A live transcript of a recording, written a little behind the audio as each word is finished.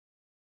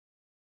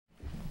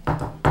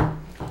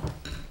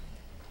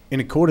In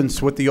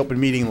accordance with the open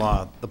meeting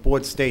law, the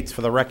board states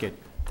for the record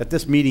that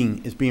this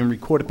meeting is being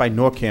recorded by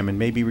NORCAM and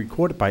may be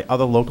recorded by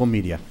other local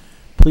media.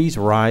 Please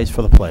rise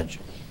for the pledge.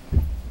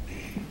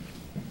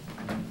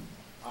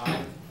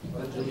 I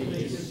pledge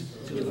allegiance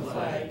to the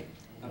flag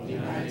of the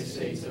United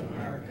States of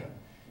America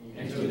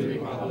and to the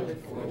republic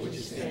for which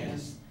it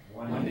stands,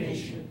 one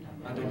nation,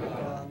 under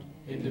God,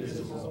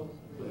 indivisible,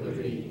 with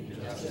liberty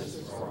and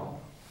justice for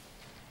all.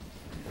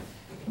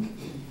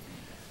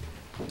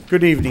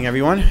 Good evening,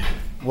 everyone.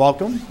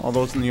 Welcome, all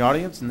those in the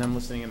audience and them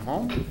listening at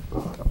home.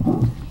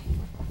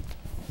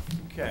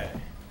 Okay.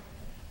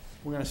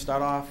 We're going to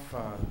start off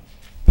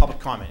public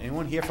comment.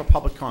 Anyone here for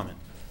public comment?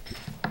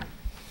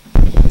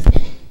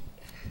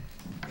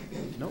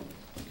 Nope.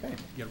 Okay.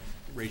 You gotta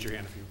raise your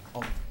hand if you.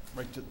 Oh,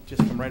 right to,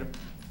 just come right up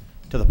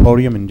to the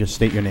podium and just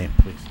state your name,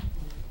 please.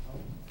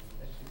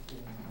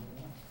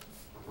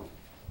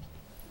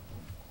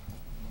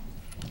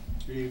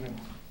 Good evening.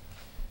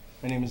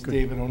 My name is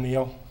David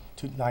O'Neill,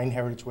 9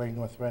 Heritage Way,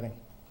 North Reading.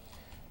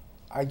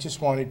 I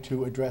just wanted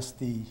to address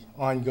the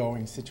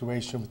ongoing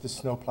situation with the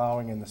snow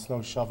plowing and the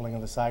snow shoveling of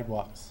the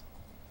sidewalks.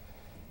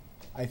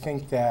 I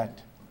think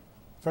that,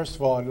 first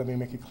of all, let me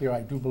make it clear,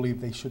 I do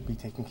believe they should be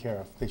taken care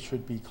of. They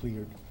should be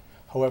cleared.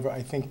 However,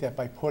 I think that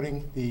by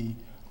putting the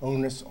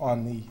onus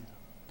on the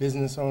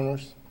business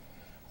owners,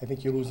 I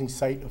think you're losing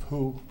sight of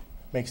who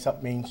makes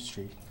up Main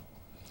Street.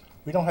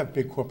 We don't have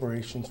big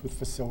corporations with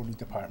facility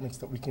departments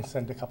that we can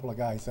send a couple of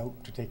guys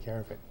out to take care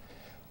of it.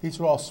 These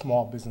are all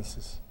small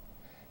businesses.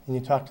 And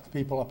you talk to the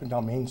people up and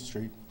down Main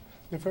Street,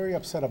 they're very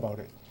upset about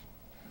it.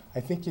 I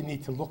think you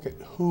need to look at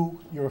who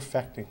you're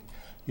affecting.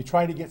 You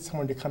try to get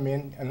someone to come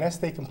in, unless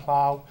they can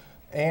plow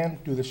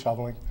and do the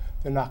shoveling,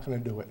 they're not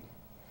going to do it.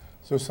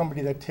 So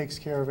somebody that takes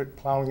care of it,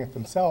 plowing it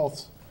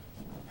themselves,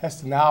 has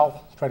to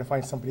now try to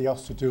find somebody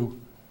else to do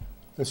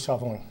the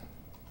shoveling.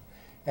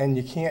 And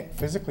you can't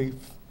physically,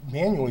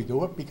 manually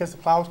do it because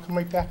the plows come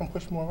right back and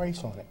push more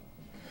ice on it.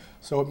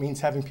 So it means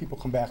having people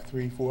come back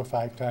 3, 4,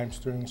 5 times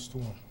during the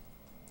storm.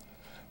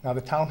 Now,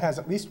 the town has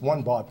at least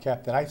one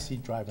Bobcat that I see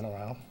driving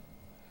around.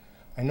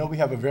 I know we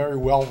have a very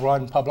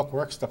well-run public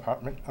works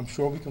department. I'm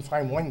sure we can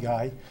find one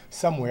guy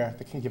somewhere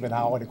that can give an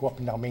hour to go up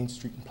and down Main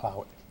Street and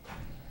plow it.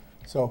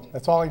 So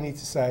that's all I need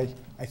to say.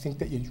 I think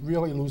that you're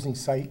really losing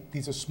sight.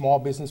 These are small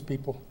business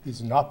people.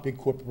 These are not big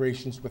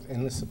corporations with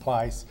endless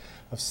supplies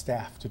of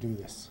staff to do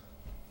this.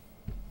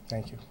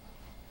 Thank you.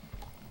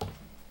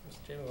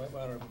 Mr. Chairman, I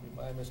want to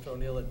remind Mr.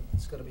 O'Neill that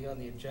it's going to be on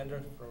the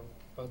agenda for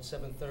about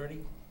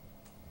 7:30.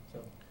 So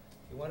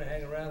if you want to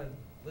hang around and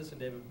listen,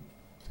 David,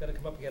 it's got to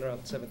come up again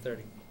around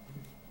 7:30.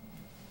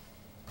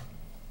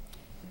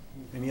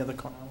 Any other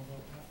comments?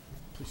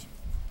 Please.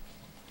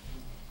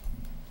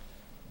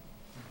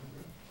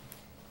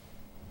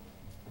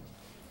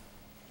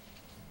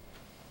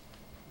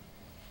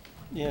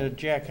 Yeah,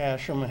 Jack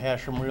Hashem,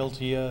 Hashem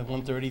Realty,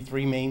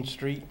 133 Main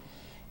Street,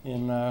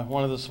 in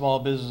one of the small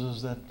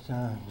businesses that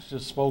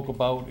just spoke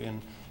about,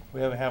 and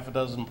we have a half a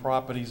dozen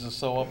properties or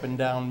so up and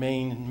down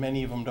Main, and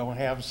many of them don't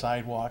have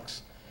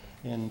sidewalks,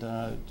 and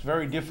it's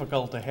very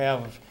difficult to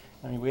have.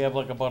 I mean, we have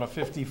like about a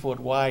 50-foot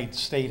wide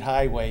state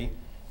highway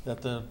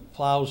that the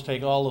plows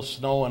take all the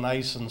snow and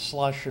ice and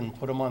slush and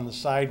put them on the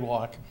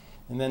sidewalk,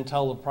 and then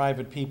tell the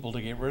private people to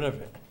get rid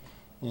of it.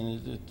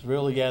 And it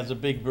really adds a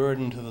big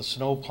burden to the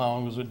snow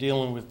plowing, because we're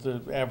dealing with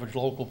the average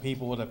local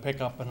people with a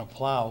pickup and a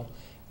plow.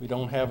 We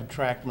don't have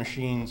track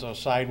machines or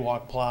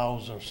sidewalk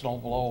plows or snow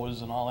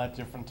blowers and all that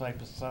different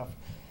type of stuff.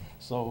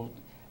 So,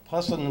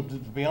 plus, to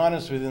be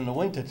honest with you, in the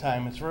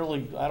wintertime, it's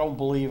really, I don't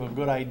believe, a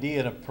good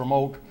idea to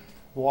promote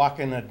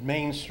walking at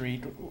Main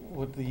Street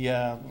with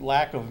the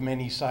lack of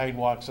many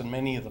sidewalks in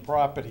many of the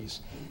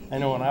properties. I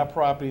know in our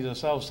properties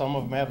ourselves, some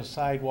of them have a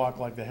sidewalk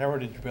like the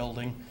Heritage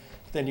Building.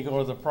 Then you go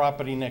to the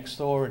property next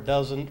door, it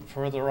doesn't.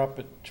 Further up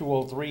at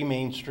 203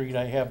 Main Street,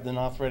 I have the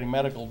North Reading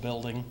Medical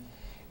Building.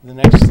 The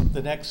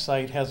next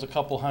site has a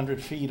couple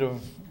 100 feet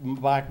of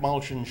bark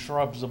mulch and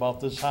shrubs about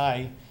this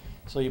high.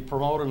 So you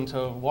promote them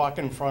to walk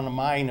in front of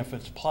mine if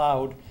it's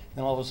plowed,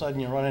 and all of a sudden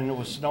you run into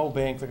a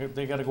snowbank.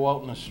 They got to go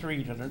out in the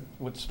street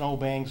with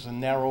snowbanks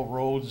and narrow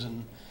roads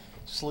and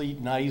sleet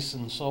and ice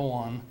and so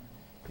on.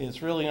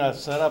 It's really not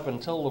set up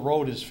until the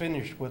road is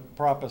finished with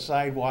proper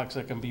sidewalks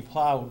that can be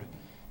plowed.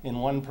 In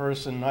one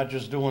person, not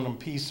just doing them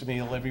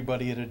piecemeal,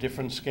 everybody at a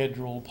different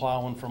schedule,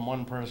 plowing from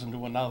one person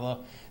to another,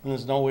 and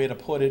there's no way to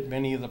put it.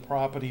 Many of the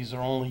properties are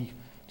only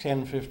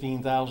 10,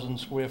 15,000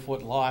 square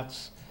foot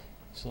lots,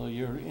 so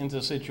you're into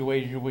a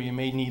situation where you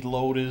may need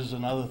loaders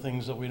and other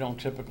things that we don't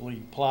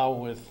typically plow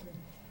with.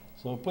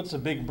 So it puts a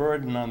big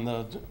burden on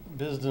the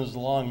business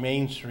along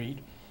Main Street.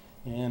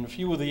 And a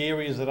few of the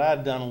areas that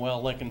I've done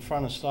well, like in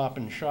front of Stop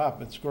and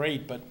Shop, it's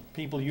great, but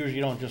people usually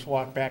don't just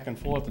walk back and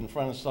forth in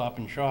front of Stop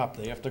and Shop.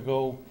 They have to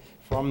go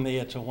from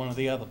there to one of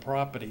the other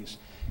properties.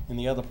 And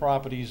the other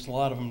properties, a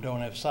lot of them don't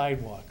have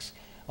sidewalks.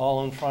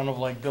 All in front of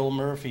like Bill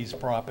Murphy's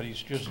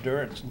properties, just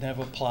dirt, it's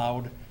never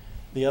plowed.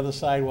 The other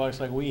sidewalks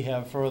like we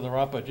have further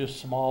up are just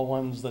small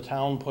ones. The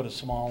town put a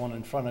small one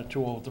in front of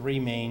 203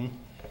 Main.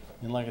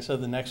 And like I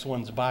said, the next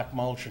one's bark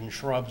mulch and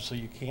shrubs, so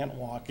you can't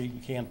walk it,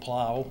 you can't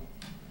plow.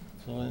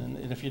 So,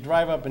 and if you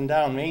drive up and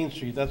down Main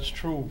Street, that's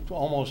true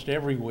almost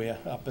everywhere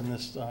up in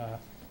this,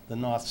 the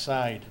north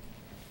side.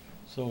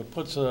 So it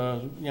puts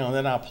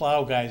then our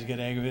plow guys get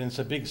aggravated. It's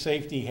a big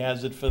safety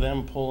hazard for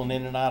them pulling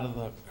in and out of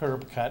the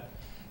curb cut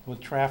with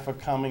traffic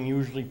coming,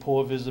 usually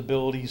poor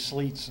visibility,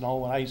 sleet,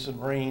 snow, ice,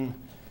 and rain.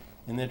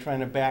 And they're trying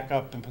to back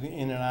up and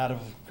in and out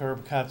of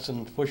curb cuts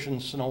and pushing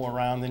snow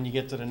around. Then you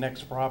get to the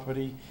next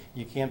property.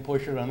 You can't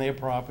push it on their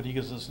property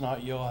because it's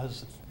not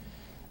yours.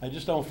 I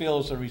just don't feel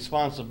it's a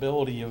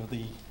responsibility of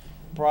the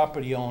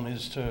property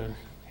owners to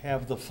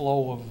have the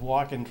flow of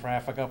walking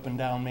traffic up and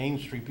down Main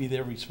Street be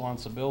their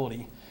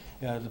responsibility.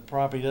 The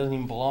property doesn't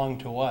even belong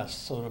to us,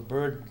 so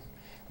the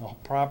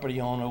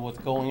property owner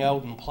with going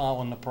out and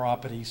plowing the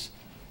properties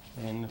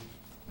and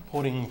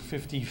putting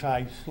 50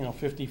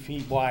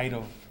 feet wide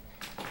of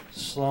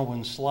snow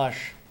and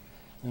slush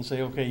and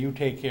say, okay, you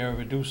take care of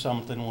it, do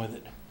something with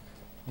it.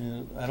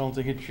 And I don't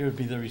think it should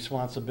be the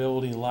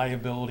responsibility,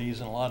 liabilities,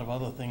 and a lot of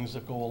other things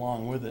that go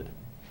along with it.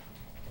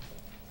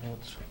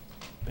 That's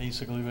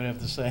basically what I have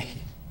to say.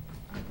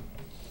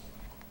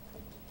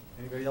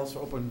 Anybody else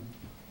open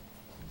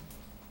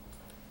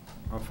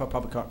for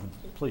public comment?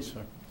 Please,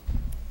 sir.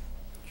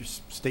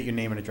 Just state your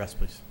name and address,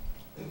 please.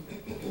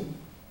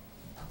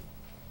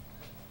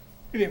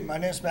 Good evening. My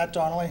name is Matt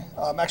Donnelly.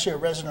 I'm actually a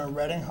resident of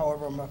Reading.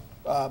 However, I'm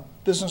a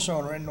business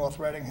owner in North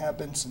Reading, have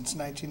been since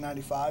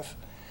 1995.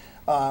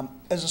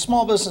 As a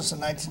small business in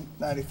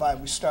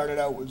 1995, we started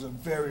out as a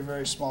very,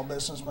 very small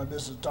business. My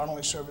business is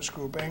Donnelly Service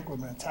Group, Inc. We've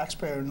been a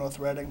taxpayer in North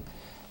Reading.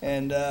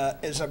 And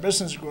as our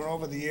business has grown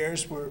over the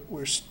years,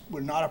 we're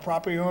not a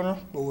property owner,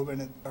 but we've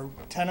been a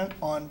tenant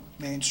on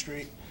Main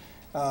Street.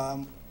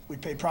 We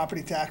pay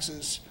property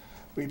taxes.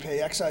 We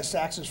pay excise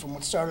taxes from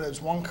what started as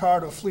one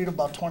car to a fleet of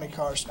about 20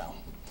 cars now.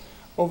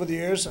 Over the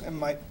years, and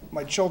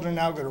my children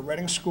now go to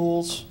Reading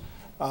schools.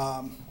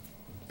 I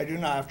do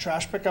not have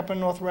trash pickup in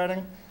North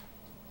Reading.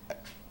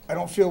 I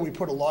don't feel we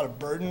put a lot of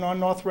burden on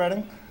North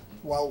Reading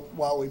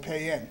while we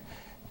pay in.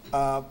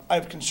 I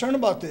have concern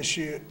about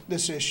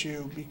this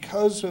issue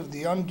because of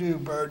the undue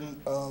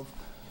burden of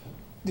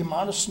the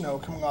amount of snow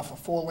coming off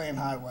a 4-lane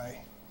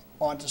highway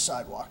onto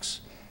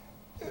sidewalks.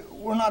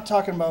 We're not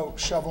talking about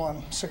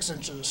shoveling 6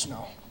 inches of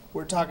snow.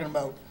 We're talking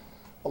about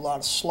a lot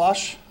of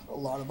slush, a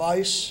lot of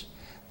ice.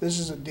 This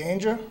is a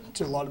danger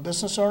to a lot of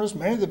business owners.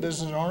 Many of the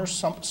business owners,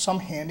 some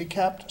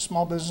handicapped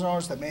small business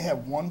owners that may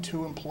have 1,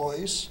 2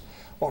 employees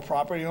or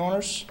property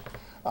owners.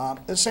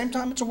 At the same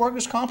time, it's a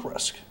workers' comp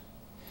risk.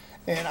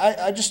 And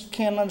I just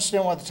can't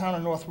understand why the town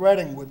of North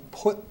Reading would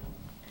put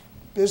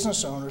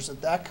business owners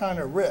at that kind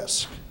of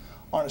risk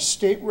on a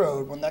state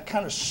road when that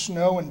kind of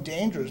snow and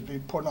danger is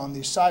being put on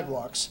these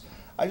sidewalks.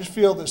 I just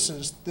feel this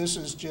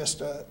is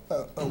just a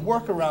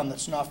workaround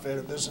that's not fair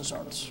to business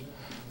owners.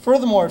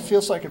 Furthermore, it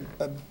feels like it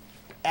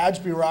adds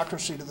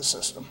bureaucracy to the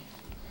system.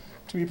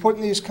 To be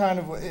putting these kind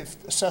of,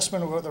 if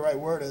assessment of what the right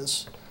word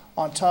is,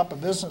 on top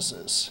of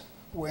businesses,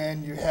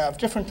 when you have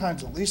different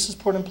kinds of leases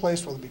put in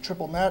place, whether it be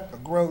triple net or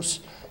gross,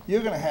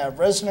 you're going to have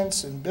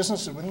residents and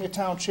businesses within your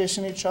town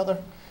chasing each other,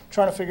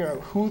 trying to figure out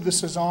who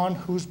this is on,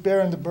 who's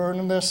bearing the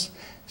burden of this.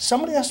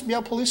 Somebody has to be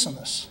out policing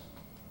this.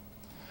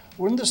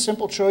 Wouldn't the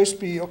simple choice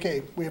be,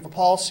 okay, we have a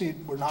policy,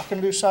 we're not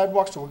going to do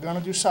sidewalks, or we're going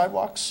to do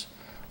sidewalks,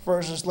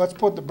 versus let's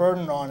put the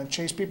burden on and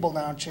chase people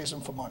down, chase them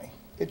for money.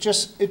 It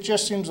just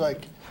seems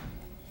like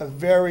a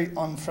very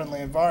unfriendly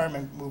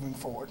environment moving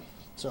forward.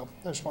 So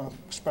I just want to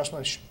express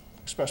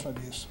my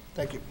views.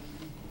 Thank you.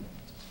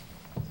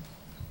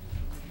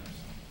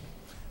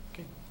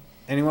 Okay.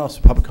 Anyone else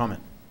for public comment?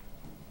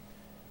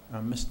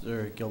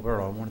 Mr.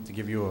 Gilberto, I wanted to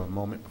give you a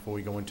moment before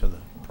we go into the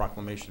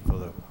proclamation for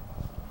the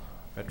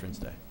Veterans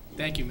Day.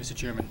 Thank you, Mr.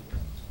 Chairman.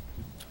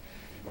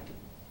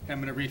 I'm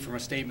going to read from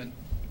a statement.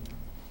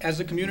 As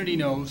the community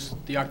knows,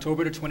 the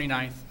October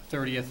 29th,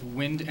 30th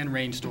wind and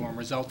rainstorm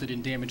resulted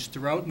in damage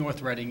throughout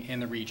North Reading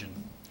and the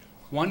region.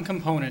 One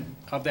component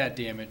of that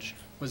damage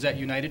was that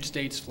United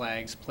States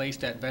flags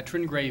placed at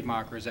veteran grave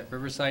markers at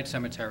Riverside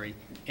Cemetery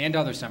and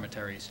other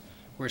cemeteries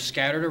were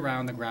scattered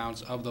around the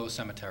grounds of those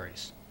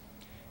cemeteries.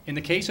 In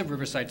the case of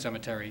Riverside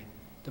Cemetery,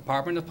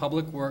 Department of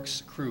Public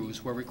Works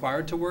crews were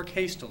required to work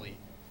hastily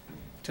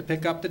to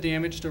pick up the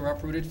damaged or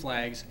uprooted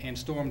flags and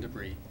storm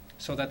debris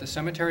so that the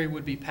cemetery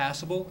would be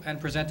passable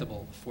and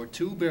presentable for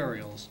 2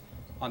 burials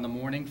on the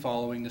morning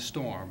following the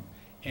storm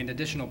and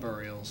additional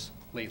burials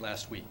late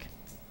last week.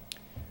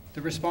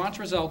 The response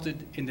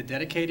resulted in the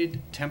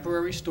dedicated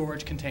temporary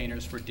storage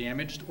containers for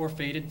damaged or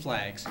faded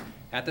flags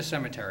at the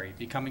cemetery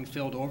becoming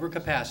filled over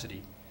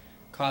capacity,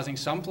 causing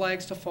some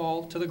flags to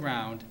fall to the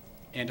ground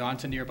and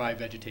onto nearby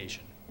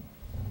vegetation.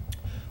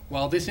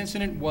 While this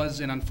incident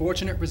was an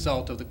unfortunate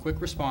result of the quick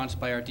response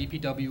by our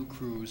DPW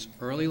crews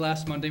early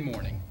last Monday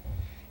morning,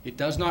 it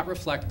does not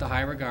reflect the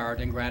high regard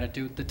and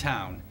gratitude the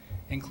town,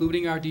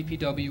 including our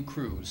DPW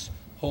crews,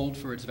 hold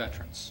for its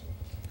veterans.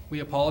 We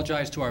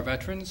apologize to our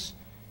veterans,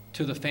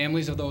 to the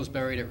families of those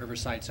buried at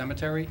Riverside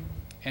Cemetery,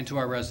 and to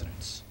our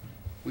residents.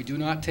 We do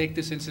not take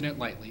this incident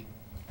lightly.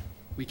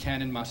 We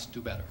can and must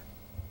do better.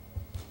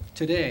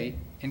 Today,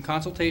 in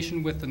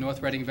consultation with the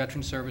North Reading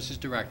Veteran Services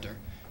Director,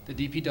 the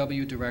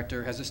DPW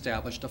Director has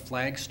established a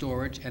flag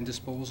storage and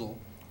disposal,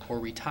 or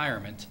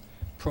retirement,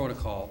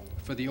 protocol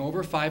for the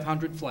over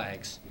 500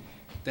 flags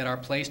that are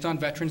placed on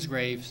veterans'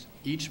 graves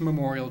each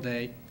Memorial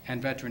Day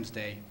and Veterans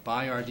Day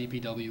by our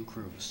DPW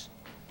crews.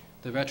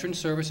 The Veteran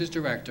Services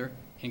Director,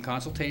 in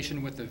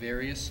consultation with the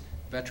various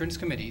veterans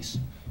committees,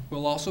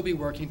 will also be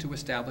working to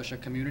establish a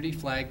community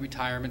flag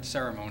retirement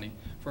ceremony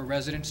for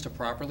residents to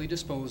properly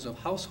dispose of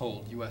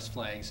household U.S.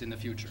 flags in the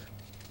future.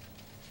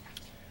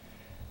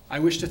 I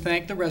wish to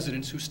thank the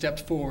residents who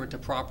stepped forward to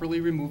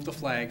properly remove the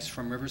flags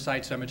from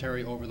Riverside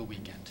Cemetery over the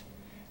weekend.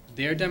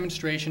 Their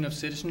demonstration of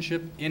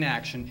citizenship in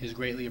action is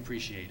greatly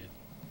appreciated.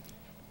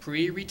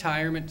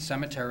 Pre-retirement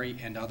cemetery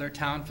and other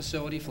town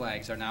facility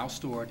flags are now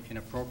stored in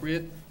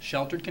appropriate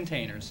sheltered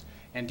containers,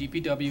 and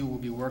DPW will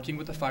be working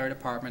with the Fire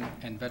Department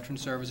and Veteran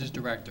Services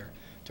Director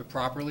to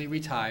properly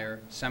retire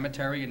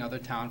cemetery and other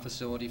town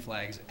facility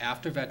flags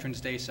after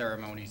Veterans Day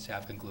ceremonies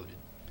have concluded.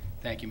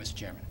 Thank you, Mr.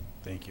 Chairman.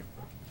 Thank you.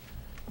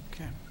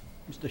 Okay.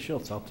 Mr.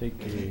 Schultz, I'll take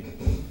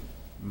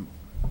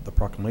the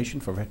proclamation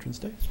for Veterans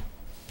Day.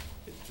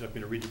 Would you like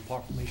me to read the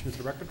proclamation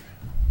into the record?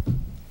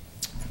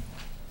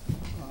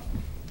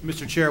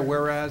 Mr. Chair,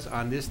 whereas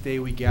on this day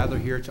we gather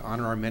here to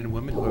honor our men and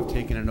women who have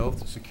taken an oath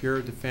to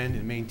secure, defend,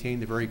 and maintain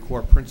the very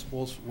core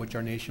principles which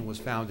our nation was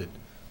founded: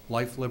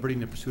 life, liberty,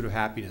 and the pursuit of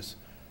happiness.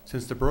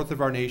 Since the birth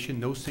of our nation,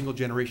 no single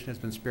generation has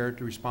been spared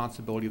the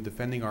responsibility of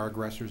defending our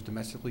aggressors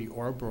domestically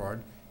or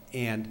abroad.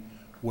 And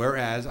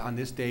whereas on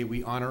this day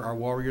we honor our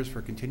warriors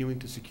for continuing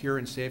to secure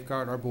and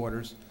safeguard our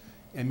borders,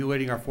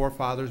 emulating our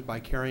forefathers by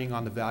carrying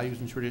on the values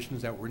and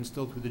traditions that were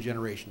instilled through the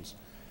generations.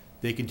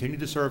 They continue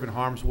to serve in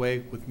harm's way,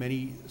 with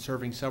many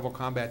serving several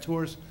combat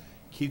tours.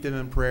 Keep them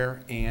in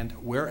prayer. And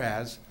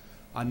whereas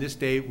on this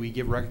day we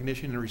give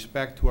recognition and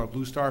respect to our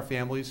Blue Star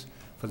families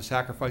for the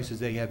sacrifices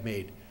they have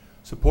made.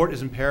 Support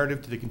is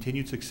imperative to the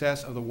continued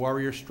success of the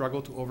warriors'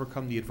 struggle to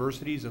overcome the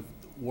adversities of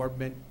war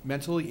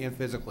mentally and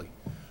physically.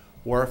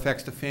 War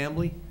affects the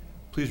family.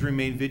 Please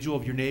remain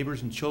vigilant of your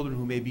neighbors and children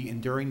who may be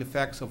enduring the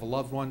effects of a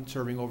loved one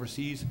serving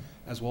overseas,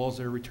 as well as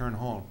their return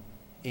home.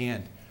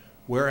 And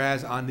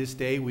whereas on this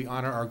day we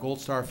honor our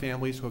Gold Star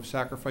families who have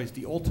sacrificed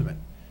the ultimate.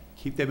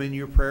 Keep them in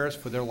your prayers,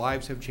 for their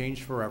lives have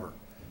changed forever.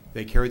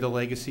 They carry the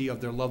legacy of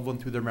their loved one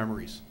through their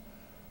memories.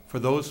 For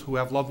those who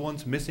have loved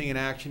ones missing in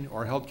action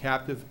or held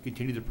captive,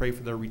 continue to pray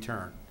for their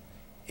return.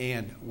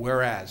 And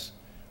whereas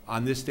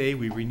on this day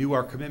we renew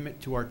our commitment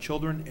to our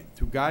children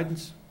through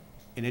guidance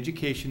and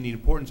education, the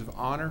importance of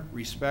honor,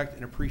 respect,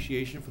 and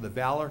appreciation for the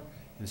valor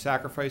and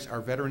sacrifice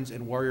our veterans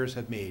and warriors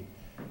have made.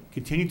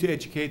 Continue to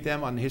educate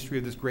them on the history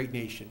of this great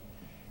nation.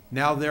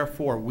 Now,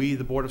 therefore, we,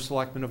 the Board of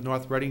Selectmen of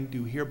North Reading,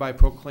 do hereby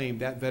proclaim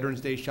that Veterans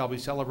Day shall be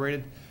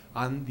celebrated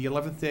on the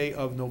 11th day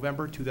of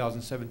November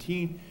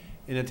 2017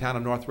 in the town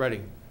of North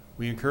Reading.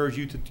 We encourage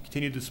you to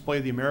continue to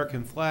display the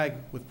American flag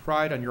with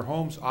pride on your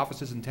homes,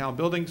 offices, and town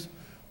buildings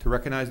to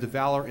recognize the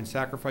valor and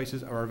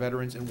sacrifices of our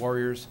veterans and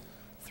warriors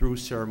through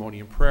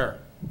ceremony and prayer.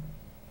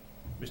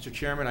 Mr.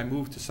 Chairman, I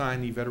move to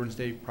sign the Veterans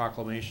Day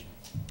proclamation.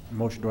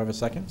 Motion, do I have a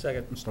second?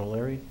 Second. Mr.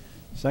 O'Leary,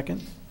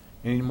 second.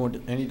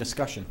 Any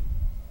discussion?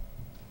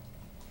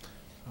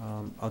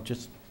 I'll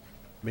just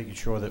making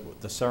sure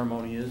that the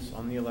ceremony is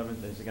on the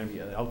 11th. Is it going to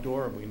be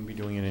outdoor, or are we going to be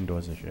doing it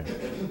indoors this year?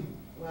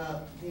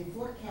 Well, the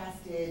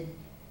forecasted,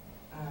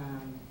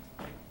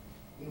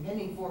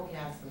 impending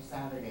forecast for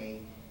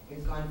Saturday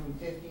has gone from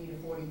 50 to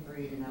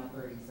 43 to now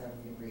 37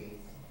 degrees,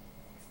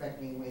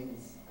 expecting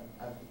winds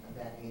of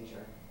that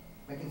nature.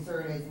 My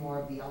concern is more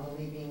of the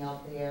elderly being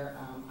out there.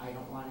 I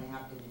don't want to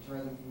have to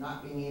deter them from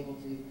not being able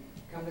to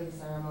come to the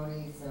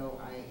ceremony, so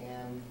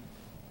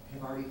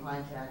have already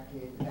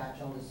contacted the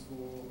Batchelder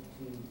School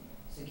to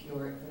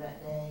secure it for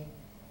that day.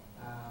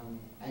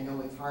 I know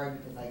it's hard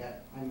because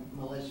I'm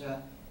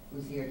militia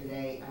who's here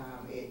today,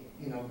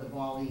 the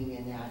volleying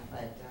and that,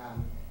 but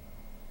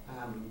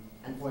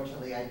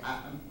unfortunately,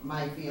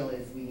 my feel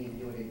is we need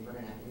to do it we're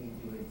going to have to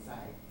do it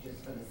inside, just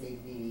for the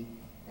safety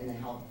and the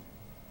health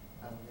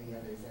of the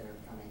others that are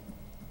coming.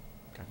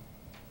 Okay.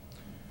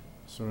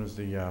 As soon as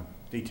the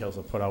details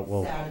are put out,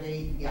 we'll...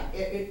 Saturday, yeah,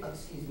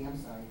 excuse me,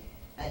 I'm sorry.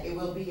 It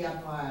will be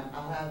up on,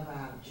 I'll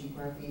have Chief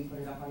Murphy put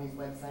it up on his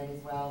website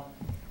as well.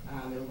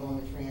 It'll go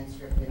in the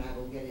transcript, and I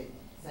will get it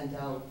sent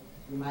out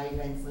through my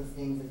events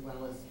listings as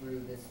well as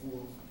through the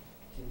schools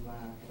to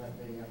let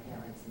the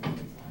parents and the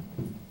kids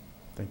know.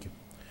 Thank you.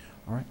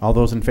 All right. All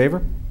those in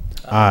favor?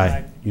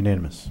 Aye.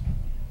 Unanimous.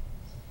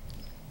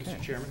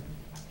 Mr. Chairman,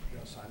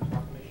 you'll sign the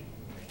proclamation.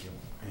 Thank you.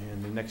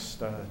 And the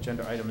next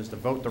agenda item is to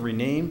vote to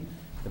rename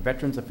the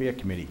Veterans Affairs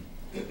Committee.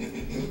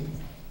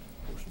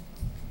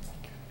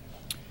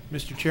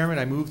 Mr. Chairman,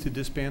 I move to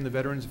disband the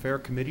Veterans Affairs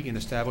Committee and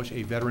establish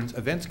a Veterans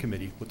Events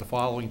Committee with the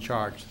following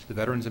charge. The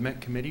Veterans Event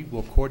Committee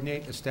will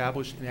coordinate,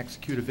 establish, and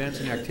execute events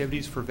and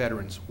activities for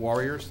veterans,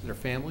 warriors, their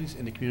families,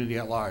 and the community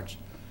at large.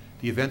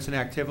 The events and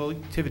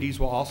activities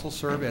will also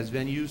serve as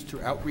venues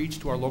to outreach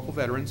to our local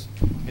veterans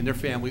and their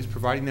families,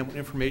 providing them with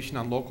information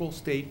on local,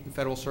 state, and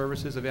federal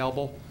services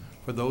available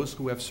for those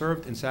who have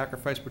served and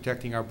sacrificed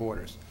protecting our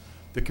borders.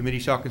 The committee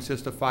shall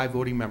consist of 5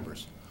 voting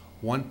members,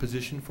 1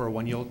 position for a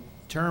 1-year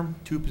term,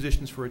 2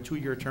 positions for a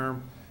 2-year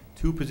term,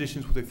 2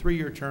 positions with a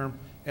 3-year term,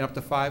 and up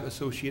to 5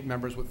 associate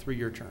members with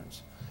 3-year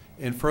terms.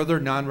 And further,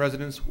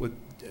 non-residents with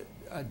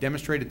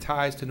demonstrated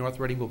ties to North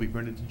Reading will be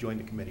permitted to join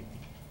the committee.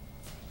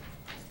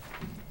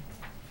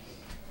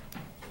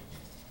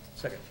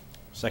 Second.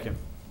 Second.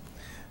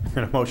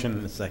 Got a motion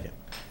and a second.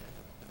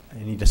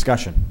 Any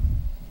discussion?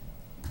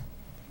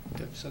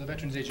 So the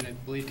Veterans Agent, I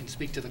believe, can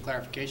speak to the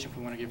clarification if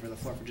we want to give her the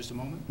floor for just a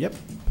moment. Yep,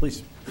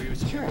 please.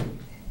 Sure.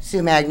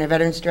 Sue Magna,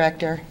 Veterans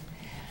Director.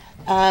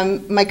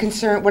 My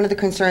concern, one of the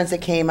concerns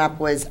that came up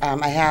was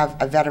I have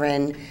a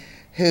veteran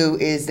who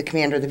is the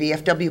commander of the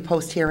VFW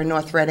post here in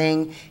North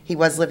Reading. He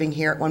was living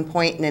here at one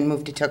point and then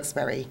moved to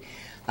Tewksbury.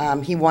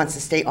 He wants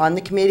to stay on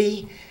the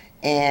committee,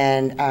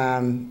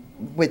 and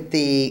with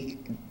the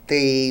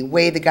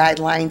way the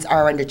guidelines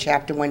are under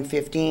Chapter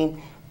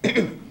 115,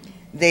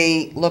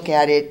 they look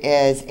at it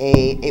as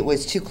it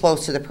was too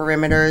close to the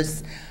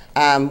perimeters,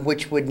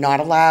 which would not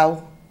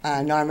allow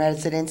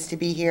non-residents to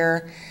be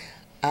here.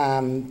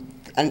 And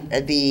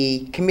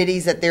the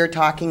committees that they're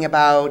talking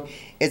about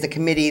is a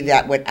committee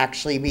that would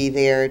actually be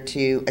there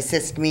to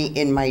assist me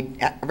in my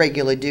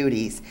regular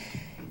duties.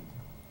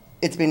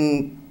 It's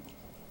been,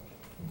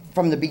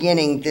 from the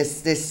beginning,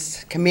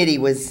 this committee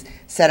was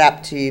set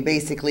up to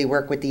basically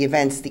work with the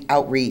events, the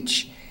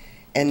outreach,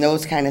 and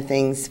those kind of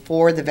things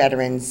for the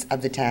veterans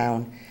of the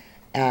town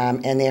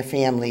and their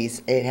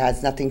families. It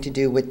has nothing to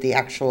do with the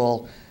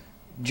actual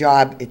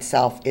job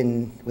itself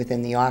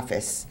within the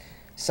office.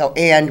 So,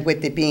 and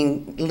with it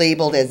being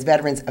labeled as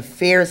Veterans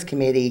Affairs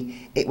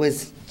Committee, it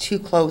was too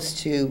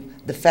close to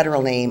the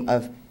federal name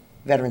of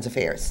Veterans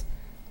Affairs.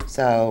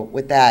 So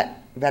with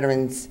that,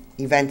 Veterans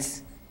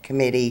Events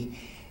Committee,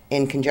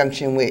 in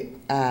conjunction with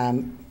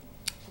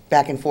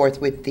back and forth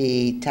with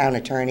the town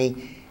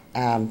attorney,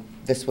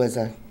 this was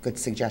a good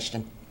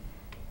suggestion.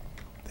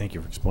 Thank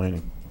you for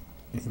explaining.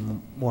 Any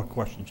more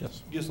questions?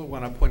 Yes. Just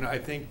want to point out, I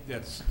think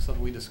that's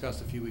something we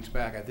discussed a few weeks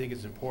back. I think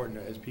it's important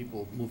as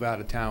people move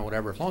out of town,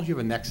 whatever, as long as you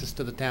have a nexus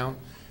to the town.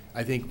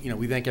 I think,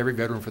 we thank every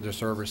veteran for their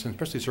service, and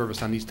especially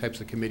service on these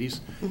types of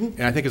committees.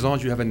 And I think as long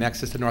as you have a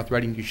nexus to North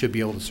Reading, you should be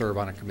able to serve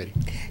on a committee.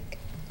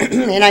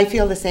 And I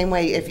feel the same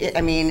way.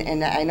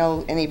 And I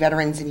know any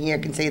veterans in here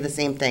can say the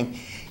same thing.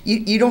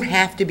 You don't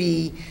have to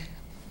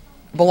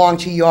belong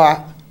to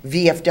your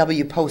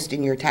VFW post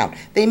in your town.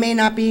 They may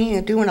not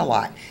be doing a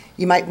lot.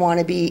 You might want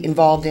to be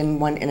involved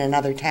in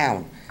another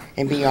town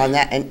and be on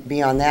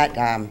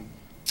that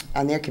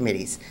on their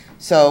committees.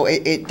 So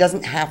it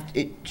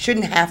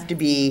shouldn't have to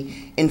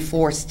be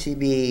enforced to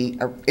be,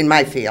 in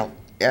my field,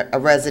 a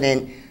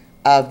resident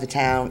of the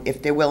town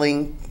if they're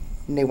willing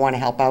and they want to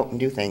help out and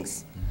do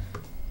things.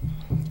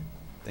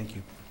 Thank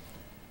you.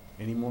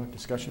 Any more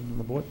discussion on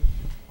the board?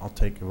 I'll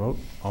take a vote.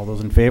 All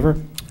those in favor?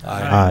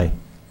 Aye. Aye.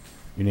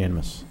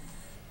 Unanimous.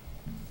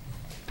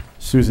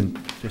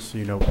 Susan, just so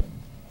you know,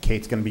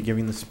 Kate's going to be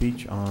giving the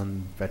speech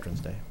on Veterans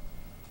Day.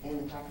 And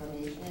the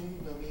proclamation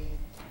will be?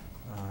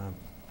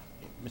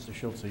 Mr.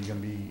 Schultz, are you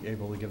going to be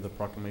able to give the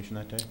proclamation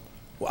that day?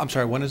 Well, I'm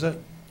sorry, when is it?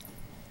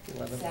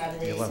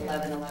 Saturday,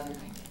 11/11.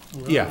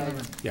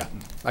 Yeah,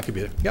 I could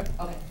be there. Yep.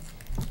 Okay.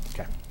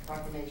 Okay.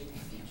 Proclamation.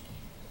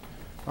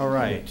 All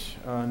right.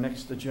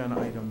 Next agenda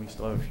item, we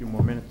still have a few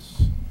more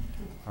minutes.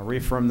 I'll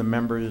reaffirm the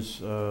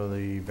members of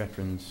the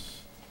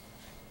Veterans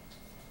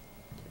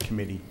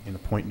Committee and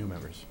appoint new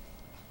members.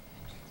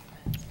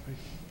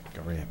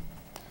 Go right ahead.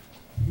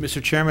 Mr.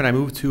 Chairman, I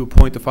move to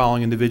appoint the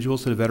following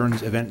individuals to the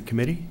Veterans Event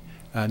Committee.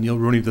 Neil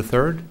Rooney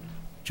III,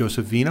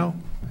 Joseph Vino,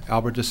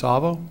 Albert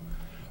DeSalvo,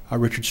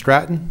 Richard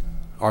Stratton,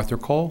 Arthur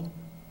Cole,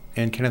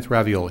 and Kenneth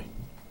Ravioli.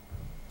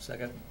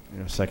 Second.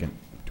 Second.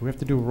 Do we have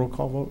to do a roll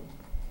call vote?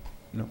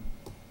 No.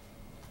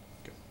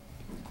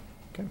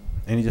 Okay.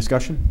 Any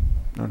discussion?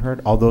 None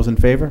heard? All those in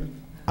favor?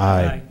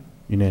 Aye.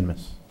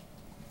 Unanimous.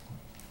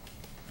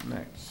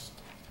 Next.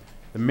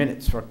 The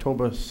minutes for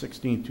October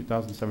 16,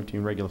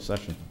 2017 regular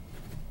session.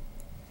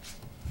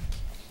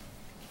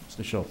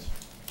 Mr. Schultz.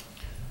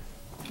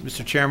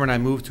 Mr. Chairman, I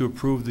move to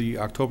approve the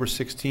October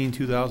 16,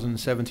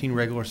 2017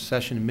 regular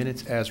session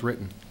minutes as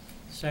written.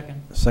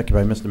 Second. Second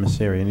by Mr.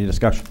 Messeri. Any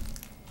discussion?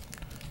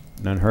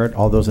 None heard?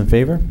 All those in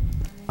favor?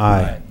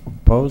 Aye.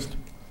 Opposed?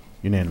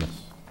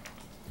 Unanimous.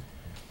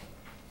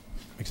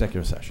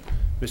 Executive session.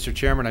 Mr.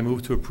 Chairman, I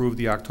move to approve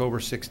the October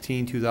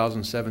 16,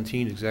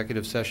 2017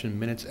 executive session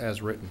minutes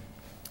as written.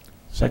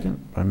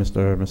 Second by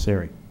Mr.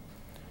 Messeri.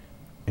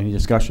 Any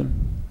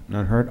discussion?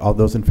 None heard? All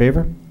those in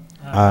favor?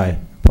 Aye.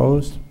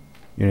 Opposed?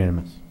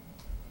 Unanimous.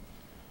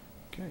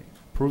 Okay.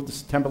 Approve the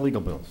September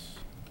legal bills.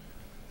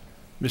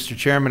 Mr.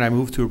 Chairman, I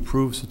move to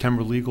approve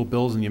September legal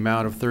bills in the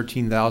amount of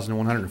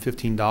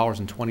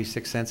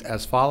 $13,115.26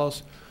 as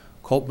follows.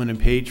 Coltman and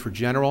Page for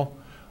general,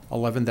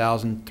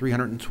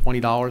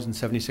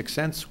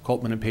 $11,320.76.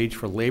 Coltman and Page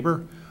for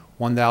labor,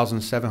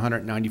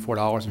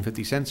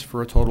 $1,794.50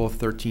 for a total of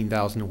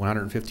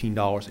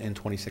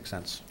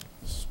 $13,115.26.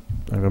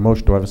 I have a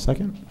motion. Do I have a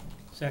second?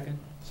 Second.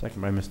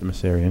 Second by Mr.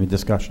 Messeri. Any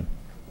discussion?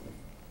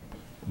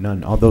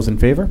 None. All those in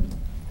favor?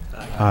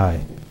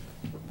 Aye.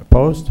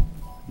 Opposed?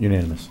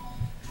 Unanimous.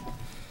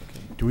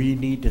 Do we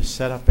need to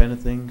set up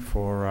anything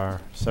for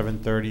our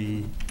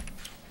 7:30?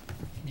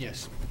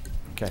 Yes.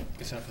 Okay.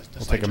 Guess I'll have to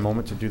We'll take a decide.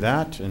 moment to do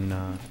that, and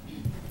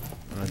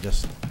I'll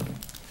just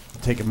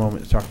take a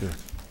moment to talk to.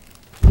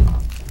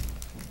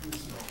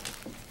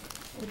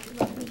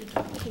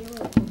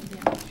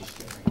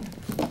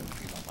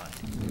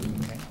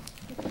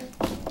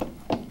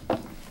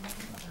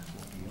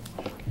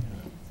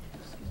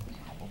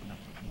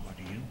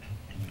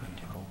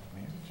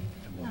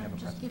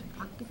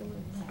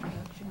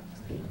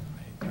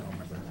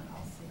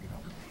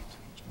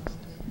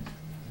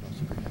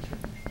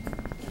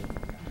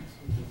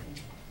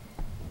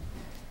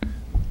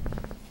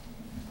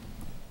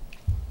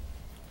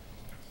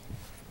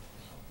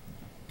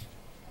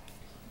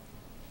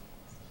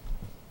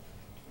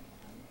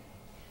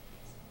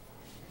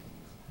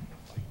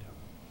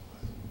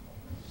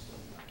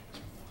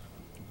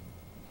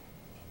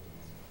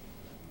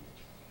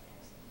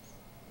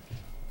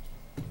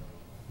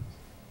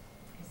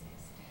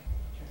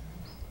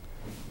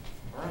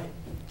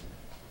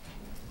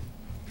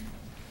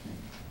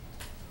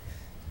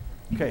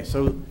 Okay,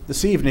 so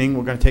this evening,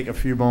 we're going to take a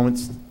few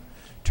moments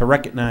to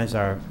recognize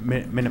our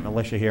Minute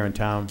Militia here in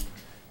town.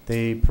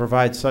 They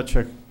provide such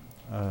a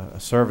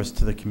service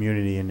to the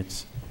community, and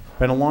it's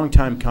been a long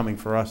time coming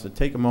for us to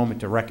take a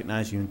moment to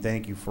recognize you and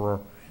thank you for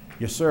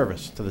your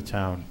service to the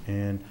town.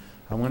 And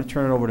I'm going to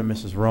turn it over to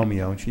Mrs.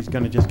 Romeo, and she's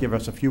going to just give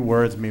us a few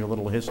words, maybe a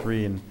little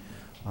history, and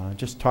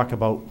just talk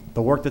about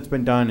the work that's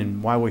been done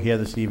and why we're here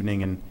this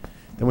evening. And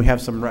then we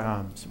have some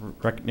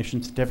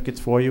recognition certificates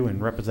for you,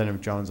 and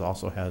Representative Jones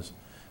also has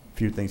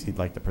few things he'd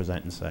like to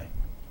present and say.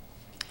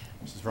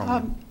 Mrs.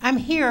 Romeo. I'm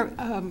here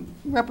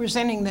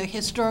representing the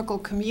historical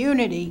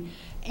community,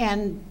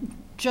 and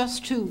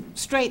just to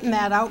straighten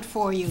that out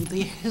for you,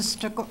 the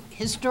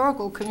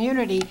historical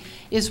community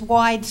is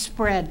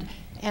widespread,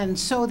 and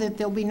so that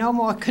there'll be no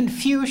more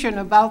confusion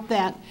about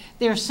that,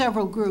 there are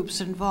several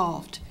groups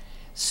involved.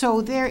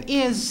 So there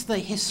is the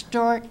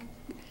Historical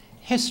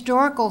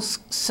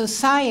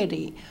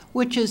Society,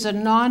 which is a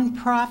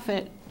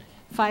nonprofit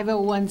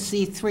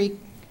 501c3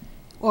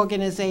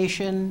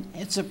 organization.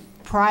 It's a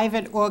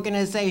private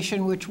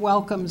organization which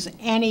welcomes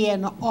any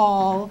and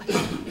all,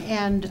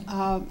 and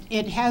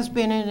it has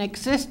been in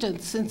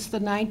existence since the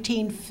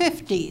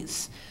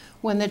 1950s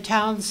when the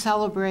town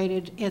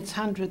celebrated its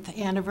 100th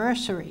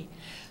anniversary.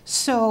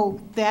 So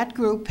that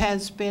group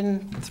has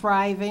been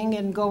thriving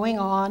and going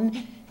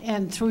on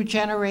and through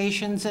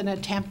generations and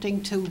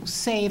attempting to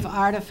save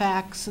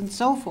artifacts and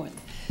so forth.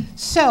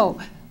 So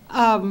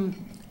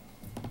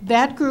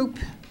that group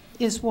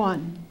is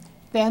one.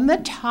 Then the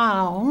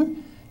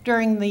town,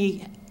 during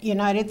the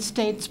United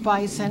States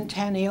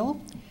bicentennial,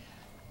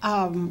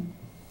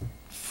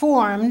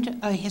 formed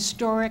a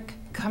historic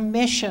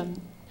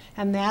commission,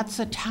 and that's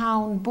a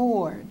town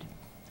board.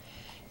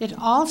 It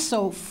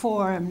also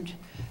formed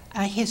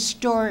a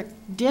historic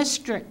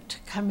district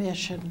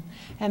commission,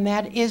 and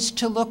that is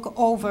to look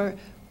over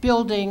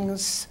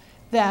buildings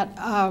that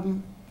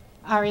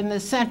are in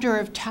the center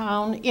of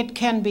town. It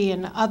can be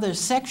in other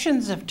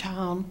sections of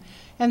town,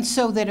 and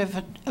so that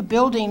if a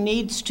building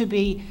needs to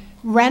be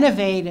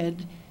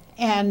renovated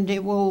and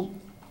it will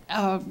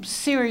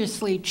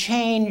seriously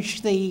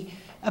change the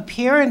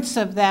appearance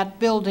of that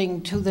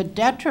building to the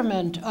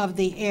detriment of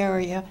the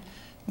area,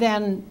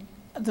 then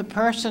the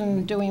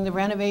person doing the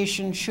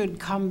renovation should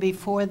come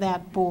before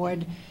that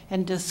board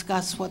and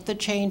discuss what the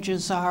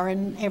changes are,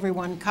 and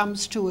everyone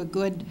comes to a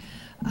good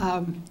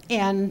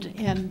end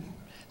and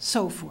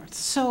so forth.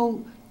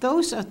 So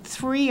those are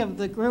three of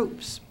the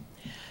groups.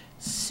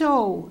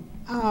 So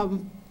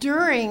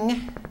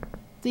during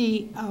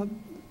the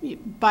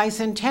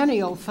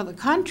bicentennial for the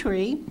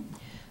country,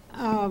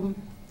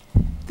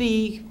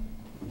 the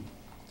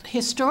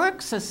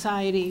Historic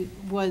Society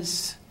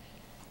was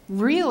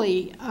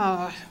really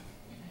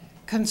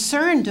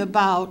concerned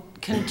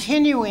about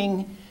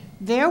continuing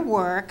their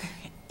work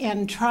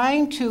and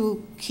trying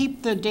to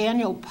keep the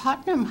Daniel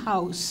Putnam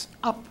House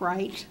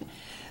upright.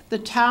 The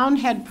town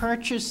had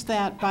purchased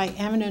that by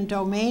eminent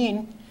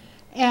domain,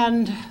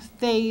 and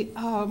they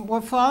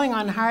were falling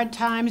on hard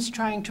times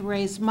trying to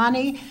raise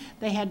money.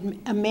 They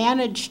had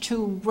managed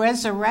to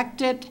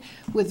resurrect it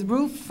with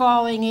roof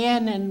falling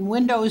in and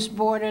windows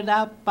boarded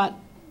up, but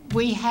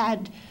we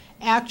had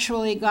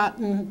actually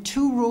gotten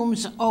 2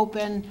 rooms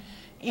open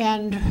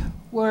and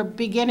were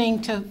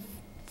beginning to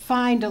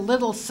find a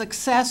little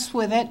success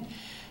with it,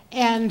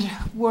 and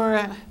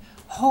were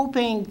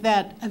hoping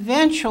that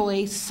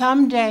eventually,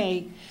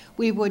 someday,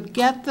 we would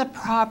get the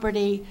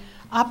property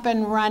up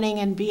and running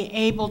and be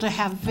able to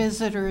have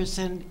visitors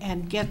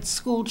and get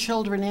school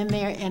children in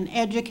there and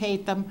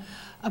educate them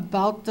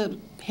about the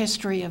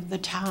history of the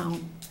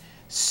town.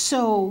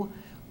 So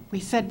we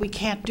said we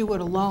can't do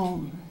it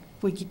alone.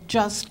 We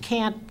just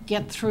can't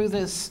get through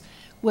this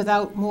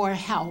without more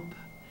help.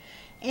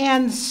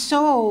 And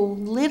so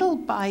little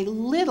by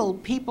little,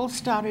 people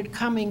started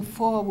coming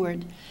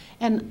forward,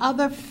 and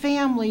other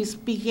families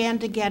began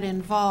to get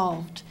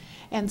involved.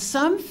 And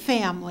some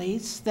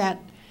families that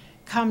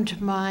come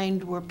to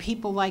mind were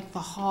people like the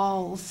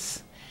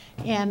Halls,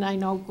 and I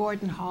know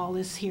Gordon Hall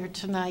is here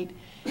tonight,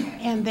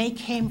 and they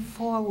came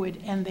forward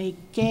and they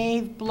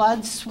gave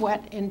blood,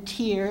 sweat, and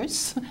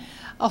tears,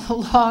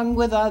 along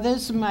with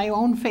others, my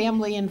own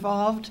family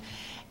involved,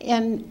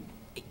 and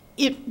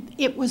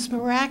it was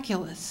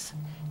miraculous.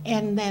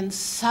 And then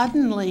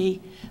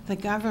suddenly the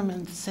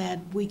government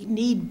said, we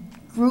need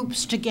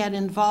groups to get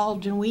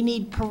involved and we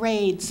need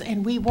parades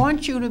and we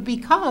want you to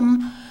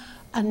become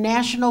a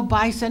national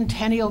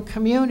bicentennial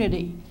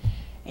community.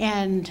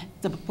 And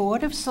the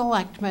Board of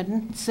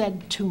Selectmen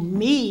said to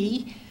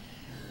me,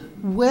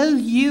 will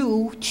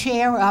you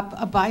chair up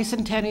a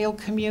bicentennial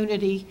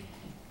community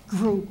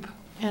group?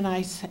 And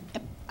I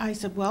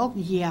said, well,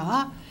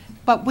 yeah,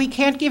 but we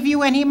can't give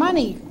you any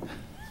money.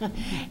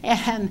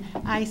 And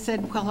I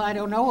said, well, I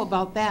don't know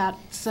about that.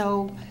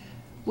 So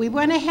we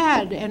went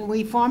ahead and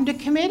we formed a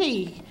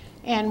committee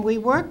and we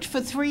worked for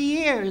 3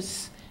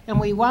 years and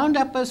we wound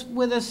up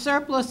with a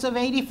surplus of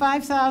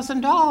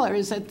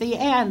 $85,000 at the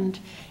end,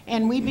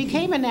 and we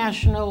became a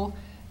national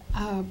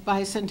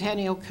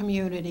bicentennial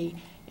community,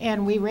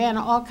 and we ran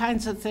all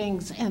kinds of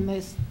things. And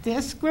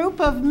this group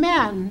of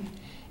men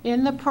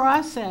in the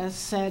process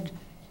said,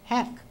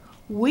 heck,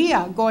 we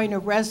are going to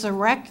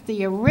resurrect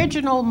the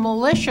original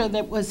militia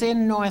that was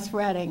in North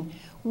Reading.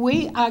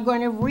 We are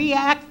going to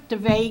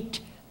reactivate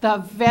the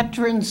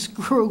veterans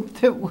group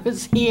that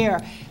was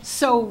here.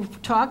 So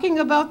talking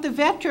about the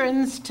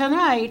veterans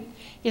tonight,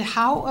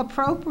 how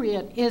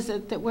appropriate is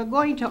it that we're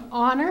going to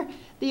honor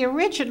the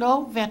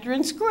original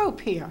veterans group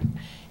here?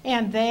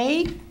 And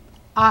they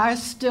are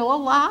still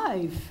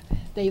alive.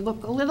 They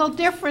look a little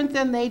different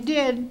than they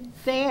did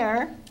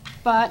there,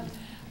 but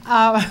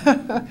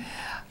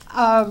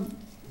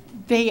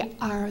they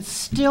are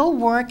still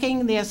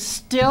working, they're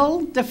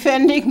still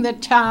defending the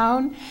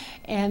town,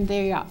 and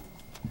they are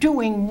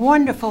doing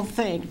wonderful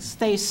things.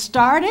 They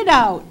started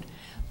out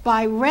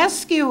by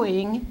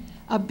rescuing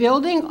a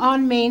building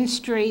on Main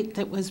Street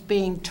that was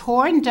being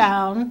torn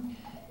down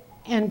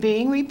and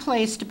being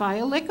replaced by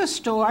a liquor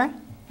store.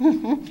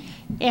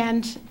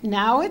 And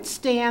now it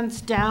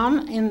stands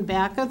down in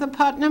back of the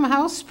Putnam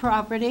House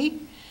property,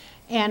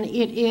 and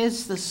it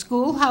is the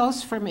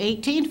schoolhouse from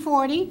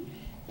 1840,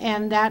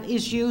 and that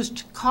is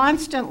used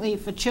constantly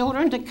for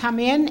children to come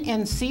in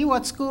and see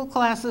what school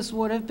classes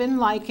would have been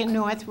like in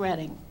North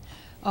Reading.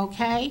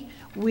 Okay?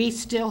 We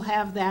still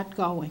have that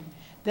going.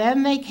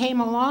 Then they came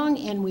along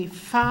and we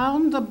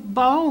found the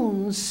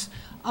bones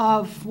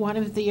of one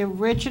of the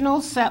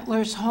original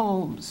settlers'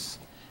 homes.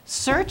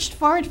 Searched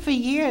for it for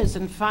years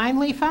and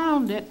finally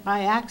found it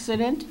by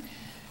accident,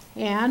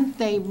 and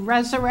they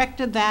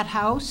resurrected that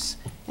house,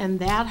 and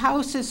that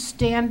house is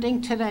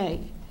standing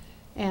today.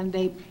 And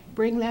they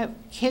bring their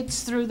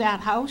kids through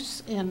that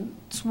house, and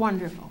it's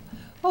wonderful.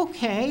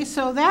 Okay,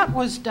 so that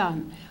was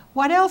done.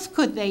 What else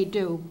could they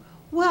do?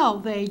 Well,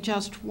 they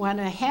just went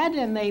ahead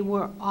and they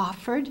were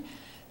offered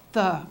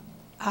the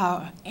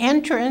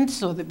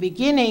entrance or the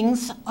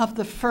beginnings of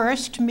the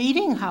first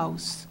meeting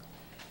house.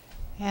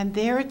 And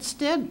there it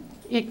stood.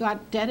 It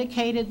got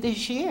dedicated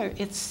this year.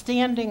 It's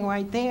standing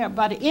right there.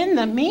 But in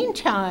the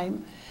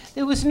meantime,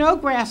 there was no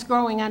grass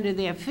growing under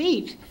their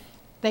feet.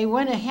 They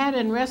went ahead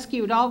and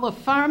rescued all the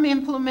farm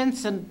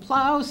implements and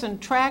plows and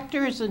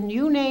tractors and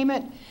you name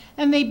it,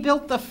 and they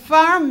built the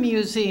farm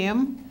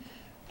museum.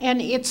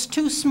 And it's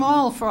too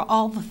small for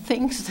all the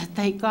things that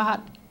they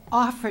got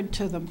offered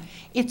to them.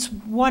 It's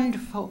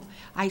wonderful.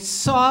 I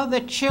saw the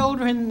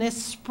children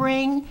this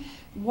spring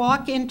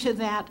walk into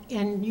that,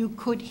 and you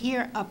could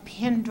hear a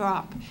pin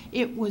drop.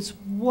 It was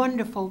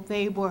wonderful.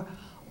 They were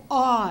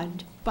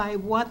awed by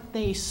what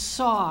they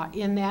saw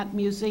in that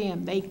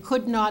museum. They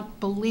could not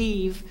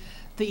believe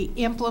the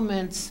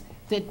implements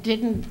that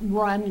didn't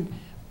run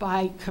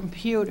by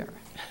computer.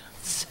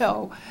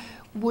 So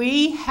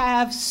we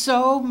have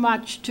so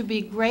much to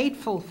be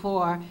grateful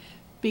for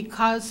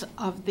because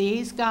of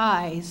these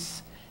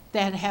guys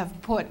that have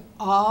put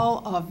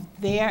all of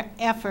their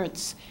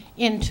efforts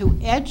into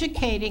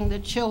educating the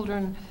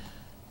children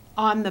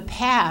on the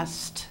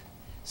past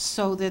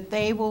so that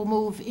they will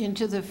move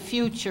into the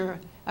future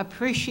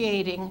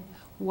appreciating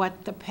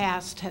what the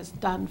past has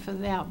done for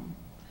them.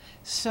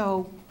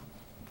 So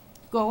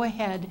go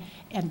ahead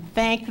and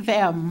thank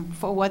them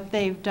for what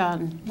they've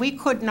done. We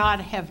could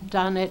not have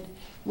done it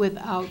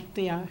without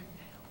their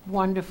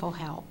wonderful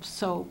help.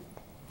 So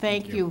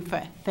thank you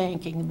for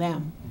thanking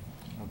them.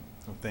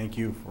 Well, thank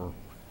you for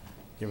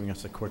giving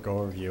us a quick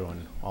overview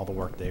on all the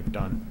work they've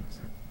done.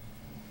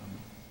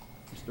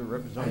 Mr.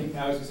 Representative?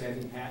 I was going to say, I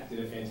think Pat did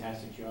a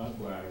fantastic job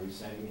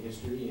reciting the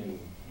history and...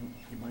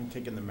 You mind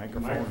taking the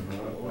microphone?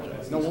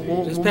 No,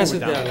 we'll Just pass it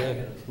down.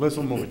 Yeah. Liz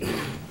will move it.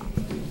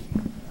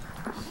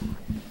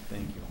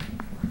 Thank you.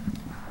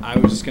 I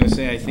was just going to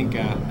say, I think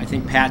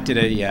Pat did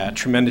a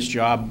tremendous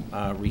job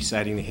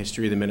reciting the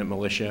history of the Minute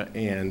Militia,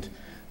 and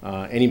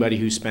anybody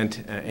who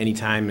spent any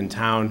time in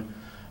town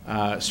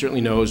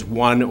certainly knows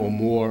one or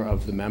more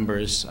of the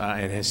members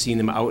and has seen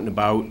them out and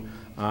about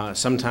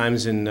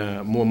sometimes in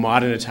more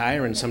modern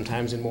attire and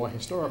sometimes in more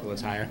historical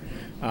attire.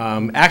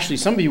 Actually,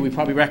 some of you we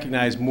probably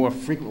recognize more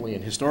frequently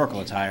in historical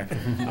attire.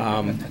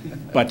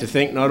 But to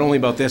think not only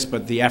about this,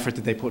 but the effort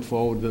that they put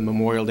forward, the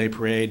Memorial Day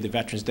Parade, the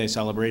Veterans Day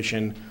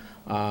celebration,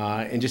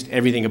 and just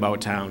everything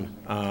about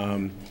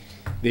town.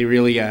 They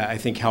really, I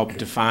think, help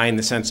define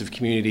the sense of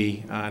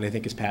community, and I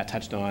think, as Pat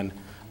touched on,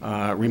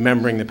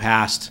 remembering the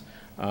past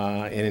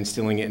and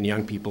instilling it in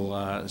young people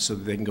so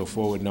that they can go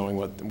forward knowing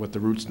what the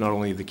roots not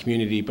only of the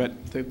community, but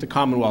the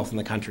Commonwealth and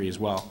the country as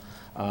well.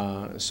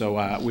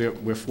 So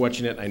we're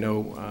fortunate. I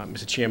know,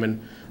 Mr.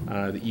 Chairman,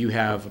 that you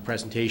have a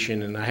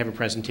presentation, and I have a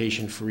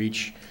presentation for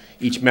each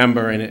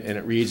member, and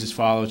it reads as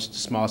follows. It's a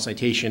small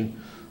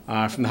citation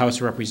from the House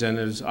of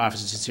Representatives.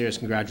 Office of sincerest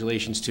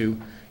congratulations to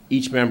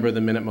each member of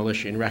the Minute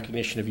Militia in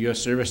recognition of your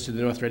service to the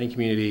North Reading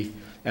community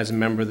as a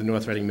member of the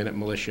North Reading Minute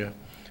Militia,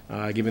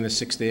 given the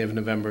 6th day of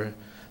November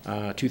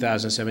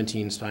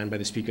 2017, signed by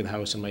the Speaker of the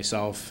House and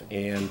myself,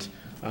 and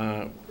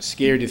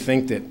scared to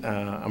think that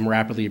I'm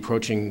rapidly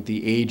approaching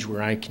the age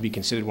where I can be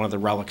considered one of the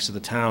relics of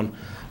the town.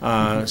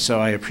 So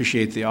I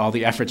appreciate all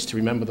the efforts to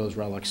remember those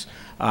relics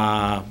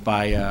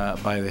by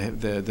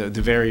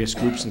the various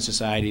groups and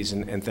societies,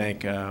 and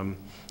thank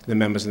the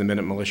members of the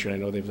Minute Militia. I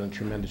know they've done a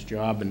tremendous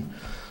job. And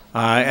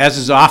as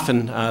is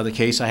often the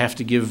case, I have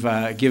to give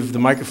the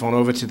microphone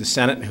over to the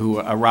Senate, who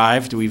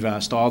arrived. We've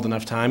stalled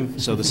enough time,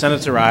 so the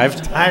Senate's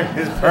arrived. Time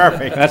is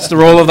perfect. That's the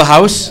role of the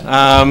House.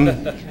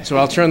 So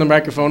I'll turn the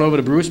microphone over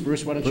to Bruce.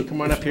 Bruce, why don't you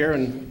come on up here?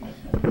 And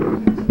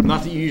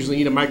not that you usually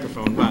need a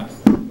microphone, but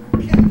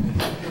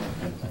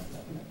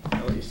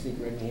I'll let you sneak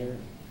right in here.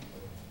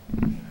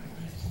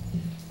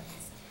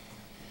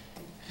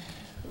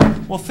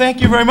 Well,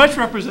 thank you very much,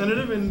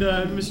 Representative, and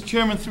Mr.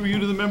 Chairman, through you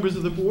to the members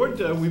of the board.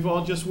 We've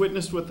all just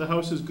witnessed what the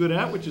House is good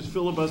at, which is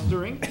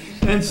filibustering,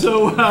 and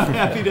so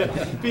happy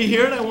to be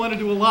here, and I wanted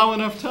to allow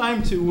enough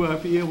time to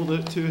be able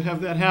to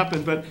have that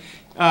happen. But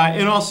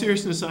in all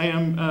seriousness, I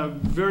am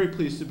very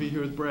pleased to be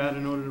here with Brad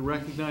in order to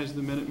recognize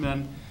the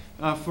Minutemen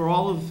for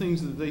all of the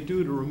things that they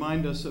do to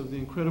remind us of the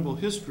incredible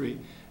history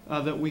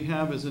that we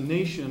have as a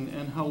nation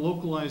and how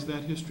localized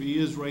that history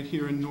is right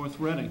here in North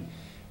Reading.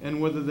 And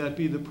whether that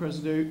be the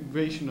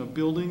preservation of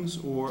buildings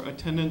or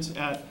attendance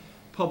at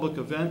public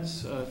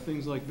events,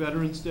 things like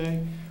Veterans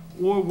Day,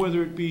 or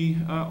whether it be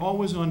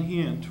always on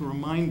hand to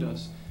remind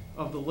us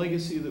of the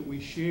legacy that we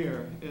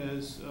share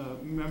as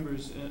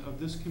members of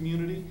this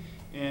community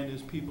and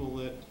as people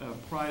that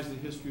prize the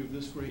history of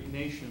this great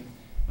nation.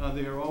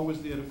 They are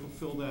always there to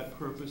fulfill that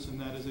purpose,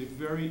 and that is a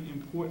very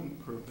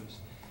important purpose.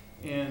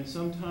 And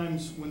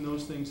sometimes when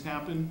those things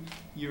happen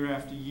year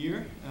after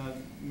year,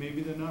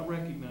 maybe they're not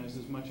recognized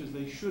as much as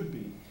they should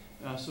be.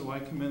 So I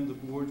commend the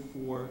board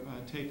for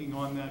taking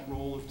on that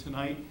role of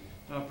tonight,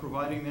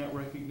 providing that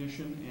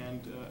recognition. And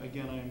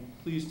again, I'm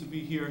pleased to be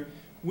here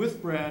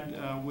with Brad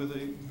with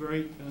a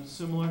very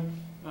similar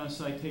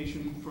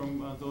citation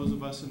from those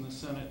of us in the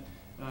Senate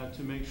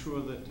to make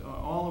sure that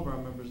all of our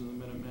members of the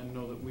Minutemen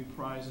know that we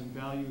prize and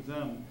value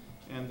them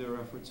and their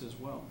efforts as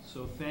well.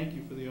 So thank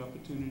you for the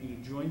opportunity to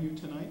join you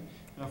tonight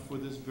for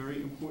this very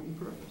important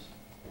purpose.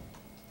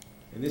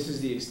 And this is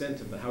the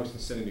extent of the House and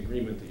Senate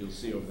agreement that you'll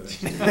see over the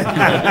next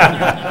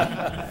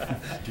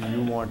Do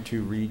you want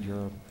to read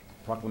your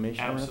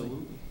proclamation?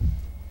 Absolutely.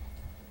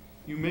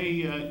 You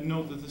may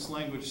note that this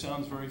language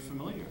sounds very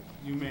familiar.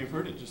 You may have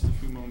heard it just a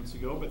few moments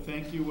ago, but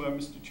thank you,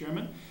 Mr.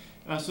 Chairman.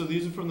 So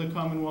these are from the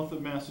Commonwealth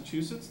of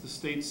Massachusetts, the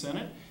State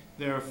Senate.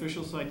 They're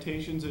official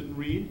citations that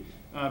read,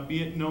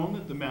 be it known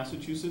that the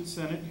Massachusetts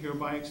Senate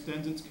hereby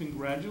extends its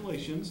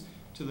congratulations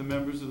to the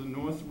members of the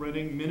North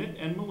Reading Minute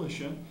and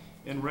Militia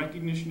in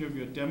recognition of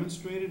your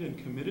demonstrated and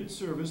committed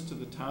service to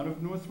the town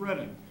of North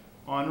Reading,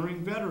 honoring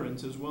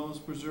veterans as well as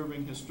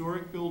preserving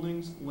historic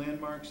buildings,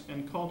 landmarks,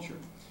 and culture.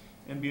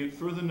 And be it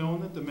further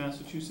known that the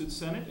Massachusetts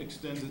Senate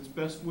extends its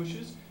best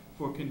wishes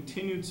for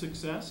continued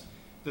success,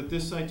 that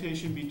this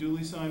citation be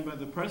duly signed by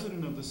the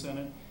President of the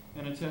Senate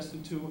and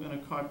attested to, and a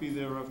copy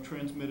thereof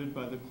transmitted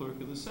by the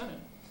Clerk of the Senate.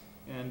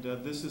 And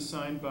this is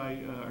signed by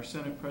our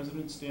Senate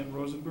President, Stan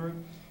Rosenberg.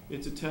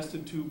 It's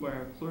attested to by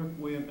our Clerk,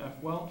 William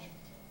F. Welch.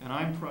 And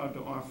I'm proud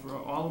to offer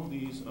all of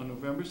these on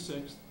November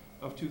 6th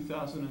of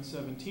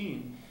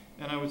 2017.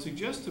 And I would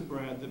suggest to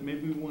Brad that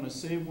maybe we want to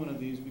save one of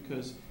these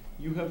because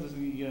you have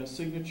the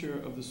signature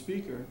of the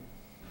Speaker,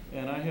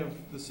 and I have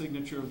the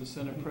signature of the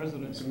Senate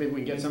President. So maybe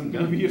we can get something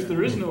done. Maybe if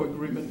there is no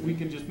agreement, we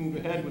can just move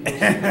ahead with those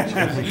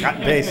signatures Cut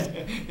and paste.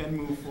 and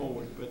move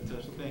forward. But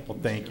thank you. Well,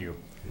 thank you.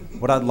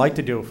 What I'd like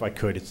to do, if I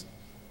could, is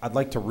I'd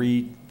like to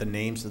read the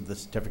names of the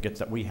certificates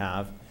that we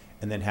have,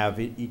 and then have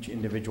each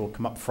individual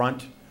come up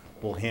front.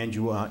 We'll hand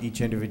you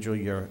each individual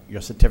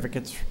your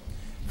certificates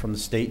from the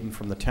state and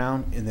from the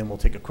town, and then we'll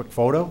take a quick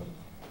photo,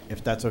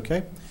 if that's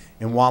okay.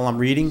 And while I'm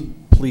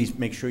reading, please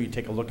make sure you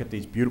take a look at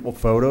these beautiful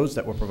photos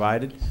that were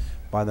provided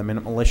by the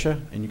Minute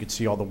Militia, and you can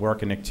see all the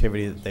work and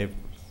activity that they've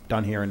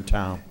done here in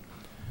town.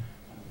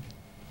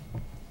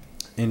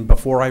 And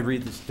before I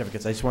read the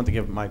certificates, I just want to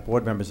give my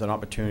board members an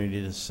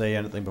opportunity to say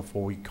anything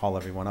before we call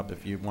everyone up,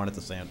 if you wanted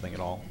to say anything at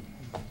all.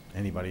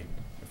 Anybody,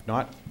 If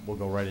not, we'll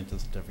go right into the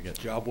certificate.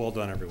 Job well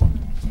done, everyone.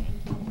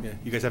 Yeah,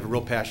 you guys have a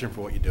real passion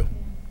for what you do.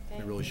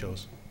 It really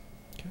shows.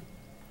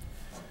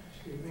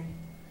 Excuse me.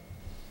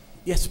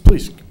 Yes,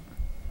 please.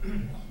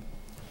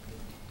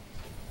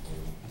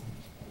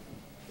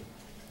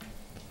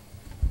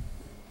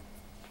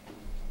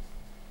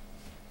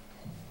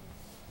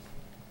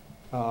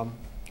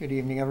 Good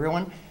evening,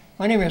 everyone.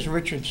 My name is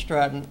Richard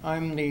Stratton.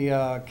 I'm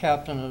the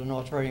captain of the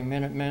North Reading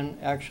Minutemen.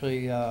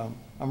 Actually,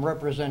 I'm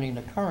representing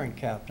the current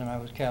captain. I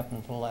was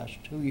captain for the last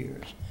 2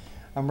 years.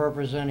 I'm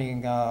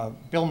representing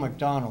Bill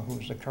McDonald,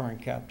 who's the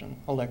current captain,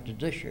 elected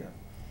this year.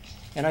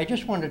 And I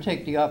just wanted to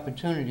take the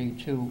opportunity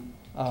to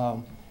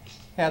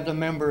have the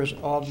members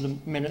of the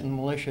Minuteman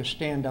Militia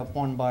stand up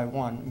one by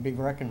one and be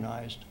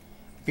recognized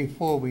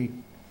before we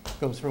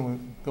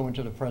go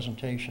into the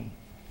presentation.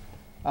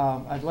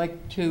 I'd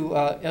like to,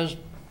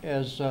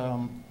 as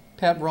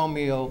Pat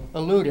Romeo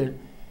alluded,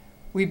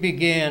 we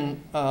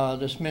began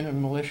this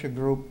Minuteman Militia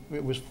group.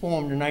 It was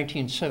formed in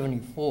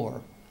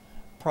 1974,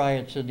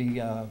 prior to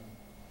the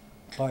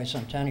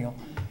bicentennial.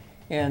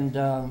 And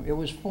it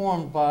was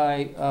formed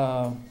by,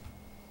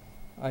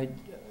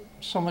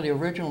 some of the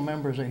original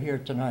members are here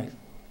tonight.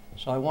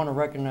 So I want to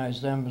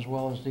recognize them as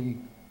well as the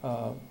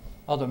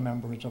other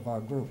members of our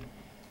group.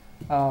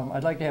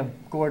 I'd like to have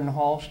Gordon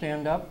Hall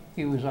stand up.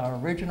 He was our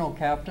original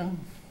captain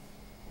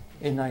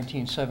in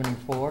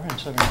 1974 and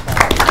 75.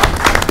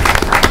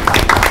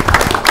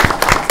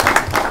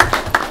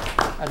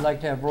 I'd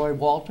like to have Roy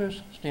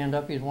Walters stand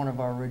up. He's one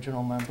of our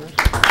original members.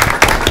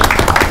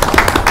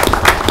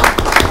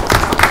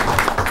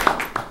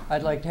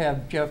 I'd like to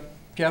have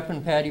Jeff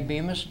and Patty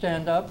Bemis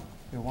stand up.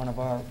 You're one of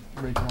our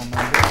original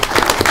members.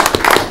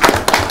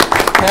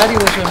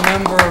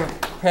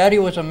 Patty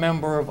was a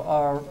member of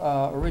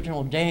our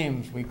original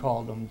dames, we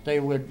called them. They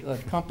would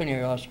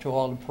accompany us to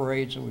all the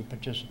parades that we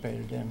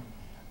participated in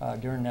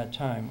during that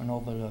time and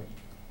over the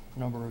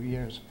number of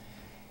years.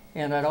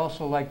 And I'd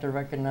also like to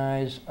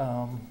recognize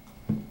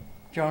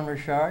John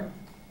Richard.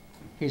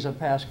 He's a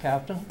past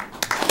captain.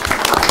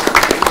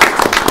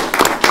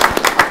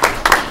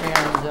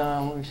 And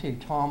let me see,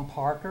 Tom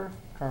Parker,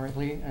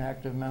 currently an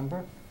active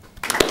member.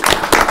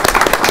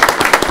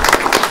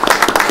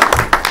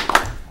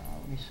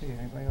 Let me see,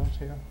 anybody else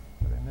here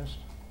that I missed?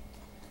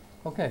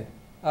 Okay,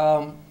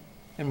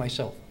 and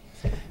myself.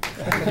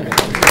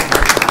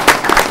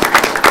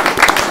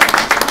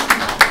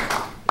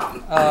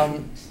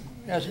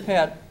 As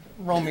Pat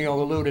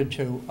Romeo alluded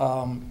to,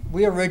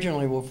 we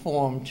originally were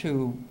formed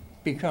to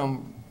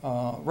become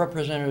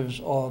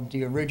representatives of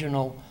the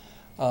original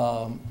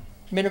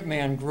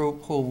Minuteman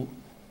group who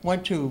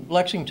went to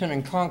Lexington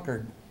and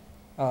Concord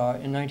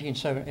in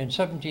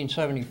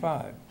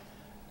 1775.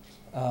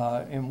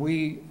 And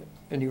we,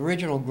 in the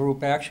original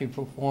group, actually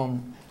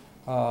performed,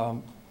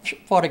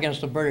 fought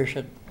against the British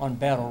on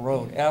Battle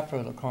Road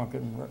after the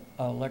Concord and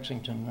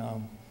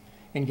Lexington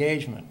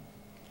engagement.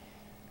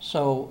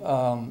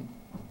 So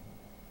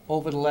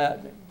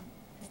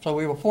so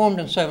we were formed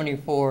in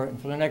 '74,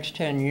 and for the next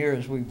 10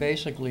 years, we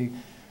basically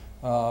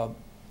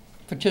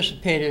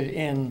participated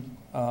in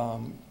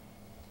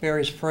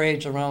various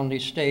parades around the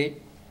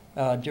state,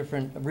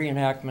 different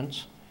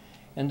reenactments.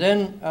 And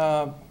then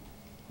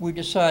we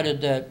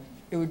decided that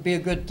it would be a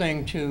good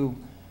thing to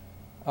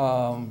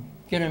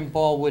get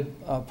involved with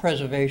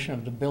preservation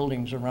of the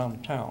buildings around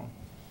the town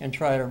and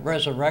try to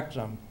resurrect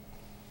them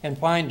and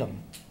find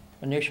them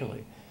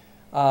initially.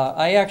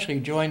 I actually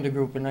joined the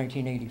group in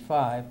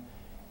 1985,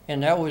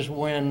 and that was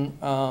when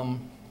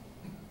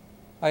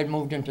I'd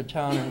moved into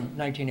town in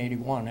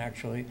 1981,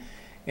 actually.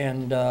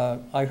 And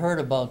I heard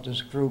about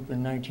this group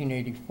in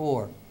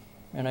 1984,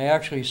 and I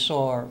actually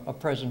saw a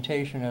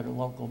presentation at a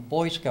local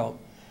Boy Scout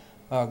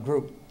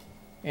group,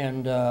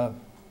 and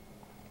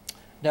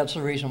that's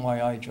the reason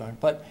why I joined.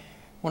 But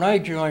when I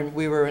joined,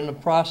 we were in the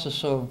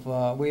process of,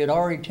 they had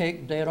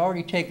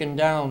already taken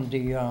down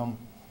the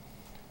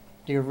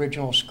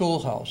original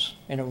schoolhouse,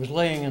 and it was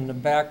laying in the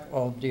back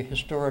of the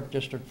historic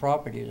district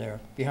property there,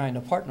 behind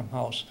the Putnam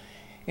House,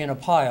 in a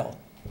pile.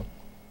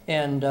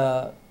 And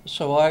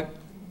so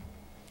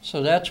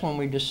that's when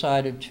we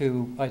decided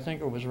to, I think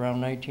it was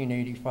around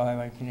 1985,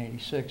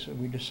 1986, that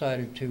we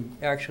decided to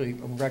actually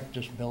erect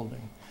this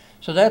building.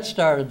 So that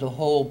started the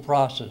whole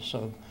process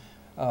of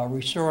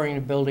restoring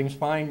the buildings,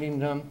 finding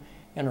them,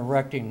 and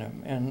erecting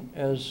them. And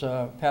as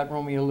Pat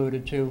Romeo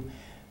alluded to,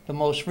 the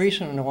most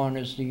recent one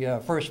is the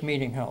first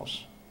meeting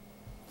house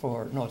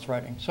for North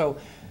Reading. So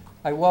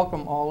I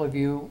welcome all of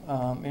you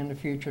in the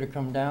future to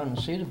come down and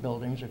see the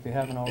buildings if you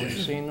haven't already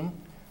seen them.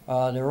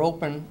 They're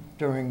open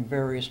during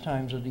various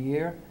times of the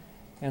year,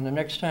 and the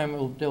next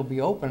time they'll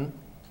be open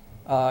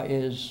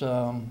is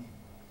on,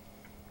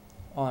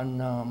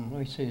 let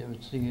me see,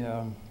 it's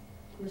the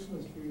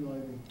Christmas tree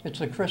lighting. It's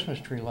the Christmas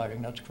tree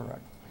lighting, that's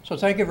correct. So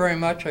thank you very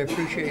much. I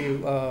appreciate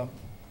you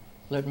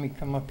letting me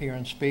come up here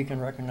and speak and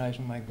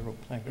recognizing my group.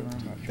 Thank you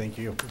very much. Thank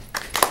you.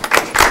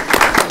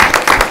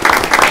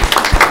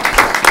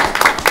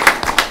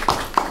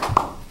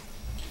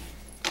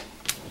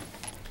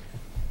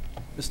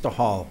 Mr.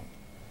 Hall,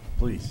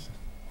 please.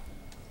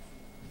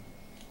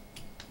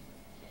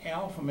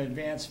 from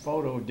Advanced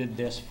Photo did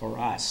this for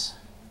us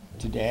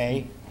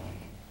today,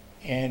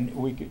 and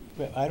we could,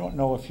 I don't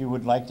know if you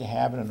would like to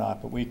have it or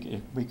not, but we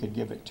could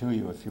give it to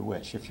you if you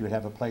wish, if you would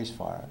have a place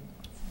for it.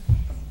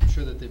 I'm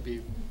sure that there'd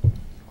be a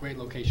great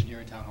location here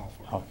in Town Hall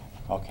for it. Okay,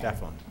 okay.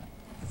 Definitely.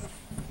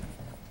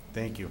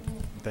 Thank you.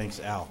 Thanks,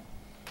 Al.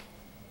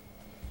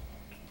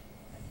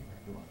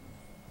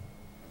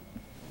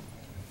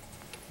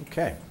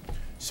 Okay.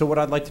 So what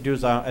I'd like to do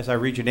is, as I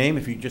read your name,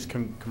 if you just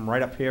come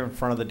right up here in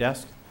front of the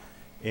desk,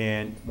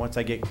 and once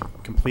I get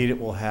completed,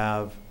 we'll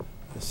have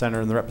the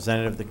senator and the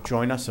representative that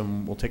join us,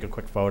 and we'll take a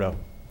quick photo.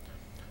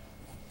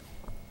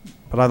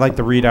 But I'd like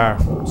to read our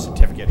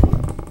certificate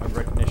of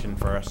recognition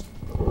first.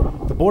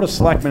 The Board of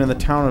Selectmen in the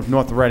town of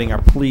North Reading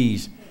are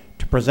pleased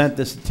to present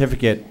this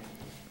certificate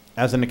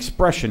as an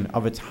expression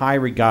of its high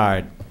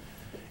regard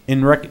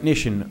in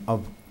recognition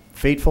of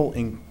faithful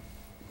and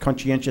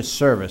conscientious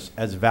service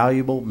as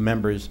valuable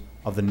members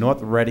of the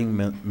North Reading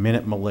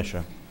Minute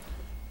Militia.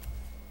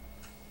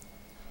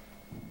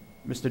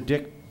 Mr.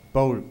 Dick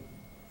Bowen.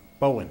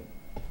 Okay,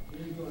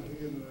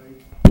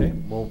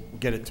 we'll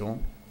get it to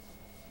him.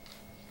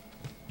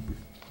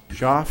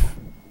 Jeffrey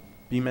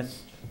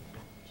Bemis.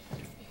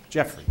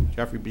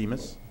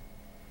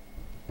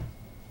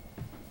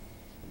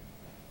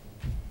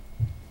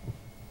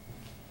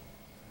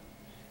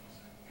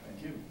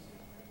 Thank you.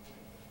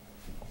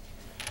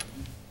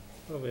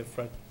 Over in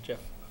front, Jeff.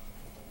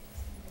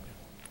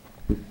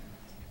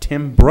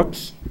 Tim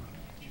Brooks.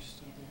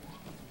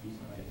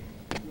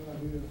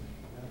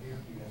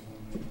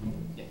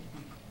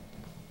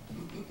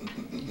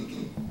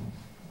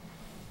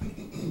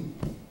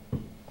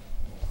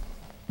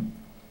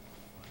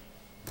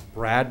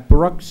 Brad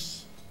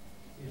Brooks.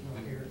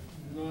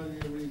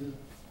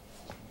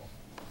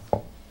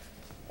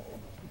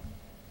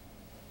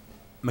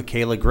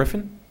 Michaela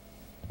Griffin.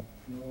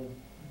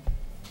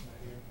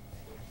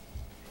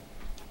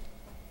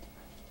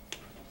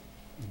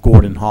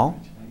 Gordon Hall.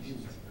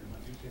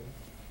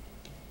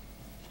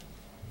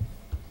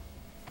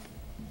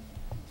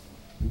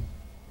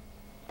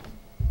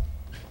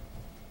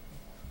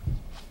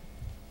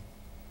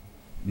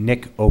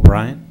 Nick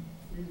O'Brien.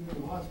 He's in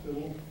the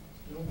hospital.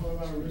 They don't put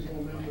our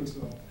original members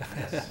though.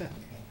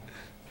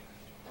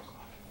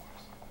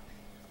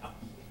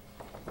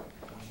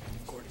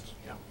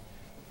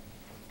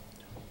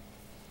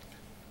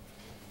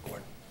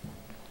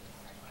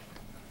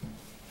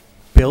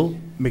 Bill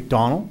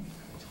McDonald.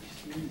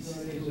 He's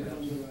not able to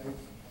come tonight.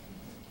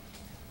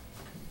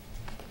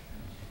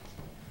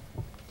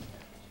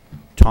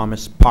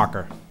 Thomas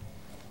Parker. Yes,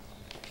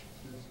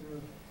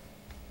 sir.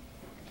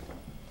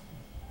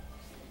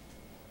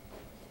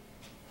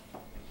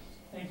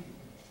 Thank you.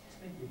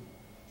 Thank you.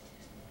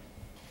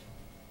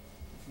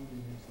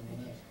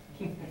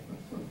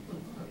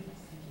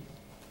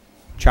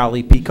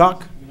 Charlie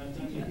Peacock.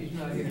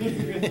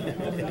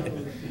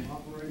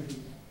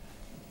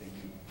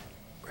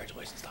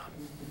 Congratulations, Tom.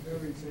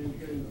 Very same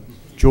thing.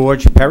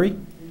 George Perry. He's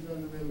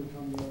unable to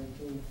come tonight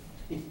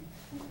too.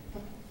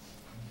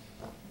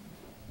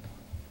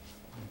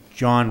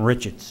 John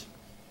Richards.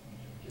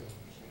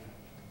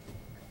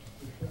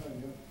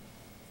 Rashad, yep.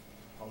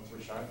 Oh, it's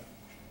Rashad?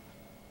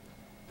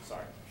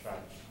 Sorry, Rashad.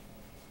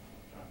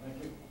 Thank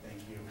you. Thank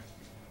you.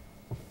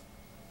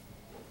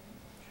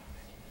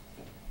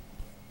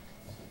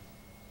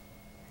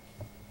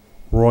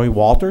 Roy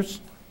Walters.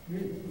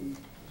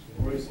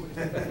 Roy's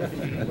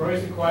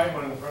the quiet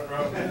one in the front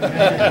row.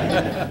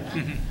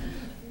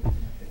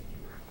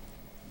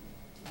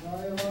 Now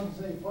you're allowed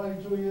to say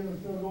 42 years and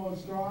still going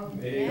strong?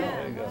 There you go.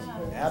 There you go.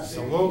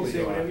 Absolutely.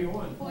 Say whatever you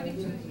want. 42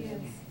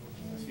 years.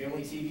 It's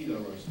family TV though,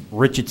 Royce.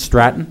 Richard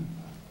Stratton.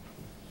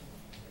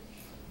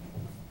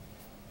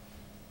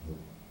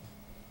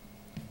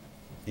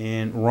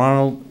 And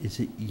Ronald, is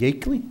it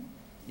Yakeley?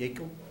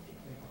 Yakel? So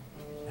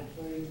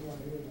he's not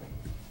here.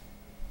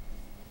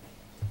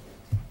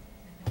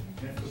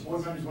 If the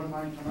board members wouldn't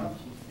mind coming up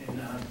and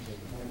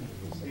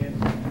stand.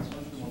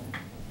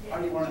 How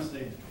do you want us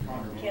to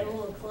congregate? Get a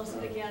little closer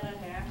together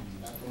here.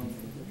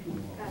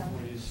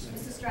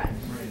 Mr. Stratton.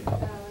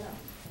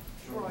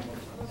 Roy.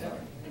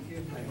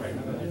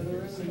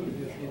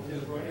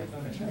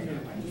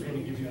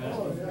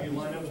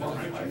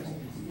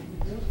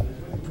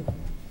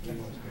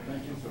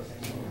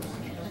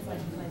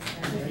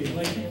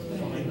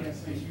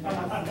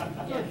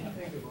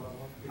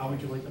 How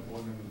would you like the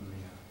board members to be?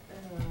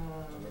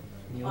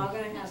 I'm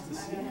gonna have the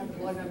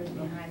board members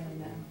behind them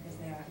then, because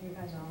they are, you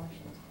guys are all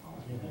actually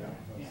taller.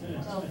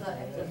 So if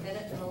the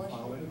minute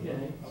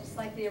militia, just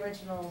like the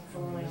original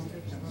colonial.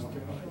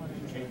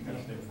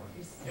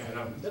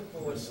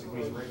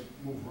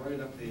 Move right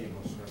up there.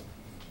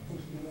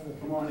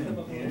 Come on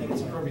in.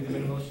 It's probably the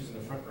middle, she's in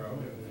the front row.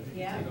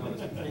 Yeah.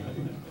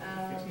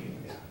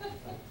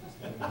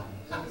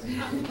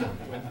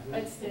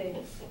 Let's see.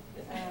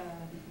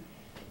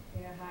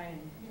 You're hiding.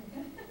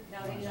 No,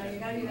 you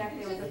gotta be back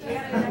there with the, you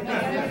gotta be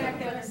back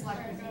there with the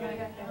selectmen. You gotta be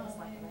back there with the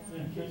selectmen.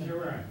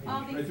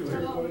 All these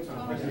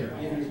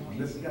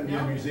This is gonna be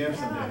a museum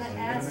someday.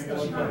 That's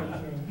the charm.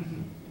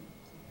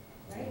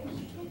 Right?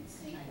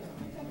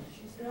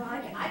 Well,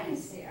 I can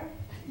see her.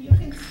 You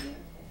can see.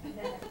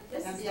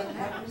 This Now, is do you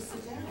have time to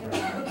sit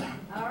down?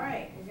 all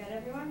right, we got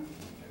everyone?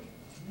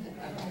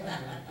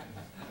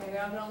 Okay,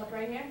 we're all gonna look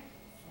right here?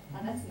 Oh,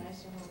 that's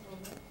nice. You'll hold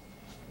over.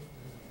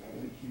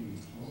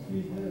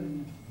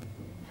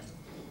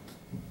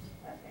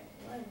 Okay,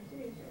 1, 2,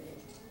 3.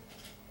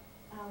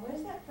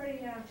 Where's that pretty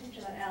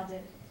picture that Al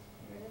did?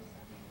 Here it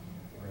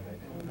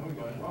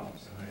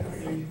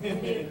is. We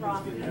need a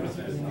prop.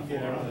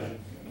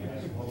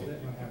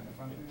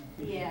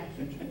 Yeah.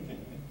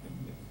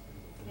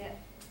 Yeah.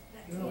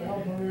 You know,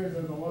 Al Maria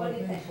does a What lot do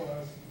of you things think? for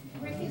us.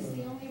 Rick is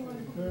the only one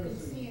who can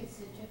see his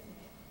certificate.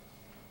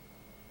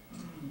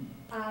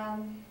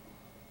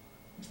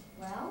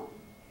 Well,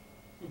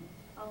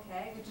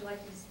 okay, would you like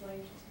to display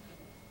your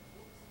certificate?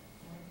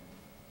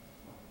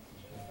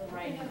 The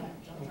right hand,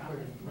 don't drop it.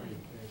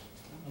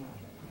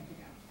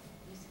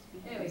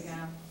 There we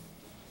go.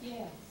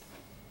 Yes.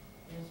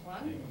 There's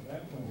one.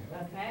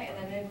 Okay, and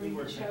then maybe we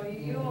can show you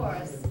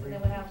yours, and then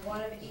we'll have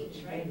one of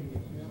each, right?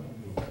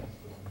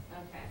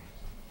 Okay,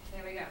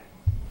 there we go.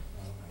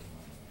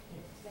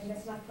 Think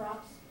that's enough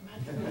props?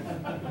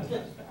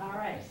 All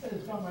right.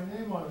 It's got my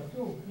name on it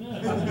too.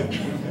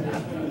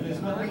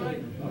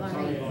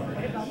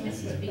 What about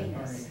Mrs.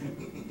 Venus?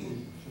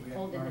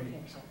 Hold in the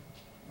picture.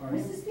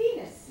 Mrs.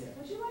 Venus,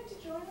 would you like to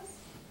join us?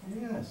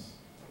 Yes.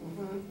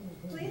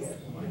 Please?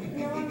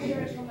 You're one of the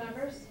original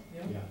members?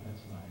 Yeah,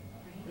 that's fine.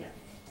 Yeah.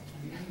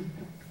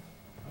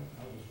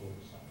 I'll just hold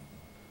this on.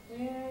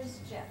 Where's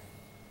Jeff?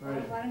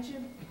 Why don't you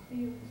be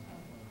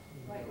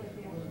right with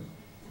you?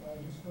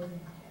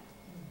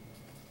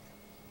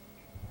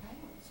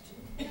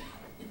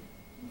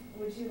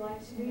 Would you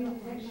like to be in the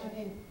picture?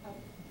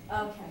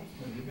 Okay.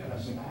 You got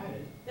us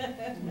excited. I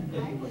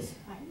was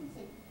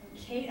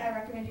Kate, I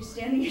recommend you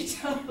stand on your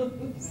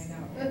toes.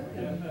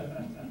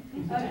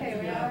 Okay,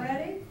 we all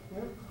ready?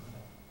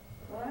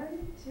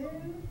 1, 2,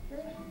 3,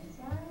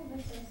 smile.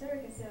 Mr. Sarah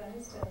can sit on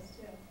his toes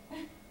too.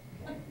 Okay.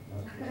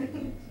 1,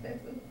 2, 3.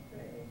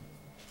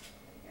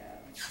 There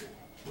we go.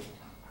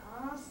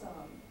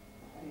 Awesome.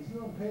 Is he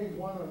on page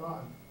 1 or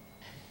not?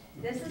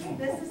 This is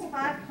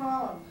 5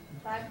 column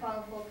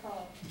full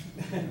column.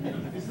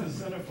 This is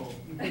centerfold.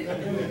 Even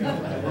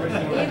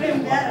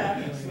better.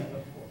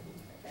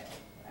 Okay,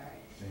 all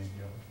right. Thank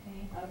you.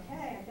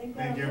 Okay, I think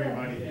Thank you, that'll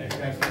do it. everybody.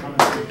 Thanks for coming.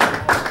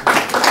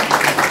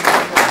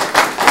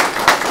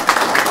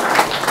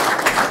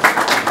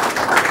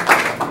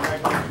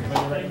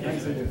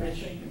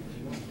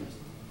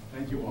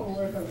 Thank you all.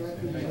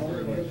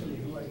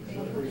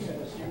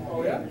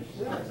 Oh, yeah?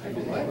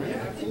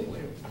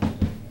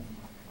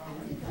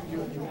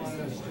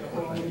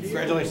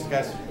 Congratulations,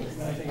 guys.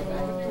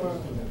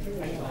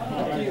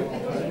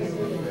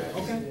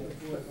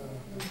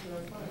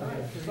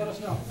 Just let us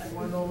know.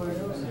 Want to know where it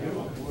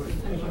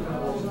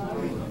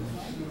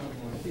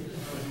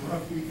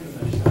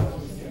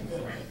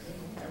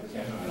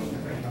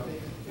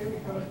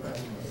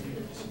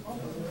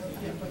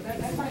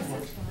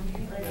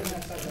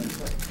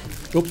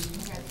Oops.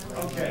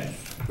 Okay.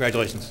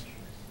 Congratulations.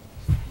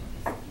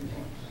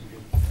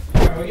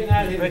 We're getting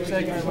out of here.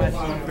 Thank you very much.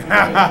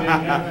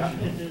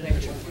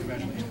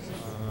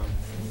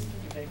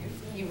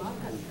 You're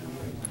welcome.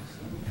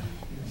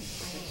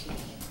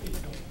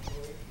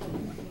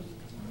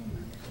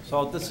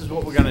 So this is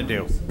what we're gonna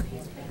do.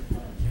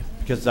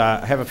 Because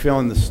I have a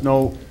feeling the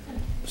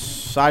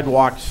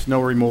sidewalk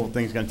snow removal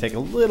thing is gonna take a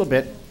little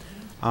bit.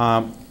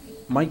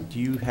 Mike, do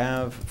you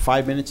have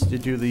 5 minutes to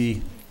do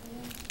the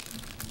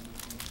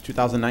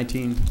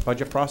 2019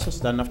 budget process?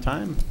 Is that enough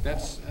time?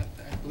 That's,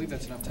 I believe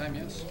that's enough time,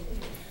 yes.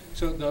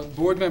 So the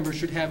board members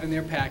should have in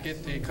their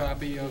packet a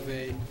copy of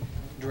a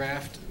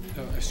draft,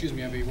 of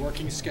a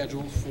working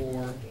schedule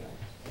for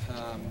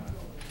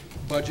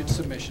budget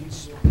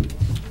submissions. And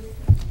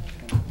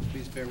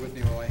please bear with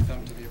me while I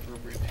thumb to the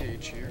appropriate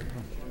page here.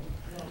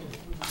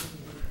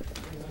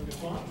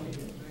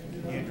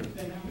 Andrew,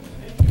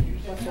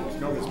 folks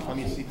know there's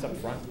plenty of seats up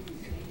front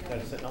that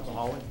are sitting out in the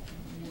hallway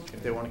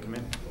if they want to come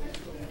in.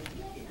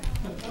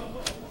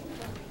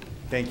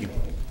 Thank you.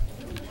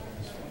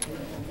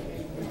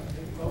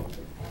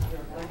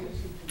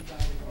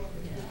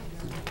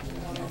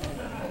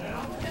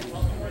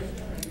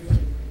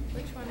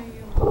 Which one are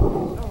you?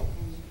 Oh.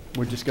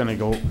 We're just going to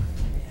go.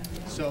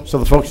 So So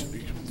the folks,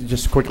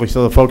 just quickly,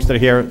 so the folks that are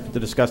here to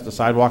discuss the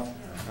sidewalk,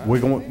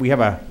 we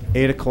have a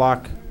 8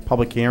 o'clock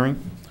public hearing.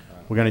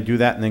 We're going to do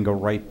that and then go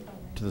right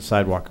to the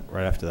sidewalk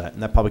right after that.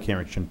 And that public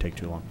hearing shouldn't take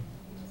too long.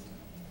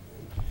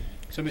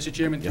 So, Mr.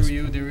 Chairman, Yes. through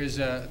you, there is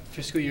a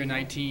fiscal year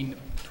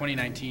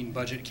 2019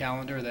 budget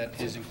calendar that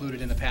is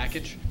included in the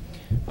package.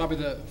 Probably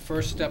the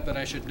first step that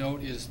I should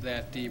note is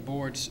that the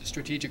board's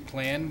strategic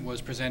plan was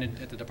presented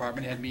at the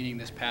department head meeting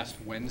this past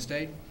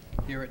Wednesday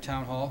here at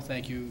Town Hall.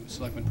 Thank you,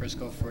 Selectman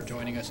Prisco, for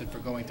joining us and for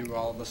going through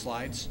all of the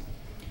slides.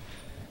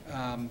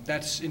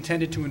 That's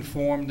intended to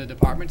inform the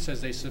departments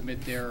as they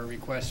submit their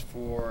request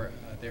for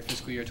their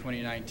fiscal year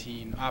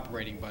 2019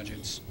 operating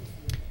budgets.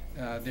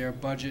 Their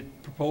budget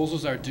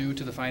proposals are due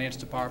to the Finance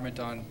Department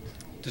on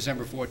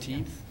December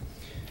 14th,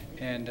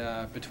 And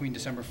between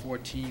December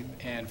 14th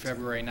and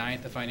February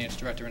 9th, the finance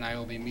director and I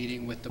will be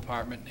meeting with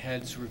department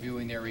heads,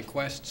 reviewing their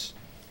requests,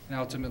 and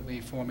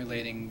ultimately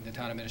formulating the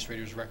town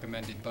administrator's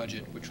recommended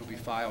budget, which will be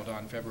filed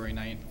on February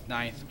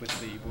 9th with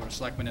the Board of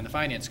Selectmen and the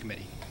Finance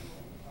Committee.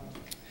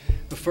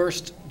 The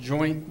first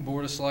joint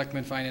Board of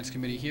Selectmen Finance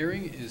Committee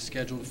hearing is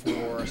scheduled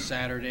for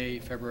Saturday,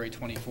 February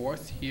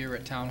 24th here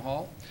at Town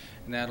Hall,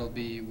 and that'll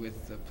be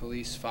with the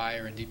police,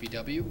 fire, and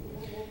DPW.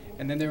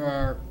 And then there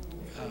are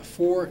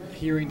 4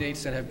 hearing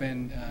dates that have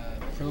been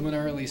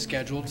preliminarily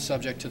scheduled,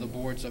 subject to the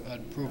board's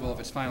approval of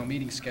its final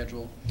meeting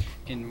schedule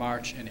in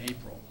March and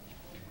April.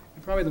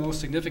 And probably the most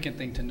significant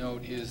thing to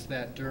note is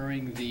that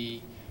during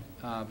the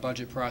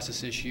budget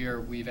process this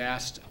year, we've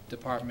asked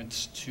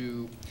departments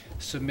to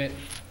submit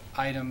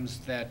items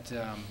that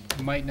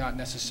might not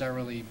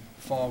necessarily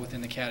fall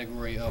within the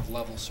category of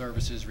level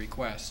services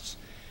requests.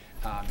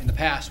 In the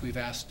past, we've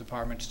asked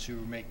departments to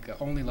make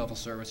only level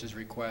services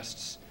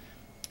requests,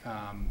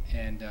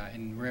 and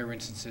in rare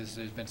instances,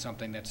 there's been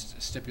something that's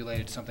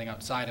stipulated something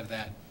outside of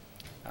that.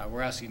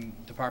 We're asking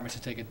departments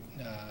to take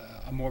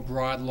a more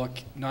broad look,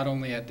 not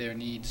only at their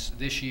needs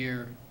this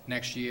year,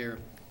 next year,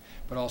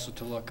 but also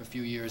to look a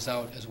few years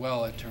out as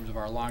well in terms of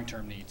our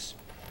long-term needs.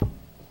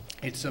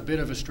 It's a bit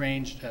of a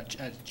strange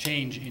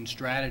change in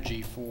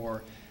strategy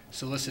for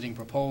soliciting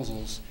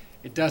proposals.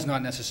 It does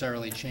not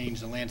necessarily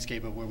change the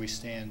landscape of where we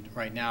stand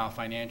right now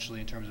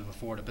financially in terms of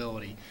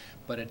affordability,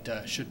 but it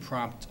should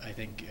prompt, I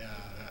think,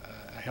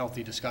 a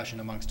healthy discussion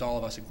amongst all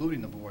of us,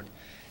 including the board,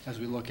 as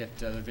we look at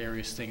the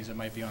various things that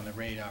might be on the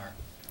radar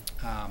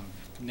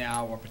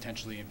now or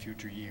potentially in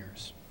future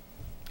years.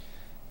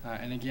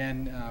 And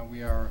again,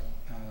 we are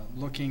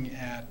looking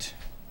at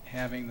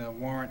having the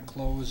warrant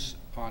close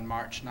on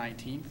March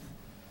 19th,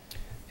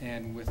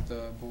 and with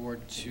the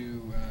board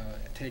to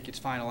take its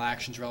final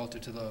actions relative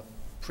to the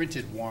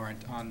printed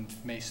warrant on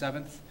May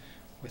 7th,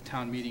 with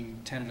town meeting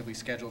tentatively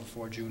scheduled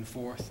for June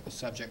 4th,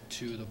 subject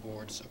to the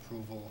board's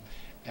approval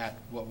at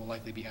what will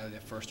likely be either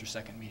their first or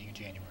second meeting in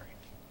January.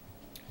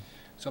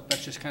 So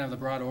that's just kind of the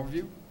broad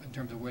overview in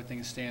terms of where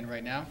things stand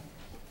right now.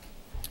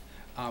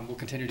 We'll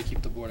continue to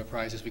keep the board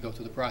apprised as we go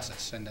through the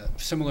process, and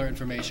similar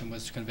information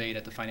was conveyed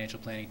at the financial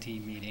planning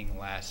team meeting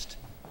last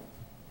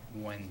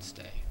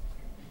Wednesday.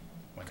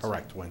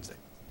 Correct, Wednesday.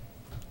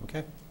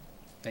 Okay,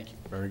 Thank you.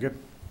 very good.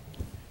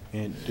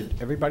 And did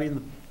everybody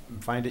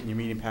find it in your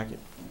meeting packet?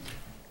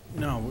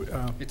 No.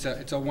 It's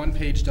a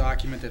one-page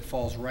document that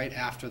falls right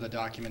after the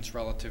documents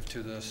relative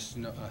to the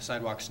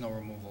sidewalk snow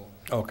removal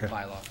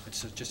bylaw.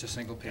 It's just a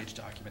single-page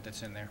document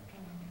that's in there.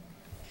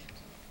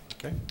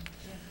 Okay.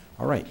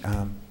 All right.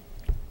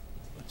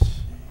 Let's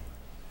see.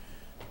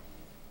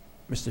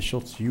 Mr.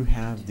 Schultz, you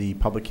have the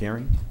public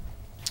hearing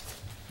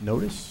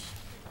notice?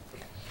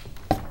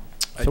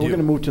 So we're going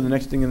to move to the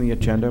next thing on the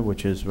agenda,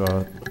 which is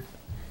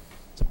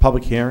it's a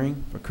public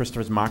hearing for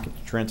Christopher's Market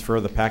to transfer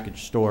the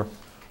package store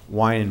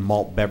wine and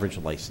malt beverage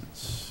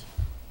license.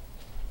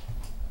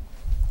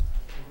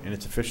 And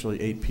it's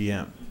officially 8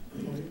 p.m.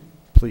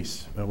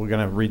 Please, we're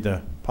going to read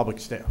the public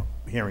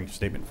hearing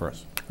statement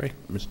first. Great.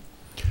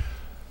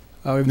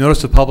 We've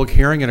noticed a public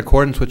hearing in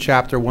accordance with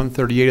Chapter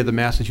 138 of the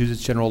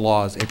Massachusetts General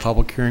Laws. A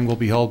public hearing will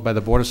be held by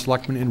the Board of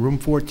Selectmen in Room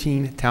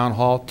 14, Town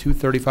Hall,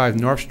 235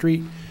 North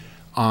Street,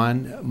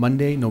 on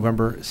Monday,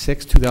 November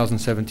 6,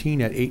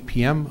 2017, at 8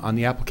 p.m. on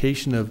the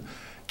application of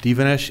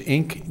Divanesh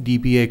Inc.,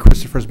 DBA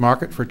Christopher's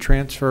Market, for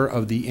transfer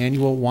of the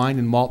annual wine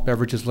and malt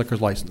beverages liquor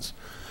license.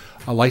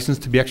 A license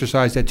to be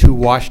exercised at 2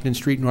 Washington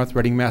Street, North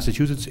Reading,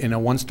 Massachusetts, in a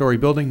 1-story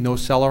building, no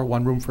cellar,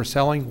 1 room for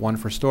selling, 1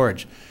 for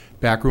storage,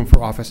 back room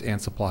for office and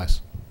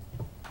supplies.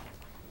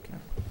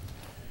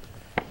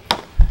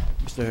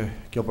 Mr.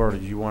 Gilberto,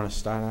 do you want to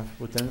start off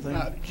with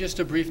anything? Just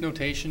a brief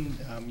notation.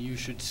 You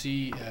should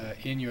see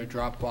in your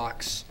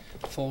Dropbox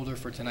folder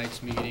for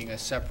tonight's meeting a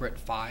separate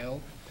file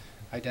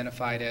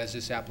identified as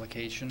this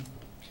application.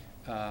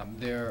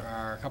 There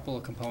are a couple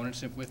of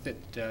components with it.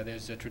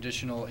 There's a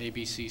traditional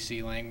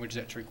ABCC language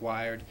that's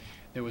required.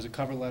 There was a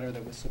cover letter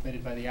that was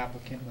submitted by the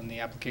applicant when the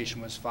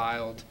application was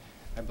filed,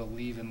 I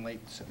believe in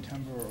late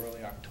September or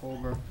early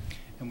October.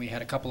 And we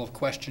had a couple of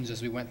questions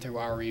as we went through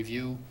our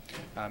review.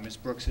 Ms.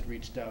 Brooks had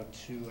reached out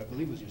to, I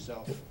believe it was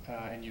yourself,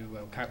 and you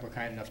were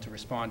kind enough to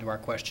respond to our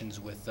questions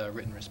with a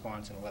written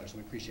response and a letter, so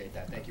we appreciate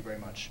that. Thank you very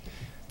much.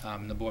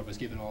 The board was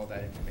given all of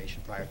that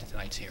information prior to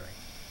tonight's hearing.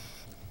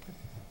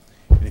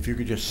 And if you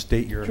could just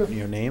state your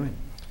name.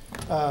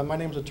 My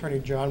name is Attorney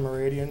John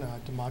Meradian,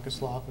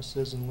 Democus Law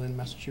Offices in Lynn,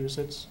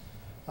 Massachusetts.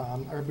 I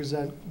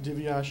represent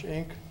Divanesh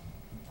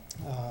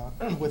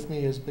Inc. With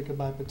me is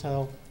Bikabai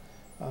Patel,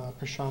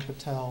 Prashant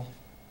Patel,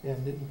 and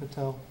Nitin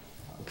Patel.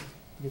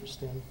 You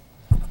understand.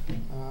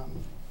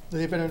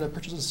 They've entered a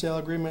purchase and sale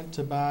agreement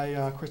to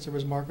buy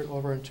Christopher's Market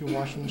over on 2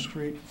 Washington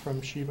Street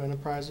from Shiva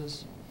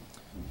Enterprises.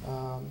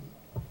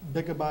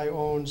 Bikabai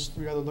owns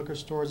 3 other liquor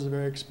stores, is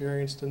very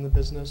experienced in the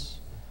business.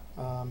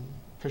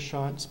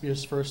 Prashant, this will be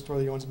his first store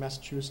that he owns in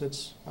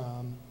Massachusetts.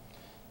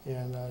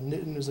 And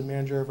Nitin is a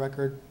manager of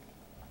record,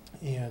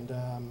 and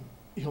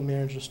he'll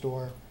manage the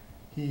store.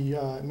 He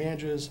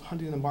manages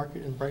Huntington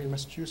Market in Brighton,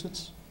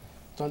 Massachusetts.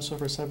 done so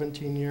for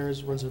 17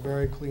 years, runs a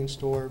very clean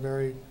store,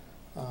 very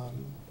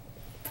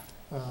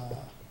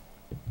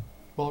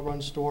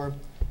well-run store.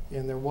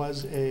 And there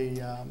was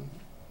a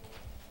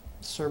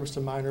service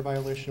to minor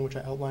violation, which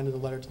I outlined in the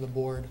letter to the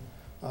board,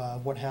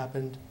 what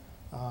happened.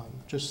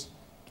 Just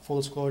full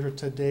disclosure,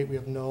 to date, we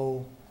have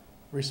no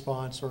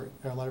response or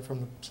a letter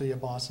from the city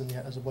of Boston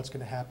yet as of what's going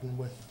to happen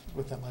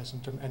with that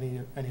license, or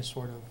any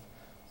sort of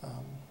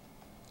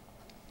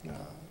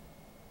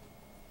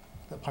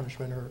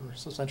punishment or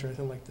suspension or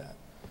anything like that.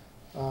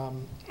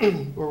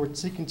 What we're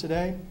seeking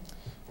today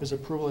is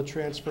approval of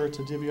transfer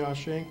to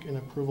Divyash Inc. and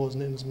approval as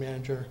Nitin's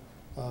manager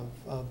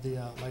of the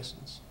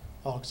license.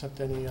 I'll accept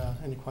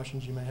any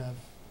questions you may have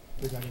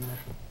regarding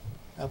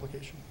the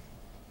application.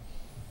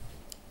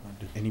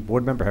 Does any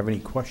board member have any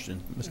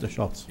questions? Mr.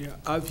 Schultz? Yeah,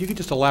 if you could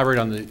just elaborate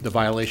on the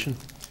violation.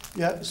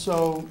 Yeah,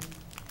 so,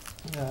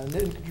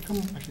 Nitin, could you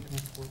come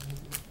forward and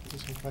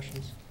give some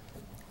questions?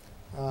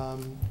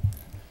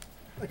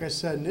 Like I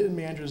said, Nitin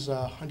manages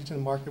Huntington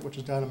Market, which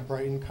is down in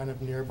Brighton, kind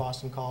of near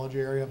Boston College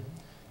area,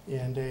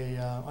 and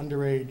a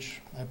underage,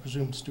 I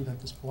presume student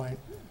at this point,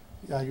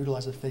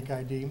 utilized a fake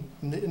ID.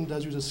 Nitin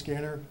does use a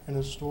scanner in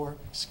his store,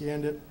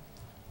 scanned it.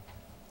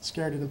 The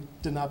scanner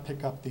did not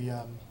pick up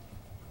the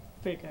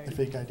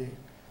fake ID.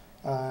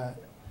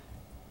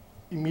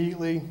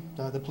 Immediately,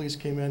 the police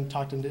came in,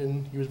 talked to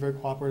Nitin. He was very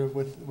cooperative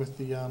with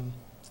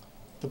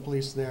the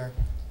police there.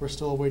 We're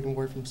still awaiting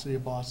word from the City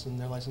of Boston,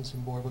 their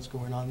licensing board, what's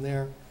going on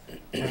there.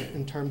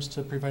 In terms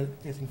to prevent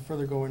anything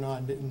further going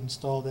on, Nitin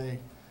installed a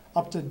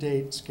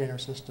up-to-date scanner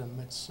system.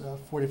 It's a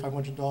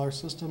 $4,500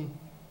 system.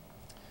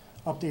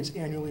 Updates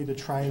annually to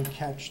try and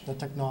catch the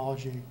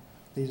technology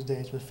these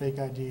days with fake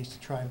IDs to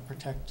try and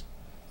protect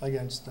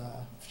against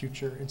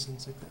future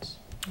incidents like this.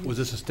 Was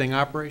this a sting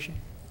operation?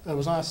 It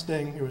was not a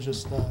sting. It was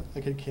just a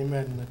kid came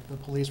in and the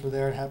police were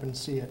there and happened to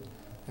see it,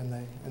 and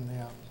they.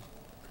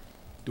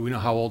 Do we know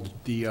how old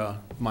the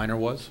minor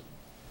was?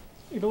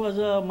 It was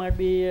might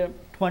be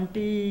 20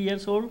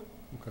 years old.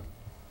 Okay.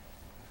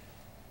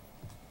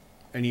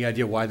 Any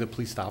idea why the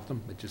police stopped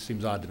them? It just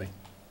seems odd to me.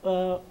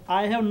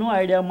 I have no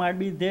idea. Might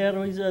be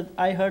there is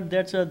I heard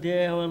that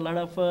they have a lot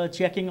of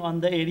checking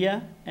on the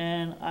area,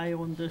 and I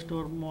own the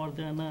store more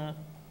than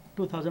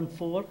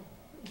 2004.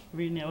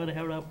 We never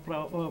had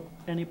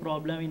any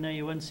problem in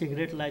even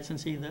cigarette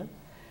license either.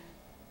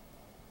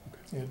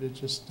 Yeah, it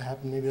just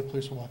happened. Maybe the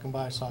police were walking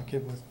by, saw a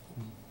kid with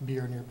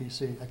beer near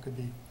BC. That could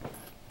be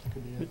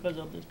it. Because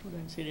of the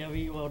students area,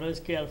 we were always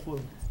careful.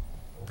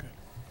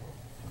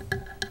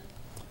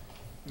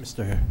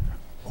 Mr.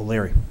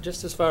 O'Leary?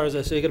 Just as far as, so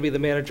you're going to be the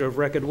manager of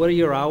record, what are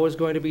your hours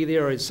going to be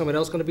there, or is someone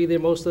else going to be there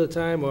most of the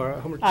time, or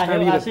how much I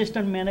time have are you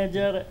assistant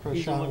manager.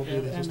 Prashant will be the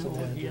and assistant over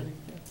manager. here.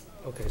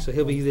 Okay, so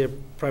he'll be there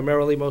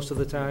primarily most of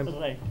the time?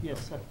 Right, yes,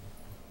 sir.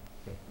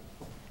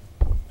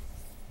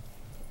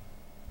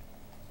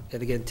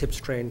 And again, tips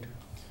trained?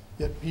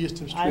 Yep, he is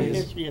tips I trained.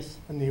 guess, yes.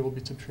 And he will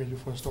be tips trained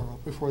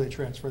before they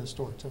transfer the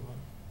store to him.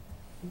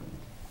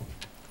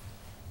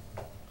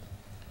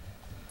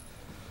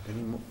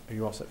 Any more? Are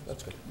you all set?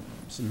 That's good.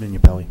 Mrs.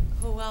 Minipelli?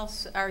 Who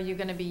else are you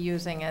going to be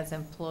using as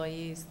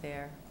employees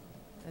there?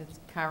 It's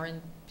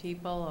current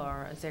people,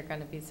 or is there going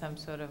to be some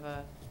sort of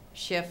a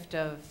shift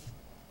of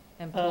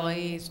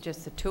employees,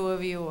 just the two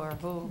of you, or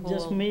who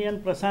Just will- me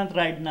and Prashant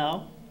right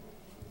now.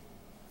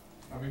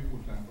 Are we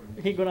full-time?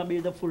 He gonna be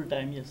the full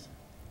time, yes.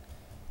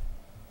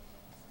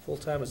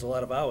 Full-time is a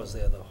lot of hours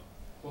there, though.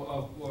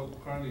 Well,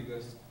 currently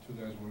there's two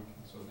guys working,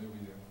 so they'll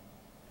be there.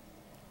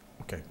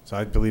 Okay, so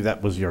I believe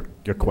that was your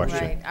question.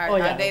 Right, Oh,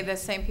 yeah. are they the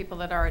same people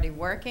that are already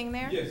working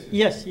there? Yes.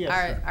 Yes,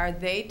 yes. Are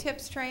they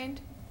tips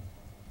trained?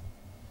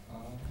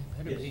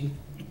 Yes.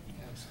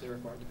 Yes, they're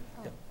required to be.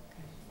 Oh, Yep.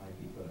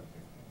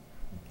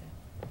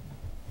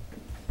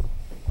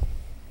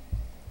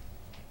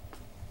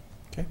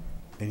 Okay.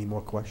 Any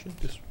more questions?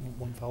 Just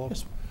one follow-up.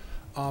 Yes.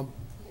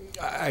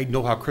 I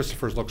know how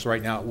Christopher's looks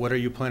right now. What are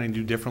you planning to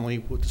do differently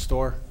with the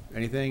store?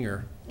 Anything,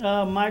 or?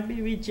 Might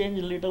be we change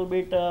a little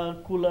bit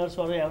coolers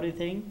or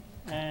everything,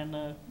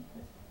 and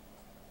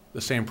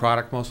The same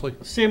product mostly?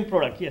 same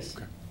product, yes.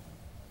 Okay.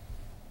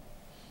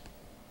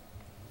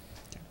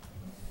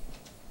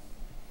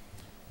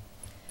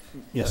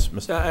 Yes,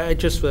 Mr. I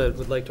just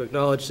would like to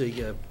acknowledge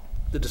the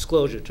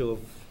disclosure, too, of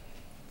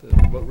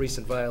the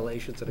recent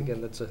violations, and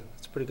again, it's a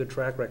pretty good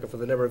track record for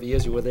the number of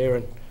years you were there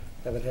and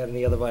haven't had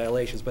any other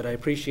violations, but I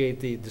appreciate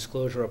the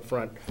disclosure up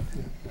front.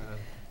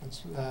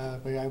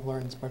 But I've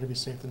learned it's better to be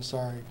safe than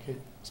sorry,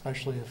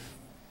 especially if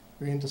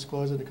we didn't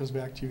disclose it, it comes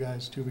back to you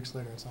guys 2 weeks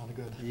later. It's not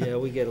good. Yeah,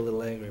 we get a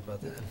little angry about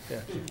that,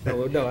 yeah.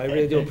 No, I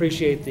really do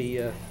appreciate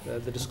the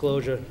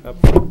disclosure up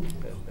front.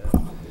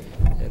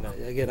 And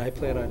again, I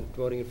plan on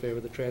voting in favor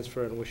of the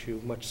transfer and wish you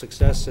much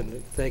success,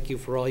 and thank you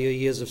for all your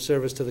years of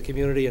service to the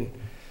community and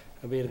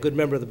being a good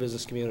member of the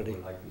business community. I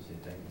would like to say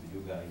thank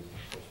you to you guys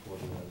for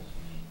supporting us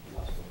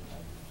last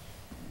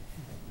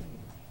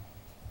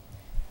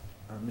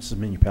time. Mrs.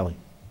 Minipelli?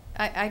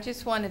 I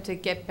just wanted to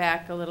get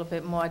back a little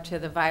bit more to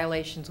the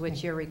violations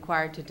which you're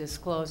required to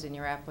disclose in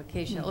your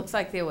application. It looks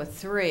like there were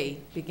 3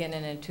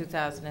 beginning in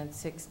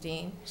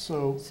 2016.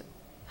 So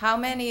How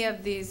many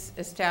of these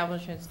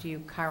establishments do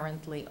you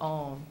currently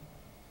own?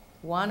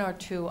 One or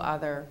two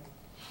other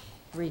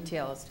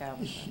retail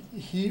establishments?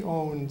 He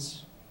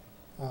owns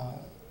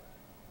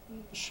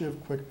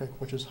Shiv Quick Pick,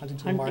 which is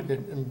Huntington Huntington.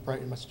 Market in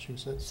Brighton,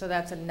 Massachusetts. So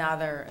that's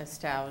another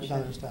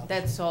establishment. establishment.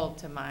 That's sold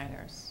to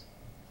minors,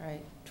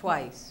 right?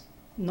 Twice.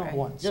 No, Right.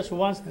 Once. just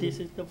once, And- this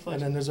is the And first.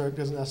 then there's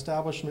an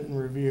establishment in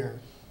Revere.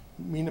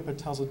 Mina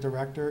Patel's a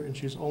director, and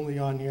she's only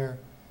on here,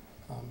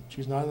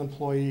 she's not an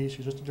employee,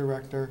 she's just a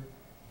director,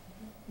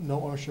 no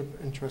ownership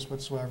interest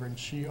whatsoever, and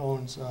she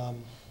owns,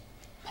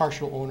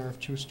 partial owner of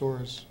two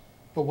stores,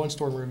 but one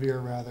store in Revere,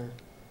 rather,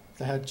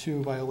 that had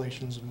two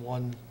violations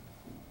in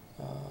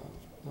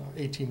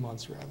 18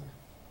 months, rather.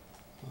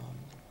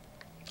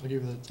 I'll give you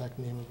the exact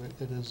name of it.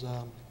 It is,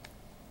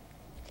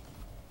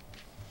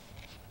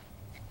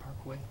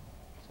 Parkway.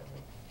 Is that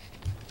right?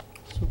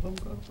 Shubham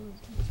Corporation?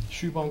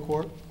 Shubham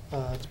Corp.,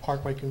 it's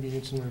Parkway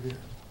Convenience in Revere.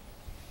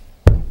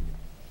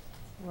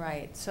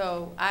 Right,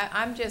 so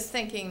I'm just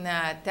thinking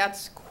that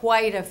that's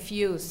quite a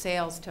few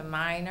sales to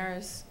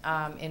minors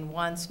in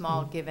one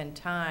small given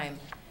time.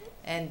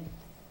 And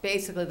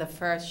basically the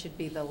first should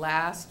be the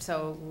last.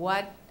 So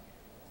what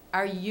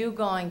are you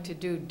going to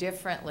do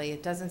differently?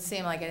 It doesn't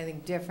seem like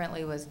anything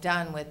differently was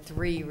done with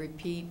 3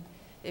 repeat.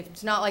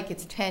 It's not like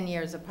it's 10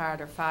 years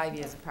apart or 5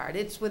 years apart.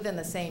 It's within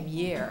the same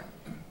year,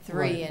 3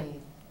 Right.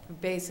 and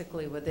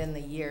basically within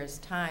the year's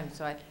time.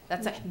 So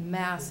that's a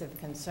massive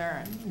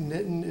concern.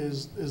 Nitin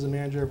is the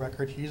manager of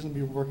record. He's going to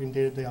be working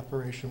day-to-day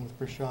operation with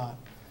Prashant.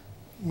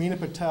 Mina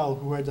Patel,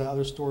 who had the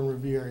other store in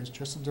Revere, is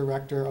just the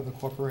director of the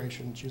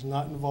corporation. She's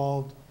not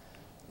involved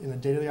in the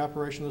day-to-day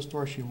operation of the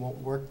store. She won't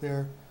work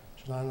there.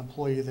 She's not an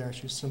employee there.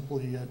 She's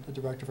simply a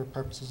director for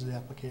purposes of the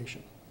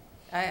application.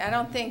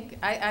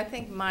 I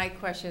think my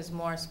question is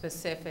more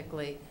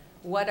specifically,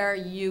 what are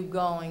you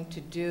going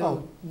to do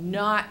Oh.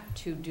 not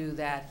to do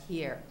that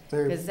here?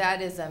 There- Because that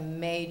is a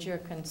major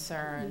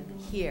concern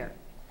here.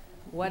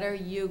 What are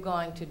you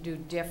going to do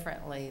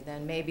differently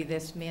than maybe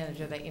this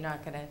manager that you're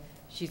not gonna,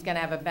 she's gonna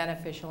have a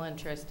beneficial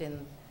interest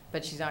in,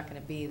 but she's not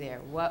gonna be there?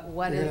 What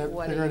are you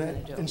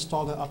gonna do?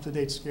 Install the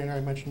up-to-date scanner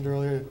I mentioned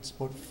earlier. It's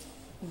about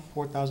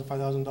 $4,000,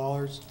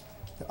 $5,000.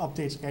 It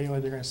updates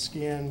annually. They're going to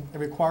scan. It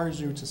requires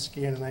you to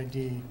scan an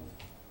ID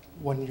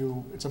when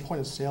you, it's a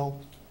point-of-sale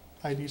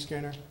ID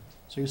scanner.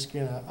 So you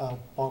scan a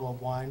bottle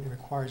of wine, it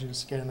requires you to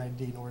scan an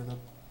ID in order to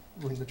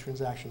run the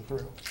transaction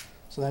through.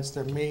 So that's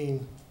their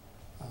main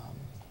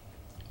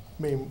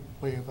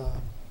way of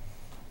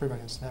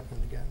preventing this from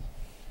happening again.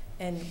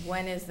 And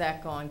when is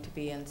that going to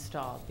be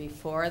installed?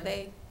 Before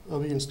they It'll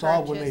be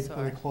installed when they purchase,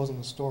 or- close on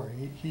the store.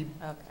 Okay.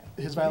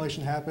 His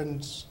violation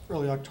happened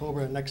early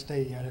October, the next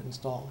day he had it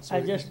installed. So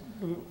I just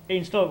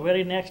installed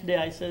very next day.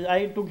 I said,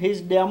 I took his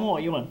demo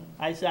even.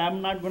 I said,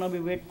 I'm not gonna be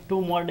wait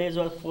 2 more days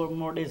or 4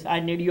 more days. I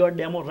need your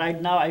demo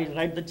right now. I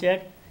write the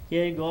check.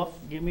 Here you go.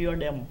 Give me your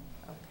demo.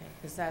 Okay,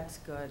 because that's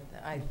good,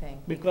 I think.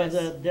 Because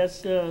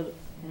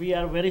we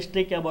are very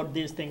strict about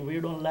this thing. We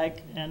don't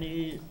like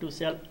to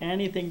sell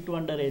anything to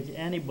underage,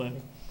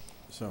 anybody.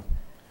 So,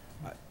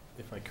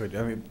 if I could,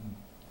 I mean,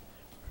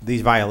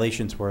 these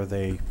violations, were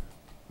they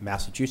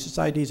Massachusetts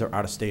IDs or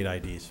out-of-state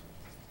IDs?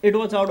 It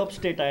was out of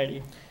state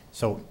ID.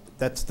 So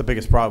that's the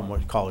biggest problem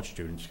with college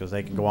students, because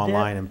they can go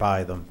online and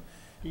buy them.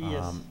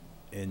 Yes.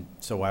 And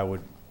so I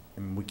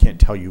mean, we can't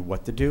tell you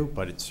what to do,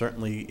 but it's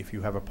certainly, if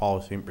you have a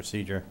policy and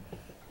procedure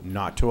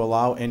not to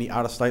allow any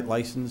out-of-state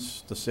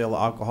license to sell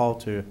alcohol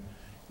to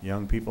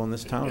young people in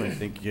this town, I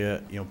think,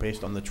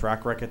 based on the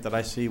track record that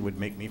I see, would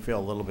make me feel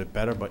a little bit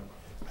better, but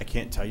I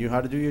can't tell you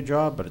how to do your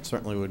job, but it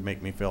certainly would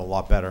make me feel a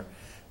lot better.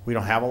 We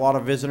don't have a lot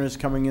of visitors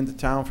coming into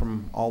town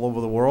from all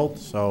over the world,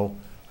 so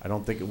I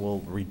don't think it will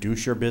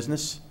reduce your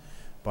business,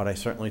 but I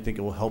certainly think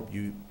it will help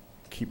you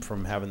keep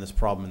from having this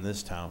problem in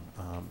this town.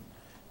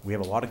 We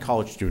have a lot of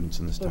college students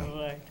in this town.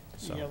 Right.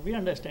 So Yeah, we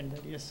understand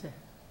that. Yes, sir.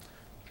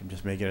 I'm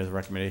just making it as a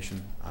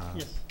recommendation.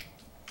 Yes.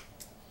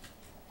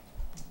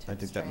 I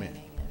think that may.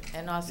 Training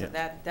and also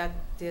Yeah. that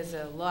there's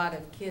a lot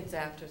of kids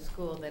after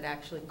school that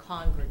actually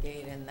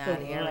congregate in that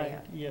Right,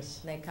 area. yes.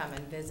 They come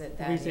and visit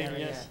that Visit,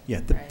 area. yes. Yeah,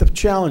 right? the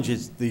challenge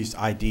is these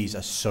IDs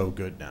are so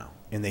good now,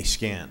 and they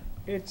scan.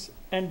 It's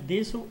and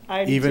this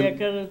ID Even-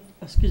 checker.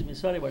 Excuse me,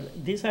 sorry about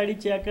that. This ID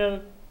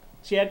checker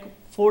check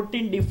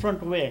 14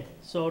 different way,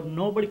 so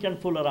nobody can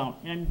fool around,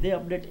 and they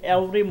update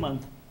every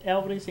month.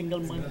 Every single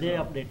month they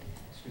update.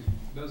 Excuse me,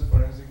 does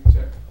forensic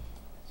check.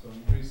 So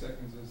in 3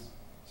 seconds, this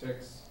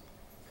checks,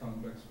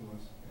 comes back to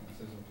us and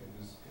says, okay,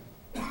 this is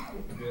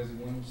good. If there's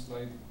one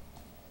slight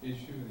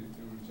issue,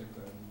 they will check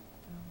that.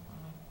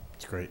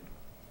 It's great.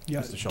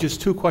 Yeah, Mr. Shelby.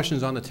 just 2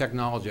 questions on the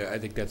technology. I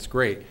think that's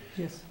great.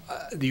 Yes.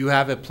 Do you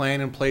have a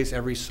plan in place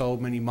every so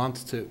many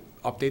months to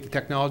update the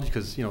technology?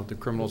 Because, the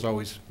criminals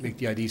always make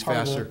the IDs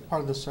faster.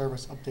 Part of the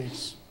service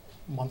updates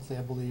monthly,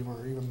 I believe,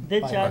 or even They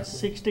charge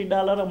bi-monthly.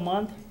 $60 a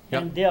month,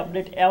 Yep. and they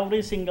update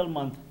every single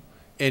month.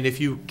 And if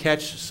you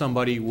catch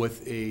somebody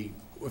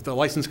if the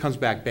license comes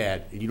back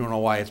bad, and you don't know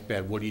why it's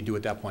bad, what do you do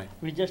at that point?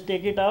 We just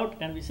take it out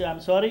and we say,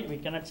 I'm sorry, we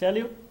cannot sell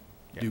you.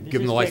 Do you This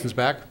give them is the license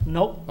back?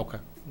 No. Okay.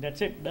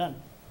 That's it, done.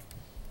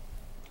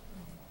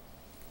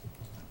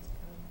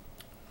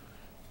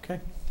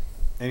 Okay.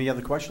 Any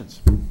other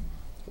questions?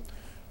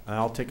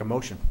 I'll take a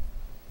motion.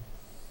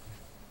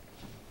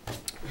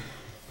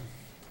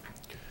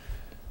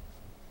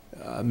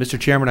 Mr.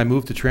 Chairman, I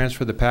move to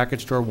transfer the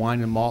package store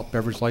wine and malt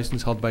beverage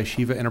license held by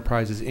Shiva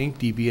Enterprises, Inc.,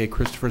 DBA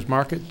Christopher's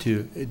Market,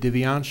 to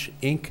Divianche,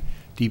 Inc.,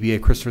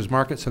 DBA Christopher's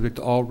Market, subject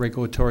to all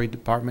regulatory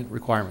department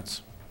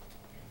requirements.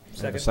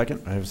 I have a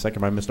second. I have a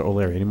second by Mr.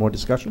 O'Leary. Any more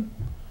discussion?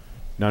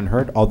 None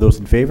heard. All those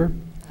in favor?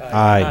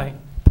 Aye. Aye.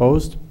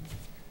 Opposed?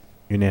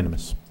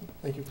 Unanimous.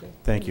 Thank you.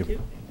 Thank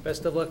you.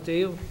 Best of luck to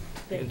you,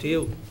 and to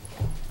you.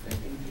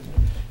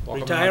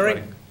 Welcome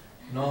Retiring?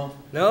 No.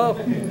 No?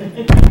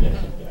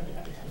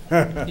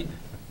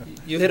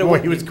 You hit a, Boy,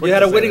 he was quick you had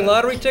to a say winning that.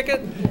 lottery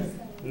ticket?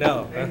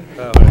 No. Huh?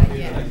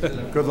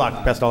 Oh. Good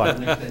luck. Best of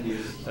luck.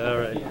 All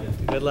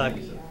right. Good luck.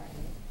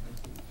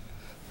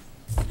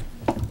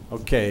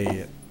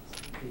 Okay.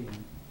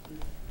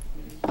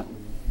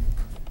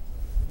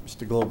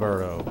 Mr.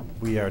 Gilberto,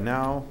 we are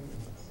now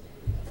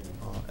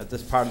at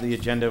this part of the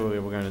agenda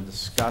where we're going to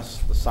discuss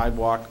the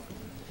sidewalk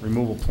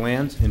removal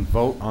plans and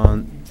vote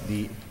on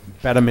the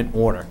betterment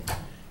order.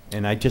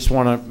 And I just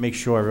want to make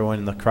sure everyone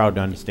in the crowd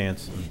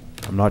understands.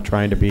 I'm not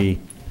trying to be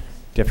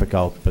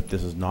difficult, but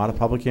this is not a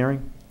public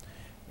hearing.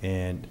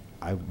 And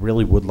I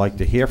really would like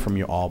to hear from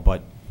you all,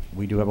 but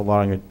we do have a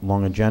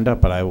long agenda.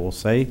 But I will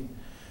say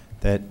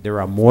that there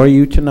are more of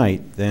you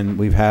tonight than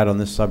we've had on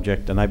this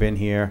subject, and I've been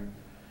here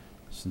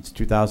since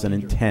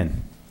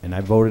 2010. And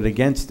I voted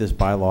against this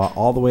bylaw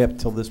all the way up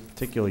till this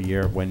particular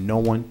year when no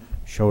one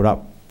showed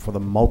up for the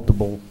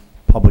multiple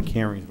public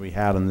hearings we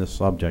had on this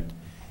subject.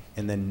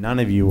 And then none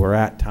of you were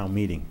at town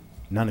meeting.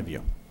 None of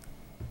you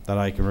that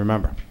I can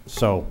remember.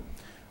 So,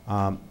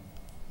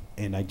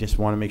 and I just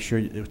want to make sure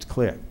it's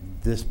clear.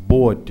 This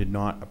board did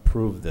not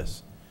approve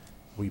this.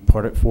 We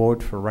put it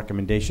forward for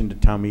recommendation to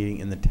town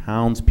meeting, and the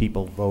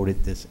townspeople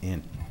voted this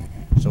in.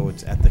 So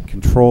it's at the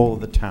control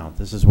of the town.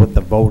 This is what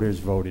the voters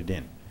voted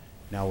in.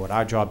 Now, what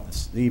our job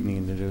this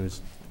evening to do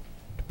is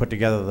to put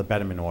together the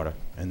betterment order,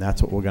 and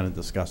that's what we're going to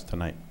discuss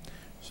tonight.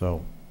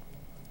 So,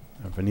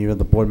 if any of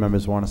the board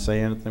members want to say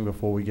anything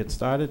before we get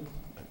started,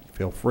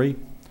 feel free.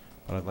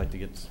 But I'd like to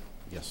get,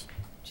 yes.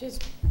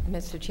 Just,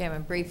 Mr.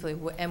 Chairman, briefly,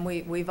 and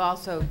we've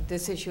also,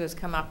 this issue has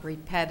come up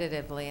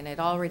repetitively, and it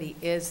already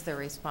is the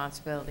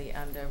responsibility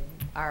under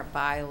our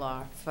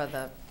bylaw for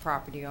the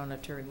property owner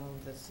to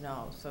remove the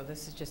snow. So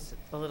this is just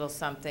a little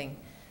something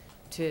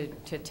to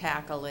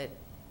tackle it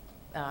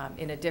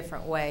in a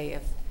different way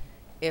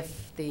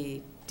if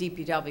the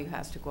DPW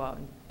has to go out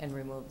and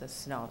remove the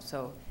snow.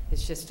 So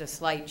it's just a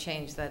slight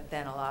change that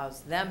then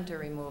allows them to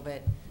remove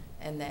it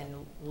and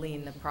then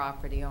lien the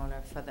property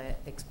owner for the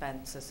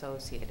expense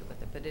associated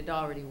with it. But it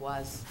already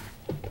was,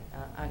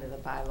 under the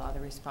bylaw, the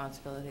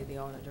responsibility of the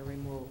owner to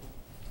remove.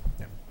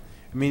 Yeah.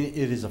 I mean,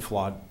 it is a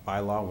flawed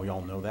bylaw. We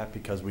all know that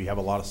because we have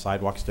a lot of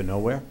sidewalks to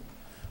nowhere.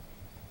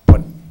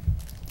 But,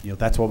 you know,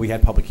 that's why we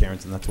had public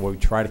hearings, and that's why we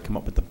try to come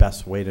up with the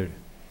best way to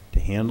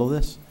handle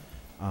this.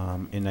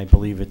 And I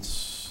believe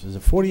is it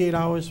 48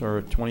 hours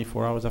or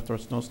 24 hours after a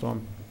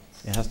snowstorm?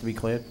 It has to be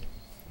cleared?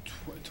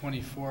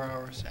 24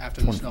 hours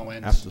after the snow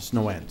ends. After the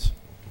snow ends.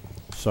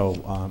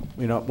 So,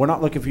 you know, we're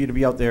not looking for you to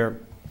be out there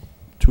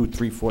 2,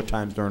 3, 4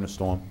 times during a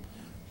storm.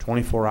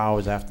 24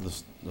 hours after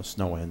the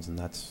snow ends, and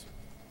that's,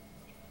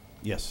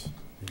 yes.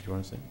 Did you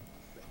want to say?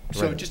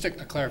 So Right. just a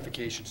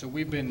clarification. So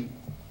we've been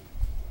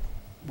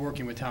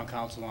working with town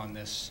council on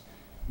this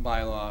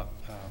bylaw,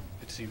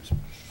 it seems,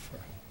 for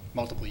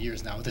multiple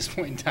years now at this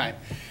point in time.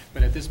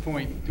 But at this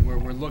point,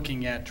 we're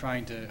looking at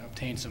trying to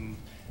obtain some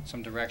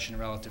direction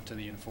relative to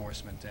the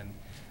enforcement. And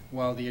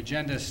while the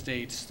agenda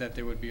states that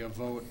there would be a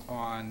vote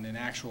on an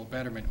actual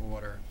betterment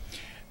order,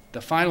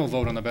 the final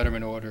vote on the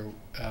betterment order,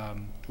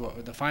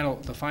 the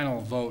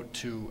final vote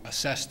to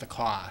assess the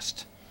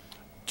cost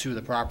to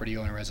the property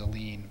owner as a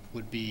lien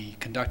would be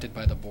conducted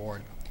by the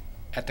board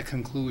at the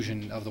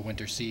conclusion of the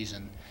winter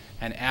season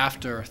and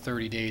after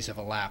 30 days have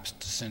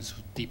elapsed since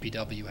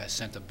DPW has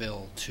sent a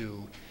bill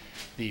to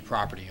the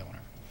property owner.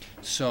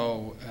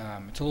 So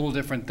it's a little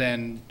different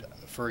than,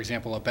 for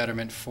example, a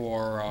betterment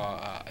for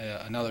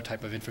another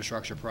type of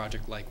infrastructure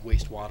project like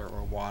wastewater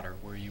or water,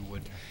 where you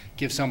would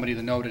give somebody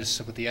the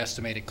notice with the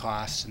estimated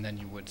costs and then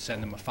you would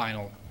send them a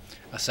final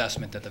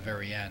assessment at the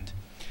very end.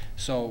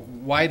 So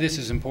why this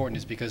is important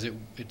is because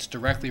it's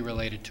directly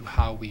related to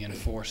how we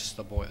enforce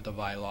the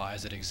bylaw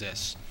as it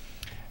exists.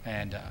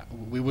 And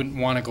we wouldn't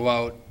want to go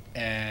out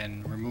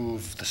and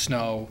remove the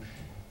snow,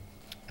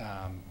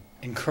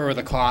 incur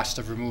the cost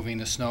of removing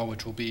the snow,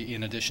 which will be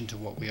in addition to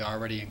what we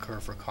already incur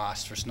for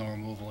costs for snow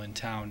removal in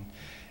town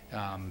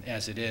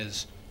as it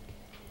is,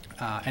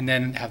 and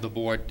then have the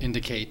board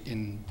indicate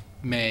in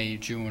May,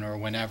 June, or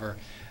whenever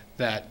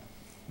that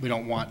we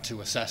don't want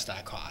to assess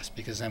that cost,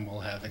 because then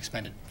we'll have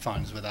expended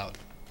funds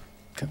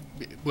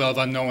we'll have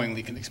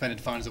unknowingly expended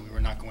funds that we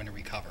were not going to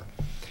recover.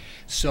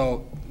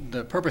 So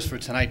the purpose for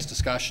tonight's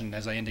discussion,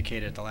 as I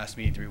indicated at the last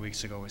meeting 3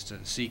 weeks ago, is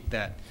to seek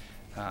that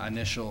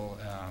initial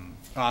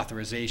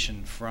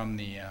authorization from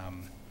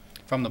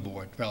from the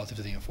board relative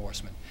to the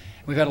enforcement.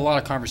 We've had a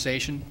lot of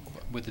conversation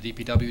with the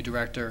DPW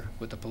director,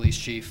 with the police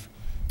chief,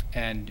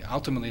 and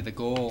ultimately the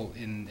goal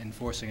in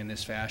enforcing in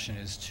this fashion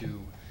is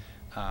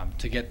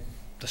to get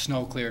the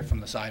snow cleared from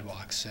the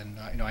sidewalks. And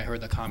you know, I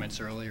heard the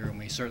comments earlier, and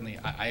we certainly,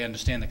 I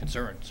understand the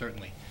concern,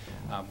 certainly.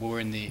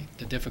 We're in the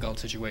difficult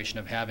situation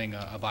of having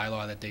a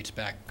bylaw that dates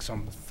back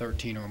some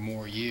 13 or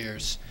more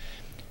years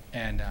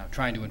and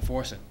trying to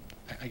enforce it.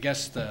 I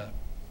guess the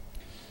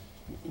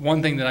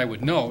one thing that I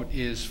would note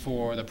is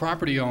for the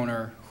property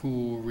owner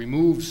who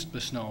removes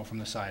the snow from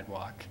the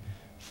sidewalk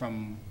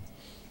from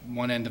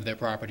one end of their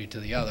property to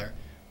the other,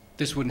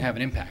 this wouldn't have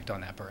an impact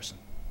on that person.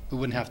 We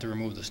wouldn't have to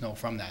remove the snow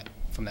from that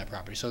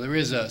property. So there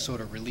is a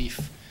sort of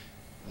relief,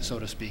 so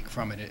to speak,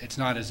 from it. It's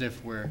not as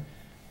if we're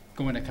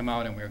going to come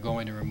out and we're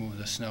going to remove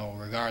the snow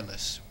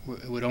regardless.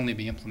 It would only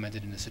be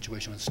implemented in a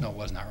situation when the snow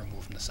was not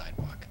removed from the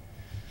sidewalk.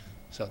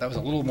 So that was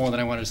a little more than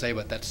I wanted to say,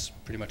 but that's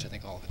pretty much, I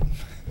think, all of it.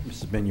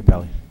 Mrs.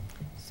 Minipelli.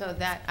 So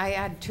that, I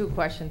had 2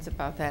 questions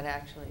about that,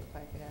 actually, if I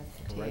could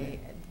ask Go right T.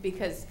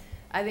 Because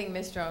I think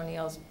Mr.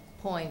 O'Neill's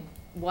point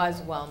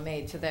was well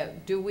made, so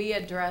that, do we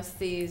address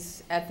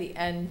these at the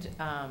end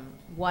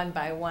one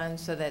by one,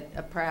 so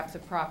that perhaps a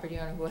property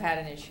owner who had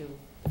an issue,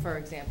 for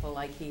example,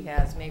 like he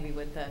has maybe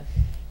with the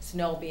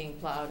snow being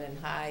plowed and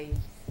high,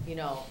 you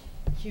know,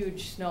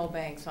 huge snow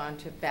banks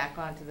back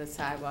onto the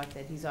sidewalk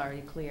that he's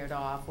already cleared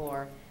off,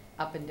 or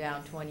up and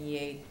down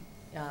 28,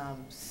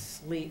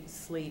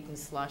 sleet and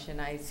slush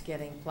and ice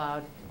getting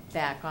plowed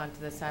back onto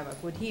the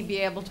sidewalk. Would he be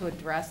able to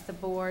address the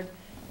board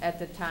at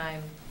the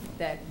time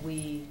that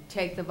we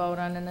take the vote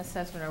on an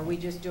assessment, or are we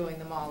just doing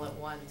them all at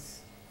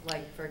once?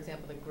 Like, for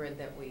example, the grid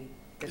that we...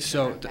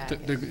 So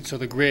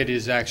the grid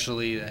is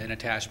actually an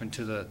attachment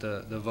to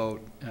the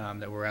vote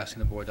that we're asking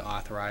the board to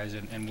authorize,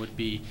 and would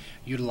be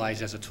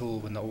utilized as a tool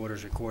when the order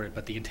is recorded.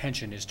 But the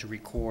intention is to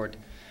record,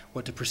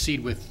 or to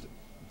proceed with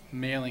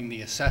mailing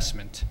the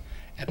assessment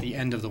at the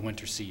end of the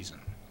winter season.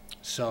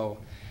 So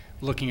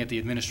looking at the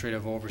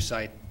administrative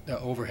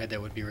overhead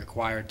that would be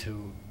required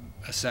to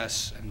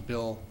assess and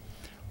bill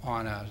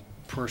on a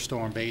per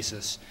storm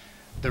basis,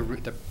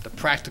 the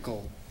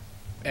practical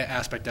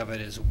aspect of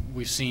it is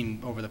we've seen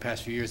over the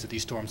past few years that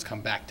these storms come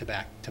back to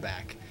back to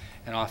back,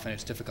 and often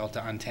it's difficult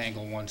to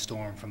untangle one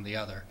storm from the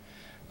other.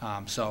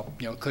 So,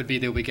 you know, it could be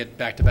that we get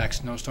back-to-back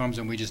snowstorms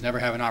and we just never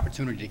have an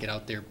opportunity to get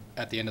out there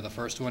at the end of the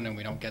first one, and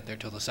we don't get there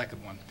till the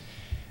second one.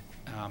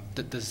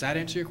 Does that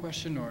answer your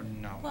question, or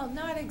no? Well,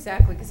 not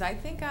exactly, because I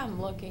think I'm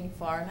looking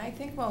for, and I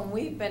think when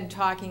we've been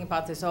talking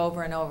about this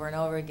over and over and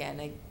over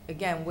again,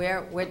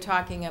 we're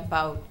talking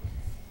about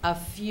a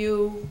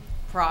few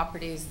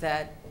properties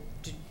that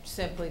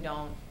simply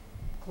don't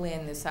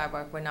clean the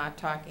sidewalk. We're not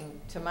talking,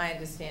 to my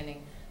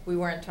understanding, we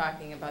weren't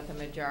talking about the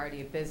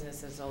majority of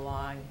businesses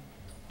along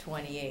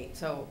 28.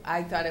 So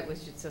I thought it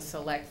was just a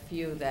select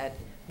few that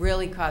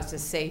really caused a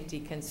safety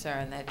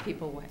concern, that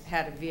people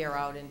had to veer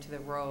out into the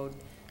road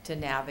to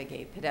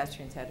navigate.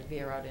 Pedestrians had to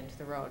veer out into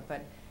the road.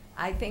 But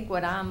I think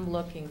what I'm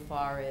looking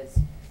for is,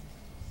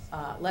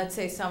 let's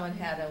say someone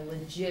had a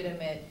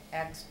legitimate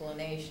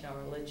explanation or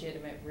a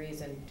legitimate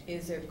reason.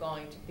 Is there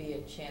going to be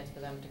a chance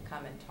for them to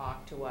come and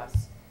talk to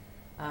us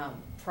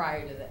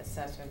prior to the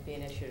assessment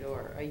being issued?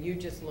 Or are you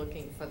just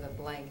looking for the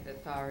blanket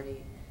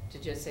authority to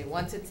just say,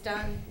 once it's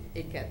done,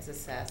 it gets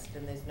assessed,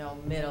 and there's no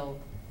middle?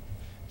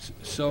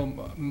 So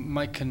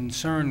my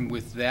concern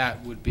with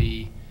that would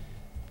be,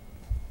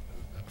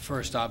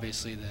 first,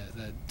 obviously,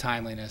 the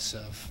timeliness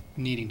of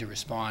needing to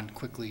respond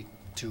quickly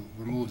to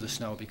remove the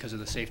snow because of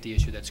the safety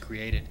issue that's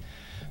created.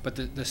 But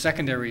the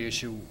secondary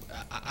issue,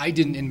 I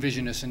didn't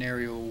envision a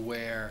scenario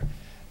where,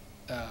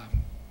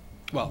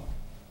 well,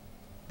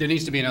 there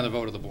needs to be another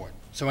vote of the board.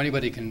 So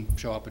anybody can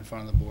show up in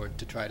front of the board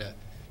to try to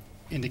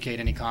indicate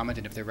any comment,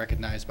 and if they're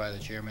recognized by the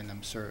chairman,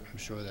 I'm sure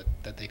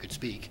that they could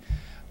speak.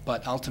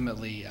 But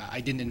ultimately,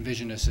 I didn't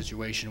envision a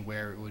situation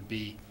where it would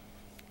be,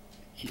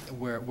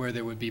 where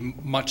there would be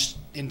much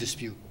in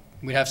dispute.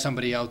 We'd have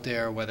somebody out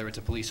there, whether it's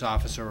a police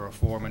officer or a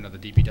foreman or the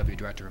DPW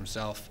director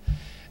himself,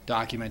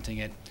 documenting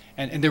it.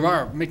 And there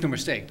are, make no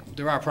mistake,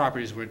 there are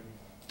properties where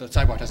the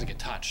sidewalk doesn't get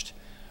touched.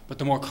 But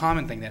the more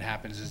common thing that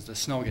happens is the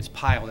snow gets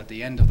piled at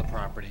the end of the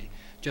property,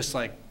 just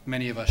like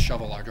many of us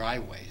shovel our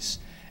driveways,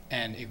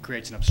 and it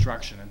creates an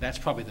obstruction. And that's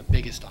probably the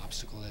biggest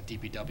obstacle that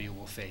DPW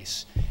will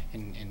face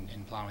in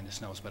plowing the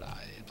snows. But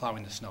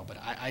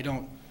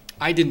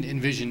I didn't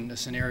envision a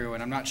scenario,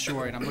 and I'm not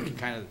sure, and I'm looking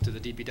kind of to the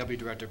DPW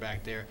director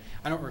back there.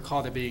 I don't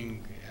recall there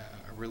being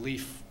a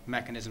relief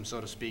mechanism,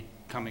 so to speak,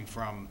 coming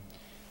from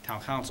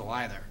town council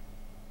either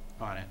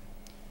on it.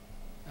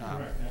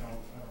 Correct. I don't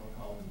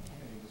recall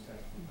any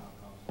discussion from town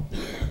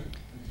council.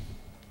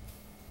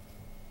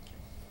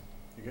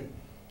 You good?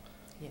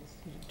 Yes.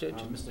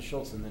 Mr.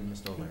 Schultz and then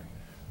Mr.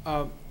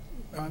 O'Leary.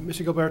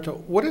 Mr. Gilberto,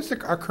 what is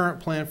our current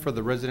plan for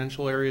the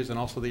residential areas and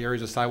also the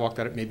areas of sidewalk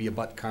that maybe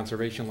abut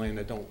conservation land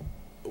that don't?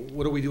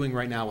 What are we doing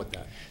right now with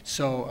that?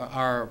 So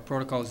our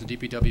protocol is the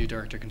DPW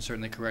director can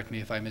certainly correct me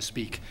if I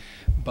misspeak,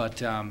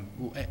 but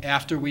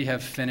after we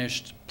have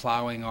finished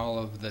plowing all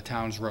of the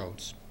town's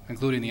roads,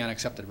 including the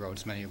unaccepted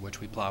roads, many of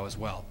which we plow as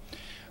well.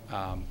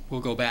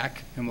 We'll go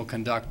back and we'll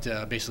conduct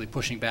basically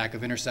pushing back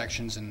of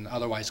intersections and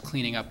otherwise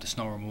cleaning up the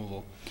snow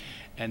removal.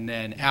 And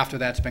then after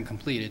that's been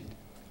completed,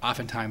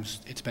 oftentimes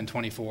it's been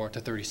 24 to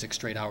 36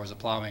 straight hours of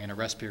plowing, and a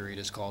rest period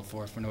is called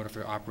for in order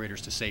for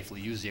operators to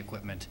safely use the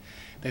equipment.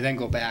 They then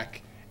go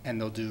back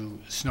and they'll do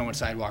snow and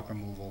sidewalk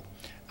removal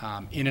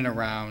in and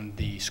around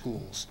the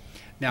schools.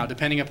 Now,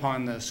 depending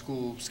upon the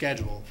school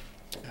schedule,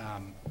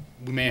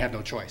 we may have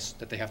no choice,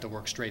 that they have to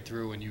work straight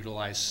through and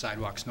utilize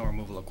sidewalk snow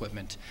removal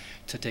equipment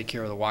to take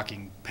care of the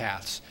walking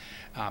paths.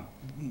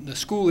 The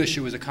school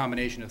issue is a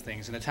combination of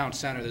things. In the town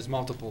center, there's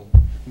multiple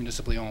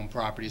municipally owned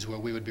properties where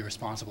we would be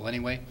responsible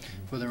anyway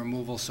for the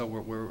removal, so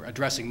we're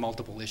addressing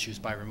multiple issues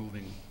by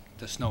removing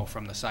the snow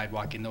from the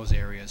sidewalk in those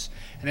areas.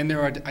 And then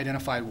there are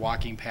identified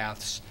walking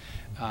paths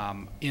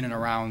in and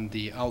around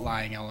the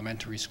outlying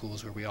elementary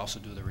schools where we also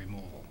do the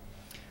removal.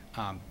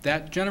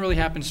 That generally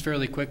happens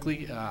fairly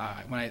quickly.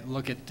 When I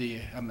look at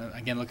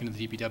again looking at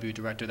the DPW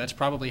director, that's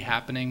probably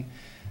happening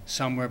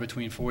somewhere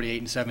between 48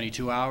 and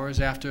 72 hours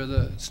after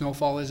the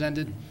snowfall is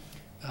ended.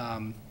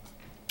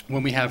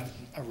 When we have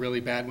a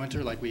really bad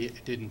winter like we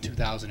did in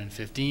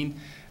 2015,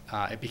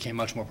 it became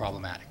much more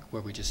problematic,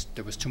 where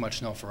there was too much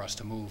snow for us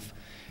to move.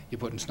 You're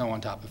putting snow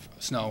on top of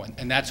snow,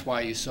 and that's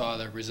why you saw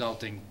the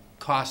resulting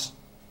cost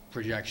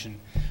projection,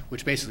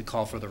 which basically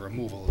called for the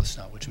removal of the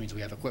snow, which means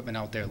we have equipment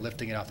out there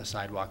lifting it off the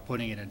sidewalk,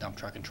 putting it in a dump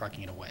truck, and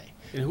trucking it away.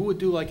 And who would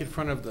do like in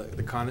front of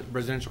the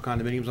residential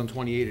condominiums on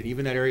 28, and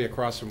even that area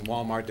across from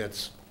Walmart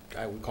that's,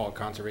 I would call it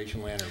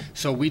conservation land?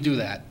 So we do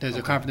that. There's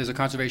a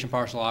conservation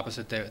parcel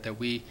opposite there that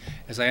we,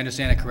 as I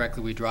understand it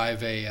correctly, we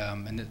drive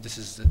and this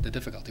is the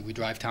difficulty, we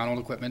drive town-owned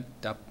equipment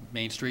up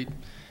Main Street.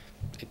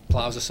 It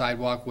plows a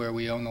sidewalk where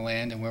we own the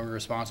land and where we're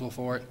responsible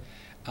for it.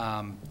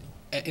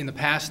 In the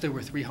past, there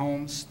were 3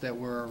 homes that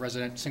were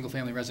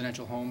single-family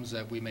residential homes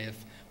that we may have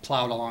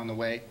plowed along the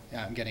way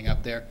getting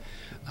up there.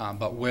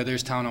 But where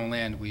there's town-owned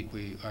land,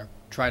 we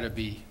try to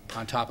be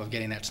on top of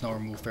getting that snow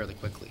removed fairly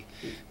quickly.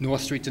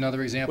 North Street's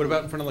another example. What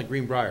about in front of like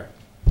Greenbrier?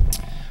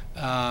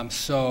 I'm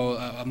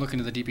looking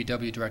to the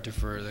DPW director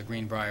for the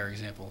Greenbrier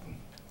example.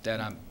 That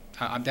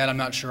I'm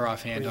not sure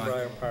offhand on.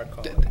 Greenbrier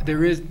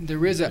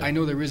Park. I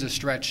know there is a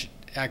stretch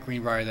at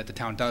Greenbrier that the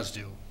town does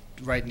do,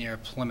 right near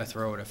Plymouth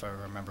Road, if I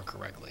remember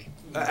correctly.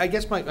 I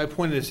guess my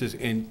point of this is,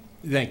 and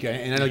thank you,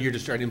 and I know you're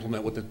just trying to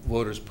implement what the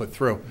voters put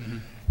through.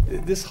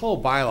 Mm-hmm. This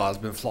whole bylaw has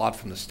been flawed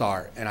from the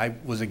start, and I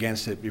was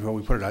against it before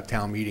we put it at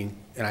town meeting,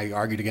 and I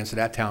argued against it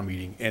at town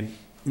meeting. And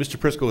Mr.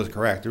 Prisco was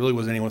correct. There really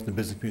wasn't anyone in the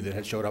business community that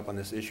had showed up on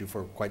this issue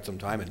for quite some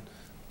time, and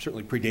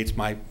certainly predates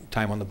my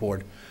time on the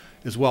board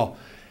as well.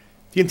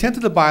 The intent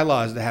of the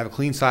bylaw is to have a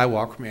clean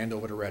sidewalk from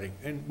Andover to Reading,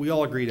 and we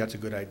all agree that's a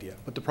good idea.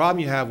 But the problem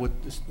you have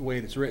with this, the way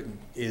it's written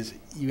is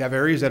you have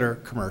areas that are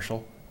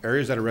commercial,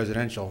 areas that are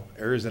residential,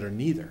 areas that are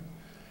neither,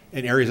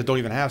 and areas that don't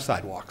even have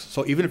sidewalks.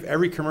 So even if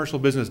every commercial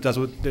business does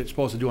what they're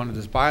supposed to do under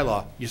this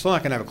bylaw, you're still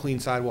not going to have a clean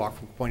sidewalk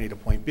from point A to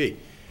point B.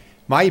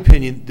 My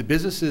opinion, the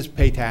businesses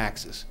pay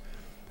taxes.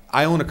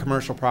 I own a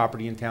commercial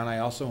property in town. I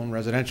also own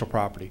residential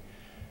property.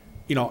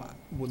 You know,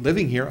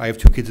 living here, I have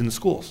 2 kids in the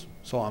schools,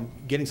 so I'm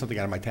getting something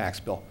out of my tax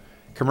bill.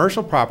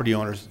 Commercial property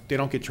owners, they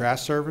don't get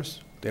trash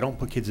service, they don't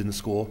put kids in the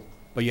school,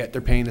 but yet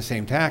they're paying the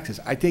same taxes.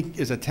 I think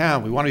as a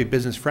town, we want to be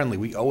business friendly.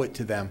 We owe it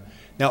to them.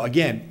 Now,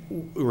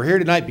 again, we're here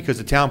tonight because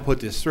the town put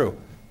this through.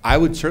 I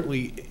would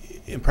certainly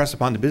impress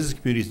upon the business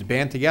communities to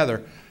band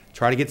together,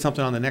 try to get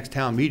something on the next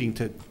town meeting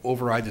to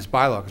override this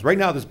bylaw. Because right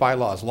now, this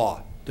bylaw is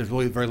law. There's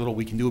really very little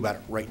we can do about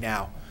it right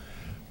now.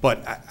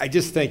 But I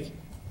just think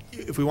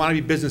if we want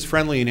to be business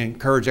friendly and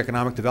encourage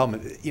economic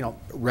development, you know,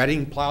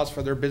 Reading plows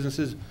for their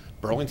businesses,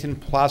 Burlington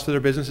plows for their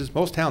businesses.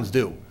 Most towns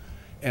do.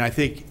 And I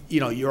think,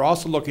 you know, you're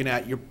also looking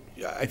at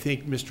I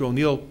think Mr.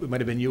 O'Neill, it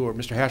might have been you or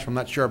Mr. Hashem, I'm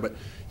not sure, but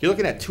you're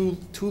looking at two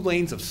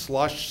lanes of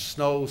slush,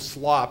 snow,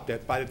 slop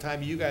that by the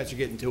time you guys are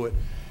getting to it,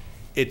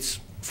 it's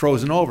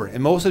frozen over.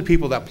 And most of the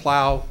people that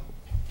plow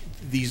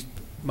these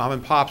mom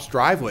and pop's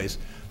driveways,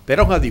 they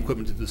don't have the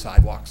equipment to do the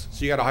sidewalks.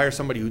 So you got to hire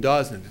somebody who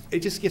does, and it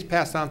just gets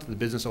passed on to the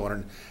business owner.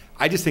 And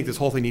I just think this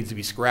whole thing needs to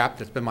be scrapped.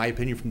 That's been my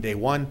opinion from day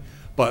one.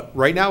 But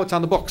right now, it's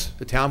on the books.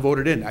 The town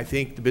voted in. I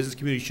think the business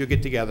community should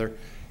get together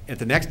at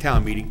the next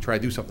town meeting, try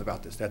to do something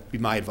about this. That'd be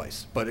my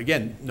advice. But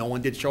again, no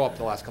one did show up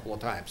the last couple of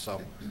times,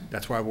 so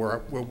that's why we're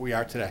where we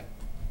are today.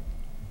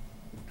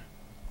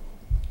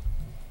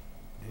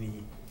 Any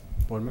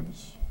board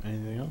members?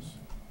 Anything else?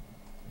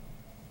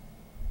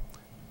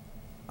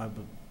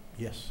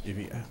 Yes. If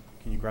you,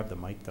 can you grab the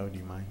mic, though? Do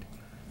you mind?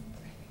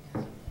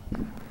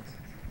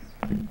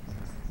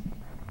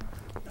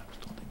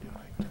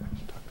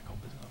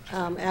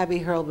 Abby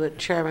Hurlbut,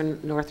 Chairman,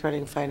 North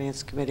Reading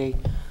Finance Committee.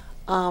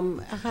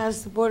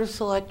 Has the Board of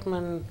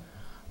Selectmen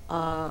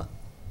have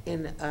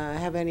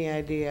any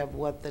idea of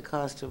what the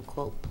cost of,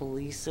 quote,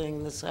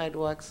 policing the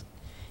sidewalks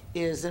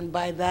is? And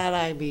by that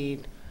I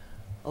mean,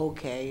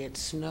 okay, it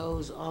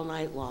snows all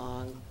night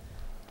long,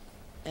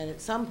 and at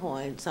some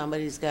point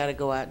somebody's got to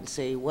go out and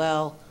say,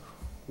 well,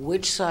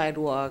 which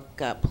sidewalk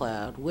got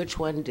plowed, which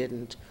one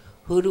didn't,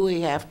 who do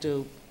we have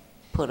to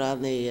put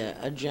on the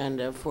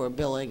agenda for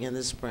billing in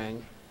the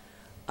spring.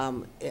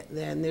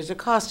 Then there's a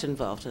cost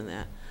involved in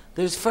that.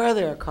 There's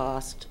further a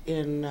cost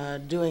in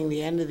doing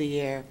the end of the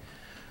year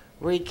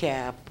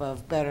recap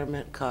of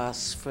betterment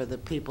costs for the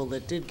people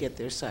that did get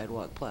their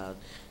sidewalk plowed.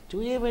 Do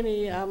we have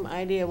any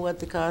idea what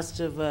the cost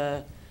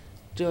of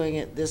doing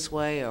it this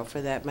way, or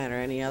for that matter,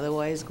 any other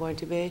way, is going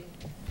to be?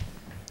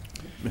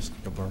 Mr.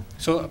 Gilbert.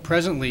 So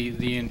presently,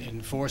 the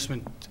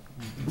enforcement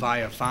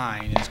via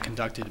fine is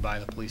conducted by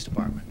the police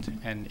department.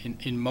 And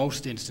in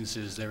most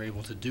instances, they're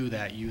able to do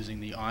that using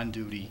the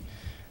on-duty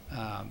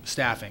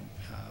staffing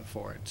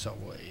for it. So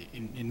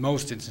in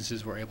most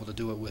instances, we're able to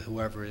do it with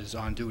whoever is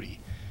on duty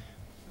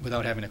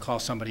without having to call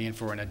somebody in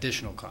for an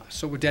additional cost.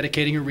 So we're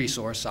dedicating a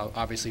resource,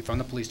 obviously, from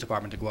the police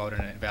department to go out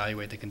and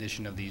evaluate the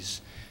condition of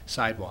these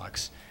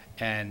sidewalks.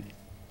 And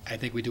I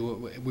think we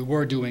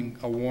were doing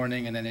a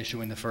warning and then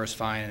issuing the first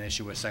fine and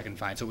issue a second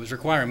fine. So it was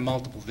requiring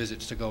multiple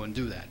visits to go and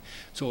do that.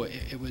 So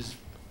it was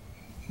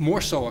more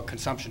so a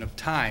consumption of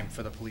time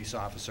for the police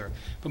officer,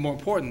 but more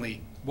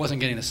importantly, wasn't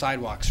getting the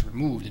sidewalks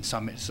removed in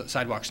some,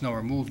 sidewalk snow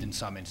removed in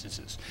some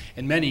instances.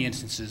 In many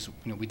instances,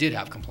 we did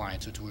have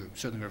compliance, which we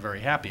certainly were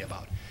very happy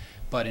about.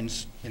 But in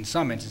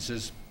some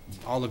instances,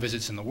 all the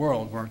visits in the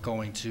world weren't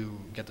going to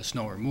get the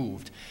snow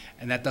removed.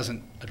 And that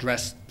doesn't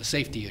address the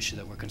safety issue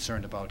that we're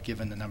concerned about,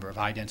 given the number of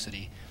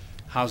high-density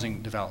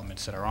housing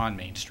developments that are on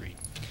Main Street.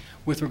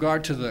 With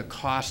regard to the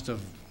cost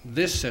of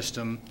this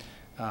system,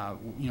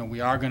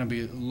 we are going to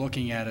be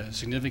looking at a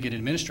significant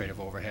administrative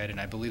overhead, and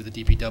I believe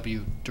the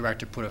DPW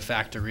director put a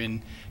factor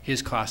in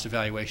his cost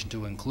evaluation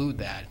to include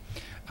that.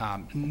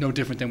 No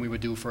different than we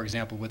would do, for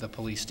example, with a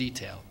police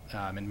detail,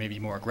 and maybe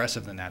more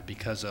aggressive than that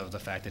because of the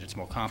fact that it's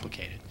more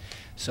complicated.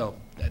 So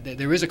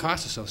there is a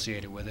cost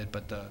associated with it,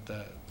 but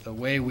the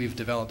way we've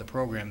developed the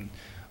program,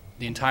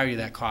 the entirety of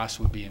that cost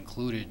would be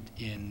included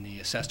in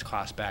the assessed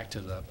cost back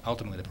to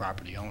ultimately the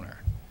property owner.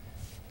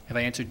 Have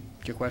I answered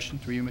your question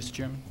through you, Mr.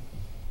 Chairman?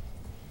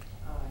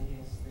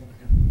 Yes,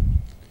 thank you.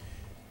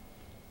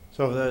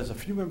 So there's a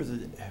few members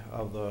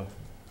of the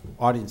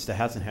audience that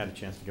hasn't had a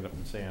chance to get up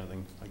and say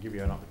anything. I'll give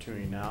you an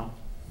opportunity now.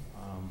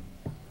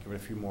 Give it a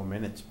few more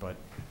minutes, but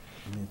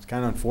I mean, it's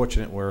kind of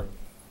unfortunate where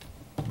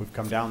we've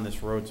come down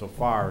this road so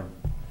far and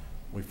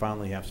we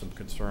finally have some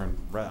concerned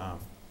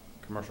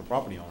commercial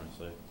property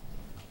owners.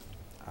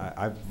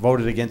 I've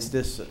voted against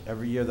this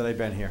every year that I've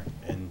been here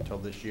until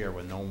this year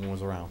when no one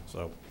was around.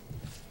 So,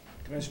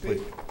 can I speak?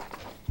 Please.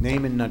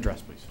 Name and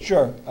address, please.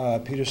 Sure.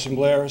 Peter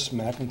Singlaris,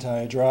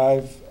 McIntyre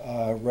Drive,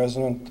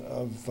 resident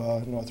of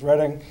North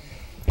Reading.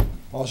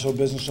 Also a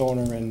business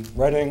owner in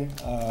Reading.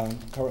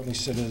 Currently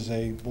sit as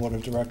a board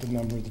of director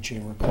member of the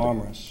Chamber of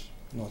Commerce,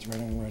 North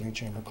Reading and Reading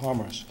Chamber of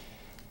Commerce.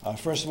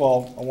 First of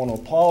all, I want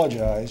to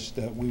apologize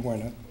that we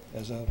weren't,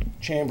 as a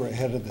chamber,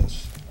 ahead of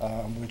this.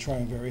 We're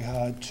trying very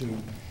hard to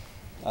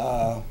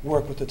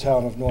work with the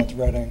town of North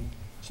Reading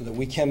so that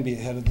we can be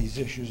ahead of these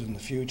issues in the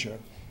future.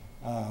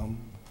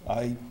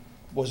 I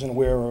wasn't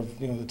aware of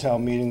the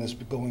town meeting that's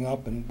going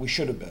up, and we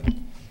should have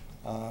been.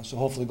 So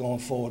hopefully going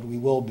forward we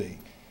will be.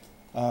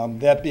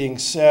 That being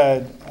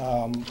said,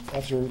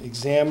 after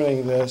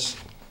examining this,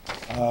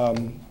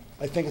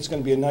 I think it's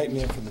going to be a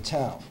nightmare for the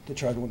town to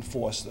try to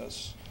enforce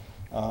this.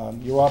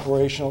 Your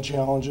operational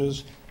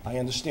challenges, I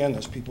understand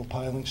there's people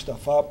piling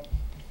stuff up.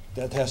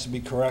 That has to be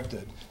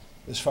corrected.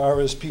 As far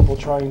as people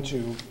trying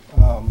to,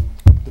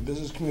 the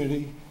business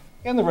community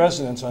and the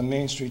residents on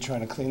Main Street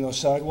trying to clean those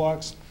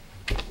sidewalks,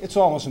 it's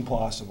almost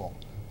impossible.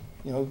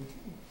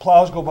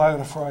 Plows go by on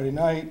a Friday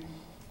night,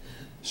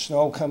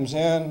 snow comes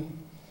in,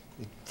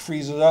 it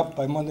freezes up,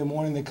 by Monday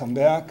morning they come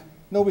back.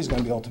 Nobody's going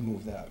to be able to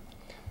move that.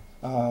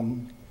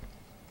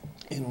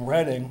 In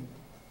Reading,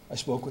 I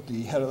spoke with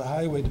the head of the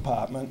highway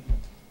department.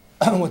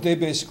 What they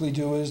basically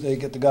do is they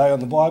get the guy on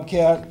the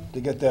Bobcat,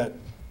 they get that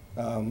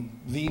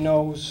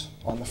V-nose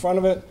on the front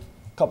of it,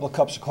 a couple of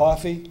cups of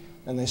coffee,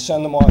 and they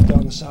send them off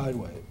down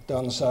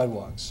the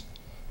sidewalks.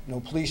 No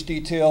police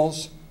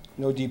details,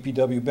 no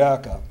DPW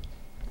backup.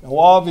 Now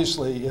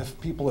obviously, if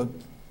people are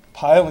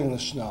piling the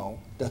snow,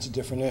 that's a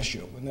different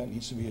issue, and that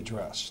needs to be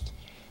addressed.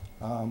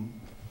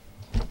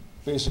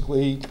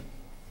 Basically,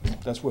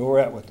 that's where we're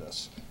at with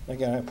this.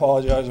 Again, I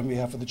apologize on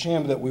behalf of the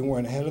chamber that we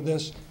weren't ahead of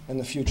this. In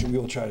the future, we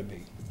will try to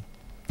be.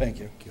 Thank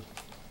you. Thank you.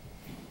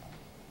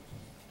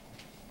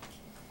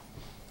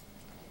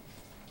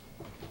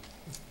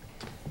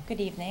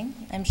 Good evening.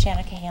 I'm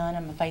Shanna Cahalan.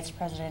 I'm a vice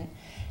president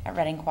at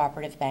Reading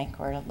Cooperative Bank.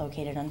 We're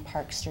located on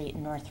Park Street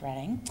in North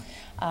Reading.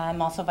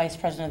 I'm also vice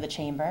president of the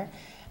Chamber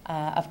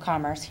of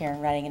Commerce here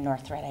in Reading and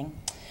North Reading.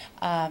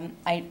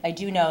 I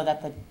do know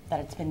that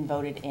it's been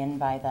voted in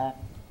by the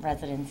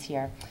residents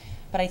here,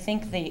 but I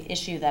think the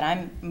issue that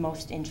I'm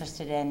most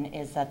interested in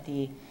is that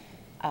the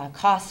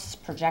costs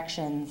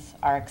projections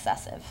are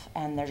excessive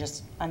and they're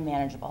just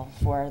unmanageable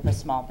for the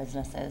small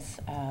businesses.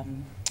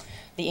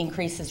 The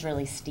increase is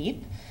really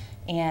steep,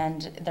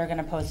 and they're going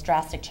to pose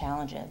drastic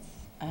challenges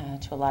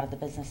to a lot of the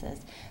businesses.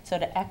 So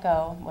to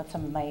echo what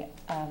some of my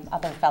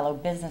other fellow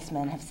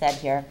businessmen have said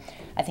here,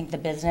 I think the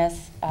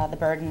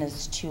burden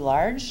is too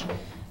large.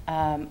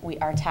 We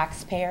are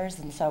taxpayers,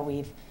 and so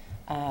we're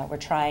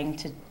trying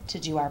to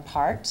do our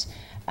part,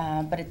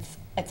 but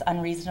it's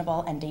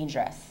unreasonable and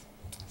dangerous.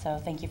 So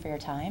thank you for your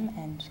time,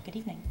 and good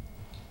evening.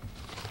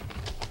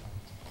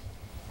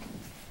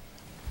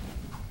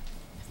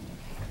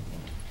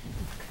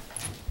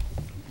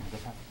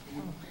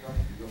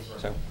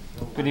 So,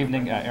 good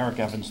evening, Eric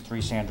Evans,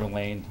 3 Sandra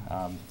Lane,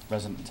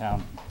 resident in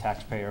town,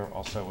 taxpayer.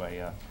 Also,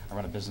 I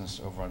run a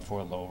business over on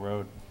Ford Lowell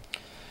Road.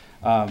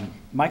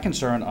 My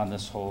concern on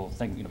this whole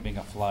thing, being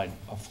a flawed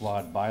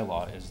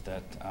bylaw, is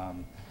that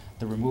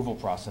the removal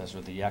process or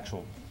the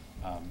actual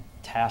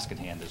task at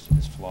hand is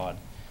flawed,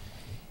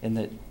 in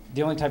that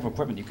the only type of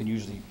equipment you can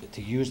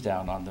use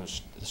down on the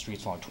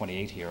streets along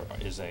 28 here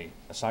is a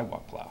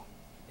sidewalk plow,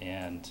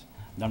 and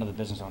none of the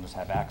business owners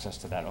have access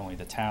to that. Only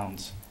the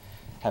towns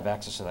have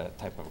access to that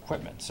type of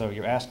equipment. So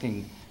you're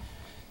asking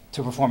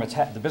to perform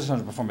the business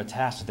owner to perform a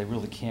task that they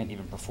really can't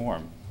even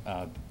perform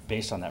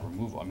based on that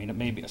removal. I mean, it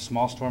may be a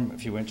small storm, a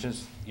few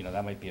inches,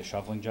 that might be a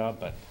shoveling job,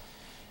 but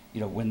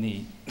when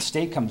the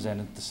state comes in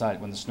and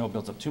when the snow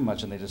builds up too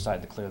much and they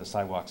decide to clear the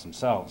sidewalks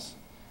themselves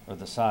or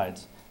the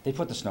sides, they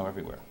put the snow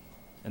everywhere,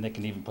 and they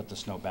can even put the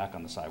snow back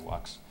on the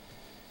sidewalks.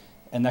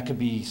 And that could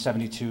be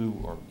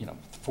 72 or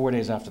 4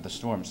 days after the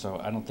storm. So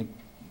I don't think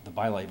the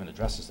bylaw even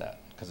addresses that,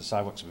 because the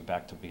sidewalks will be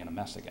back to being a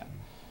mess again.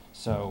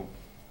 So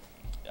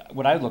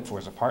what I look for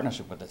is a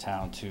partnership with the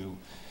town to,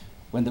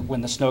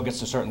 when the snow gets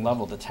to a certain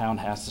level, the town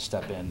has to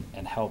step in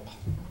and help,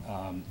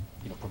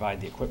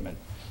 provide the equipment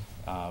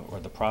or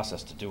the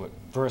process to do it,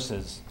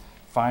 versus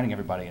finding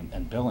everybody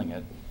and billing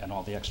it and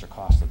all the extra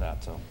cost of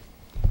that. So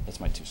that's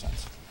my 2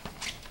 cents.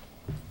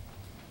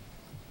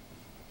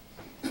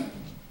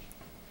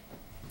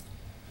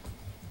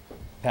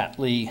 Pat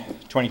Lee,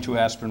 22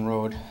 Aspen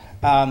Road.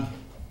 A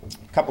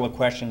couple of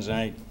questions, and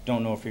I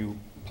don't know if you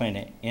plan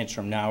to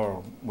answer them now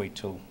or wait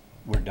till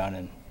we're done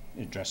and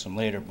address them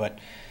later, but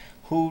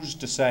who's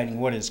deciding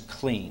what is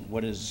clean,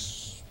 what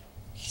is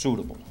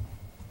suitable?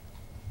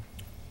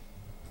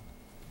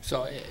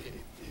 So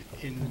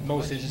in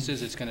most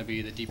instances, it's going to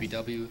be the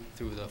DPW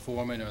through the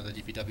foreman or the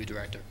DPW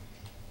director.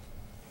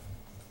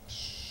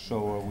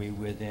 So are we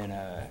within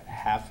a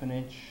 ½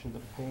 inch of the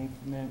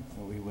pavement?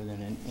 Are we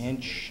within an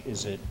inch?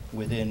 Is it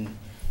within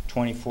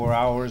 24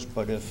 hours,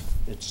 but if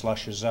it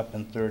slushes up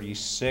in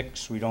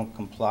 36, we don't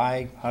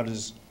comply? How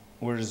does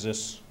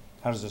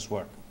this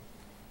work?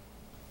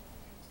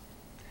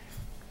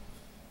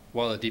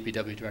 While the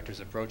DPW director is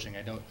approaching,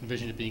 I don't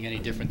envision it being any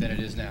different than it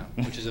is now,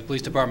 which is the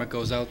police department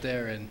goes out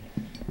there and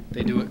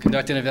they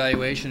conduct an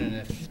evaluation, and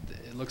if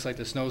it looks like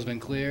the snow's been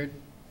cleared,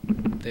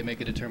 they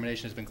make a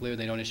determination it's been cleared,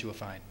 they don't issue a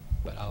fine.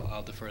 But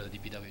I'll defer to the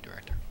DPW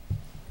director.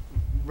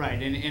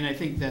 Right, and I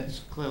think that's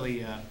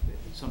clearly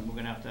something we're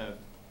going to have to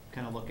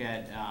kind of look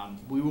at.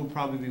 We will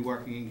probably be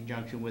working in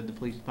conjunction with the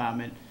police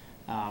department.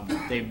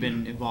 They've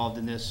been involved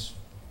in this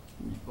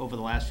over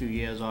the last few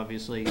years,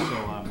 obviously.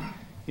 So,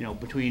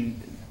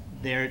 between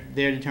their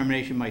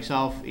determination,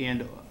 myself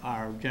and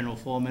our general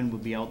foreman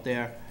would be out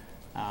there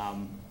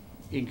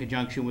in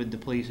conjunction with the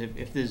police.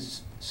 If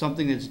there's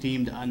something that's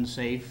deemed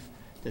unsafe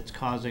that's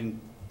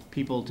causing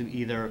people to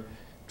either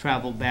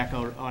travel back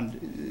out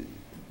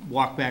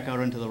walk back out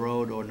onto the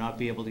road or not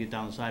be able to get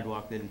down the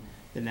sidewalk, then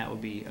that would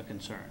be a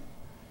concern.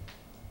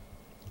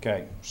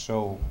 Okay,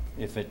 so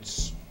if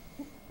it's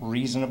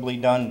reasonably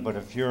done, but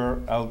if you're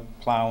out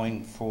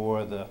plowing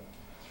for the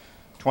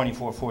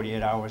 24,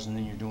 48 hours and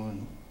then you're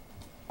doing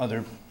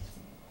other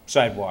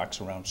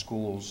sidewalks around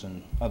schools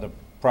and other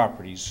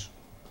properties,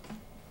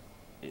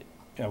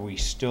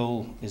 is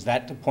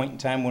that the point in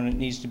time when it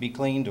needs to be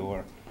cleaned,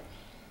 or?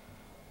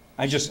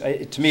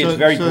 To me, it's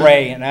very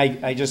gray, and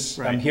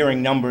I'm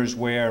hearing numbers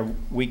where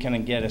we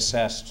can get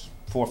assessed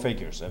 4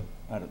 figures.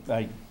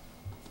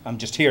 I'm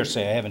just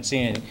hearsay, I haven't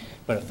seen anything,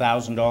 but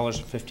 $1,000,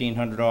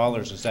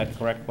 $1,500, is that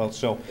correct? Well,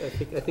 so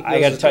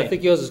I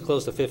think yours is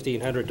close to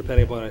 $1,500,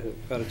 depending upon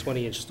about a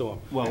 20-inch storm.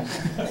 Well,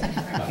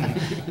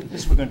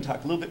 we're going to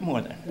talk a little bit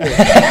more then.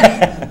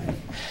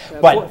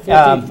 But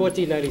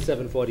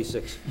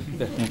 $1,497.46.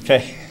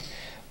 Okay,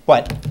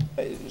 but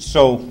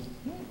so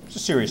it's a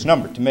serious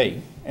number to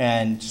me.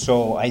 And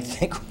so I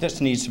think this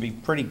needs to be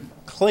pretty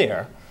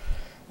clear,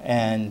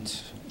 and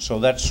so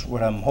that's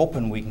what I'm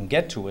hoping we can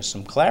get to, is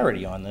some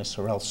clarity on this,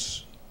 or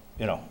else,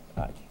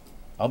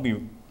 I'll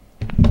be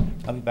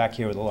back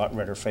here with a lot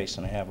redder face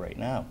than I have right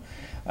now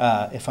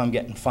if I'm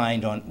getting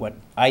fined on what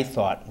I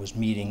thought was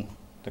meeting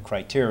the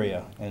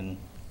criteria,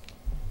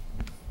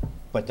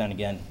 but then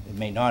again, it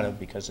may not have,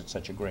 because it's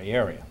such a gray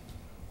area.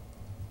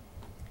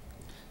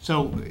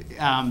 So,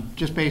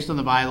 just based on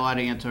the bylaw,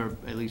 to answer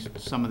at least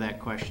some of that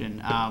question,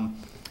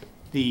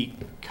 the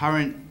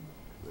current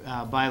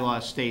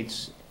bylaw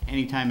states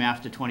anytime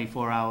after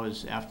 24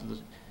 hours after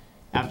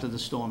the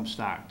storm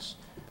starts.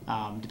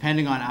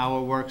 Depending on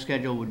our work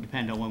schedule would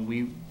depend on when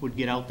we would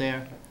get out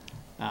there,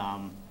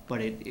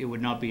 but it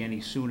would not be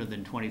any sooner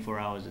than 24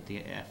 hours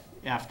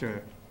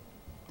after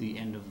the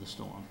end of the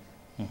storm.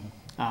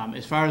 Mm-hmm.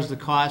 As far as the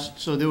cost,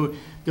 so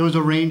there was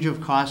a range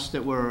of costs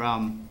that were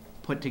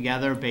put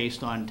together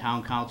based on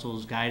town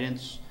council's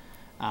guidance.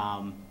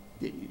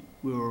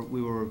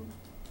 We were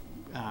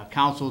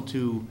counseled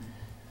to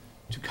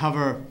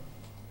cover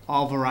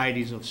all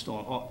varieties of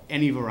storm, or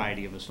any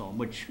variety of a storm,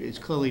 which is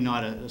clearly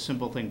not a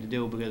simple thing to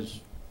do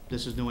because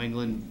this is New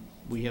England.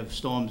 We have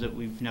storms that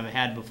we've never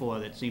had before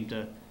that seem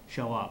to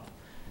show up.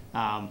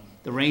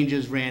 The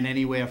ranges ran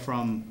anywhere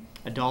from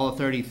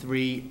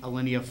 $1.33 a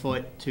linear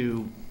foot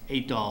to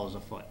 $8 a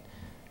foot,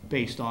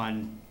 based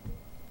on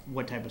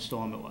what type of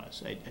storm it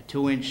was. A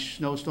 2-inch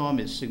snowstorm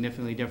is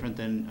significantly different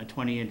than a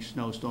 20-inch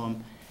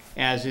snowstorm,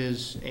 as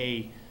is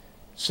a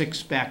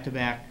 6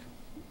 back-to-back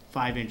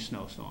 5-inch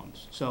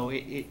snowstorms. So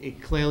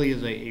it clearly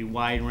is a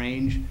wide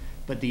range,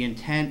 but the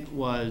intent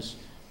was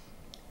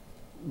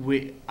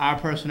our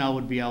personnel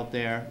would be out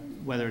there,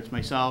 whether it's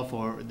myself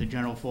or the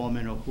general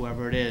foreman or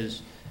whoever it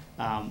is,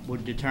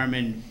 would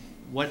determine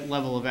what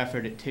level of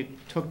effort it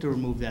took to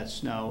remove that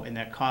snow, and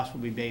that cost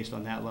would be based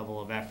on that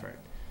level of effort,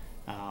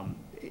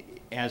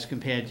 as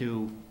compared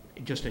to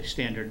just a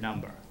standard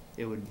number.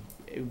 It would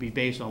be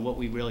based on what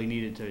we really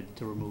needed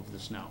to remove the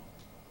snow.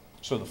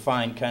 So the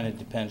fine kind of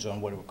depends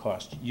on what it would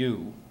cost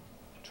you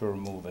to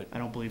remove it. I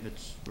don't believe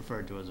it's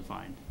referred to as a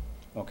fine.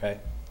 Okay.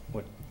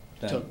 What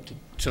then?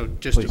 So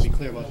just Please. to be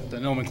clear about the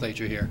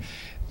nomenclature here,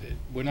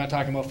 we're not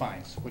talking about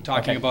fines. We're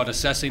talking Okay. about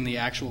assessing the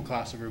actual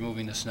cost of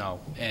removing the snow.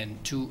 And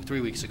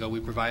 3 weeks ago, we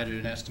provided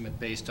an estimate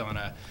based on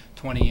a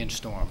 20-inch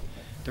storm.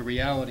 The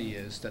reality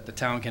is that the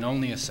town can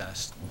only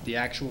assess the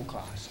actual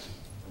cost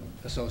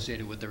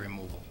associated with the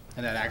removal.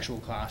 And that actual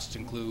cost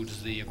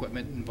includes the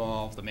equipment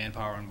involved, the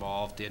manpower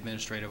involved, the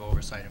administrative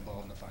oversight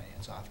involved in the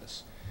finance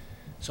office.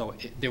 So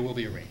there will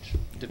be a range,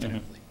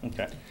 definitively.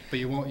 Okay. But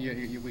you won't,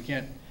 we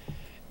can't,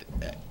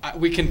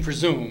 we can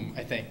presume,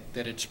 I think,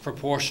 that it's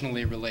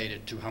proportionally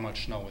related to how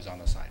much snow is on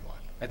the sidewalk.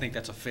 I think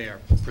that's a fair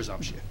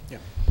presumption. Yeah.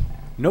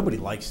 Nobody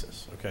likes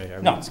this, okay? I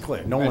mean, No. it's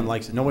clear. No one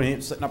likes it. Nobody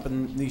sitting up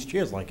in these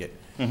chairs like it.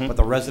 Mhm. But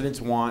the residents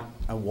want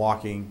a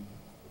walking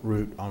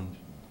route on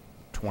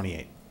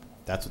 28.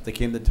 That's what they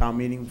came to town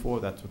meeting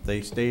for, that's what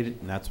they stated,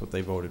 and that's what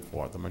they voted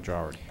for, the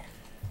majority.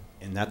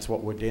 And that's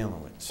what we're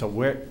dealing with. So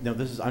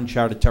this is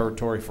uncharted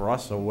territory for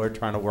us, so we're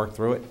trying to work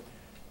through it.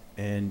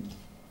 And,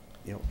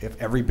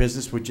 if every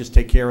business would just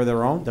take care of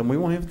their own, then we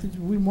won't have to,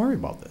 we worry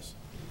about this.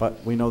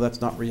 But we know that's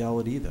not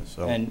reality either,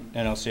 so. And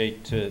I'll say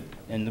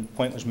and the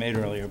point was made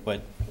earlier,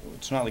 but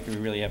it's not like we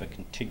really have a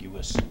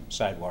contiguous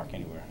sidewalk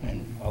anywhere.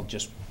 And I'll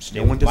just stay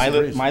No one with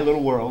disagrees. my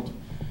little world.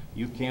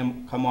 You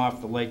come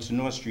off the lights in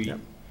North Street, Yep.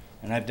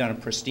 and I've done a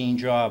pristine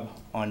job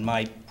on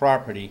my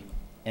property,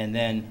 and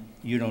then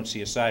you don't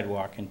see a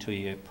sidewalk until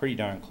you're pretty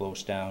darn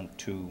close down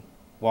to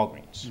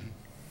Walgreens. Mm-hmm.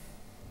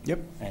 Yep.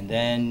 And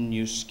then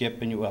you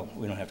skip and well,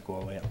 we don't have to go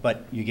all the way up,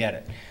 but you get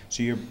it.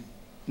 So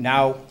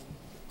now,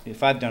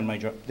 if I've done my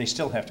job, they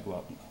still have to go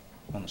out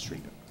on the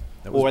street.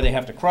 Or they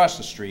have to cross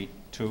the street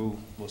to,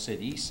 we'll say,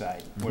 the east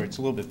side, where it's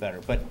a little bit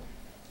better, but.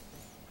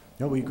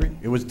 No, we agree.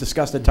 It was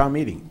discussed at town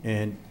meeting,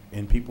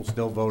 and people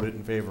still voted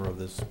in favor of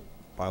this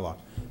bylaw.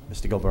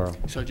 Mr.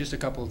 Gilberto. So just a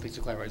couple of things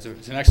to clarify.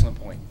 It's an excellent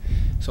point.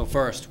 So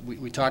first,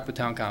 we talked with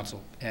town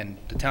council, and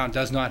the town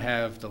does not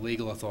have the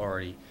legal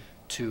authority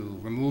to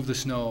remove the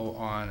snow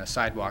on a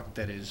sidewalk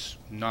that has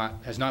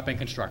not been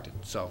constructed.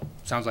 So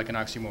sounds like an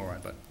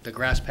oxymoron, but the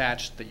grass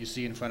patch that you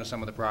see in front of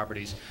some of the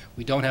properties,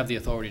 we don't have the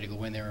authority to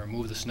go in there and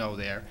remove the snow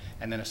there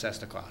and then assess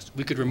the cost.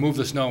 We could remove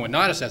the snow and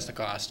not assess the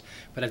cost,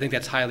 but I think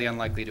that's highly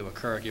unlikely to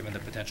occur given the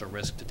potential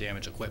risk to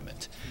damage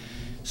equipment.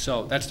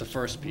 So that's the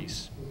first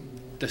piece.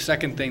 The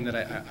second thing that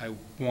I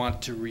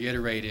want to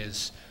reiterate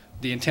is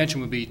the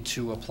intention would be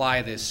to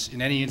apply this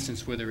in any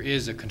instance where there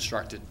is a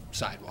constructed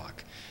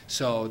sidewalk.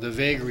 So the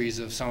vagaries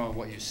of some of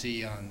what you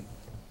see on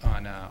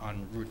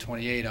Route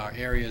 28 are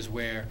areas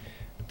where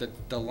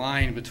the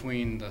line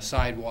between the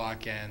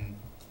sidewalk and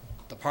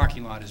the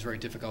parking lot is very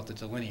difficult to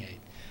delineate.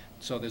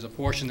 So there's a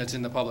portion that's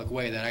in the public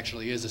way that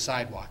actually is a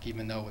sidewalk,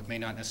 even though it may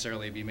not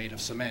necessarily be made of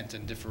cement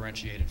and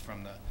differentiated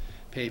from the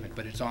pavement,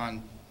 but it's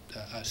on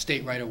a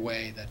state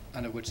right-of-way that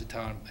under which the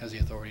town has the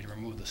authority to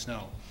remove the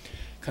snow.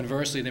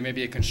 Conversely, there may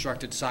be a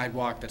constructed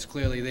sidewalk that's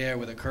clearly there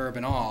with a curb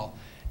and all,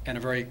 and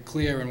a very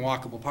clear and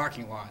walkable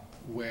parking lot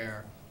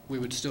where we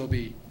would still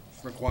be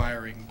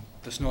requiring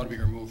the snow to be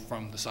removed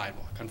from the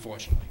sidewalk,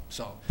 unfortunately.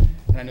 So,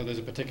 and I know there's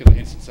a particular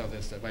instance of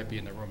this that might be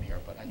in the room here,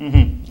 but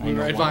we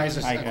were advised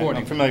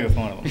accordingly. I'm familiar with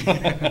one of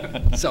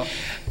them. So,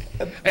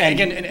 and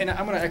again, and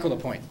I'm going to echo the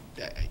point.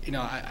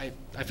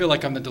 I feel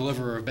like I'm the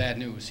deliverer of bad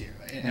news here,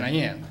 and I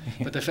am.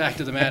 But the fact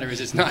of the matter is,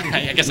 it's not.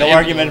 I guess no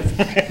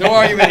argument. No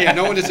argument here.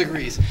 No one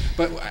disagrees.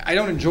 But I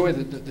don't enjoy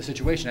the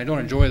situation. I don't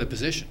enjoy the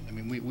position. I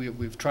mean,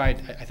 we've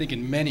tried, I think,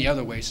 in many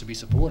other ways to be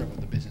supportive of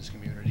the business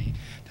community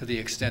to the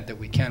extent that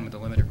we can with the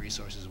limited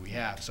resources we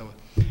have. So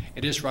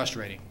it is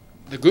frustrating.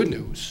 The good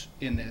news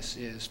in this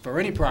is for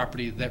any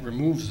property that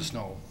removes the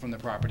snow from the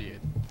property,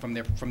 from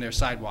their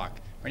sidewalk,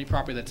 or any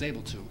property that's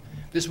able to,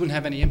 this wouldn't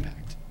have any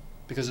impact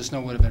because the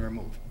snow would have been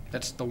removed.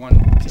 That's the one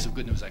piece of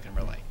good news I can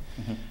relay.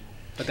 Mm-hmm.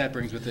 But that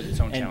brings with it its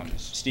own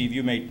challenges. Steve,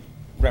 you made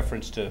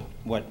reference to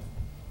what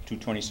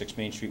 226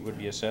 Main Street would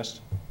be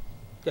assessed?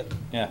 Yeah.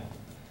 Yeah.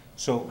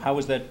 So how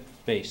is that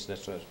based?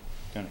 That's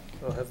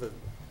I'll have the,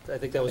 I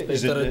think that was Is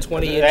based on a it-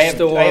 20-inch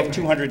storm. I have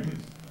 200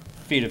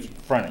 feet of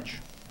frontage,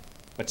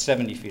 but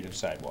 70 feet of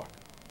sidewalk.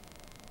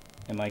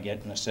 Am I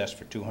getting assessed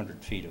for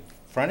 200 feet of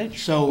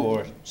frontage So-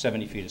 or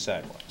 70 feet of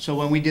sidewalk? So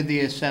when we did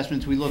the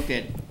assessments, we looked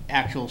at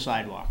actual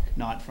sidewalk,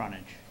 not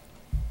frontage.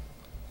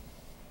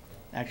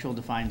 Actual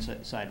defined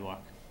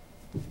sidewalk.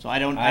 So I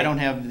don't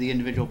have the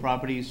individual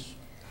properties.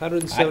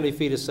 170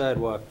 feet of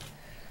sidewalk.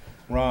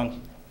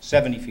 Wrong,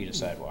 70 feet of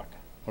sidewalk,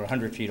 or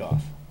 100 feet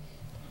off.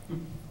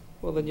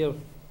 Well, then your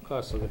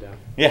costs will go down.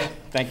 Yeah,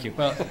 thank you.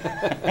 Well,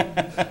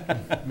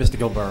 Mr.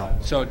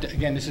 Gilberto. So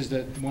again, this is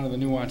one of the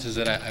nuances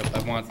that I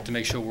want to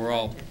make sure we're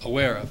all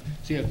aware of.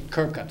 So you have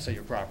curb cuts at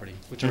your property,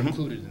 which are Mhm.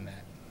 included in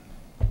that.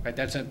 Right,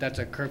 that's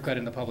a curb cut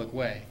in the public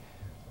way,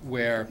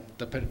 where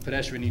the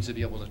pedestrian needs to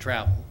be able to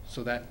travel.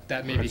 So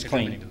that may be It's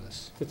contributing clean. to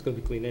this. It's going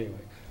to be clean anyway.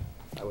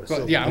 I would Well,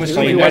 assume. yeah, I'm If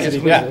assuming you that want is- to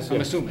do yeah, business,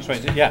 I'm assuming. So,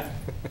 yeah,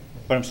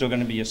 but I'm still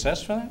gonna be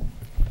assessed for that?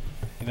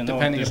 Even though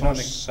Depending there's no upon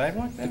the-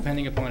 sidewalk there?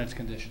 Depending upon its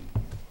condition.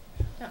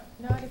 No,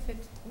 not if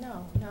it's,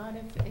 no, not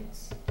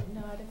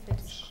if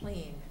it's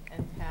clean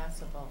and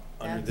passable.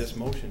 Under That's- this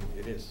motion,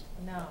 it is.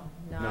 No,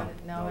 No,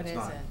 it it's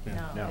not.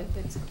 isn't. No, if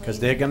it's clean. Because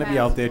they're and gonna be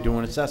out there passable,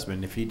 doing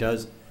assessment. If he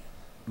does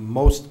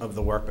most of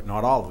the work, but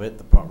not all of it,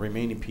 the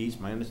remaining piece,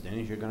 my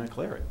understanding is you're gonna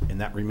clear it.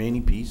 And that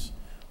remaining piece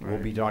will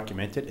be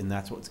documented, and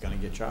that's what's gonna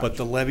get charged. But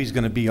the levy's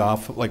gonna be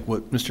off, like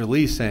what Mr.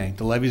 Lee's saying,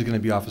 the levy's gonna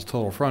be off his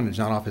total frontage,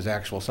 not off his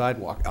actual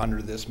sidewalk,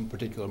 under this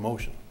particular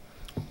motion.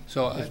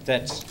 So If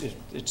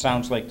it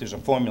sounds like there's a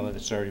formula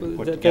that's already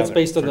put together. That's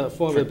based on the for-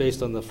 formula, for-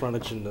 based on the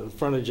frontage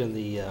and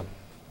the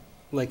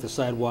length of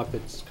sidewalk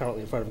that's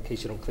currently in front of him, in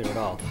case you don't clear it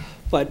all.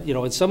 But, you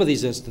know, in some of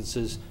these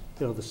instances,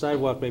 you know, the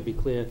sidewalk may be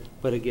clear,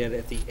 but again,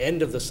 at the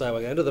end of the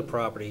sidewalk, end of the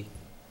property,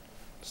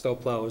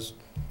 snowplows,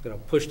 you know,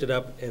 pushed it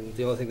up, and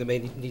the only thing that may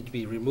need to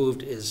be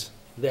removed is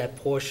that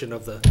portion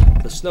of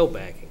the snow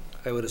banking,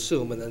 I would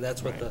assume, and then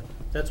that's what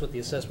the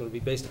assessment would be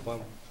based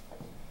upon.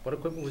 What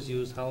equipment was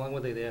used, how long were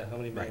they there, how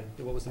many man,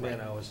 what was the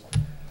man hours?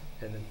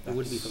 And it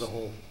would be for the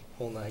whole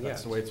 9 yards.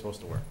 That's the way it's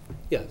supposed to work.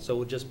 Yeah, so it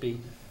would just be,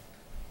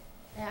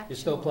 your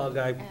snowplow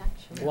guy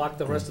blocked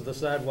the rest of the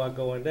sidewalk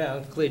going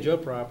down, cleared your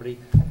property,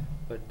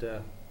 but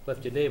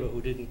left your neighbor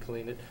who didn't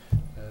clean it,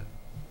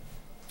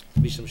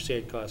 be some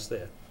shared costs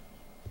there.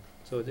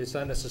 So it's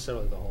not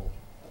necessarily the whole.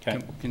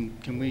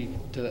 Can we,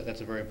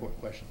 that's a very important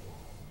question.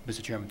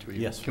 Mr. Chairman, through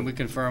you. Yes. Can we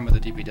confirm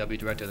with the DPW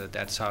director that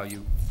that's how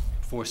you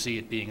foresee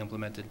it being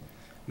implemented?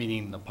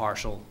 Meaning the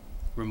partial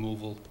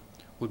removal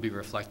would be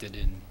reflected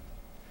in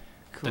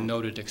the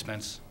noted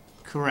expense?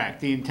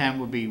 Correct. The intent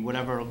would be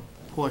whatever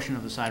portion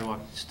of the sidewalk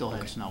still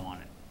has snow on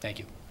it. Thank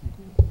you.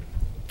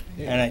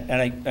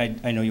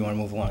 And I know you want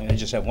to move along. I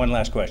just have one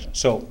last question.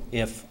 So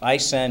if I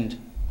send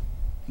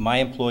my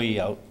employee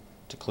out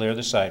to clear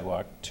the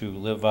sidewalk to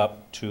live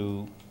up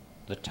to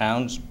the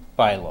town's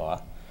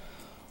bylaw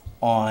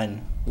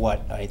on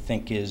what I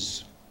think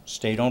is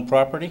state-owned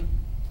property,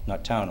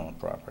 not town-owned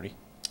property,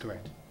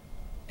 Correct.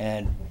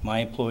 and my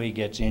employee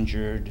gets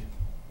injured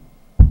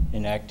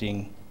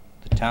enacting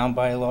the town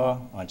bylaw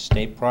on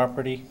state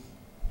property,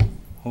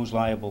 who's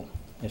liable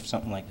if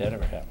something like that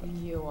ever happened?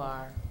 You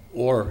are.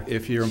 Or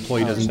if your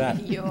employee How's doesn't,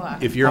 that? You are.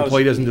 if your How's-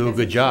 employee doesn't do a Because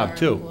good it's job your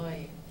too. employee.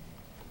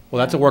 Well,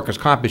 that's a workers'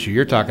 comp issue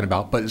you're talking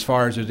about, but as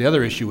far as the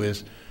other issue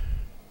is,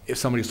 if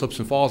somebody slips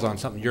and falls on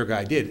something your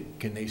guy did,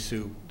 can they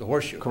sue the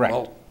horseshoe? Correct.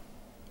 Well,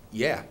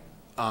 yeah,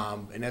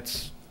 and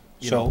that's,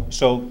 you know.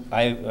 So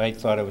I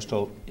thought I was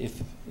told,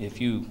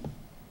 if you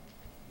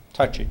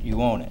touch it,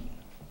 you own it.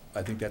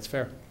 I think that's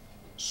fair.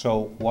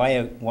 So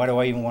why do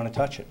I even want to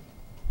touch it?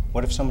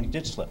 What if somebody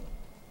did slip?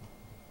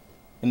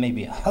 It may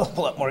be a hell of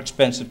a lot more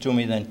expensive to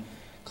me than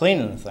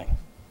cleaning the thing.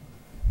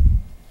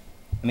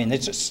 I mean,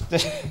 it's just,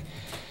 this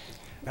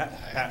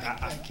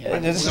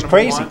is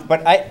crazy,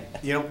 but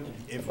You know,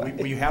 if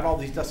we had all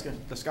these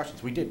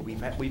discussions, we did.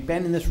 We've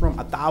been in this room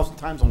 1,000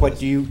 times on this. But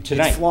do you,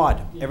 tonight? It's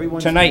flawed.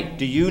 Everyone's. Tonight,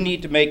 do you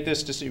need to make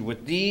this decision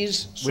with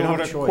these We don't sort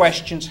have of a choice.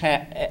 questions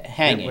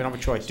hanging? We don't have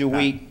a choice. Do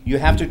we, you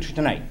have to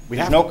tonight? We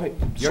There's have no, to.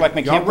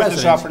 Selectmen Your can't put this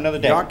residents, off for another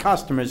day. Your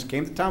customers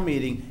came to town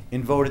meeting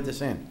and voted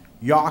this in.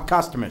 Your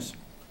customers,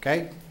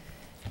 okay?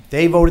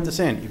 They voted this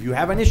in. If you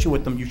have an issue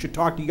with them, you should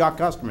talk to your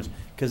customers,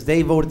 because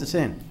they voted this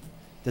in.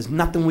 There's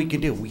nothing we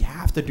can do. We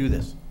have to do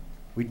this.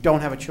 We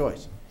don't have a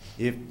choice.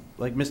 If,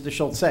 like Mr.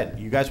 Schultz said,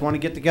 you guys want to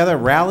get together,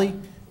 rally,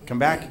 come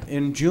back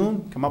in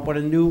June, come up with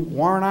a new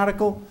warrant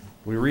article,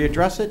 we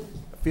readdress it,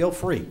 feel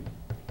free.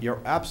 You're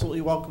absolutely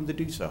welcome to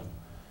do so.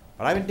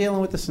 But I've been dealing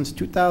with this since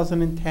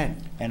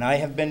 2010. And I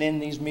have been in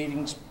these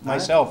meetings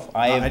myself.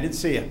 I didn't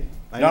see it.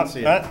 I didn't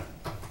see it.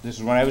 This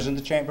is when I was in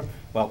the chamber.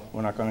 Well,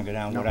 we're not gonna go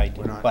down what No, I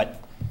we're did, not.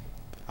 but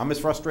I'm as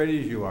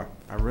frustrated as you are.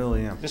 I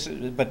really am. this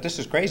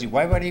is crazy.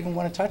 Why would I even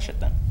wanna touch it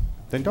then?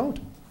 Then don't.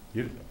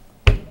 You,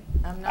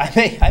 I'm not.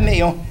 I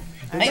may own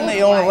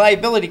a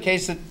liability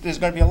case that is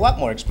gonna be a lot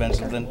more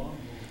expensive than,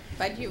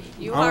 But you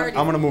I'm already.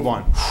 gonna move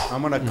on.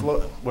 I'm gonna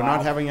we're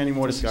not having any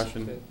more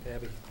discussion.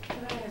 Abby. Can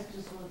I ask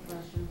just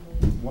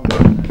one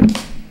question, please?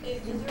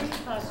 Is there any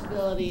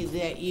possibility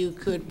that you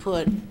could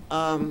put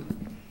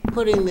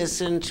putting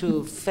this into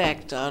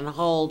effect on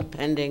hold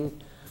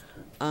pending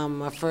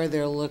a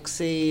further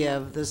look-see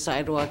of the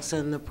sidewalks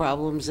and the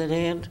problems at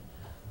hand?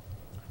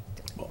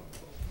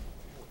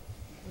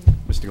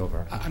 Mr.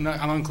 Goldberg.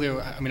 I'm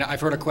unclear. I mean,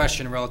 I've heard a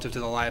question relative to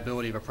the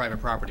liability of a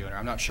private property owner.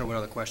 I'm not sure what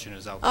other question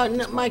is out there.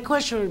 No, my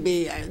question would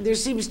be, there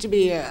seems to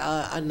be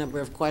a number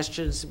of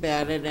questions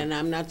about it, and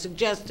I'm not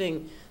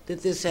suggesting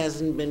that this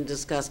hasn't been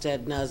discussed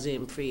ad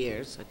nauseum for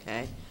years,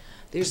 okay?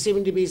 There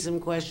seem to be some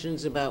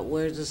questions about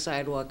where's a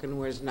sidewalk and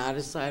where's not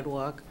a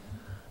sidewalk,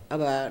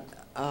 about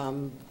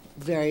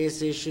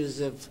various issues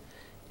of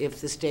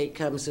if the state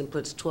comes and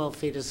puts 12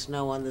 feet of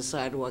snow on the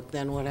sidewalk,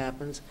 then what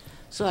happens?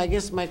 So I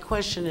guess my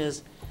question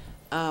is,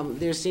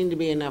 there seem to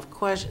be enough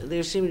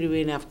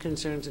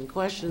concerns and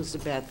questions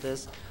about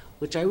this,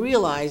 which I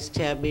realize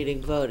town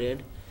meeting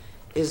voted.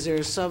 Is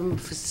there some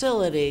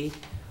facility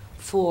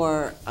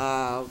for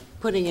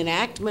putting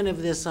enactment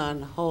of this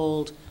on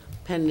hold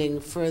pending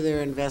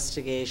further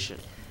investigation?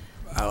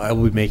 I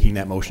will be making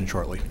that motion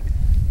shortly.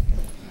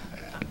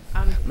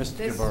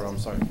 Mr. Gilberto, I'm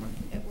sorry.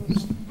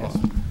 Yes.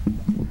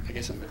 I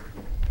guess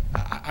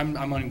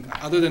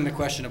other than the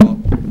question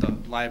about the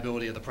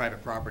liability of the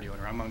private property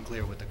owner, I'm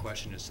unclear what the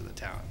question is to the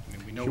town. I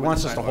mean, we know She where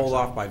wants the us to hold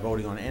sidewalks off by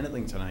voting on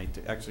anything tonight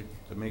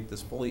to make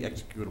this fully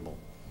executable.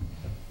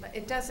 But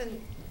it doesn't,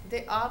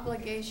 the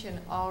obligation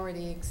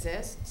already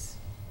exists,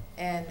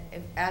 and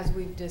as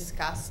we've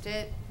discussed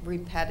it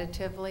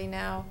repetitively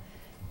now,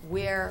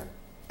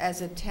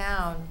 as a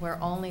town, we're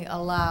only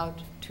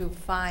allowed to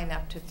fine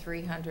up to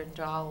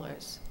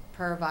 $300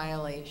 per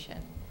violation.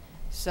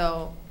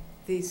 So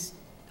these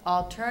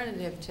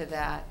alternative to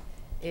that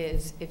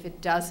is if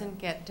it doesn't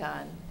get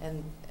done,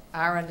 and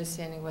our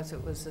understanding was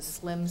it was a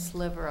slim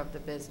sliver of the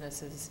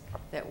businesses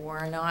that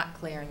were not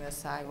clearing the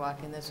sidewalk,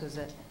 and this was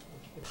a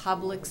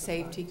public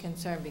safety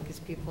concern because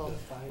people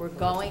were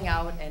going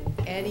out, and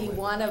any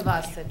one of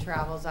us that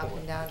travels up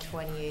and down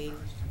 28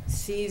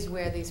 sees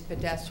where these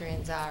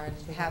pedestrians are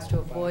and has to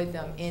avoid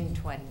them in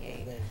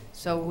 28.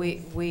 So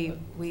we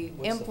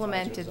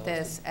implemented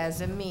this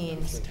as a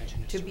means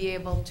to be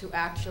able to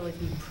actually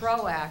be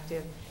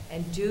proactive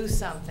and do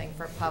something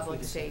for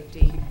public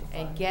safety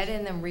and get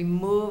in and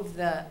remove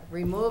the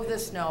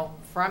snow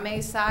from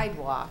a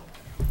sidewalk,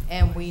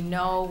 and we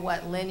know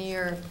what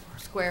linear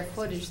square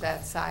footage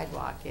that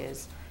sidewalk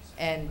is,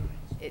 and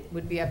it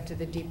would be up to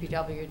the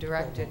DPW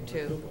director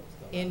to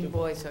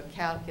invoice or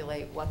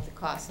calculate what the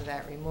cost of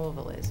that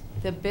removal is.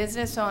 The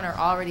business owner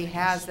already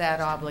has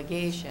that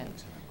obligation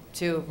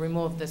to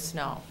remove the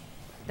snow.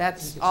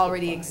 That's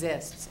already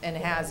exists and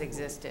has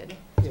existed.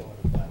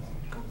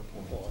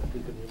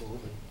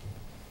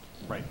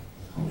 Right.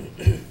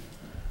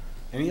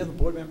 Any other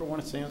board member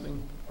want to say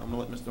anything? I'm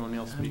going to let Mr.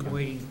 O'Neill speak. I'm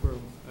waiting for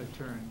a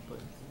turn, but.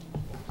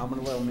 I'm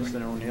going to let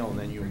Mr. O'Neill and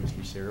then you, Mr.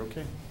 Misery,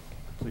 okay?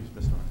 Please,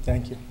 Mr. O'Neill.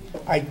 Thank you.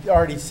 I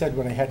already said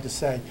what I had to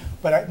say,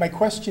 but my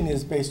question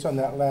is based on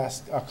that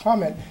last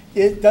comment.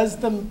 Does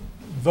the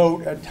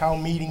vote at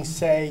town meeting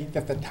say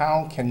that the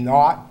town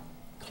cannot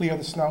clear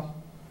the snow?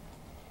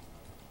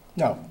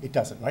 No, it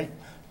doesn't, right?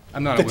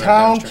 I'm not the aware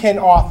town of that can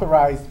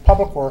authorize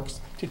Public Works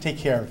to take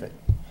care of it.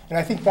 And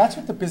I think that's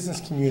what the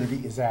business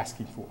community is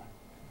asking for.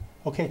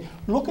 Okay,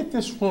 look at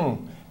this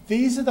room.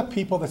 These are the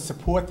people that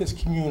support this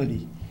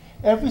community.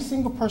 Every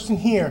single person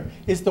here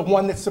is the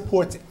one that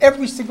supports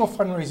every single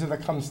fundraiser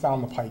that comes down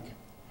the pike.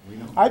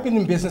 I've been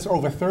in business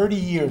over 30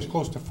 years,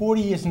 close to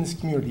 40 years in this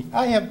community.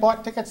 I have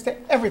bought tickets to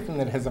everything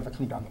that has ever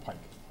come down the pike.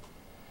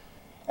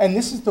 And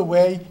this is the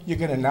way you're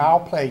going to now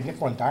play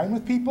nickel and dime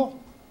with people?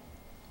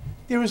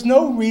 There is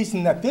no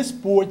reason that this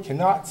board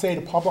cannot say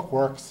to Public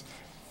Works,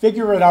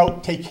 figure it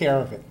out, take care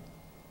of it.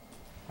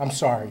 I'm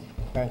sorry.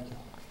 Thank you.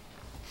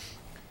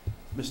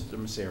 Mr.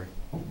 Misery.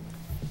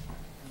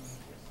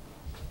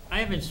 I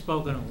haven't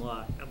spoken a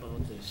lot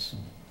about this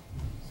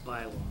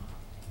bylaw,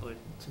 but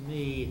to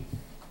me,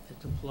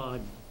 it's a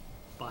flawed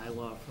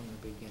bylaw from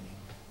the beginning.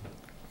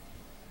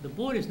 The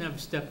board has never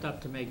stepped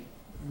up to make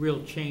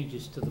real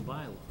changes to the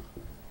bylaw.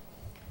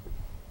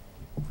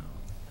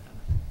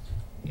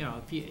 You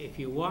know, if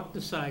you walk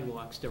the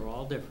sidewalks, they're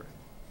all different.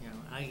 You know,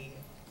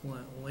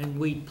 when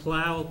we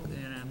plow,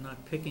 and I'm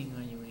not picking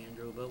on you,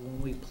 Andrew, but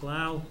when we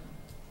plow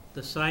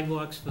the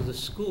sidewalks for the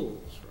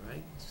schools,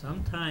 right?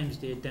 Sometimes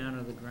they're down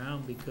on the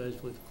ground because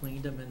we've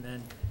cleaned them and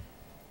then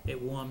it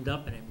warmed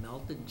up and it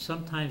melted. And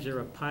sometimes they're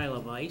a pile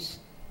of ice.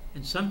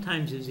 And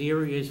sometimes there's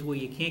areas where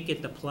you can't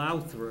get the plow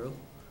through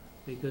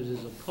because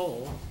there's a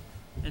pole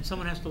and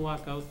someone has to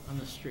walk out on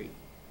the street.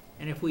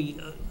 And if we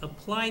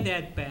apply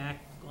that back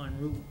on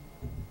Route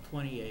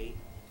 28,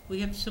 we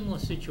have similar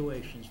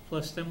situations.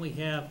 Plus then we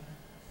have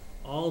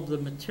all of the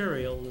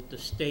material that the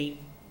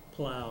state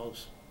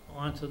plows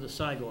onto the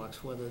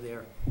sidewalks, whether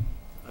they're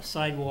a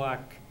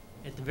sidewalk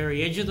at the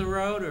very edge of the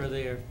road or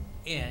they're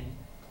in.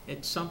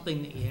 It's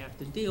something that you have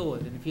to deal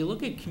with. And if you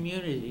look at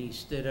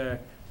communities that are,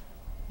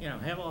 you know,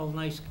 have all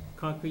nice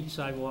concrete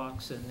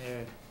sidewalks and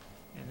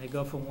they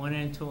go from one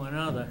end to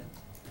another,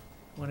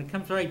 when it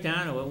comes right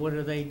down to it, what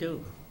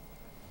do?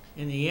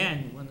 In the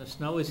end, when the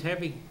snow is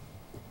heavy,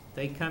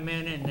 they come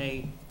in and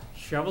they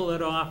shovel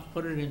it off,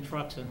 put it in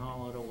trucks and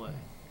haul it away.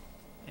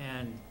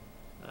 And,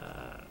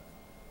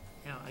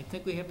 I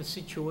think we have a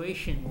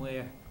situation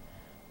where,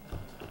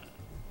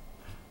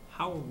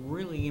 how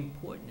really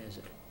important is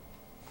it?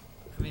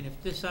 I mean,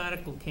 if this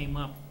article came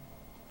up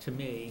to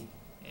me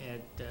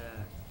at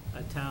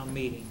a town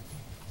meeting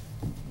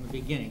in the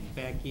beginning,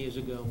 back years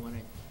ago when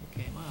it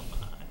came up,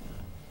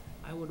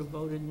 I would have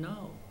voted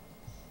no.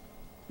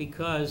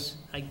 Because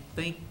I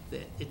think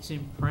that it's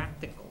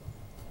impractical.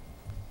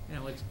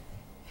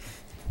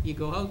 You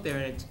go out there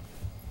and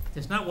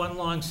there's not one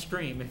long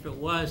stream. If it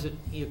was,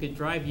 you could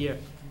drive your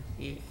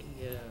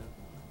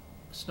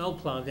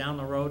snowplow down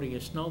the road or your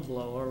snow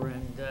blower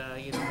and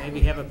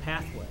maybe have a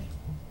pathway.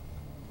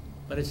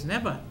 But it's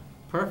never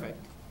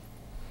perfect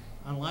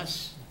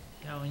unless,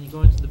 when you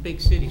go into the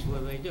big cities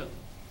where they do.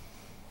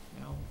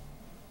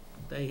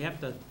 They have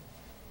to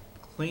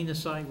clean the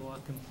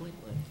sidewalk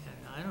completely.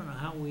 And I don't know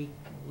how we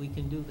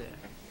can do that.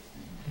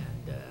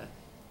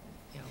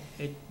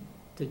 And,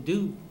 to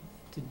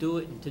do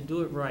it and to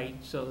do it right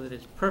so that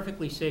it's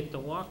perfectly safe to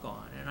walk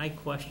on. And I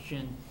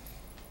question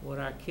what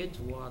our kids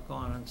walk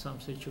on some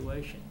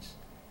situations.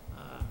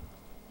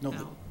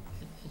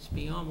 It's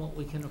beyond what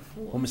we can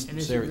afford. Well, Mr. And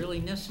is it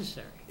really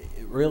necessary?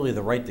 Really,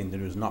 the right thing to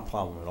do is not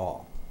plow them at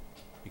all,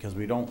 because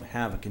we don't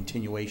have a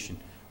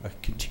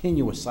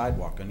continuous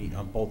sidewalk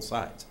on both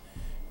sides.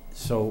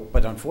 So,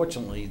 but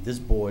unfortunately, this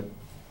board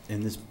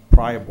and this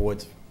prior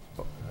boards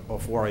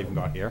before I even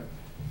got here,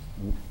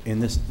 in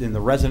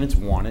the residents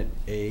wanted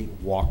a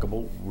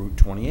walkable Route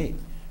 28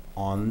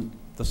 on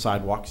the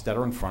sidewalks that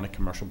are in front of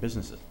commercial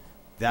businesses.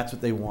 That's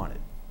what they wanted.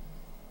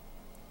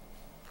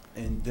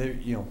 And they,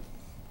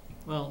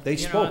 they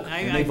spoke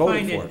and they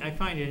voted for it. I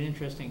find it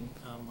interesting,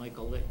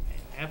 Michael, that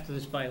after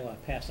this bylaw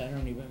passed,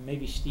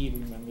 maybe Steve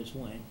remembers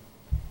when.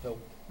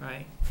 Nope.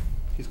 Right?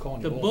 He's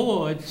calling the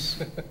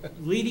boards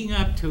leading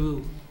up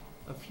to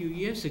a few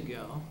years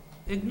ago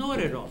ignored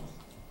it all.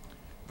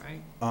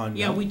 Right?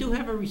 Yeah, we do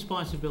have a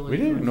responsibility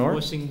for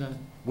enforcing the...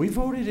 We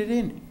voted it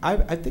in. I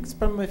think it's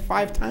been like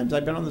 5 times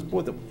I've been on this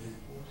board.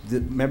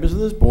 The members of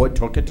this board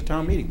took it to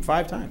town meeting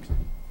 5 times.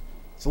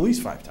 It's at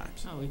least 5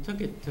 times. No, we took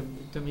it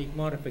to make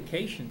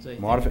modifications. I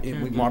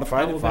think. We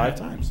modified it 5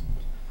 times.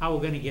 How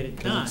we're going to get it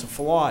done. It's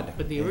flawed.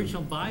 But the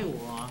original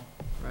bylaw,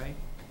 right?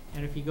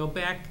 And if you go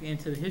back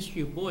into the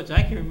history of boards,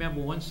 I can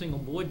remember one single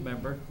board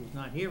member who's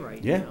not here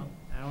right now.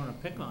 I don't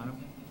want to pick on him.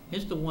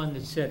 He's the one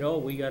that said, "Oh,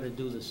 we got to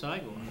do the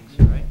sidewalks,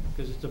 right?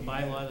 Because it's a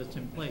bylaw that's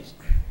in place."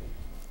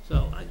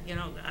 So,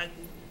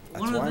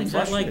 one of the things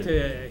I'd like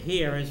to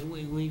hear is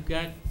we've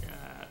got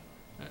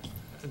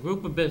a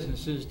group of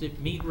businesses that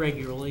meet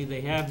regularly.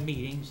 They have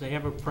meetings. They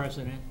have a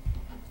president.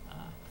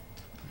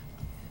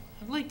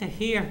 I'd like to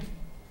hear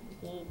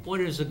what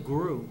is a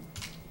group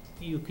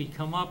you could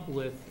come up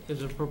with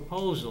as a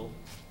proposal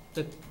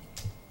that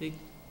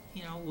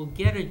will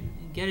get a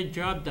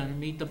job done and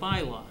meet the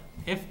bylaw.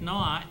 If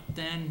not,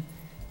 then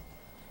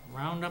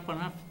round up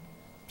enough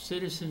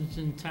citizens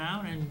in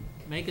town and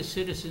make a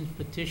citizen's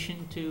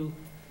petition to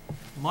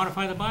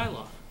modify the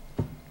bylaw.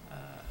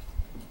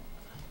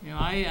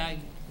 I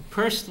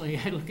personally,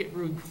 I look at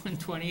Route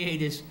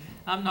 128 as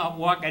I'm not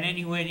walking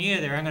anywhere near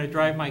there. I'm going to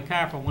drive my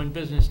car from one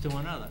business to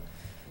another.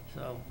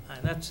 So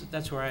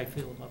that's where I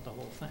feel about the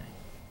whole thing.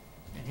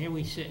 And here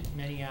we sit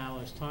many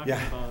hours talking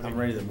about it. I'm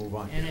ready to move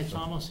on. And it's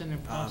almost an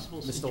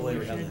impossible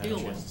situation to deal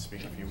with. To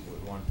speak if you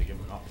wanted to give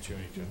him an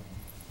opportunity to.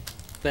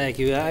 Thank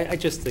you. I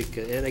just think,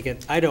 and again,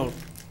 I don't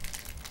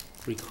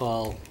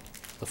recall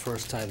the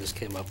first time this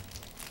came up.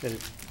 And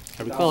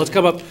I recall it's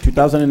come up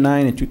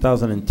 2009 and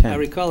 2010. I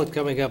recall it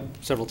coming up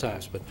several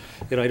times, but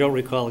I don't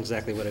recall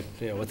exactly what it,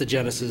 what the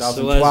genesis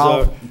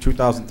 2012 was. And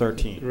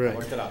 2013. Right. I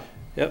looked it up.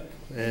 Yep.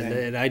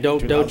 And I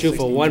don't doubt you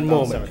for one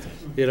moment.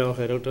 I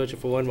don't doubt you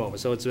for one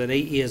moment. So it's been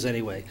 8 years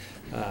anyway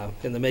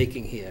in the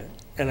making here.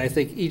 And I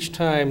think each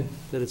time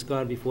that it's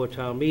gone before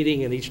town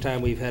meeting and each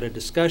time we've had a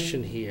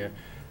discussion here,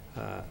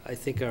 I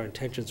think our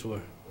intentions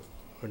were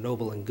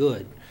noble and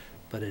good,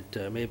 but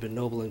it may have been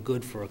noble and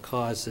good for a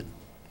cause that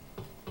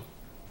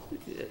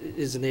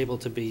isn't able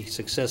to be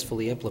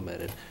successfully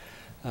implemented.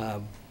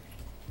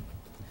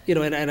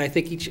 And I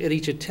think at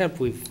each attempt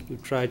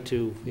we've tried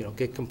to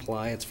get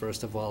compliance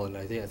first of all, and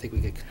I think we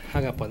get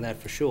hung up on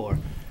that for sure.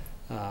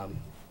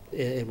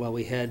 And while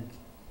we had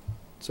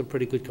some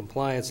pretty good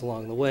compliance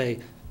along the way,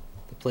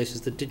 the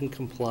places that didn't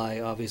comply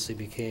obviously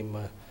became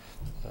a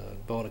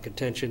bone of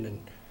contention and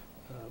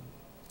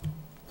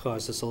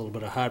caused us a little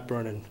bit of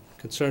heartburn and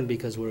concern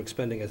because we're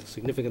expending a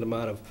significant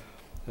amount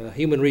of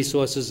human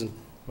resources and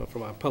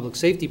from our public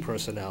safety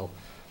personnel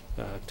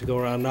to go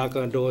around, knock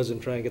on doors,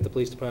 and try and get the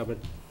police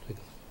department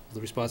the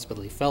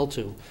responsibility fell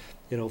to,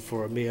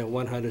 for a mere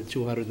 $100,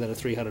 $200, and then a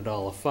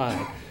 $300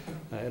 fine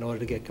in order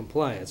to get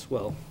compliance.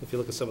 Well, if you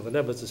look at some of the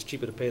numbers, it's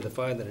cheaper to pay the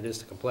fine than it is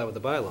to comply with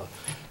the bylaw.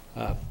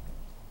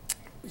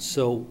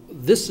 So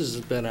this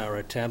has been our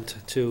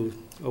attempt to,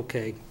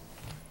 okay,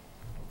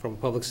 from a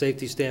public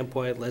safety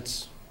standpoint,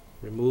 let's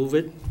remove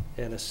it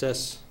and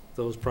assess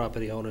those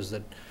property owners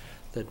that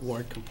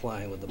weren't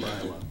complying with the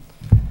bylaw.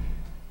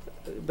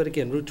 but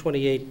again, Route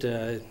 28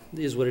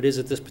 is what it is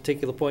at this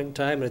particular point in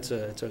time,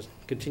 and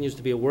continues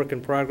to be a work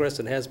in progress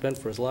and has been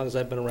for as long as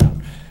I've been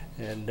around.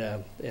 And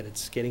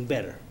it's getting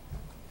better,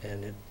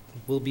 and it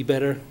will be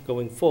better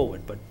going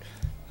forward, but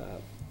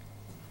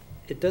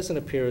it doesn't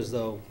appear as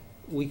though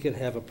we can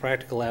have a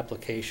practical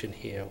application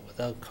here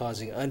without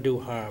causing undue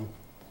harm,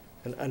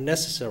 and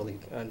unnecessarily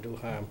undue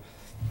harm,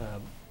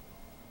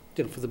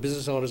 for the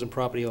business owners and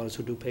property owners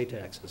who do pay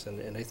taxes.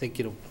 And I think,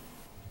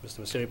 Mr.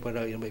 Messeri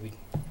pointed out, maybe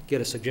get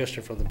a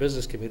suggestion from the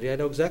business community. I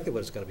know exactly what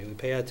it's gonna be. We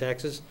pay our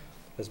taxes,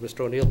 as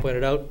Mr. O'Neill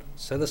pointed out,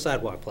 send the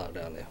sidewalk plow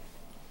down there.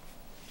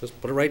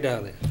 Just put it right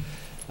down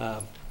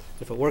there.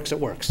 If it works, it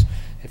works.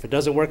 If it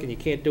doesn't work and you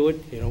can't do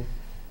it,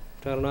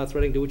 town of North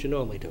Reading, do what you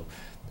normally do,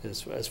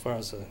 as far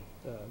as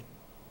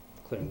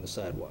clearing the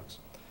sidewalks.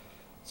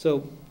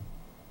 So,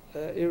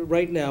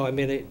 right now,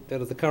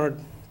 the current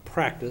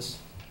practice,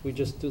 we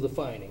just do the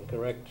fining,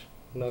 correct?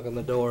 Knock on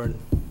the door and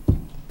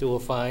do a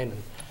fine,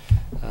 and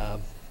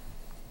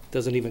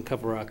doesn't even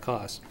cover our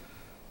costs.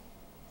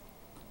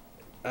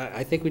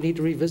 I think we need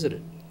to revisit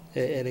it.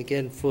 And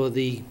again,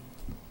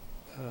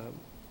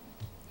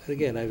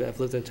 I've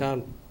lived in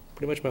town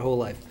pretty much my whole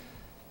life.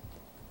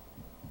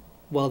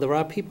 While there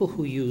are people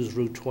who use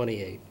Route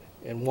 28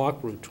 and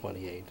walk Route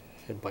 28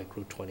 and bike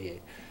Route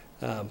 28,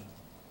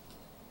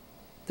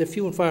 they're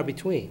few and far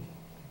between.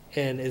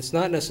 And it's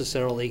not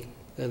necessarily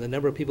the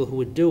number of people who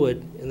would do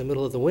it in the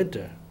middle of the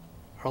winter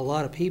are a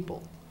lot of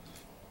people.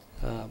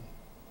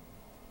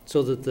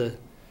 So that the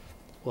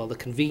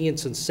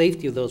convenience and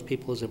safety of those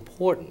people is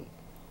important,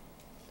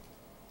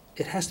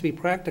 it has to be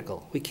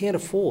practical. We can't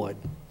afford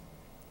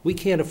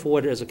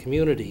as a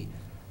community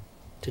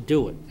to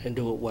do it and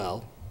do it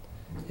well.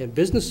 And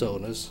business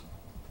owners,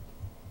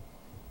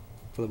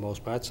 for the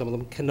most part, some of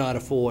them cannot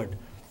afford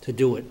to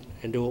do it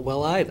and do it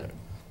well either.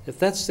 If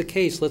that's the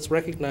case, let's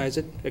recognize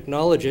it,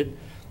 acknowledge it,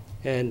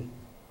 and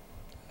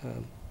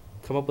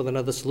come up with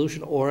another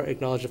solution, or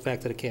acknowledge the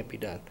fact that it can't be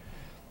done.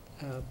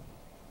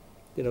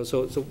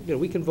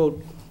 We can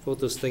vote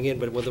this thing in,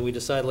 but whether we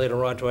decide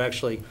later on to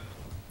actually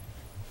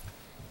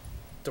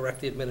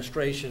direct the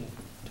administration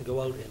to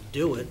go out and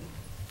do it,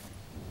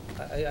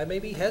 I may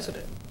be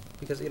hesitant.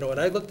 Because, when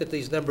I looked at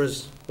these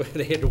numbers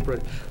when Andrew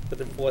put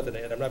them forth, and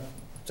I'm not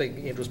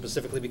saying Andrew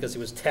specifically because he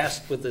was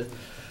tasked with the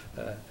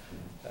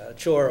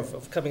chore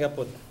of coming up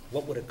with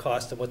what would it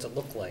cost and what's it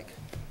look like.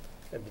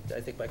 And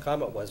I think my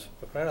comment was,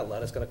 for crying out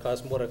loud, it's going to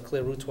cost more to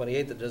clear Route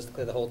 28 than it does to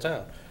clear the whole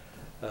town.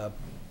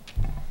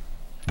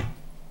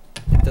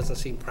 It doesn't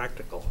seem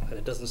practical, and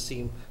it doesn't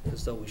seem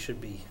as though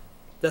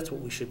that's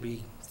what we should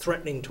be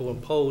threatening to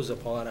impose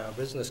upon our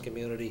business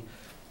community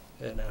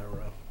and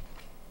our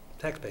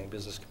taxpaying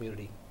business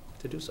community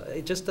to do so.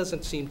 It just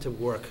doesn't seem to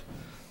work.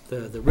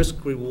 The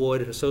risk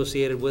reward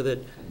associated with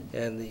it,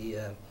 and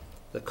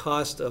the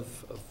cost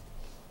of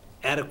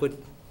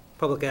adequate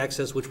public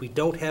access, which we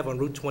don't have on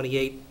Route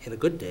 28 on a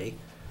good day,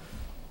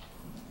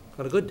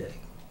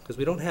 because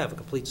we don't have a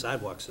complete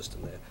sidewalk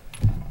system there.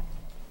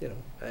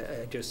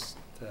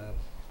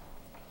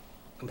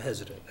 I'm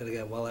hesitant. And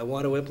again, while I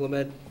want to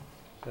implement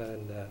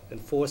and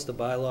enforce the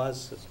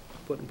bylaws that's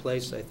put in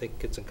place, I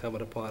think it's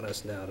incumbent upon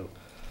us now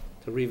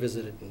to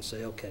revisit it and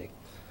say, okay,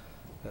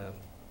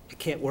 it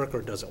can't work or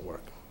it doesn't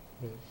work.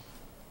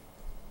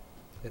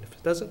 And if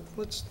it doesn't,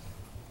 let's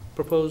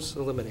propose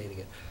eliminating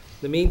it.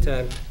 In the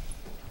meantime,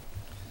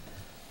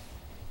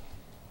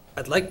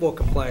 I'd like more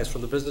compliance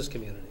from the business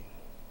community.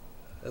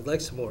 I'd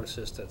like some more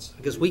assistance,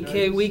 because we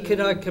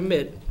cannot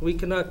commit,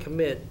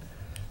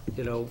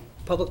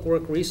 public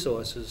work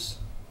resources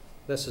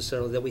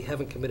necessarily that we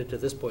haven't committed to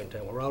this point in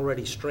time. We're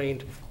already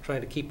strained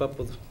trying to keep up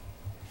with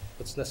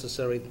what's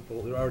necessary,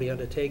 what we're already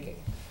undertaking.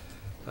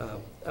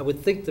 I would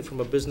think that from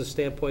a business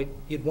standpoint,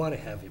 you'd want to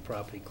have your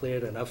property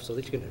cleared enough so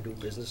that you can do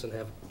business and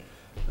have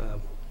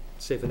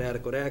safe and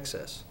adequate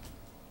access.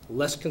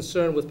 Less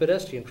concern with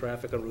pedestrian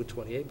traffic on Route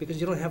 28 because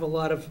you don't have a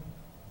lot of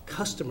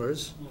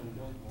customers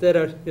that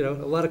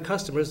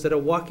are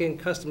walk-in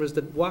customers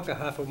that walk a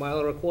half a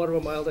mile or a quarter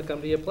of a mile to come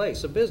to your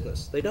place of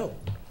business. They don't.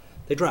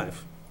 They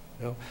drive.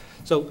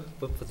 So,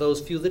 but for those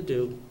few that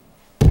do,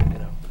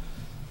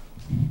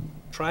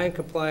 try and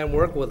comply and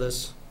work with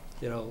us,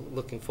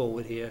 looking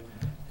forward here.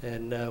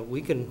 And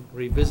we can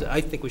revisit,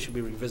 I think we should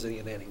be revisiting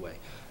it anyway.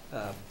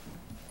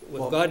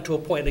 We've gotten to a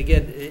point,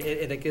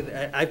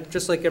 I'm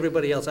just like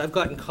everybody else, I've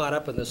gotten caught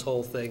up in this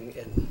whole thing,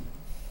 and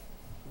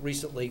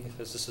recently,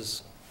 as this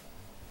is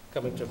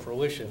coming to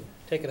fruition,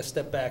 taking a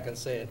step back and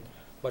saying,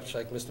 much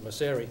like Mr.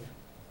 Messeri,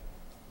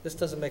 this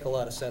doesn't make a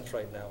lot of sense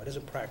right now. It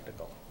isn't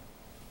practical.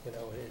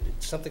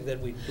 It's something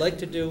that we'd like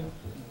to do,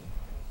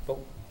 but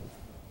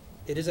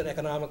it isn't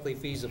economically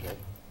feasible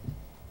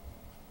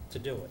to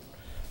do it.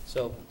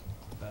 So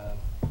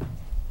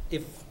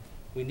if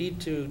we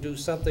need to do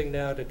something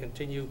now to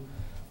continue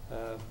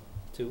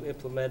to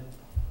implement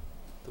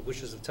the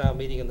wishes of town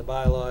meeting and the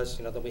bylaws,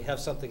 that we have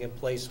something in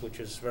place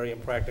which is very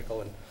impractical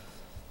and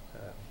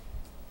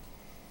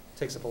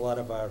takes up a lot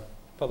of our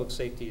public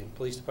safety and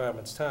police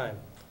department's time.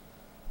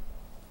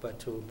 But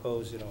to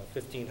impose, a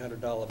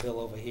 $1,500 bill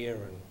over here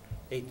and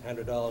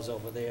 $800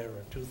 over there,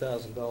 or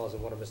 $2,000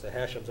 in one of Mr.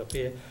 Hasham's up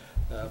here.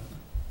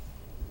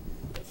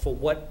 For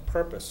what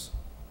purpose?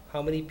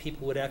 How many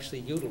people would actually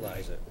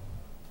utilize it?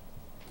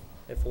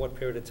 And for what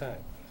period of time?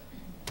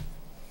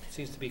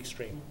 Seems to be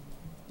extreme.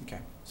 Okay,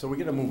 so we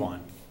gotta move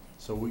on.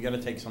 So we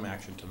gotta take some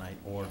action tonight,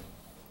 or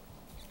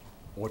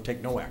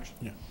take no action.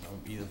 Yeah.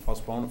 Either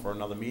postpone it for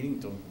another meeting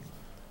till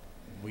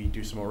we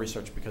do some more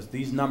research, because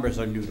these numbers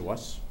are new to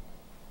us.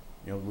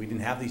 You know, we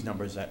didn't have these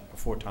numbers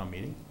before town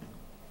meeting,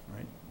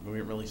 right? We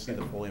didn't really see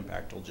the full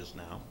impact till just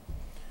now,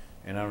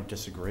 and I don't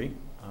disagree.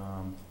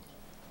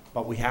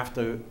 But we have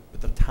to,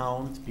 the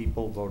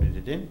townspeople voted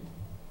it in,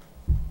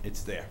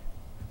 it's there.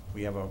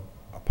 We have a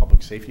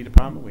public safety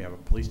department, we have a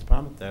police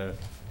department that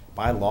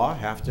by law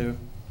have to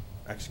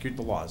execute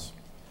the laws.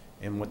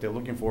 And what they're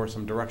looking for is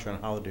some direction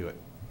on how to do it.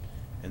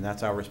 And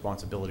that's our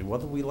responsibility,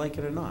 whether we like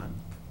it or not.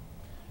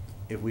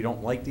 If we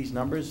don't like these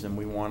numbers, then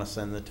we want to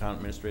send the town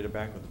administrator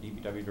back with the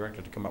DPW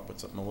director to come up with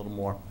something a little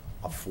more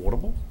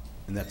affordable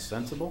and that's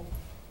sensible,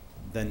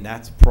 then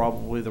that's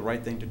probably the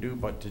right thing to do.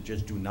 But to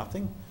just do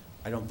nothing,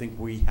 I don't think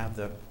we have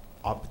the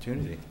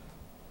opportunity.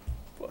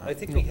 Well, I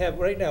think we have,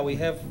 right now, we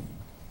have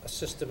a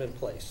system in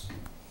place.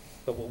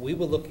 But what we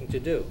were looking to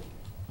do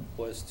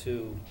was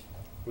to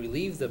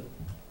relieve the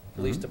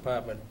police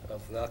department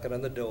of knocking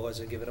on the doors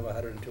and giving them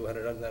 $100 and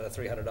 $200 and then a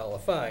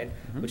 $300 fine,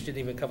 which didn't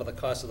even cover the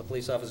cost of the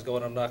police officers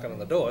going and knocking on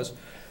the doors.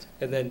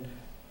 And then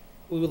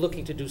we were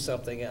looking to do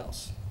something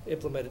else,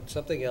 implement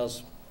something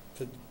else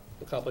to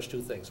accomplish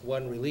two things.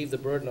 One, relieve the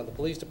burden on the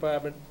police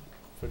department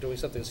for doing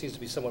something that seems to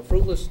be somewhat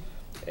fruitless,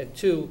 and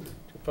two,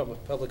 from a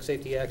public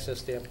safety access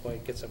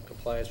standpoint, get some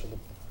compliance from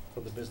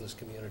the business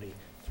community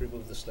to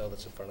remove the snow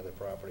that's in front of their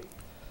property.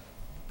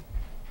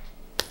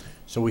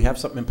 So we have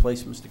something in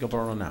place, Mr.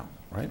 Gilberto, now,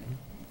 right?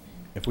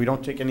 If we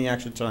don't take any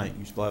action tonight,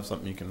 you still have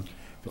something you can,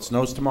 if it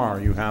snows tomorrow,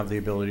 you have the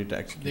ability to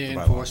execute the The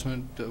bylaw.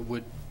 enforcement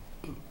would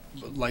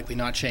likely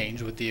not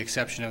change, with the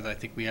exception of, I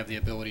think we have the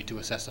ability to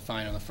assess a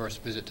fine on the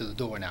first visit to the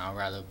door now,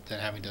 rather than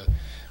having to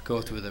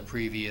go through the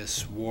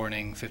previous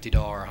warning $50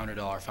 or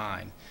 $100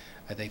 fine.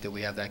 I think that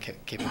we have that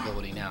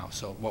capability now.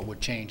 So what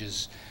would change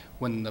is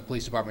when the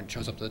police department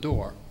shows up to the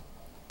door,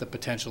 the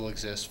potential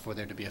exists for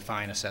there to be a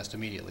fine assessed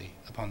immediately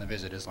upon the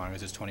visit, as long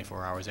as it's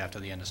 24 hours after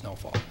the end of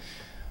snowfall.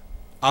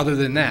 Other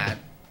than that,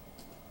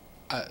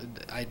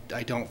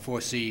 I don't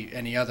foresee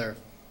any other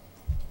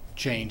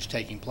change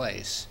taking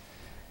place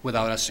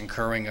without us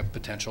incurring a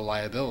potential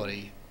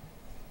liability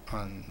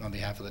on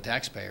behalf of the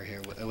taxpayer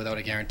here, without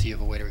a guarantee of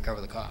a way to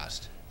recover the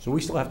cost. So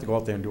we still have to go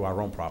out there and do our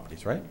own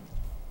properties, right?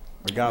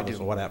 Regardless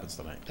of what happens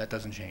tonight. That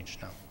doesn't change,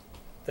 no.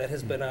 That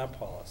has been our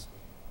policy,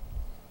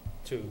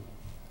 to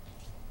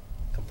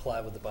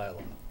comply with the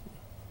bylaw.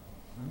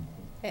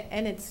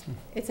 And it's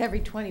every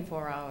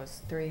 24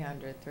 hours,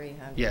 300,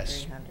 300,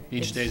 Yes. 300.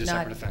 Each day is a It's not-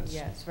 separate offense.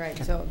 Yes, right.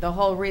 So the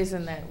whole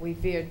reason that we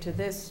veered to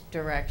this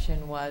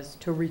direction was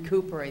to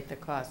recuperate the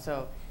cost.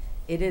 So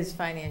it is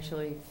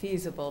financially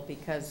feasible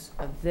because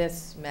of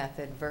this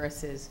method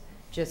versus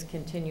just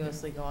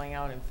continuously going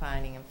out and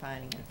finding and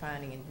finding and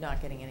finding and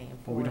not getting any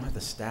enforcement. Well, we don't have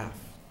the staff.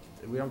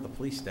 We don't have the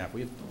police staff.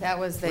 We have That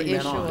was the 3 men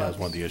issue on. That was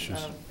one of the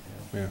issues. of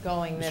Yeah.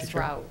 going Mr. this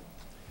Chair? route.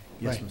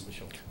 Yes, Right. Mr.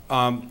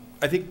 Schultz.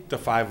 I think the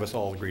 5 of us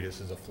all agree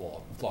this is a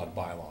flawed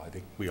bylaw. I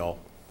think we all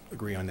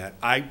agree on that.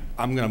 I'm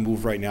going to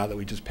move right now that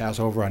we just pass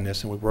over on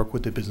this and we work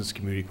with the business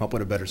community, come up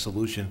with a better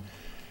solution.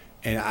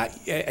 And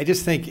I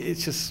just think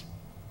it's just,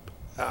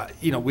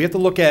 you know, we have to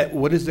look at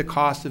what is the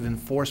cost of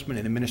enforcement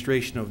and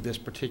administration of this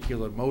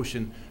particular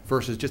motion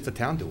versus just the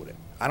town doing it.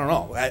 I don't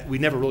know. We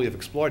never really have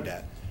explored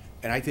that.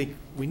 And I think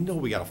we know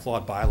we got a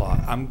flawed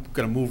bylaw. I'm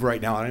going to move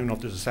right now, I don't even know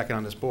if there's a second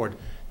on this board,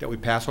 that we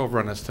pass over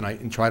on this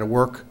tonight and try to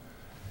work,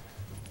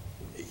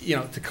 you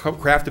know, to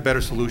craft a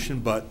better solution.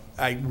 But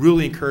I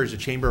really encourage the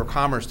Chamber of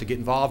Commerce to get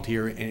involved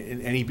here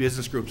in any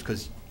business groups,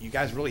 because you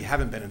guys really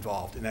haven't been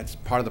involved. And that's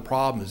part of the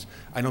problem is,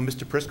 I know,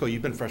 Mr. Prisco,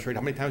 you've been frustrated.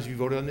 How many times have you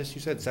voted on this?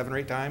 You said 7 or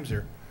 8 times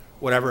or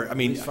whatever. I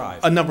mean,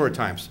 5. a number of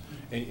times.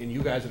 And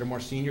you guys that are more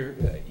senior,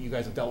 you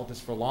guys have dealt with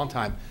this for a long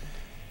time.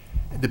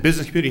 The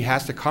business community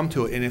has to come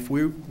to it, and if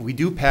we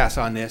do pass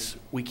on this,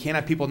 we can't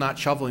have people not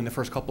shoveling the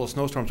first couple of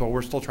snowstorms while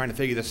we're still trying to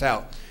figure this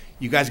out.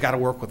 You guys got to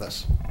work with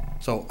us.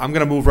 So I'm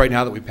going to move right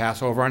now that we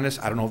pass over on this.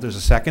 I don't know if there's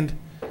a second,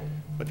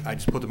 but I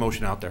just put the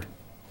motion out there.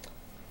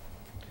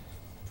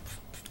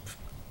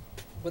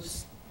 What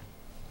is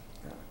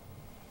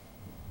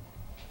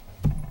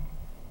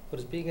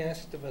being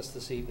asked of us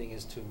this evening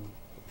is to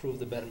approve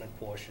the betterment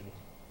portion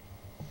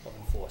of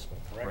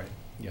enforcement, correct? Right.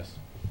 Yes.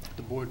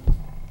 The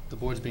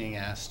board's being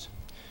asked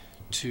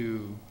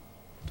to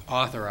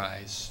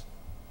authorize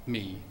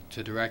me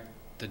to direct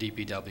the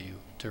DPW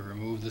to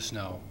remove the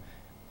snow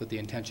with the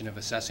intention of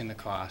assessing the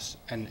cost,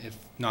 and if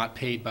not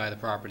paid by the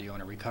property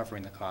owner,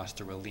 recovering the cost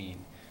through a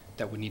lien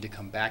that would need to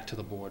come back to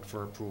the board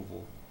for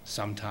approval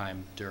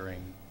sometime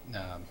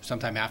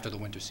after the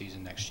winter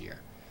season next year.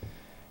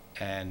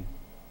 And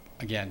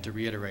again, to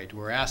reiterate,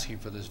 we're asking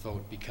for this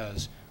vote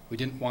because we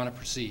didn't want to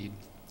proceed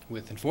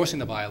with enforcing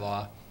the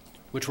bylaw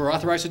which we're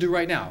authorized to do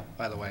right now,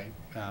 by the way,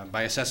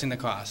 by assessing the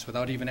cost,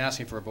 without even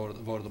asking for a vote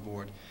of the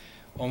board,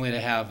 only to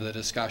have the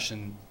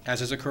discussion, as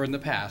has occurred in the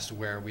past,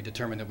 where we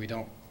determine that we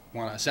don't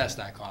want to assess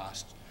that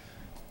cost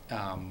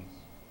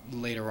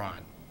later on.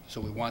 So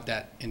we want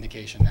that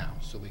indication now,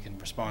 so we can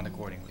respond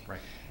accordingly. Right.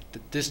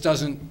 This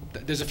doesn't,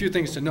 there's a few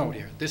things to note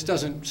here. This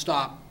doesn't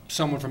stop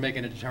someone from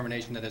making a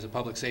determination that there's a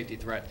public safety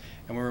threat,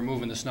 and we're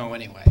removing the snow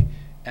anyway,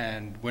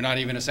 and we're not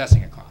even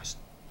assessing a cost.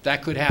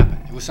 That could happen.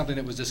 It was something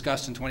that was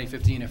discussed in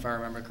 2015, if I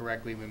remember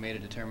correctly. We made a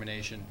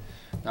determination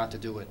not to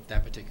do it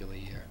that particular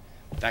year.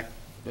 That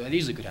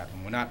easily could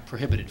happen. We're not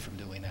prohibited from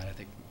doing that. I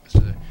think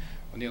Mr.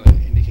 O'Neill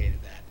indicated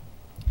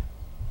that.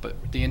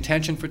 But the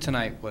intention for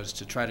tonight was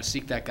to try to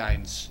seek that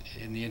guidance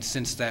in the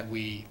instance that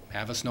we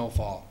have a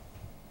snowfall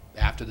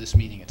after this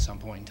meeting at some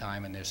point in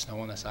time, and there's snow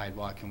on the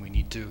sidewalk, and we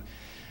need to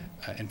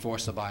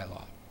enforce the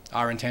bylaw.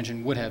 Our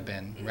intention would have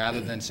been,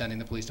 rather than sending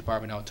the police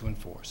department out to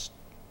enforce,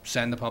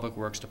 send the Public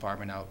Works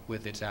Department out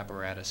with its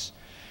apparatus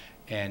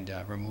and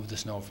remove the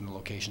snow from the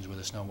locations where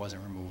the snow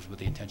wasn't removed, with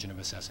the intention of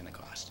assessing the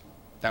cost.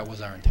 That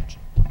was our intention.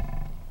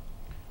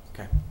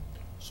 Okay.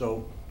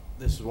 So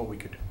this is what we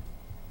could do.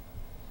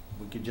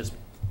 We could just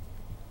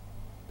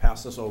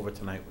pass this over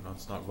tonight.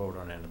 Let's not vote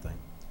on anything.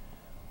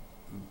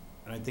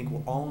 And I think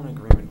we're all in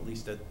agreement, at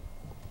least, that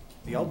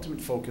the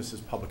ultimate focus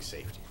is public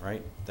safety,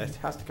 right? That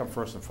has to come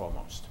first and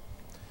foremost.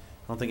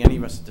 I don't think any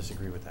of us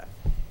disagree with that.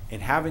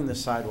 And having the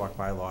sidewalk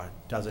bylaw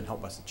doesn't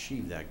help us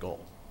achieve that goal.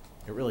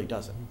 It really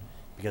doesn't,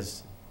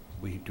 because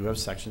we do have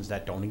sections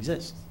that don't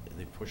exist.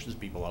 It pushes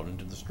people out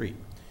into the street.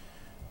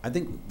 I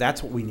think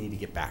that's what we need to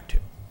get back to.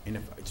 And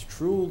if it's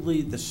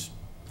truly the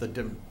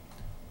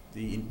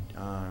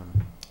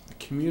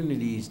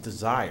community's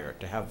desire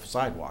to have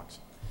sidewalks,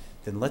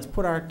 then let's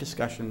put our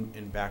discussion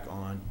back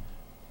on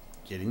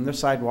getting the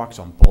sidewalks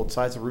on both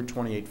sides of Route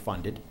 28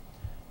 funded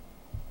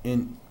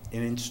and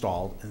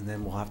installed, and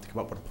then we'll have to come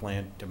up with a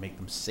plan to make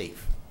them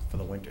safe for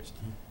the winters.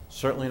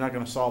 Certainly not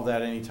going to solve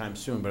that anytime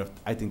soon, but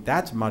I think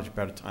that's much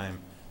better time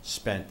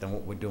spent than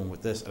what we're doing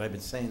with this. And I've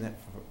been saying that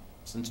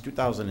since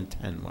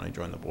 2010 when I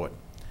joined the board.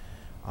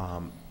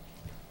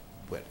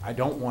 But I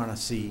don't want to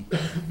see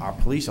our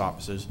police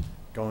officers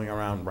going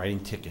around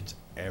writing tickets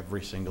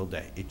every single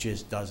day. It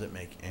just doesn't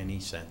make any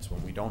sense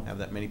when we don't have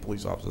that many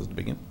police officers to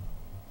begin.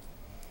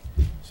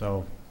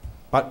 So,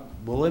 but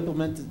we'll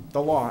implement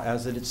the law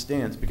as it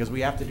stands, because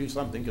we have to do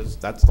something, because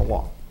that's the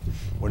law.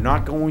 We're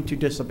not going to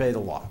disobey the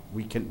law.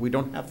 We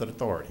don't have that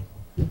authority.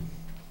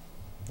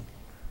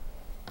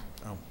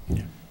 Oh.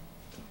 Yeah.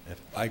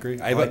 I agree.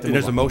 Like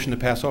There's a motion to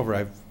pass over.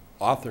 I've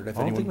authored. I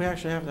don't think we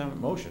actually have to have a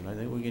motion. I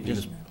think we can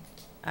just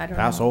I don't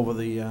pass know. over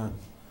the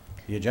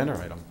agenda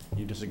item.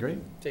 You disagree?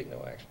 Take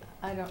no action.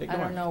 I Take don't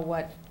no action. know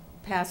what,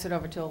 pass it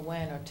over till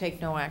when, or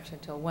take no action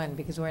till when,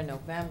 because we're in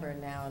November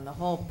now, and the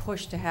whole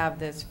push to have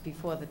this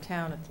before the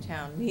town at the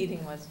town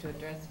meeting was to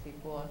address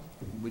before.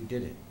 We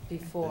did it.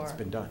 Before. It's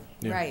been done.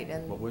 Right,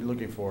 and What we're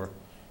looking for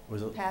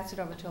was, pass it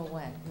over till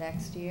when?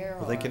 Next year?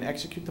 well, they or can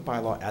execute the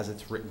bylaw as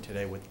it's written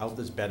today without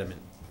this betterment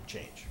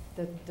change.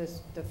 The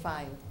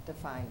fine.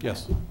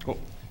 Yes. Cool.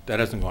 That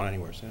hasn't gone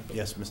anywhere, so.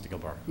 Yes, Mr.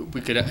 Gilbar.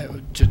 We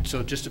could,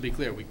 so just to be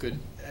clear, we could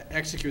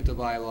execute the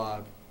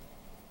bylaw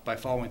by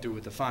following through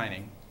with the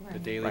fining, the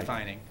Right. daily Right.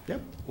 fining.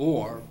 Yep.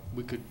 Or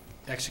we could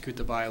execute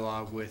the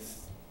bylaw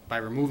by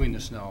removing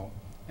the snow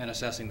and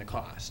assessing the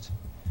cost.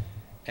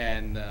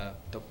 And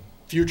the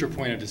future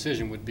point of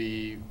decision would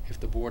be if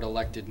the board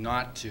elected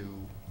not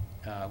to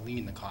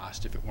lien the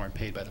cost if it weren't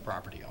paid by the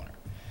property owner.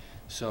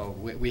 So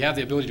we have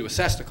the ability to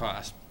assess the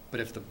cost, but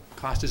if the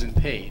cost isn't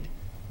paid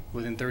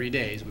within 30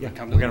 days, we would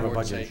come to the board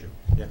and say.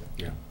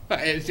 Yeah.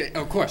 But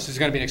of course, there's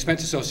going to be an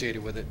expense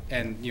associated with it,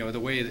 and the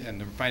way,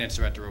 and the finance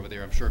director over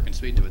there, I'm sure, can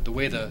speak to it. The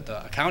way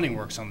the accounting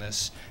works on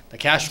this, the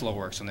cash flow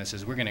works on this,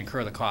 is we're going to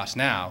incur the cost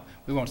now.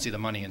 We won't see the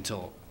money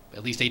until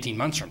at least 18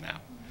 months from now.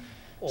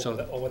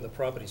 Or when the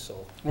property's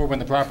sold. Or when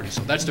the property's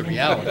sold. That's the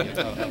reality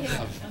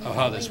of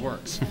how this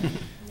works.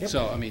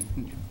 So, I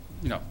mean,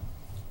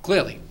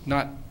 clearly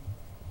not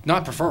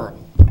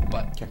preferable,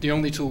 but the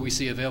only tool we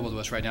see available to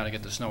us right now to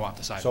get the snow off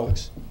the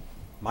sidewalks. So,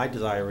 my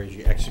desire is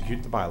you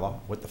execute the bylaw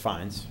with the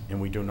fines,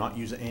 and we do not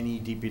use any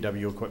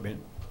DPW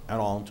equipment at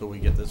all until we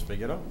get this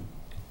figured out.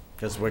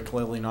 Because we're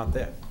clearly not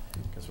there.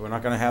 Because we're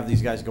not going to have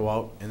these guys go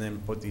out and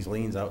then put these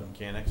liens out and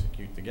can't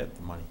execute to get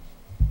the money.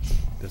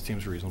 That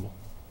seems reasonable.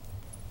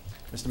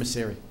 Mr.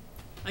 Messeri.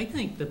 I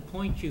think the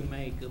point you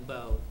make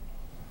about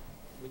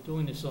we're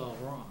doing this all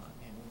wrong,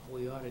 and what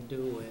we ought to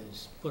do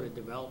is put a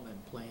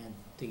development plan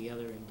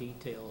together in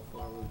detail for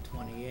Route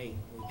 28,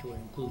 which would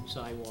include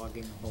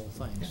sidewalking the whole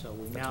thing. So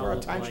we That's now where our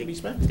look time should be like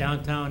spent.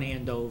 downtown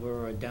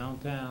Andover or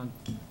downtown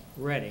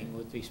Reading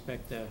with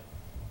respect to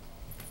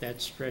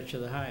that stretch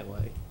of the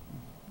highway.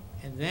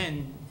 And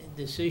then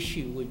this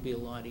issue would be a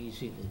lot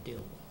easier to deal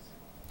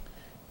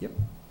with. Yep.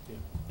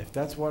 If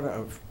that's what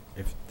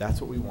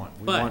we want,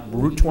 we But, want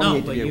Route 28 no,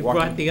 to but be a you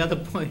walking. brought the other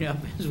point up,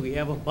 is we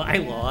have a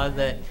bylaw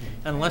that,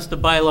 unless the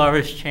bylaw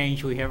is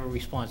changed, we have a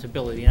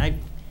responsibility. And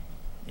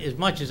as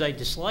much as I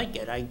dislike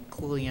it, I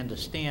clearly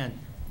understand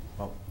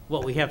Well,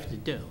 what we have to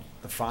do.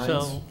 The fines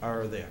So-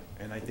 are there,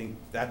 and I think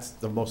that's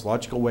the most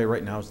logical way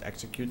right now is to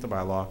execute the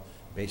bylaw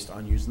based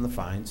on using the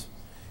fines,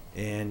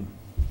 and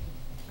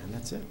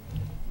that's it.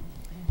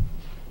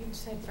 You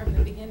said from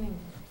the beginning,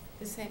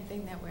 the same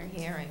thing that we're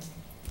hearing.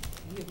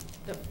 You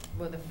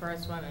were the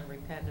first one and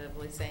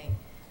repetitively saying,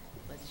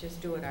 let's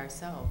just do it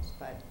ourselves,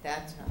 but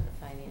that's not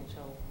a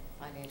financially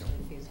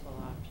feasible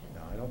option.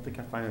 No, I don't think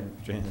our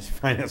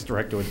finance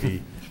director would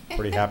be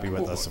pretty happy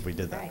with us if we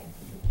did that. Right.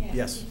 You can't-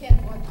 Yes. You can't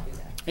afford to do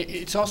that.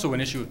 It's also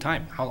an issue of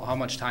time. How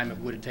much time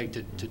would it take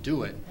to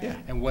do it? Yeah.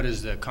 And what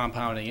is the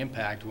compounding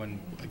impact when,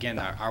 again,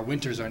 our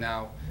winters are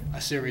now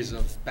a series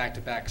of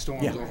back-to-back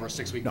storms Yeah. over a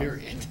 6-week No.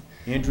 period.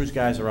 Andrew's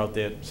guys are out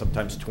there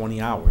sometimes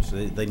 20 hours.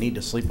 They need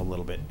to sleep a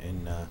little bit,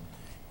 and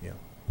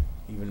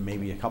even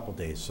maybe a couple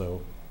days.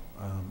 So,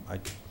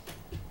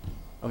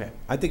 okay,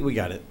 I think we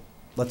got it.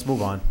 Let's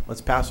move on.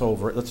 Let's pass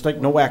over it. Let's take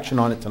no action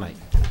on it tonight.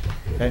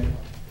 Okay?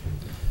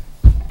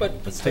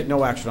 Let's take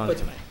no action on it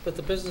tonight. But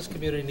the business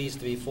community needs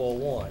to be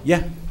forewarned.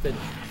 Yeah. That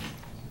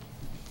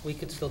we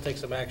could still take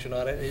some action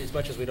on it, as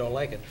much as we don't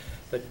like it,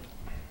 but.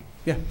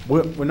 Yeah,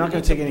 we're not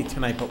going to take any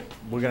tonight, but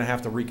we're going to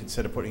have to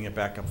reconsider putting it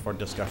back up for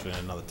discussion at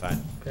another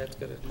time. That's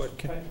good.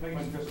 Can I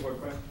address the board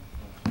question?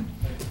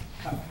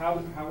 How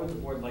would the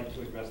board like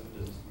to address the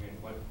business community?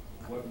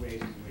 What ways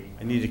do we?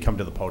 I need to come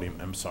to the podium.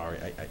 I'm sorry.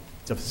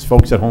 The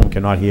folks at home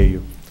cannot hear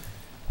you.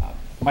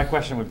 My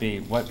question would be,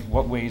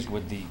 what ways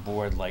would the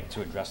board like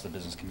to address the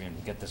business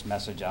community? Get this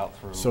message out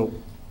through, So,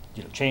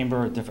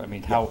 chamber, different, I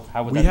mean, how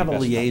would that be we have a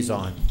best done?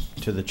 liaison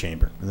to the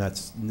chamber, and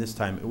this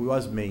time, it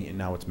was me, and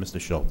now it's Mr.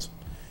 Schultz.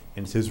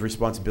 And it's his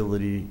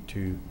responsibility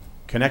to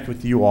connect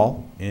with you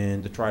all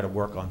and to try to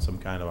work on some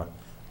kind of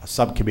a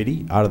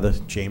subcommittee out of the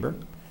chamber,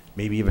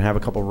 maybe even have a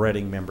couple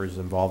Reading members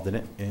involved in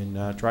it,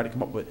 and try to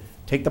come up with,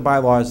 take the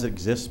bylaws that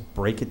exist,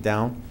 break it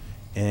down,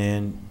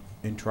 and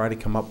try to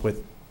come up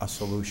with a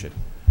solution.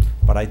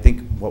 But I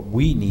think what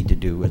we need to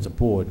do as a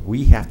board,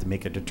 we have to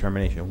make a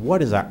determination.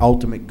 What is our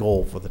ultimate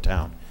goal for the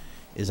town?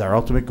 Is our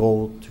ultimate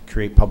goal to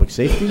create public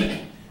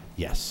safety?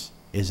 Yes.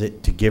 Is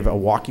it to give a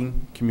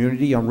walking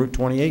community on Route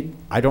 28?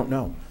 I don't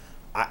know.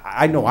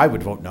 I know I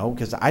would vote no,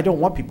 because I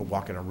don't want people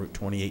walking on Route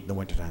 28 in the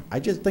wintertime.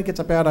 I just think it's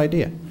a bad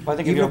idea. Well, I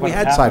think if Even you if we open a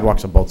had path-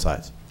 sidewalks on both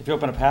sides. If you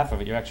open a path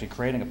of it, you're actually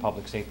creating a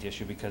public safety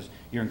issue because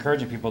you're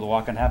encouraging people to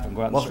walk on half and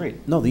go out in the Well,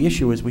 street. no, the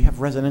issue is we have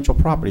residential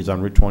properties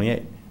on Route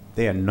 28.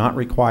 They are not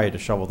required to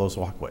shovel those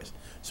walkways.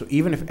 So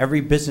even if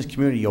every business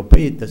community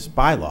obeyed this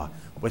bylaw,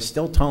 we're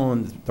still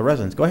telling the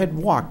residents, go ahead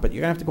and walk, but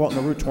you're gonna have to go out on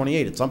the Route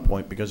 28 at some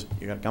point because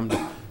you're gonna come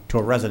to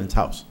a resident's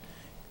house.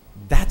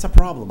 That's a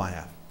problem I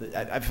have.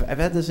 I've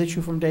had this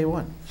issue from day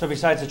one. So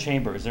besides the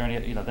chamber, is there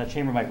any, that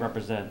chamber might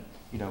represent,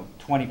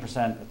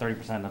 20%,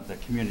 30% of the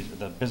community,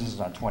 the businesses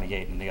on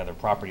 28 and the other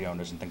property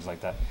owners and things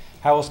like that.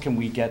 How else can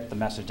we get the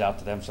message out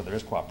to them so there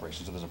is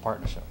cooperation, so there's a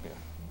partnership here?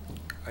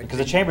 Because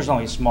the chamber's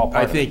only a small part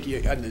I of it.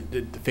 think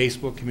the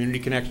Facebook community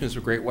connection is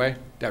a great way.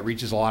 That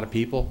reaches a lot of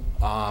people.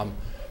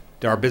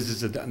 There are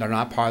businesses that are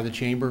not part of the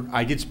chamber.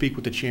 I did speak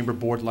with the chamber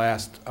board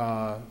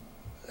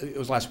it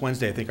was last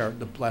Wednesday, I think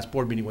the last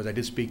board meeting was, I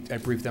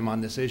briefed them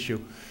on this issue.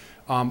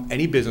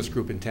 Any business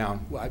group in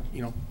town,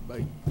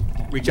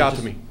 reach out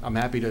to me. I'm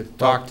happy to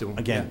talk to them.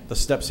 Again, the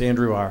steps,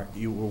 Andrew, are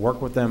you will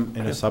work with them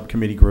in a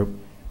subcommittee group.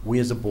 We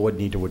as a board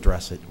need to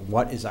address it.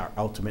 What is our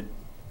ultimate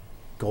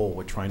goal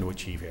we're trying to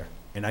achieve here?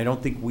 And I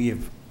don't think we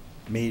have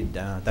made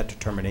that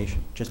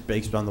determination, just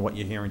based on what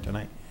you're hearing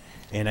tonight.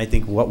 And I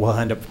think what we'll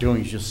end up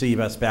doing is you'll see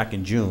us back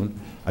in June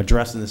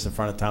addressing this in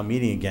front of town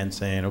meeting again,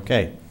 saying,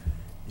 okay,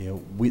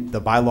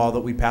 the bylaw that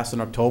we passed in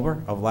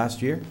October of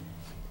last year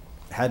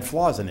had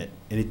flaws in it,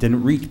 and it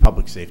didn't reach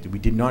public safety. We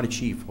did not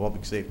achieve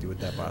public safety with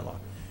that bylaw.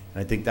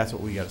 And I think that's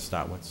what we got to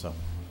start with, so.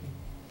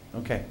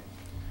 Okay.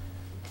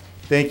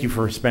 Thank you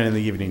for spending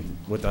the evening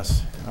with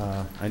us.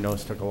 I know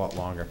this took a lot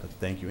longer, but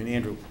thank you. And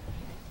Andrew,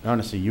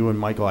 honestly, you and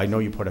Michael, I know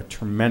you put a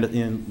tremendous,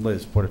 and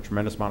Liz put a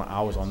tremendous amount of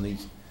hours on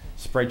these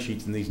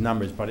spreadsheets and these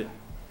numbers, but it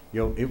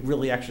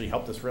really actually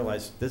helped us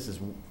realize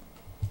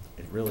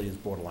it really is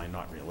borderline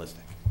not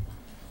realistic.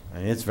 I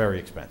mean, it's very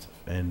expensive.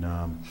 And,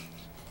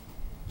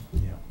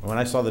 when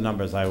I saw the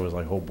numbers, I was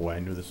like, oh boy, I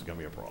knew this was going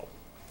to be a problem.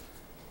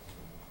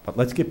 But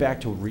let's get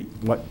back to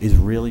what is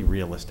really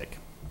realistic.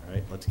 All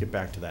right, let's get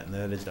back to that. And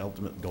that is the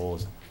ultimate goal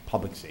is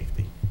public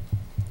safety.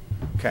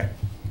 Okay.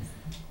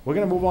 We're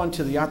going to move on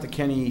to the Arthur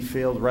Kenny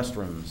failed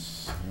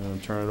restrooms. I'm going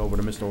to turn it over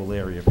to Mr.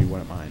 O'Leary, if you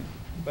wouldn't mind.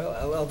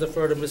 Well, I'll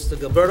defer to Mr.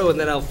 Gilberto, and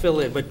then I'll fill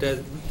in. But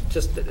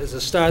just as a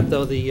start,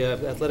 though, the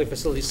Athletic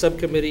Facilities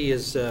Subcommittee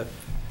is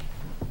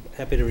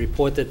happy to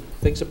report that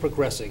things are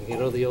progressing.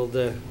 The old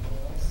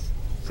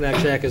snack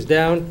shack is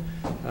down.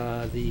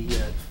 The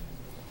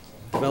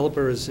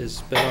developer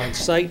has been on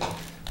site.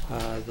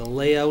 The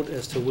layout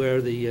as to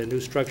where the new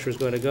structure is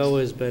going to go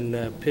has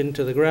been pinned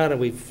to the ground,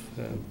 and we've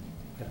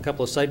had a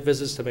couple of site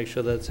visits to make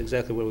sure that's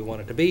exactly where we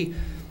want it to be.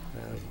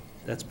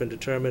 That's been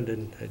determined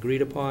and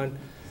agreed upon.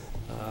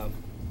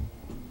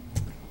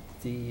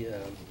 The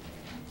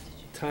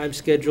time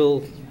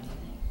schedule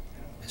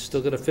is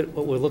still going to fit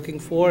what we're looking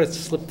for. It's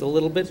slipped a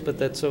little bit, but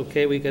that's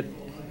okay. We got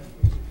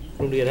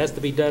room to get. It has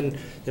to be done,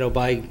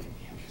 by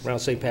around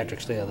St.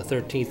 Patrick's Day, on the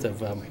 13th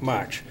of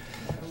March.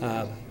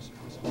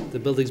 The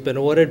building's been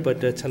ordered, but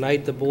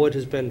tonight the board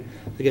has been,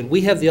 again,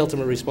 we have the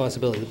ultimate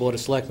responsibility, the Board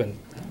of Selectmen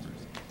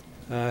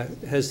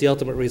has the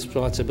ultimate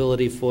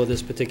responsibility for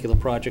this particular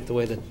project, the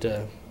way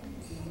that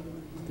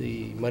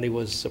the money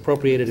was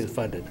appropriated and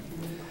funded.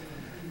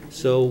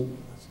 So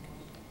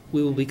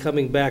we will be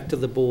coming back to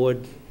the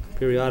board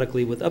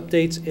periodically with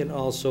updates and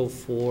also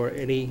for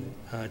any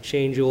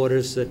change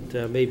orders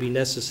that may be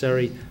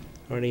necessary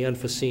or any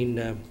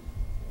unforeseen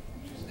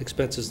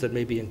expenses that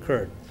may be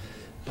incurred.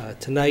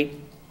 Tonight,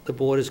 the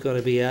board is going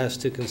to be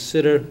asked to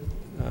consider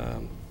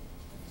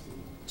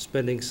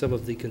spending some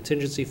of the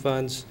contingency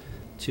funds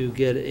to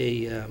get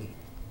a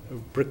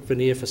brick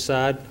veneer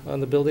facade on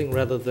the building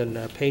rather than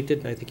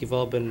painted. I think you've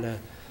all been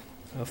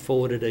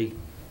forwarded a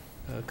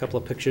couple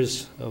of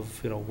pictures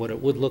of what it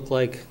would look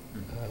like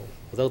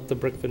without the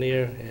brick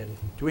veneer. And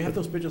do we have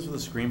those pictures with the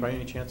screen by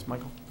any chance,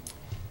 Michael?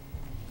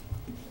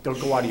 Don't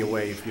go out of your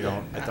way if you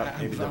don't. I thought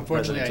maybe the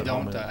unfortunately, I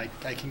president's don't. at home.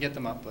 I can get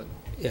them up, but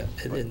yeah,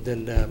 and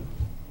then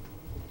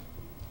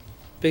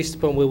based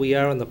upon where we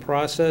are in the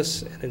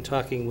process and in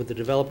talking with the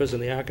developers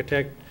and the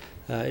architect,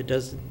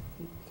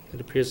 it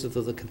appears that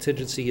the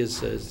contingency is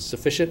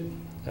sufficient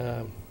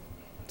to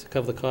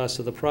cover the cost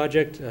of the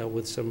project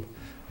with some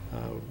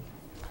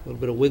little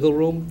bit of wiggle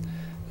room.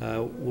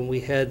 When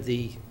we had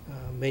the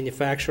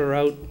manufacturer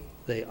out,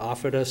 they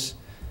offered us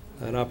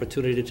an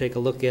opportunity to take a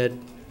look at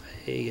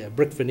a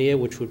brick veneer,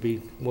 which would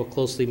be more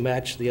closely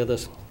match the other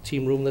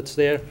team room that's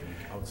there.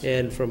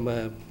 And from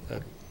a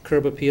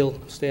curb appeal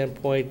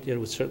standpoint, it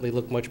would certainly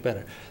look much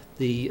better.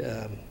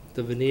 The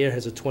veneer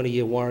has a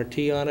 20-year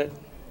warranty on it,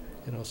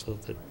 so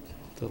that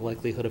the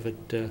likelihood of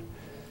it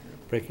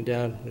breaking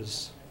down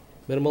is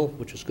minimal,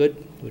 which is good,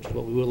 which is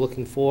what we were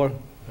looking for.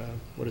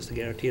 What is the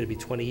guarantee? It'll be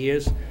 20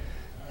 years.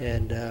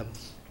 And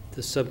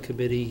the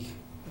subcommittee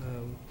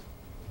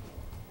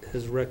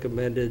has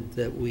recommended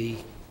that we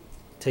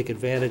take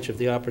advantage of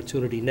the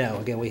opportunity now.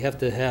 Again, we have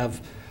to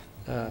have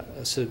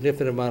a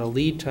significant amount of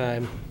lead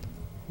time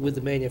with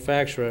the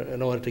manufacturer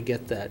in order to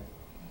get that,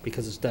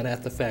 because it's done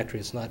at the factory,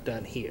 it's not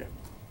done here.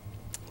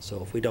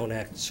 So if we don't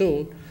act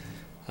soon,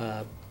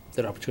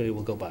 that opportunity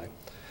will go by.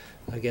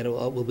 Again, it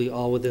will be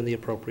all within the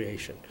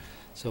appropriation.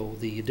 So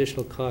the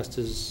additional cost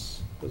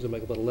is, what does it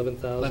make, about $11,000?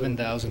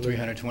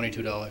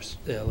 $11,322.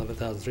 Yeah,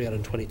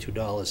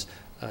 $11,322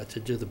 to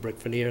do the brick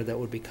veneer. That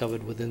would be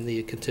covered within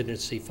the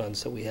contingency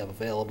funds that we have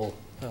available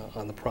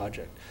on the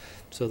project.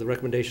 So the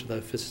recommendation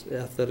of the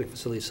Athletic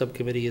Facility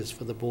Subcommittee is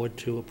for the board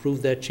to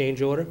approve that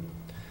change order.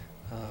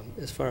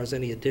 As far as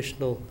any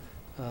additional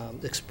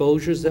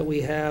exposures that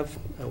we have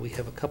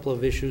a couple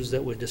of issues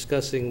that we're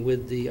discussing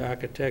with the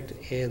architect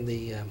and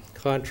the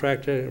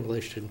contractor in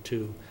relation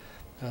to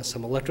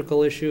some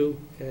electrical issue,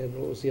 and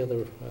what was the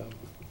other?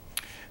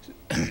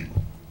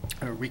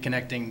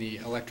 Reconnecting the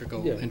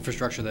electrical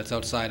infrastructure that's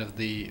outside of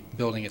the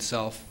building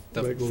itself.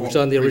 It's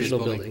on the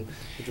original building,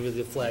 which was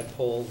the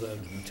flagpole, the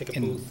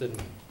ticket booth,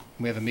 and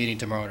we have a meeting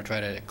tomorrow to try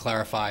to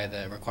clarify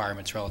the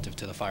requirements relative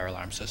to the fire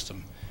alarm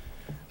system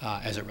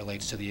as it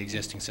relates to the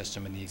existing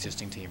system and the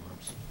existing team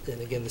rooms.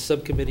 And again, the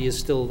subcommittee is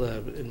still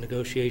in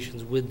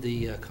negotiations with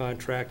the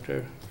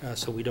contractor,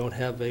 so we don't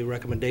have a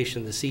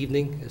recommendation this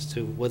evening as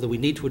to whether we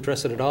need to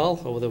address it at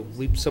all, or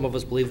whether some of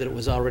us believe that it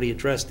was already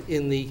addressed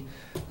in the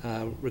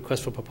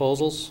request for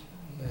proposals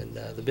and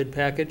the bid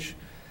package.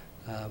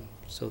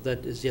 So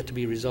that is yet to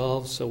be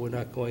resolved, so we're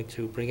not going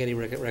to bring any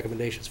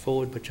recommendations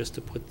forward, but just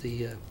to put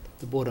the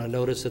board on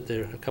notice that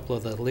there are a couple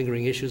of the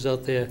lingering issues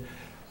out there,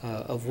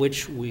 of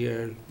which we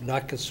are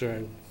not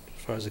concerned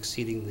as far as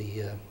exceeding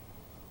the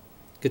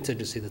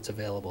contingency that's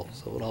available.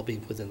 So it'll all be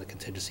within the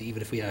contingency,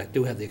 even if we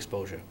do have the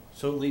exposure.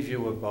 So it leaves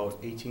you about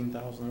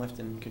 18,000 left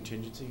in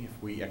contingency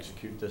if we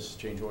execute this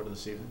change order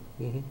this evening?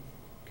 Mm-hmm.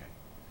 Okay.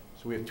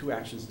 So we have two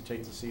actions to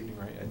take this evening,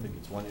 right? I think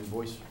it's one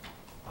invoice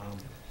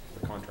for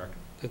the contractor.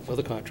 For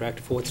the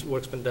contractor, for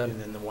what's been done. And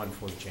then the one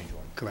for the change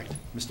order. Correct.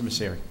 Mr.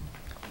 Messeri.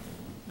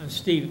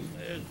 Steve,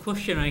 a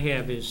question I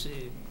have is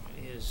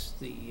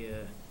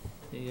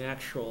the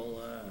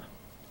actual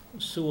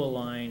sewer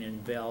line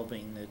and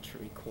valving that's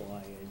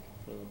required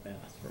for the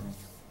bathroom.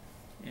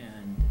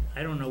 And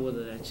I don't know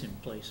whether that's in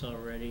place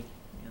already,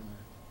 and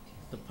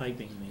the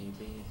piping may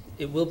be.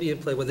 It will be in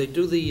play. When they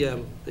do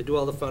they do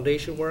all the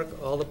foundation work,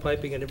 all the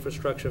piping and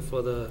infrastructure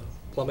for the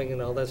plumbing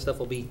and all that stuff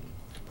will be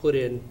put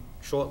in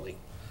shortly.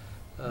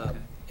 Okay.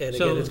 And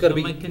So- again, it's going to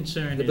so be, my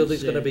concern the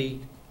building's is going to that-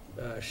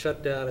 be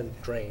shut down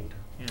and drained.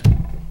 Yeah.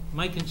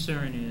 My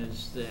concern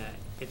is that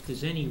if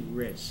there's any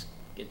risk,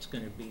 it's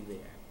going to be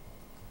there.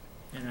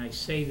 And I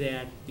say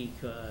that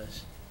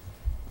because,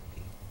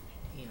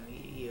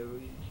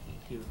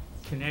 you're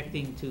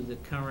connecting to the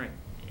current,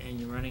 and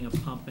you're running a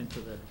pump into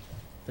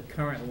the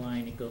current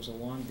line. It goes a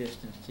long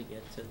distance to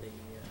get to the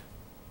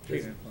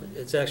treatment plant.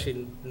 It's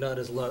actually not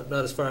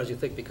as far as you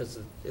think, because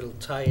it'll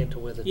tie into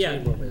where the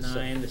team room is.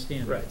 Yeah, I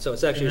understand. Right, so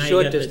it's actually And a now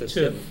short you got distance.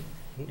 the Yep.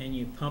 tube, and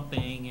you're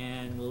pumping,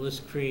 and will this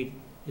create,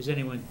 has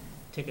anyone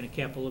taken a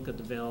careful look at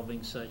the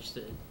valving such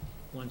that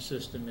one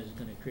system is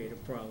gonna create a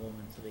problem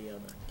into the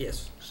other.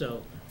 Yes.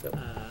 So,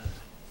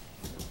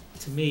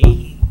 to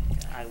me,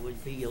 I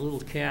would be a little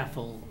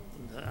careful.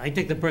 I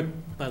think the brick,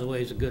 by the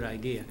way, is a good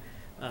idea,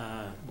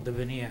 the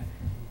veneer.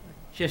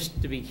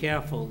 Just to be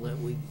careful that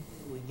we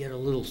get a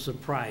little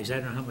surprised. I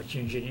don't know how much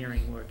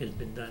engineering work has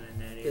been done in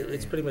that area.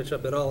 It's pretty much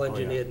been all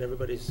engineered, and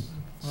everybody's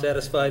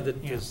satisfied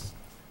that there's,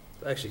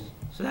 actually.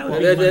 So that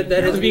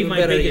would be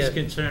my biggest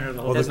concern of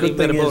the whole. Well, the good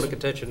thing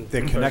is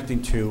they're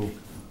connecting to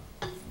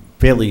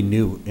fairly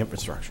new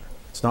infrastructure.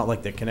 It's not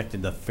like they're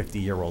connecting to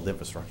 50-year-old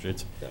infrastructure.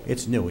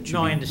 It's new. It should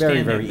No, I be understand very,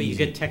 that, very but you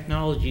easy. get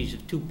technologies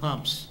of 2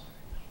 pumps.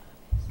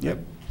 Yep.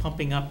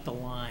 Pumping up the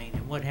line,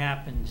 and what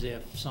happens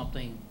if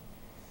something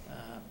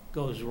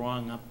goes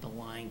wrong up the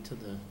line to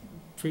the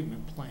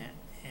treatment plant,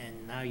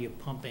 and now you're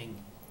pumping,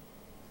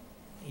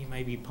 you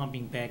may be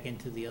pumping back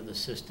into the other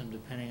system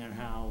depending on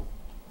how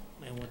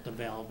and what the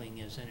valving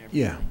is and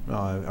everything. Yeah,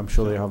 I'm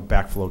sure they have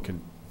backflow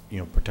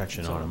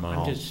protection So on them and I'm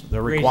all. just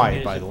They're raising required it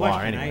as by a the law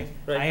question. anyway.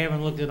 I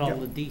haven't looked at all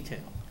the detail.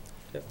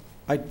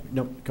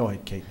 No, go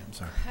ahead, Kate, I'm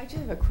sorry. I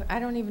just have I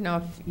don't even know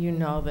if you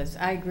know this.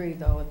 I agree,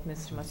 though, with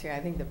Mr. Messier. I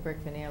think the brick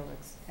veneer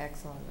looks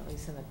excellent, at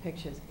least in the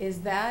pictures.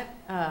 Is that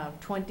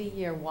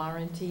 20-year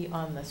warranty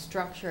on the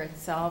structure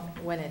itself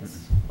when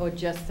it's, or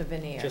just the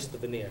veneer? Just the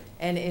veneer.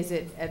 And is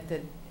it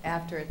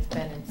after it's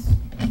been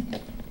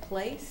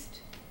placed,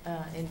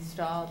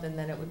 installed, and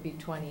then it would be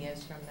 20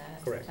 years from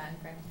that Correct. time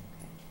frame?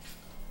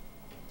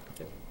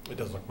 It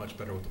does look much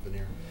better with the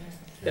veneer.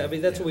 Yeah, I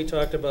mean, that's what we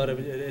talked about. I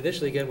mean,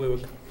 initially, again,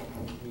 we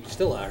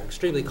still are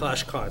extremely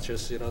cost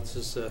conscious. You know, this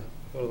is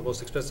one of the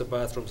most expensive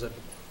bathrooms in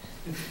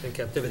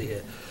captivity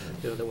here,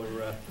 that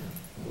we're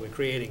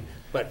creating.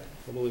 But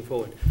we're moving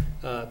forward.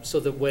 So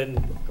that when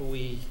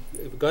we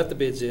got the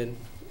bids in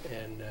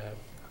and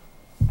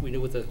we knew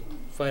what the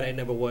finite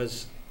number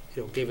was,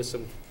 gave us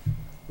some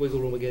wiggle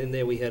room again in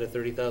there. We had a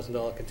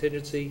 $30,000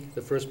 contingency.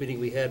 The first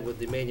meeting we had with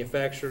the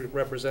manufacturer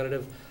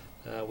representative,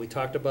 we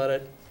talked about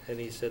it,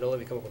 and he said, "Oh, let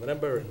me come up with a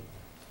number," and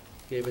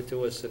gave it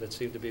to us, and it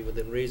seemed to be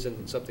within reason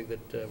and something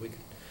that we could.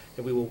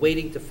 And we were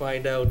waiting to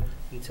find out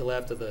until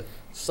after the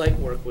site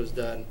work was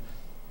done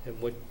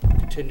and what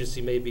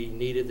contingency may be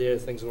needed there,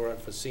 things were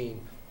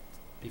unforeseen,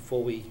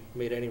 before we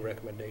made any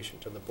recommendation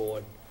to the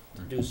board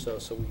to do so.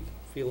 So we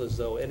feel as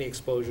though any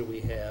exposure we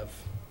have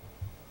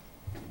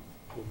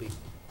will be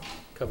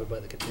covered by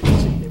the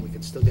contingency, and we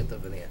can still get the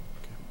veneer.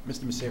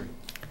 Mr. Messeri.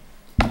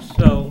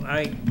 So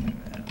I've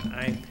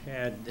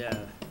had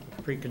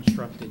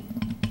pre-constructed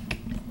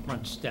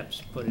front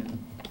steps put in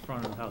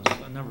front of the house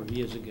a number of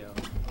years ago.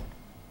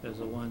 There's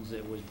the ones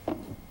that was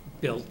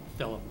built,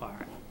 fell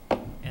apart.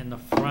 And the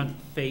front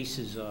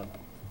faces of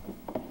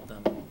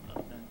them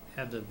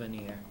have the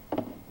veneer.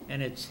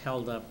 And it's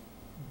held up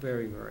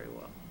very, very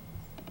well.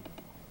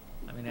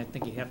 I mean, I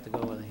think you have to go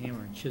with a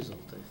hammer and chisel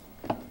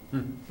to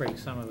break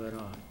some of it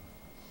off.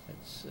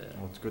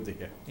 Well, it's good to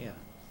hear. Yeah.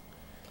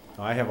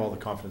 I have all the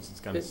confidence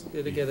it's going to.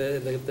 And again,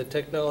 the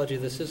technology,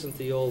 this isn't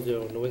the old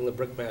New England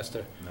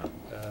Brickmaster. No.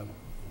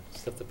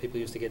 Stuff that people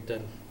used to get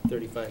done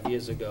 35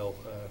 years ago.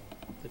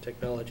 The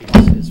technology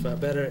is far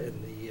better,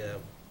 and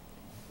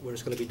where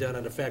it's going to be done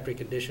under factory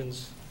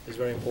conditions is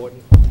very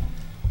important,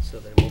 so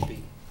that it won't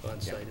be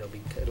on-site. Yeah.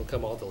 It'll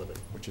come all delivered.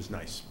 Which is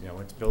nice.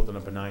 It's built in a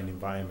benign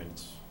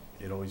environment.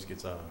 It always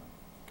gets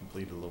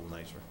completed a little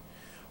nicer.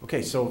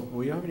 Okay, so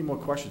we don't have any more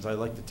questions. I'd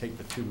like to take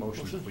the 2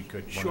 motions if we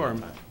could. Sure,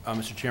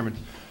 Mr. Chairman.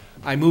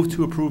 I move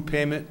to approve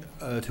payment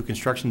to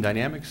Construction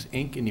Dynamics,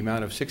 Inc. in the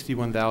amount of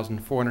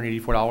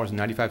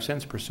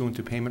 $61,484.95 pursuant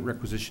to payment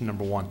requisition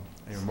number 1.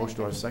 I have a motion.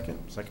 Do I have a second?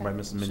 Second by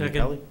Mrs. Second.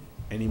 Minipelli.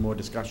 Any more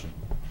discussion?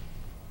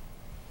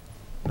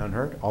 None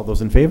heard? All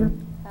those in favor?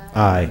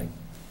 Aye.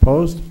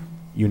 Opposed?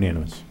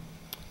 Unanimous.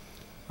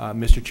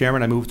 Mr.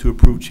 Chairman, I move to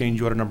approve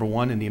change order number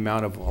 1 in the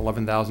amount of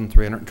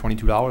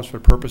 $11,322 for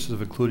purposes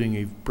of including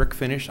a brick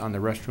finish on the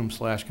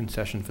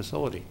restroom/concession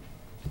facility.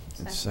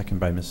 Second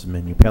by Mrs.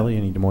 Minipelli.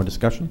 Any more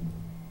discussion?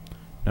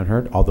 None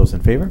heard? All those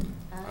in favor?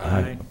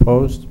 Aye.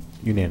 Opposed?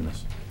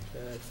 Unanimous.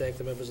 Thank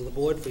the members of the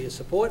board for your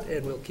support,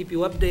 and we'll keep you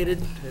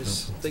updated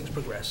as things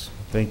progress.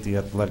 Thank the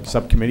athletic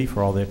subcommittee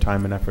for all their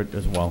time and effort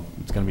as well.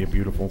 It's going to be a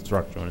beautiful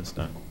structure when it's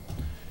done.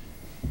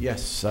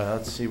 Yes,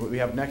 let's see. What we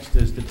have next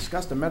is to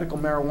discuss the medical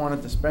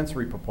marijuana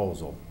dispensary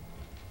proposal.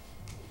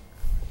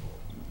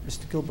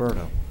 Mr.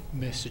 Gilberto.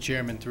 Mr.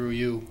 Chairman, through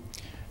you,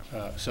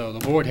 so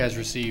the board has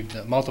received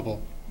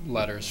multiple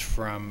letters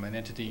from an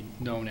entity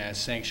known as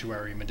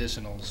Sanctuary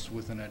Medicinals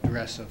with an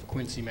address of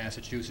Quincy,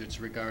 Massachusetts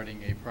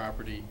regarding a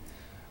property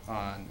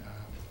on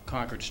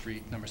Concord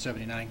Street, number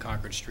 79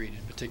 Concord Street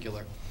in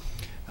particular,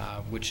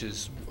 which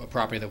is a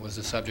property that was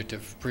the subject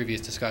of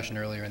previous discussion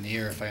earlier in the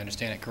year, if I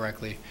understand it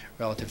correctly,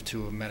 relative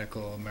to a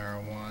medical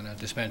marijuana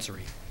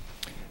dispensary.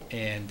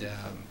 And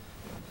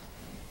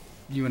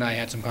you and I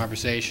had some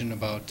conversation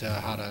about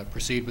how to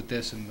proceed with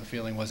this, and the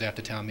feeling was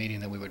after town meeting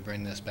that we would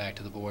bring this back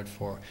to the board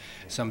for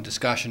some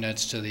discussion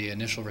as to the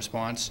initial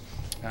response.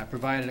 I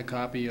provided a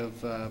copy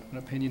of an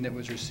opinion that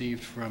was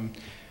received from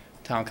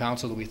town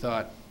council that we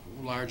thought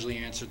largely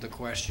answered the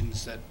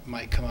questions that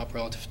might come up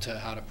relative to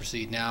how to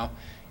proceed now,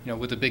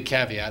 with a big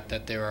caveat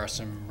that there are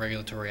some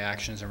regulatory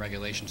actions and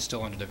regulations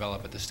still under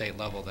development at the state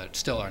level that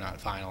still are not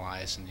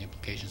finalized, and the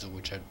implications of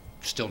which are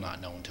still not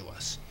known to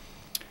us.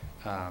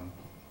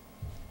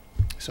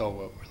 So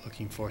we're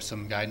looking for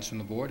some guidance from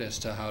the board as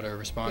to how to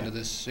respond to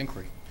this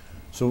inquiry.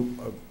 So,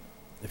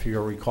 if you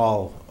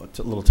recall,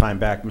 a little time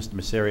back, Mr.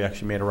 Messeri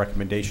actually made a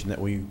recommendation that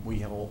we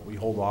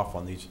hold off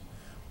on these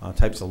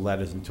types of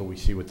letters until we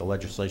see what the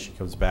legislation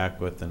comes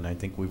back with, and I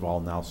think we've all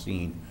now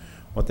seen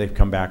what they've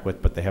come back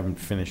with, but they haven't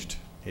finished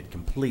it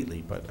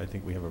completely, but I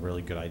think we have a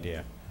really good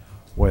idea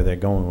where they're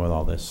going with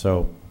all this.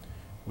 So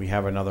we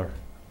have another,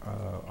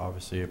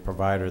 obviously, a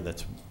provider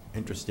that's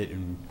interested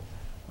in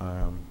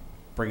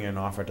bringing an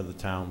offer to the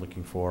town,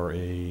 looking for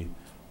a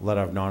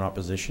letter of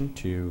non-opposition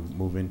to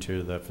move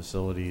into the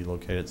facility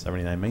located at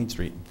 79 Main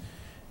Street.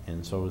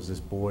 And so is this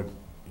board.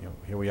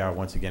 Here we are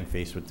once again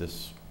faced with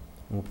this.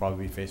 We'll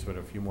probably be faced with it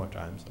a few more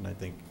times, and I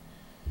think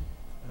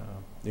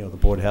the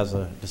board has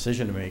a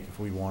decision to make if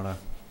we want to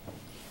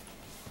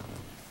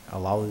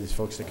allow these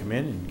folks to come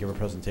in and give a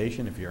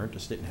presentation. If you're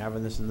interested in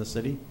having this in the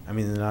city,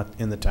 not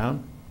in the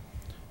town,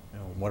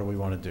 what do we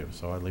want to do?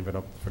 So I leave it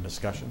up for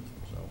discussion.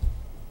 So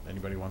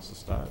anybody wants to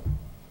start?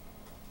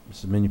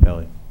 Mrs.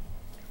 Minipelli.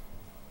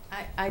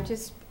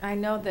 I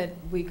know that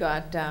we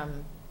got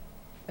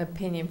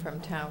opinion from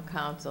town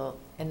council,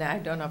 and I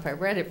don't know if I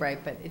read it right,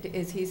 but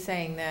is he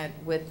saying that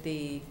with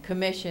the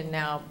commission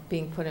now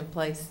being put in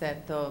place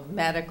that the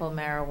medical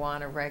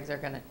marijuana regs are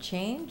going to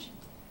change?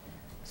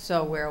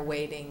 So we're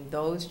awaiting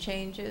those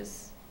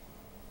changes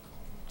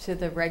to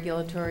the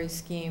regulatory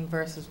scheme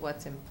versus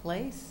what's in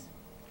place?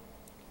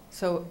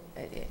 So,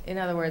 in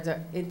other words,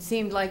 it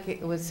seemed like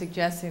it was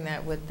suggesting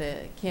that with the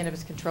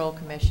Cannabis Control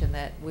Commission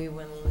that we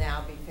will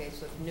now be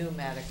faced with new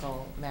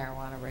medical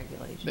marijuana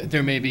regulations.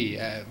 There may be,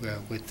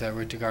 with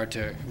regard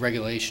to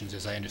regulations,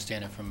 as I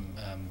understand it from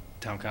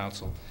town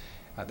council,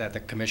 that the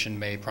commission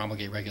may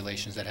promulgate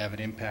regulations that have an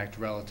impact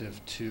relative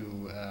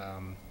to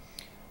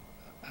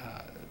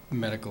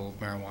medical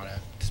marijuana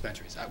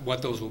dispensaries.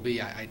 What those will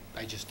be, I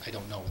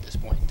don't know at this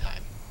point in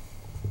time.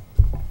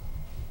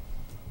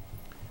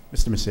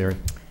 Mr. Messeri.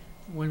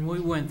 When we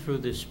went through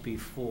this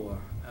before,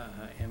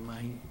 and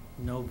my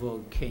no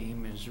vote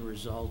came as a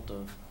result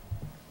of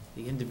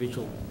the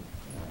individual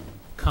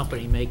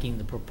company making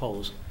the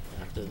proposal,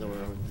 after there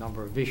were a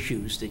number of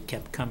issues that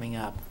kept coming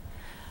up.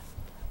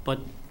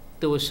 But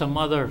there was some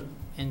other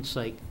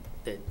insight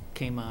that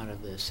came out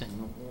of this,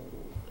 and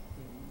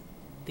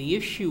the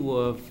issue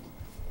of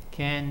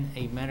can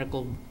a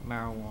medical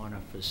marijuana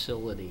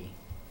facility,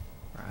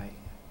 right,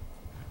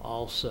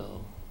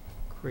 also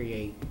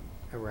create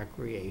a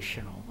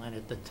recreational? And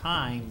at the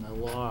time, the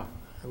law,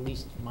 at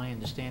least my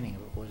understanding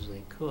of it, was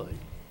they could.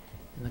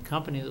 And the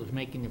company that was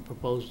making the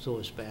proposal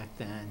to us back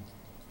then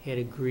had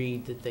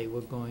agreed that they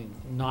were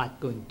not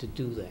going to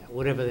do that,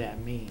 whatever that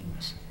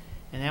means.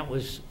 And that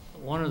was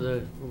one of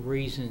the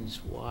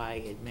reasons why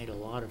it made a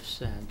lot of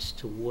sense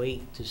to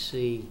wait to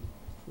see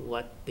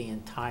what the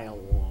entire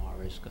law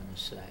is going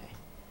to say.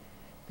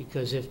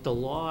 Because if the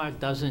law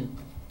doesn't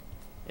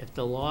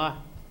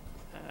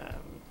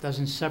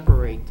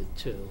separate the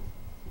two,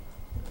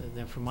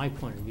 then from my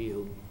point of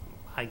view,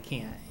 I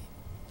can't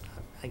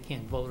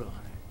vote on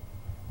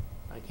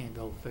it. I can't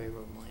vote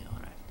favorably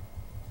on it.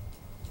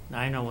 Now,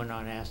 I know we're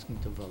not asking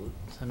to vote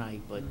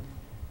tonight, but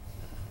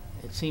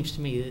it seems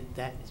to me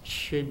that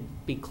should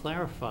be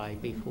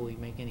clarified before we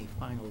make any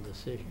final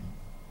decision.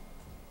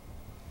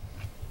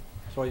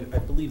 So I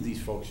believe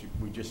these folks,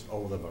 we just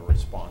owe them a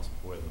response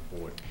before the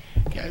board.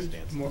 Yeah,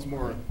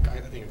 more I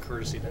think, a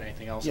courtesy than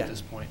anything else at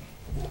this point.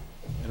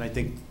 And I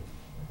think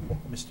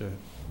Mr.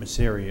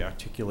 Messeri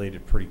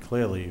articulated pretty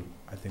clearly,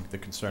 I think, the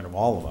concern of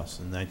all of us,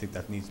 and I think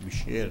that needs to be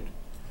shared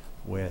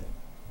with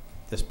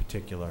this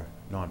particular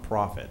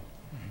nonprofit.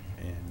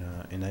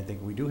 And I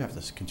think we do have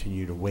to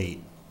continue to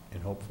wait,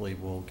 and hopefully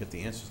we'll get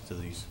the answers to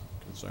these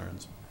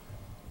concerns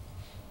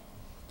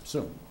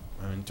soon.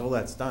 Until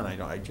that's done,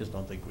 I just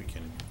don't think we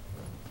can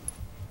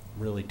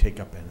really take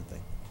up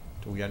anything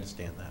until we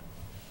understand that.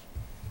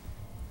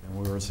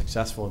 And we were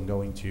successful in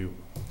going to,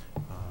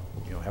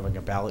 having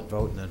a ballot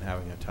vote and then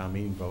having a town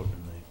meeting vote in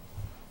the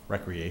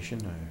recreation.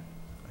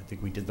 I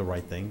think we did the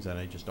right things, and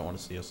I just don't want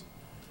to see us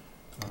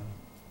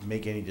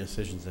make any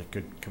decisions that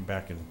could come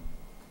back and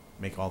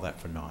make all that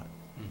for naught.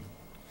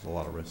 There's a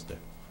lot of risk there.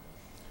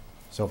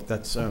 So if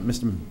that's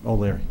Mr.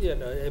 O'Leary. Yeah,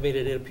 no, I mean,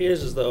 it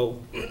appears as though,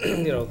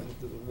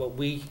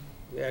 the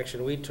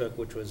action we took,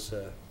 which was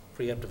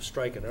preemptive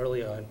strike,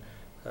 early on,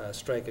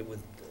 strike it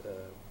with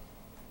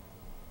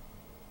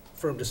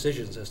firm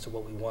decisions as to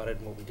what we wanted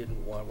and what we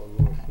didn't want, what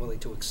we were willing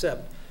to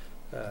accept,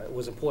 it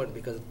was important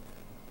because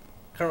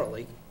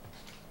currently,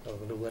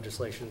 the new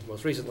legislation,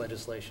 most recent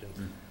legislation,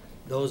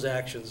 those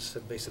actions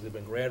have basically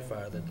been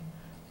grandfathered,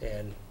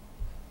 and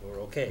we're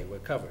okay, we're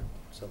covered,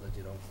 so that,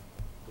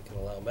 we can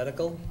allow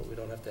medical, but we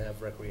don't have to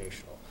have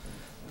recreational.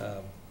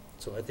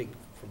 So I think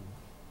from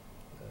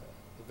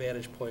the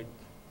vantage point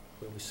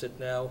where we sit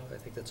now. I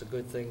think that's a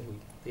good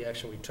thing. The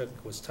action we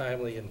took was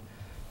timely and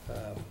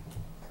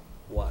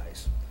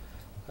wise.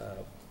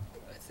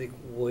 I think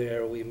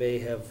where we may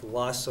have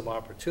lost some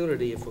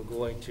opportunity if we're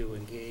going to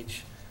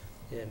engage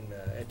in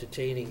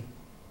entertaining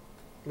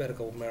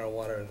medical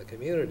marijuana in the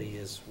community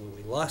is where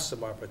we lost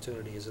some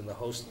opportunity is in the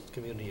host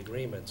community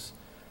agreements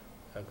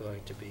are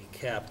going to be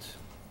capped,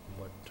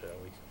 from what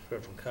we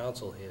heard from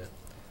council here,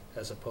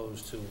 as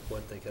opposed to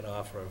what they can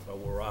offer or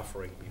were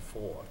offering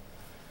before.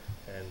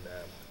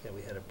 And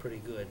we had a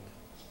pretty good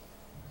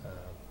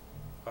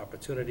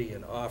opportunity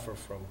and offer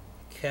from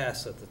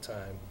Cass at the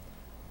time,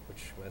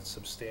 which had a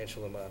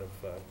substantial amount of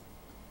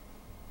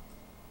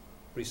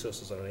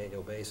resources on an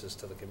annual basis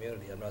to the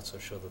community. I'm not so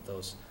sure that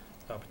those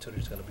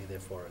opportunities are going to be there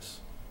for us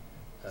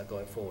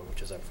going forward,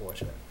 which is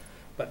unfortunate.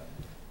 But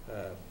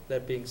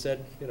that being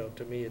said,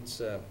 to me, it's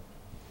the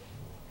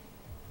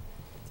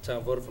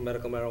town voted for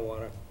medical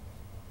marijuana,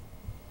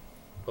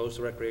 opposed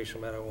to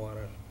recreational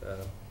marijuana.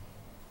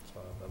 So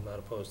I'm not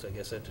opposed to, I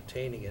guess,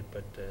 entertaining it,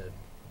 but to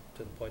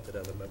the point that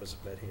other members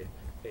have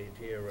made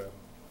here,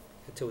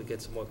 until we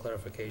get some more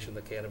clarification,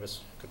 the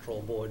Cannabis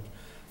Control Board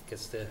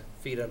gets their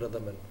feet under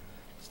them and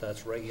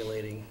starts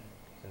regulating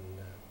and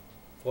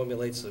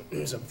formulates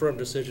some firm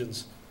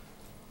decisions.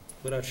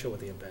 We're not sure what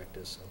the impact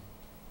is.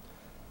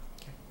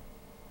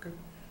 So,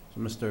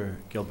 Mr.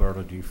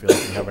 Gilberto, do you feel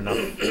like you have enough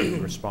to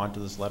respond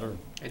to this letter?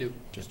 I do.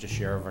 Just a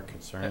share of our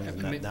concerns,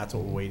 and that's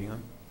what we're waiting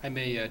on? I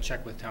may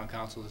check with town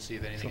council to see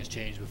if anything has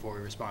changed before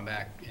we respond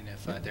back, and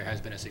if there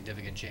has been a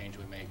significant change,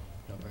 we may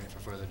bring it for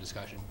further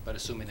discussion. But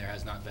assuming there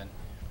has not been,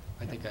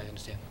 I think I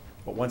understand.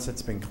 But once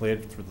it's been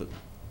cleared through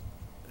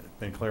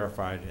been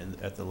clarified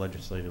at the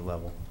legislative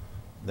level,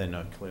 then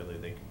clearly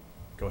they can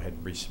go ahead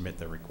and resubmit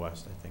their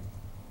request. I think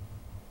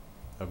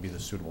that would be the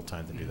suitable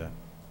time to do that,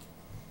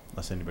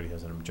 unless anybody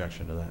has an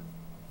objection to that.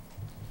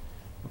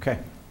 Okay,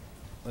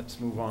 let's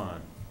move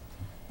on.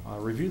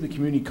 Review the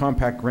community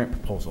compact grant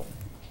proposal.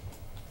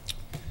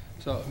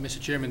 So, Mr.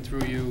 Chairman,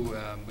 through you,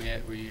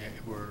 we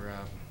were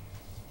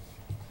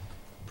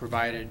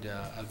provided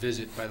a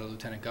visit by the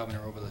Lieutenant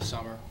Governor over the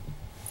summer,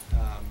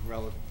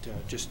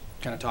 just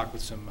kind of talk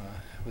with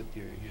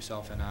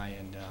yourself and I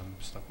and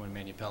Selectman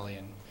Manupelli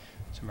and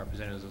some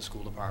representatives of the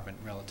school department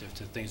relative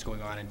to things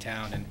going on in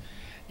town. And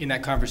in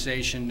that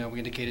conversation, we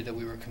indicated that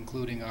we were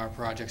concluding our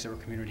projects that were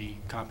community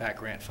compact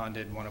grant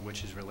funded, one of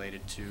which is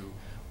related to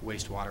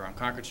wastewater on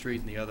Concord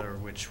Street, and the other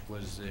which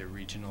was the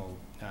regional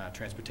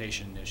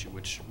transportation issue,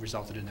 which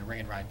resulted in the Ring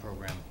and Ride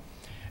program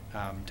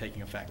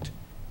taking effect.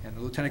 And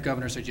the Lieutenant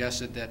Governor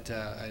suggested that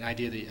an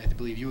idea that I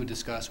believe you would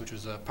discuss, which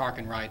was a park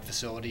and ride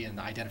facility, and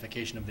the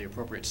identification of the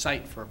appropriate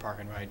site for a park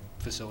and ride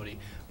facility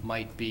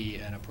might be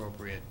an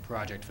appropriate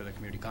project for the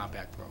community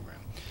compact program.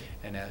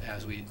 And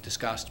as we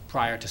discussed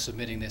prior to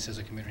submitting this as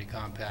a community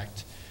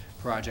compact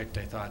project,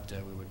 I thought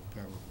we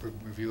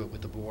would review it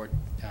with the board.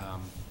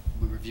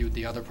 We reviewed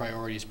the other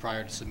priorities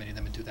prior to submitting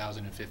them in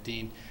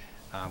 2015.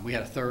 We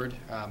had a third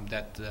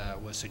that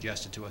was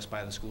suggested to us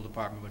by the school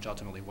department, which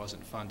ultimately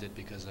wasn't funded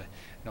because I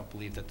don't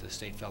believe that the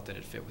state felt that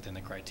it fit within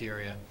the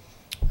criteria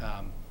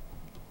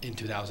in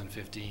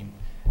 2015.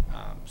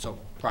 So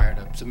prior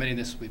to submitting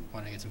this, we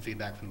want to get some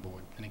feedback from the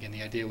board. And again,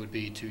 the idea would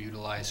be to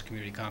utilize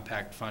community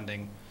compact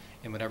funding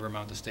in whatever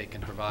amount the state can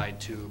provide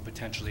to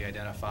potentially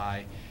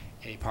identify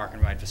a park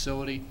and ride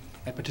facility,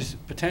 and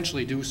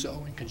potentially do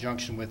so in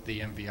conjunction with the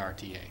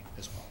MVRTA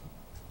as well.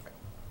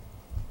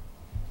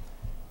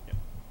 Yep.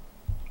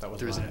 That was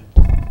there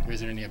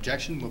isn't any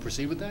objection. We'll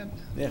proceed with that.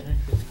 Yeah,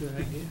 That's a good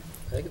idea.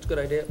 I think it's a good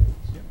idea.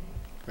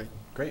 Yeah.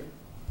 Great.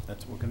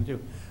 That's what we're going to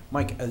do.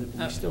 Mike,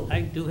 we still.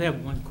 I do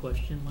have one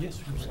question, Mike.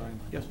 Yes, I'm sorry.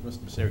 Yes, Mr.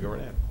 Messeri, go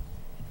right ahead.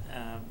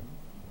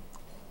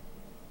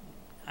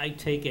 I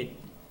take it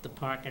the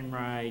park and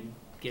ride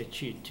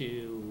gets you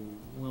to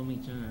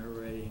Wilmington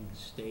or Reading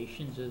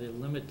stations. Are there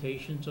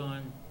limitations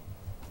on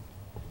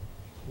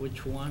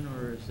which one,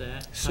 or is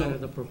that part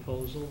of the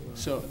proposal? Or?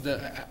 So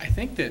I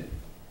think that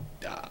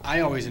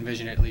I always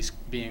envision it at least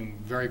being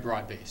very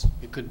broad-based.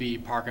 It could be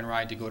park and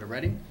ride to go to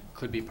Reading,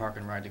 could be park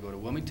and ride to go to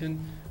Wilmington.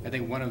 I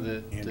think one of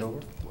it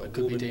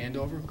could be to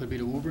Andover, could be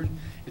to Woburn.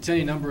 It's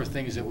any number of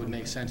things that would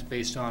make sense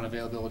based on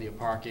availability of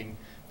parking,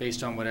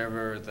 based on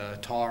whatever the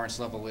tolerance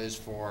level is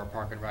for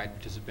park and ride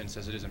participants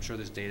as it is. I'm sure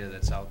there's data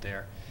that's out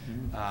there.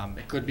 Mm-hmm.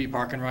 It could be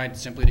park and ride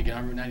simply to get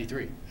on Route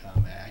 93.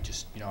 I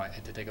just, I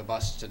had to take a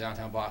bus to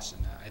downtown Boston.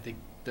 I think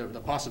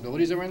the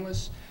possibilities are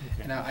endless.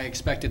 Okay. And I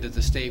expected that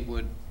the state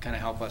would kind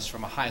of help us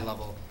from a high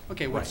level.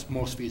 Okay, what's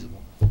most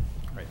feasible?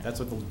 Right, that's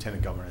what the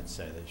Lieutenant Governor had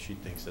said, that she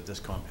thinks that this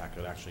compact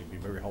would actually be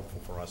very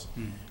helpful for us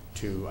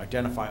to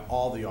identify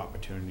all the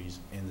opportunities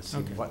and to see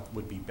what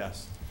would be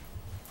best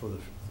for the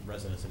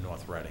residents in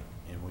North Reading.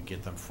 And we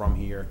get them from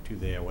here to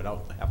there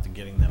without having to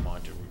getting them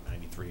onto Route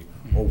 93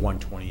 or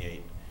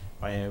 128.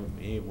 By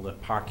being able to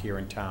park here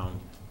in town,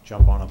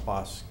 jump on a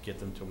bus, get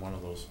them to one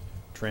of those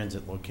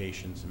transit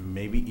locations, and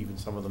maybe even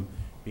some of them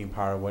being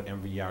part of what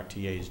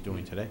MVRTA is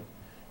doing today.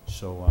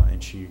 So,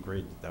 and she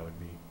agreed that that would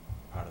be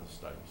part of the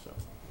study. So,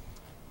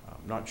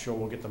 I'm not sure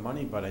we'll get the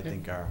money, but I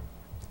think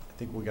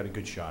think we got a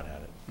good shot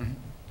at it.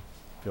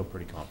 Feel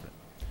pretty confident.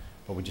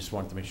 But we just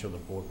wanted to make sure the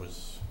board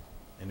was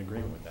in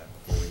agreement with that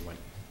before we went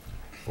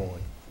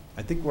forward.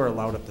 I think we're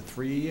allowed up to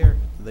 3 a year.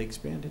 Did they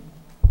expand it?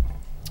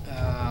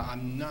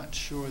 I'm not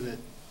sure that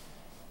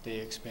they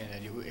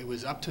expanded. It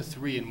was up to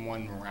 3 in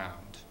one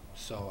round.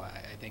 So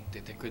I think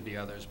that there could be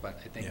others,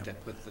 but I think that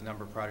with the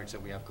number of projects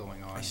that we have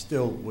going on. I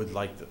still would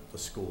like the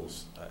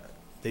schools.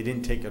 They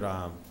didn't take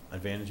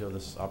advantage of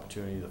this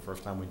opportunity the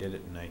first time we did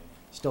it, and I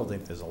still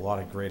think there's a lot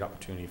of great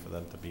opportunity for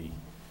them to be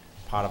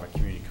part of a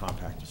community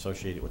compact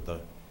associated with the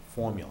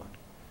formula.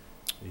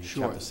 The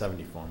Chapter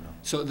 70 formula.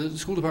 So the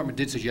school department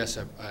did suggest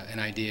an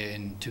idea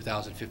in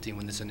 2015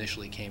 when this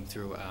initially came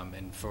through,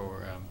 and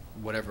for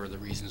whatever the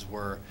reasons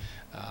were,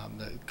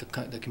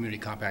 the community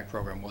compact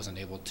program wasn't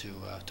able to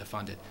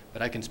fund it.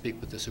 But I can speak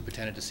with the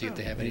superintendent to see if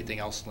they have anything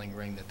else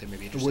lingering that they may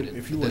be interested in.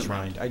 If you wouldn't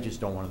mind, I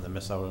just don't want them to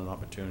miss out on an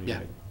opportunity.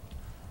 Yeah.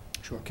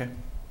 Sure. Okay.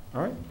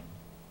 All right.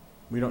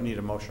 We don't need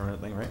a motion or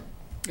anything, right?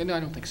 No, I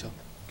don't think so.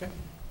 Okay.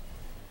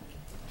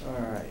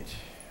 All right.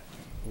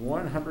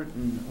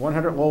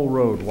 100 Lowell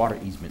Road, water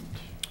easement.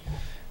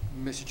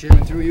 Mr.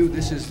 Chairman, through you,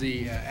 this is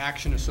the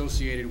action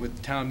associated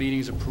with town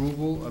meeting's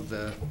approval of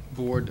the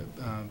board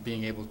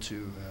being able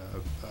to,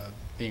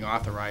 being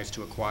authorized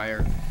to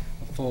acquire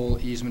a full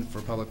easement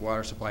for public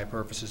water supply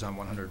purposes on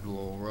 100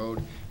 Lowell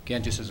Road.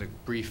 Again, just as a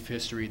brief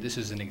history, this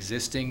is an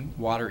existing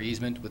water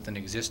easement with an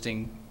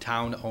existing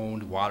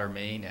town-owned water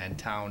main and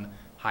town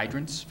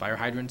hydrants, fire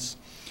hydrants,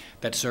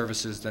 that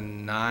services the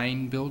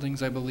 9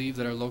 buildings, I believe,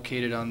 that are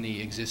located on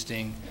the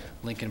existing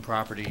Lincoln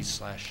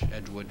Properties /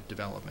 Edgewood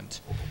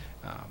development.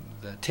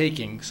 The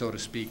taking, so to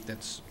speak,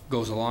 that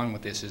goes along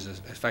with this is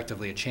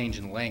effectively a change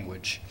in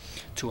language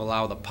to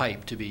allow the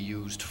pipe to be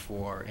used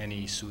for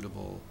any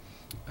suitable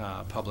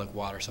public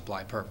water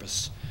supply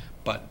purpose.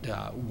 But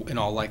in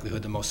all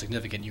likelihood, the most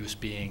significant use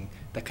being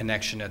the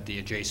connection at the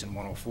adjacent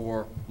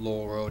 104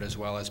 Lowell Road, as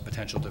well as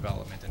potential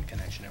development and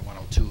connection at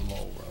 102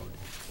 Lowell Road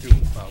through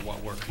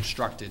what were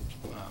constructed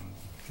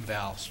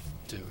valves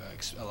to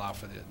allow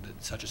for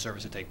such a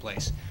service to take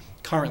place.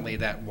 Currently,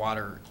 that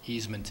water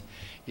easement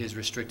is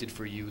restricted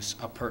for use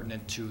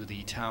pertinent to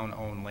the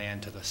town-owned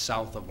land to the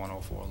south of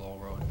 104 Lowell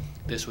Road.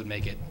 This would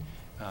make it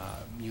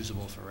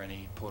usable for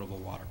any potable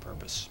water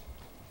purpose.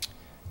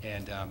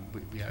 And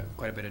we had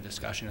quite a bit of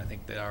discussion. I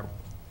think that our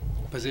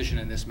position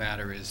in this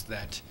matter is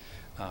that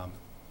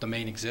the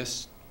main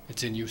exists.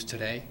 It's in use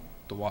today.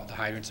 The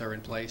hydrants are in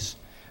place.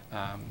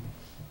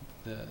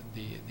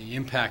 The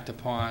impact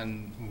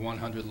upon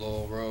 100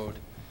 Lowell Road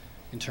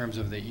in terms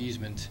of the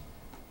easement,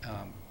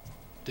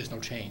 there's no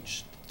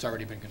change. It's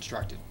already been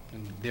constructed.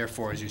 And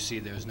therefore, as you see,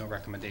 there's no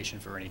recommendation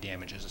for any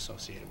damages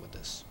associated with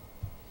this.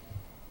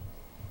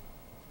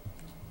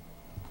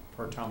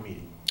 Per town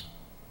meeting.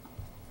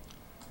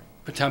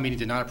 But town meeting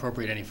did not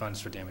appropriate any funds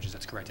for damages,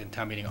 that's correct, and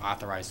town meeting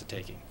authorized the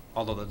taking.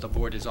 Although the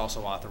board is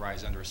also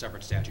authorized under a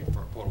separate statute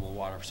for potable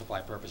water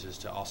supply purposes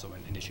to also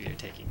initiate a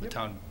taking. The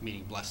town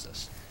meeting blessed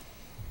this.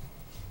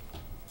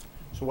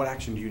 So what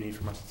action do you need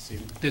from us this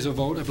evening? There's a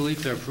vote, I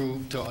believe, to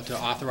approve, to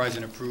authorize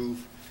and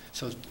approve.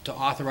 So to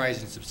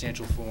authorize in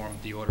substantial form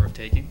the order of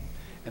taking,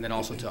 and then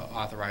also to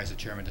authorize the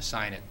chairman to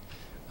sign it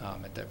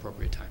at the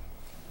appropriate time.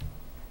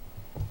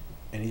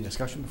 Any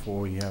discussion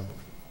before we have?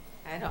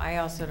 I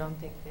also don't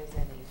think there's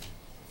any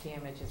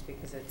damages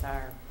because it's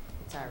our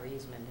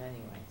easement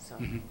anyway, so.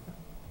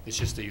 It's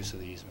just the use of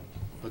the easement,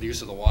 or the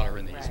use of the water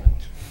in the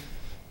easement.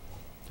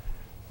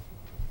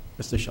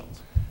 Mr. Schultz.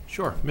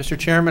 Sure. Mr.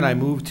 Chairman, I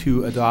move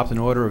to adopt an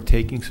order of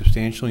taking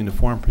substantially in the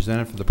form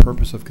presented for the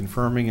purpose of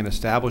confirming and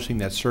establishing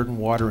that certain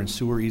water and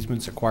sewer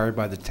easements acquired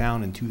by the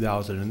town in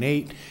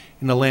 2008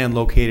 in the land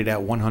located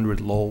at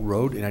 100 Lowell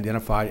Road and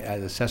identified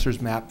as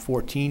Assessor's Map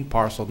 14,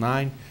 Parcel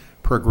 9,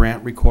 per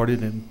grant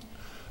recorded in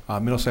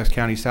Middlesex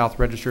County South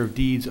Register of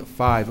Deeds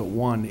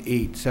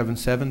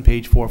 51877,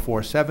 page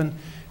 447,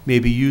 may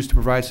be used to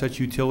provide such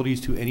utilities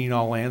to any and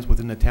all lands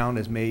within the town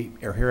as may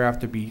or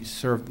hereafter be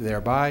served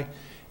thereby,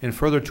 and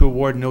further to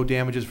award no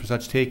damages for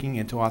such taking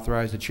and to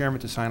authorize the chairman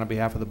to sign on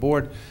behalf of the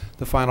board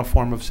the final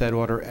form of said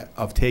order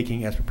of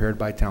taking as prepared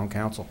by town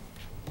council.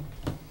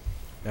 Do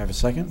I have a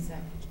second?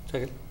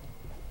 Second.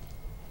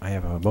 I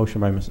have a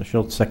motion by Mr.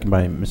 Schultz, second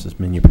by Mrs.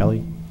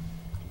 Minipelli.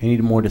 Any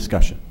more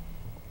discussion?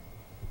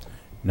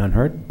 None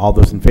heard? All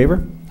those in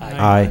favor?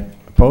 Aye.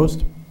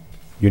 Opposed?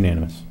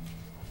 Unanimous.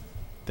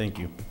 Thank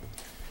you.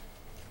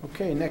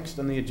 Okay, next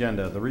on the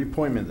agenda, the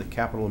reappointment of the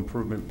Capital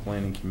Improvement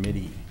Planning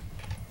Committee.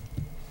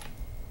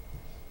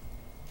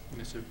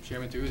 Mr.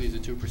 Chairman, through these are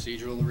 2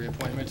 procedural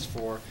reappointments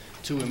for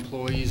 2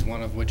 employees,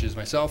 one of which is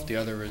myself, the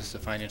other is the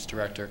finance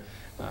director,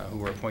 who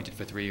were appointed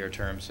for 3-year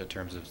terms. The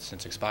terms have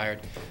since expired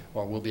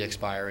or will be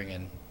expiring,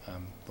 and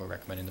we're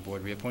recommending the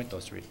board reappoint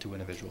those 2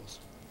 individuals.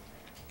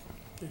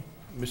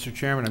 Mr.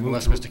 Chairman, I move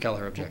unless Mr.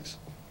 Kelleher objects.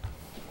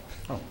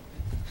 Oh.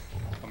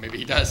 Or maybe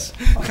he does.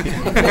 No.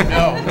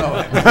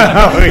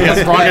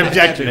 Yes, strong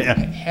objection.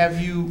 Have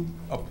you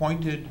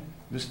appointed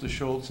Mr.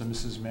 Schultz and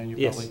Mrs.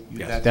 Manupelli?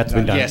 Yes. That's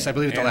been done. Yes, I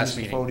believe at the And last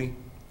Mr. meeting. Fode?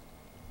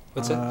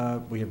 What's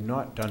that? We have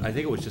not done. I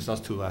think it was just us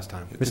two last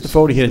time. Mr.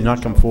 Fode had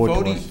not come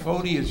forward to us.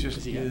 Fode is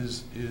just,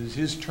 is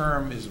his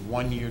term is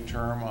 1-year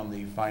term on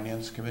the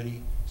finance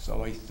committee,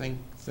 so I think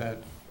that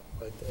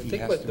I he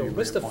think has what, to be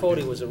Mr.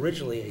 reappointed. Fode was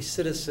originally a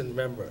citizen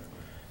member.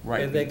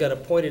 Right. And then got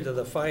appointed to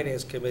the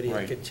finance committee and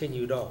Right.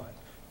 continued on.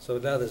 So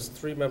now there's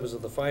 3 members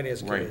of the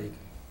finance Right. committee.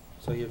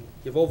 So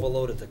you've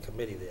overloaded the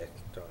committee there,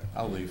 John.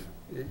 I'll leave.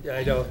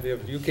 I know,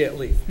 you can't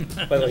leave.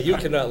 By the way, you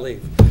cannot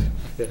leave.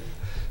 Yeah.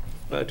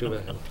 Not too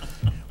bad.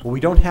 Well, we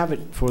don't have it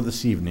for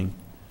this evening,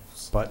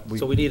 but we.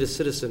 So we need a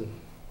citizen,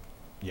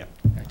 Yeah.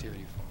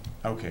 Activity.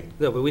 Okay.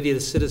 no, but we need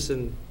a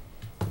citizen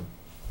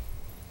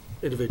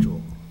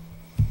individual.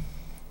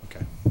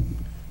 Okay.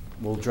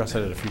 We'll address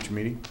that at a future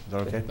meeting. Is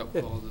that okay? No,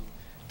 well,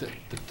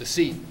 the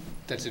seat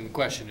that's in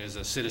question is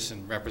a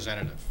citizen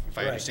representative, if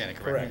I Right, understand it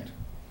correctly. correct.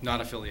 Not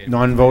affiliated. with the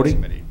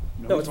Non-voting? finance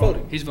committee. No, it's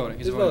voting. He's voting,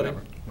 he's a He's voting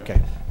voting. member.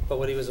 Okay. But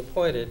when he was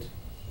appointed,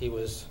 he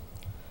was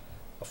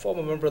a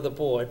former member of the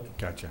board,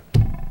 Gotcha.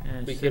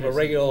 And became a citizen.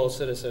 regular old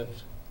citizen,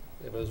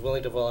 and was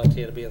willing to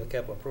volunteer to be on the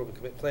capital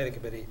improvement planning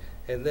committee,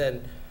 and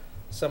then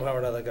somehow or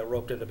another got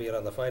roped into being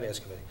on the finance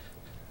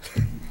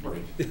committee.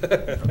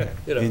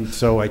 You know, And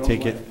so I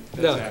take it,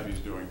 No. Abby's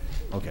doing.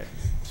 okay,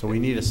 so we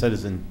need a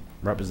citizen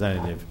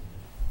representative,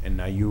 and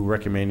are you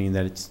recommending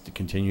that it's to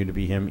continue to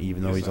be him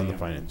even though Yes, he's on I the am.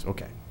 finance?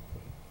 Okay.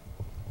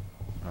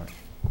 All right.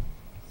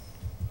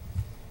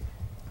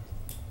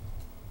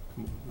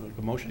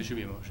 A motion? It should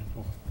be a motion.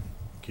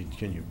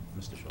 Can you,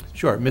 Mr. Schultz?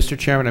 Sure. Mr.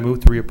 Chairman, I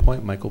move to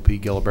reappoint Michael P.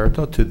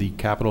 Giliberto to the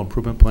Capital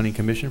Improvement Planning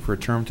Commission for a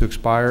term to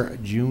expire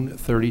June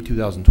 30,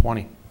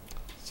 2020.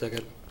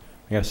 second,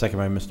 I got a second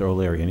by Mr.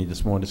 O'Leary. Any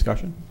more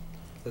discussion?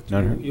 that's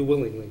None heard? you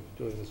willingly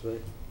doing this,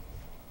 right?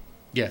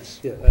 Yes.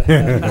 Yeah.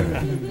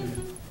 As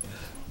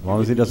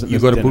long as he doesn't You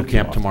miss go to dinner boot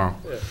camp too often. tomorrow.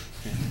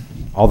 Yeah.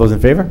 All those in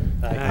favor?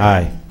 Aye.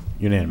 Aye.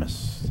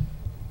 Unanimous.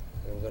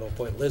 And we're gonna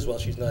appoint Liz while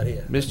she's not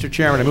here. Mr.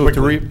 Chairman, I move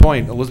to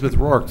reappoint Elizabeth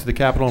Rourke to the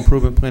Capital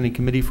Improvement Planning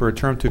Committee for a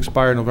term to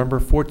expire November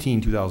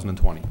 14,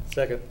 2020.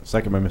 Second,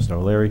 Second by Mr.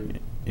 O'Leary.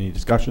 Any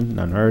discussion?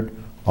 None heard.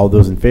 All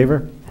those in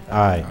favor?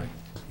 Aye.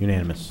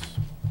 Unanimous.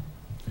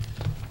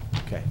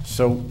 Okay,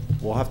 so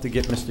we'll have to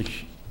get Mr.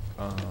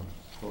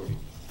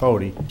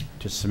 Fode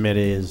to submit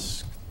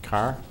his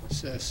car?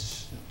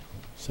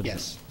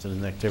 Yes.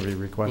 Citizen activity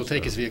request? We'll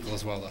take or- his vehicle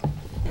as well,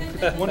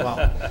 though. Well,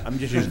 I'm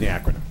just using the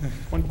acronym.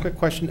 One quick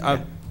question.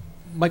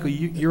 Michael,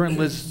 you're in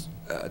Liz's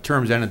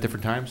terms and at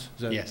different times?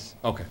 Is that- Yes.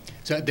 Okay.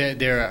 So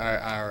there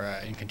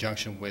are in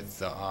conjunction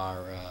with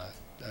our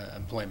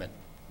employment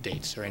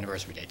dates or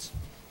anniversary dates.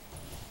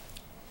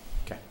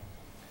 Okay.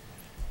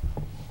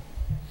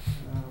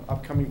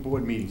 Upcoming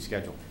board meeting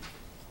schedule.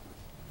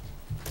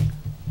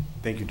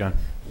 Thank you, Don.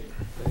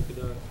 thank you,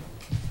 Don.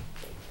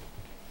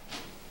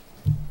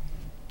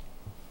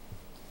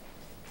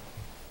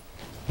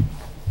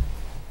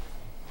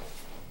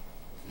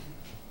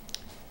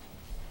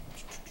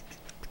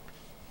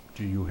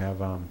 Do you have,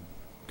 go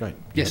ahead.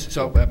 Yes,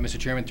 so, Mr.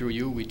 Chairman, through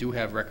you, we do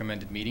have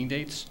recommended meeting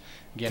dates.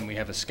 Again, we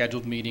have a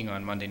scheduled meeting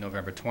on Monday,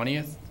 November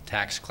 20th.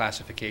 Tax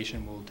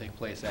classification will take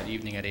place that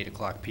evening at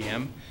 8:00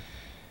 p.m.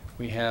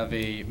 We have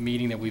a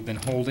meeting that we've been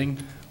holding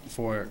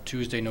for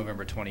Tuesday,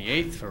 November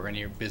 28th, for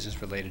any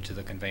business related to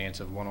the conveyance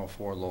of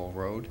 104 Lowell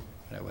Road.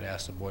 And I would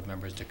ask the board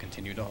members to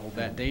continue to hold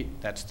that date.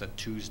 That's the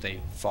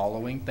Tuesday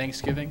following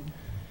Thanksgiving.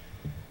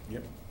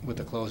 Yep. With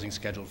the closing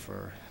scheduled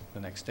for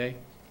the next day.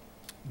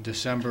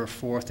 December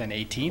 4th and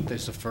 18th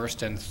is the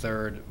first and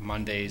third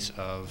Mondays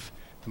of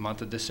the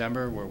month of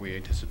December, where we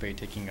anticipate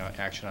taking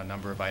action on a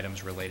number of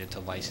items related to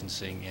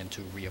licensing and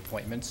to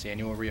reappointments,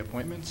 annual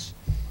reappointments.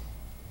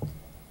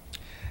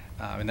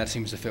 And that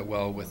seems to fit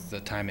well with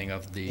the timing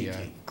of the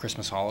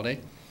Christmas holiday.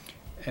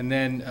 And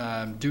then,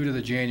 due to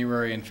the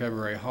January and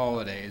February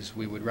holidays,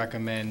 we would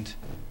recommend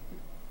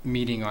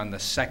meeting on the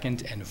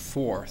 2nd and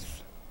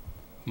 4th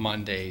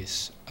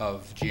Mondays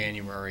of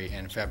January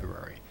and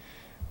February,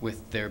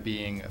 with there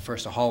being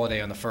first a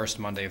holiday on the first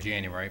Monday of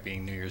January,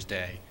 being New Year's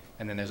Day,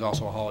 and then there's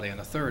also a holiday on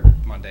the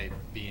third Monday,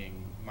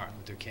 being Martin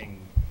Luther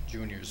King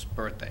Jr.'s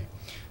birthday.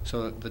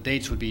 So the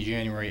dates would be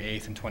January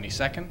 8th and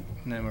 22nd,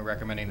 and then we're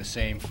recommending the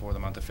same for the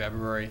month of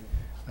February,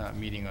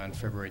 meeting on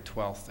February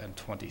 12th and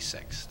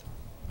 26th,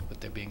 with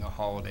there being a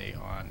holiday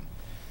on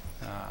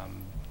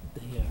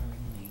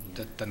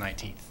the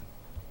 19th.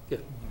 Yeah.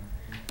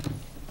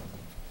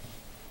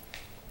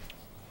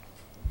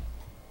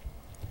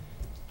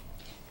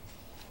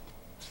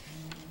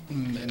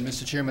 And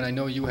Mr. Chairman, I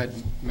know you had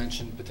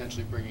mentioned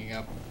potentially bringing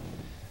up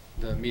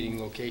the meeting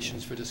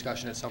locations for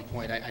discussion at some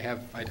point.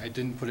 I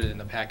didn't put it in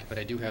the packet, but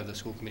I do have the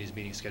school committee's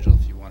meeting schedule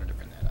if you wanted to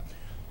bring that up.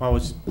 Well, I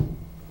was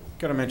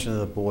gonna mention to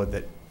the board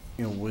that,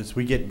 you know, as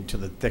we get into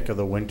the thick of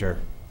the winter,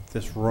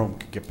 this room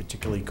could get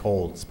particularly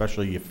cold,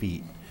 especially your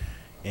feet,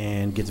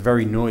 and gets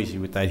very noisy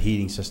with that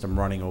heating system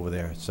running over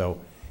there. So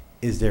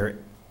is there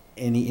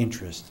any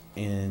interest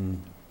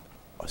in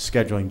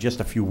scheduling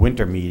just a few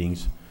winter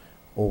meetings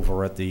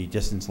over at the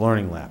Distance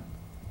Learning Lab?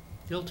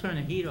 They'll turn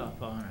the heat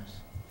off on us.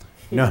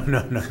 No.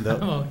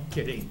 Oh,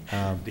 kidding.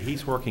 The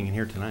heat's working in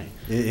here tonight.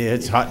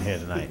 It's hot in here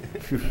tonight.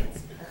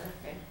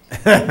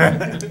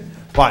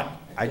 But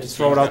I just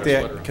throw it out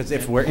there, because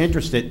if we're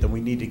interested, then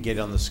we need to get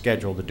on the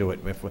schedule to do it.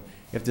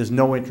 If there's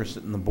no interest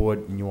in the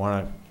board and you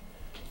want to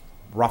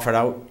rough it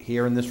out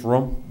here in this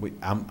room,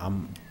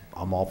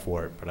 I'm all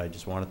for it, but I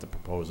just wanted to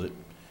propose it,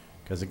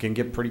 because it can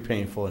get pretty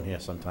painful in here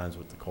sometimes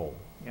with the cold.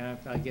 Yeah,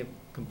 I get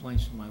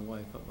complaints from my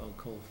wife about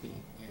cold feet,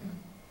 yeah.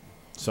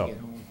 So, Get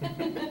home.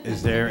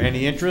 is there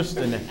any interest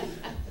in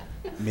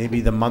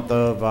maybe the month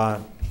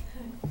of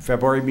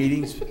February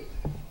meetings?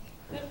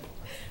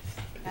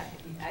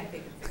 I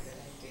think it's a good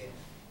idea,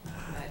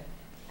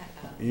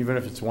 but, Even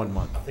if it's 1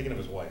 month. I'm thinking of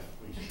his wife.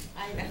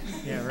 I know.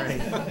 Yeah,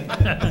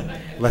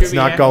 right. Let's Should be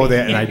not go happy.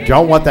 there, and I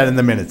don't want that in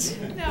the minutes.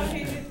 No,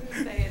 he didn't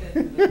say it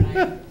in the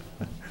night.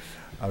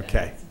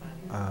 Okay.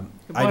 The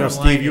I know, bottom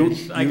Steve, line you,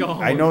 is, I go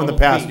home I know in with the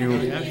cold past, feet.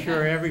 you I'm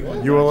sure everyone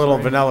were a does, little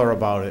right? vanilla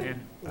about it.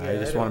 Yeah. I Yeah,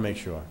 just I want to don't- make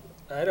sure.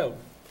 I don't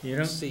You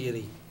don't? see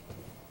any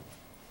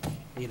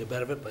need a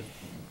benefit, but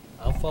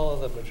I'll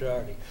follow the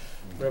majority,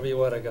 wherever you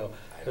want to go.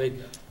 I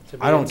mean, to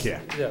me, I don't it's-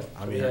 care. Yeah.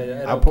 I mean,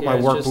 I I'll don't put my care.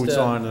 It's work just, boots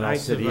on and I'll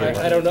sit here.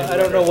 I don't know, I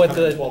don't know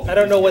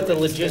what the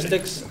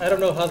logistics, I don't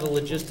know how the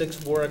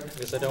logistics work,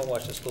 because I don't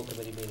watch the school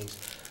committee meetings.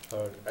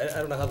 Or, I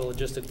don't know how the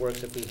logistics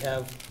works, if we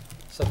have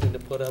something to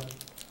put up,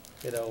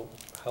 you know,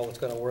 how it's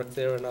gonna work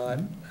there or not,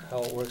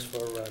 how it works for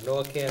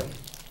NORCAM,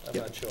 I'm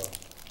Yep. not sure.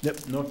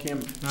 Yep, no cam.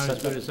 Not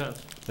as good as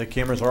us. The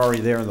cameras are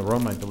already there in the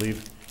room, I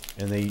believe,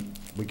 and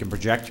we can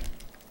project,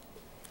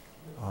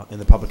 and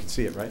the public can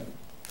see it, right?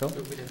 Phil?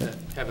 We'd have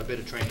to have a bit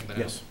of training, but.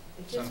 Yes.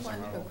 Just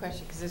one quick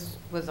question, because this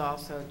was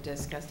also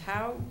discussed.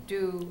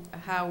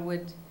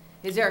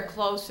 Is there a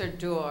closer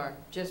door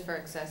just for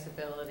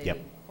accessibility? Yep.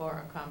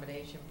 Or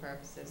accommodation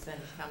purposes than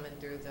coming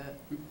through the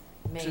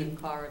main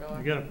corridor?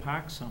 You gotta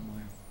park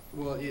somewhere.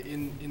 Well,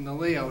 in the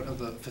layout of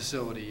the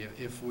facility,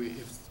 if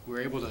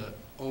we're able to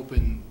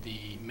open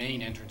the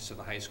main entrance to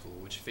the high school,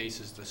 which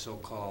faces the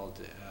so-called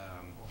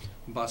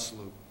bus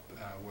loop,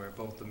 where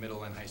both the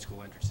middle and high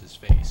school entrances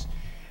face,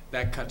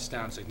 that cuts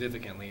down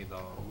significantly the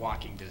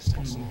walking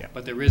distance. Yeah.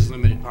 But there is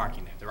limited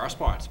parking there. There are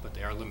spots, but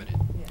they are limited.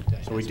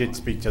 So we did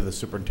speak to the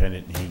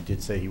superintendent, and he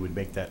did say he would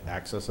make that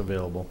access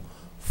available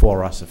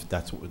for us if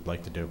that's what we'd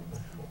like to do.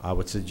 I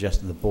would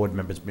suggest that the board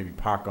members maybe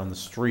park on the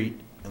street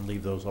and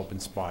leave those open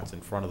spots in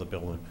front of the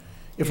building,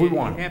 if we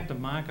want. You have to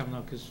mark them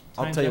though, because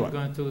I'll times tell you I've what.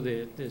 gone through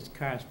there's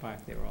cars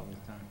parked there all the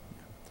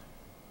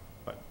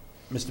time.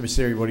 Mr.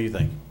 Messeri, what do you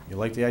think? You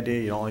like the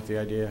idea, you don't like the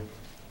idea?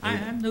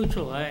 I'm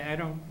neutral, I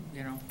don't,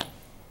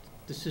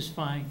 this is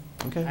fine.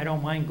 Okay. I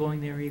don't mind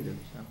going there either,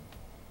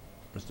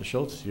 so. Mr.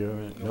 Schultz, you're,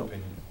 No no?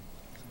 opinion.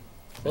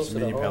 Close Mr. to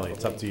the Minipelli, hall.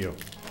 it's up to you.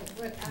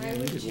 But Yeah, I we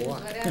would could choose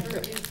walk. whatever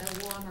is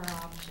the warmer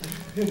option.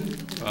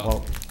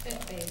 Well,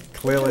 Fit-based.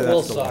 clearly Put your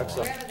wool that's the socks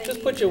one. on.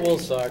 Just put your wool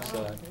socks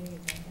on. I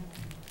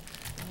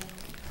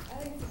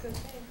think it's a good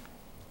thing.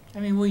 I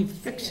mean, we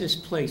fix this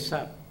place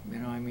up,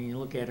 you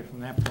look at it from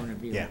that point of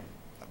view. Yeah.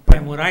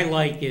 And what I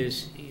like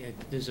is,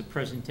 there's a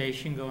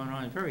presentation going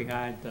on, it's very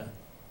hard to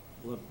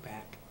look back.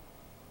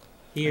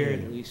 Here,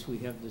 at least, we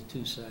have the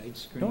two side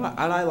screens. No,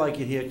 and I like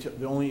it here, too.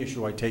 The only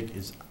issue I take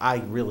is I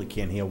really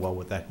can't hear well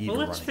with that heater Well,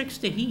 running. let's fix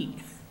the heat.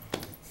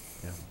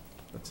 Yeah,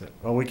 that's it.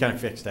 Well, we can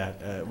fix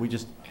that. We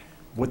just,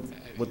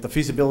 with the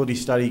feasibility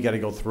study, you gotta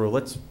go through.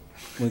 Let's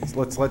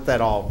let that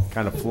all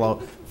kind of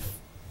flow,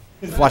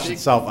 flush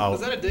itself out.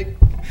 Was that a dig?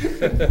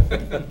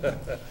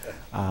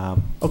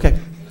 Okay,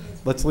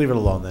 let's leave it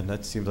alone then.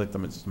 That seems like the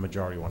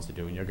majority wants to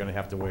do, and you're gonna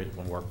have to wear it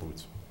when work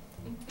boots.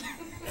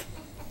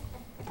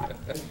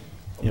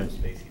 Yeah.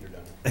 Space heater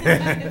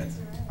done.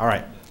 All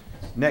right.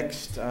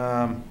 Next,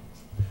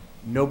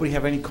 nobody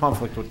have any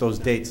conflict with those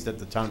dates that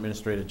the town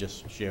administrator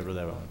just shared with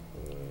everyone?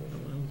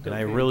 And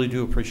I really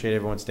do appreciate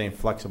everyone staying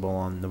flexible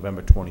on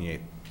November 28th.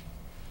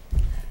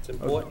 It's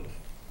important.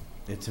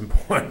 It's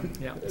important.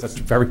 Yeah. It's a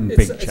very big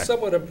It's check.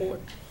 somewhat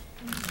important.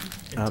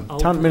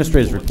 Town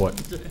administrator's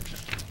report.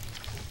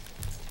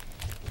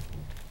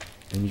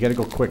 And you gotta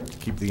go quick to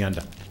keep the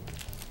under.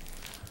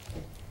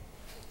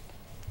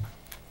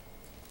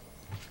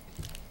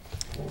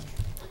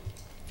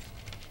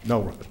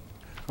 No, Robert.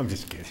 I'm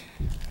just kidding.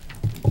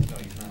 No,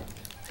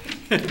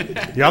 you're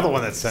not. The other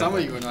one that set. Some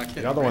of you are not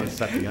kidding. The other one right?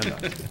 that set the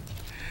under.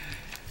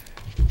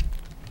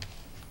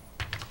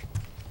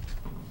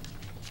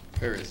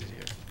 Where is it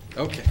here?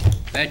 Okay,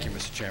 thank you,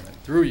 Mr. Chairman.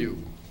 Through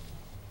you.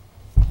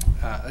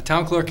 The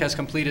town clerk has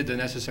completed the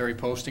necessary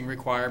posting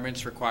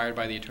requirements required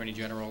by the Attorney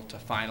General to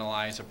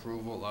finalize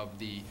approval of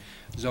the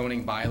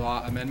zoning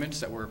bylaw amendments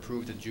that were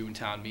approved at June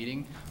town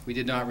meeting. We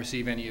did not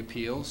receive any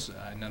appeals,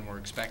 none were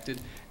expected,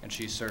 and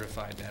she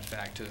certified that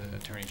back to the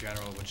Attorney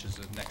General, which is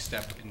the next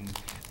step in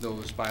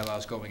those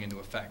bylaws going into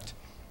effect.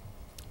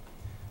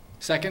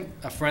 Second,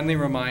 a friendly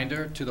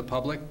reminder to the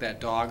public that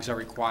dogs are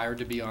required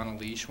to be on a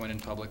leash when in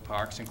public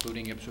parks,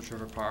 including Ipswich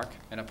River Park,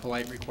 and a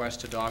polite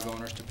request to dog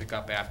owners to pick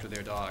up after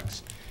their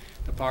dogs.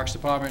 The Parks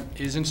Department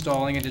is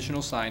installing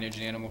additional signage,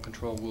 and Animal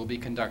Control will be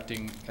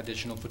conducting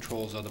additional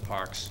patrols of the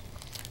parks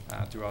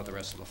throughout the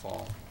rest of the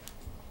fall.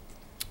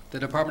 The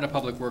Department of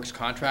Public Works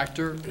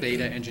contractor,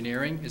 Beta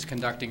Engineering, is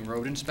conducting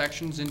road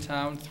inspections in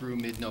town through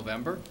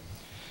mid-November.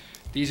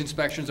 These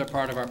inspections are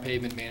part of our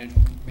pavement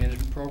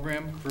management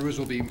program. Crews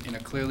will be in a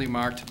clearly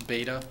marked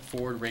Beta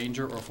Ford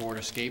Ranger or Ford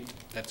Escape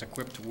that's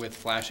equipped with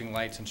flashing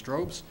lights and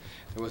strobes.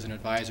 There was an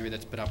advisory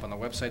that's been up on the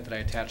website that I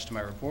attached to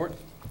my report.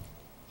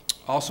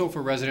 Also,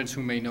 for residents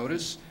who may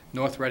notice,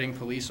 North Reading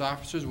police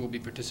officers will be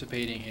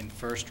participating in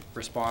First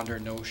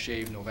Responder No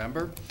Shave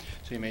November.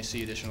 So you may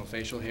see additional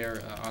facial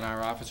hair on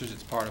our officers.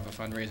 It's part of a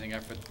fundraising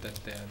effort that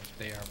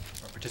they are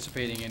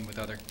participating in with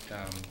other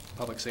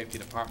public safety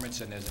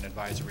departments, and there's an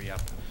advisory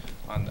up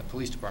on the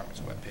police department's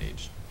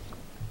webpage.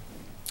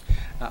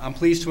 I'm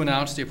pleased to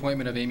announce the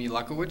appointment of Amy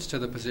Luckowitz to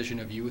the position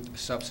of Youth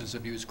Substance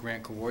Abuse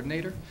Grant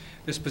Coordinator.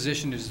 This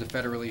position is the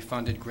federally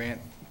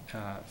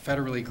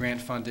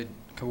grant-funded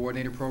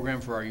coordinator program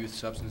for our Youth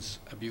Substance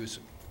Abuse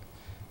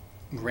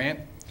Grant.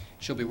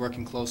 She'll be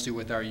working closely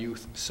with our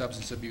Youth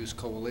Substance Abuse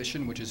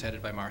Coalition, which is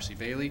headed by Marcy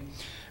Bailey.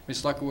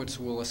 Ms. Luckowitz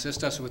will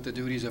assist us with the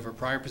duties of her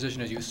prior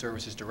position as Youth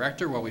Services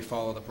Director while we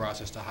follow the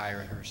process to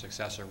hire her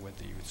successor with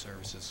the Youth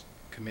Services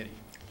Committee.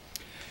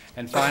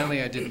 And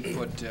finally, I didn't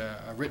put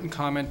a written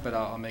comment, but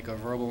I'll make a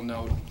verbal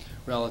note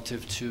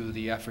relative to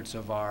the efforts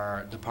of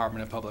our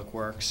Department of Public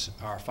Works,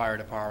 our Fire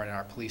Department, and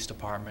our Police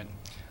Department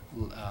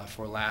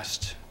for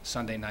last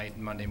Sunday night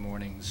and Monday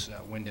morning's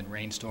wind and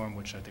rainstorm,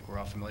 which I think we're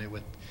all familiar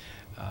with.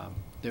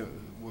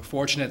 We're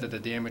fortunate that the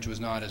damage was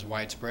not as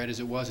widespread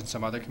as it was in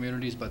some other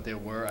communities, but there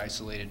were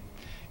isolated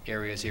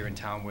areas here in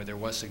town where there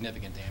was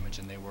significant damage,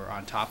 and they were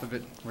on top of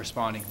it,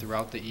 responding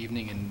throughout the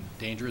evening in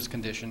dangerous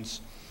conditions.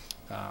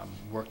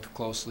 Worked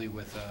closely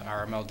with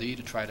RMLD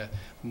to try to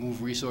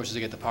move resources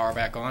to get the power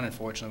back on.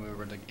 Unfortunately, we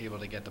were able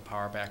to get the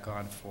power back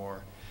on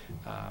for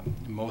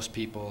most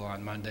people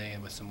on Monday,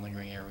 and with some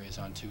lingering areas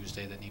on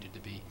Tuesday that needed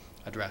to be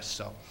addressed.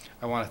 So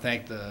I want to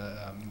thank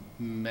the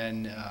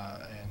men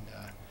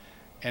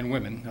and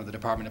women of the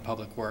Department of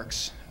Public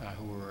Works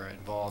who were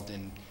involved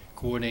in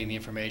coordinating the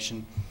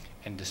information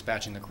and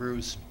dispatching the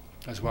crews,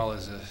 as well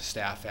as the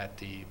staff at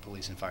the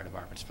police and fire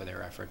departments for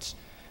their efforts.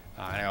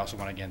 And I also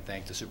want to again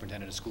thank the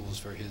superintendent of schools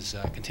for his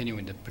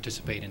continuing to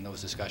participate in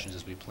those discussions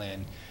as we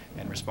plan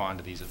and respond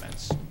to these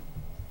events.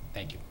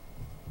 Thank you.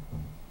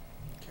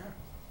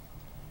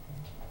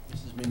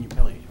 Mrs.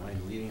 Minipelli, do you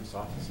mind leading us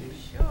off this evening?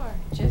 Sure.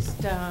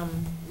 Just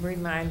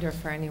reminder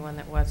for anyone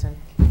that wasn't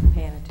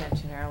paying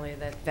attention earlier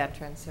that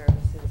veteran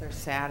services are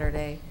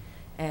Saturday,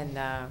 and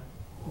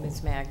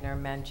Ms. Magner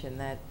mentioned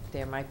that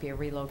there might be a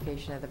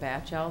relocation of the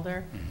batch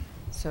elder.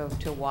 So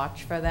to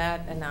watch for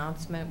that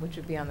announcement, which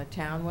would be on the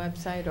town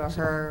website, or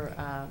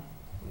her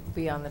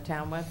be on the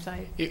town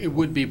website? It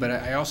would be, but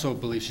I also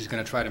believe she's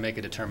going to try to make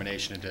a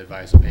determination and to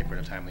advise the paper in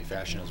a timely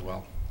fashion as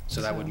well.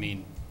 So that would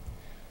mean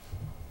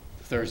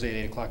Thursday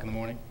at 8 o'clock in the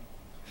morning.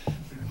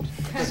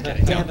 Just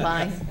kidding.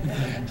 Deadline.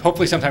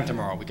 Hopefully sometime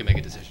tomorrow we can make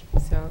a decision.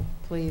 So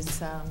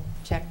please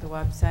check the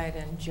website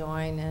and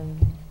join in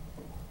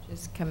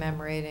just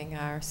commemorating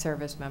our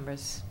service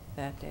members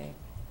that day,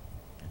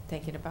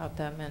 thinking about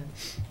them and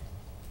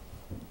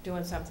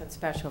doing something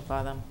special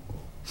for them.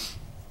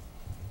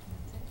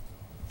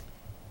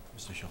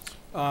 Mr. Schultz.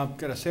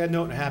 Got a sad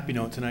note and a happy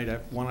note tonight. I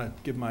want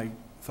to give my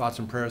thoughts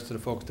and prayers to the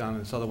folks down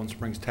in Sutherland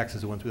Springs,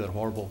 Texas, who went through that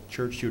horrible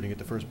church shooting at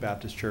the First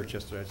Baptist Church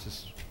yesterday. It's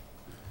just,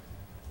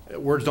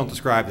 words don't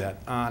describe that.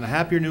 On a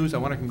happier news, I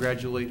want to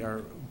congratulate our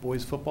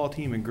boys football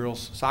team and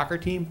girls soccer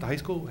team at the high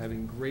school,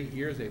 having great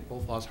years. They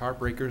both lost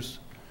heartbreakers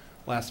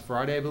last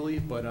Friday, I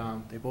believe, but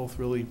they both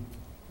really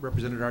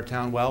represented our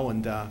town well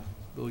and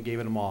really gave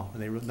it them all.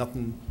 And they were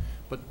nothing,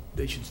 but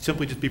they should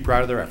simply just be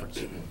proud of their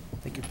efforts.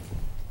 Thank you.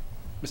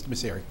 Mr.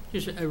 Messeri.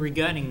 Just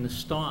regarding the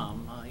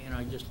storm,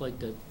 I'd just like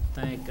to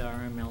thank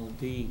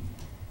RMLD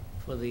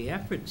for the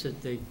efforts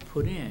that they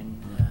put in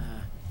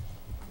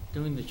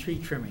doing the tree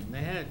trimming.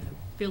 They had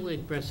a fairly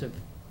aggressive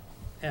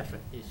effort.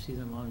 You see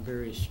them on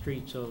various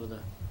streets over the,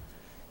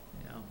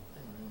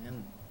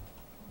 and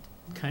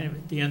kind of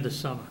at the end of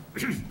summer.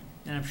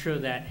 And I'm sure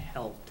that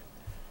helped.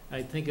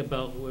 I think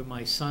about where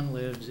my son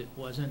lives. It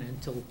wasn't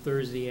until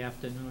Thursday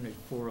afternoon at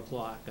 4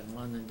 o'clock in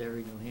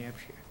Londonderry, New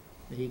Hampshire,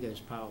 that he got his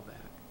power back.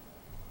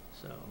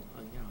 So,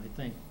 I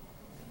think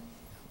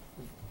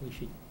we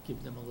should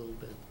give them a little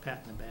bit of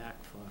pat in the back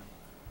for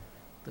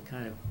the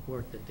kind of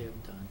work that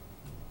they've done.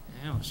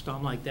 A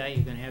storm like that,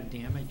 you're going to have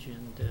damage,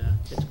 and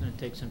it's going to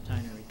take some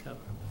time to recover.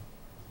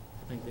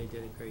 But I think they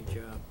did a great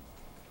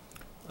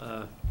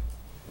job.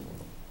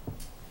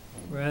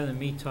 Rather than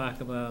me talk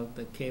about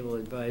the Cable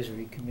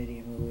Advisory Committee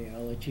and where we are,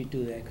 I'll let you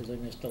do that because I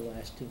missed the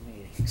last 2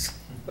 meetings.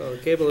 Well, the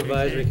Cable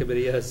Advisory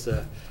Committee, yes,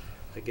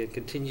 again,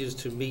 continues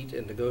to meet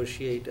and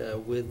negotiate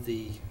with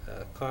the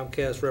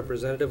Comcast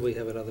representative. We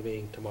have another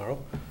meeting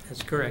tomorrow.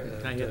 That's correct.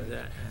 I have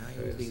that.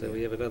 So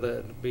we have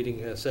another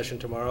meeting session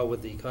tomorrow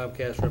with the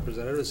Comcast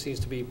representative. It seems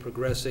to be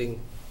progressing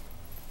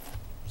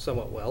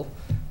somewhat well.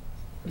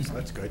 So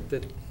that's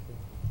good.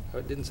 I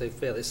didn't say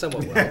fairly,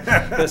 somewhat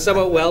well.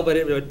 Somewhat well, but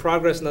it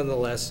progress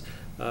nonetheless.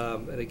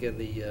 And again,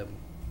 the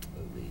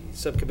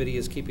subcommittee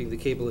is keeping the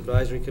Cable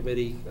Advisory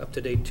Committee up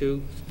to date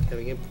too,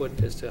 having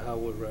input as to how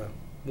we're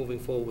moving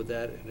forward with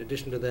that. In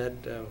addition to that,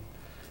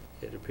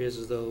 It appears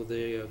as though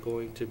they are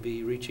going to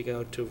be reaching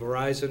out to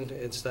Verizon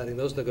and starting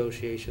those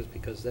negotiations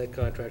because that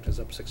contract is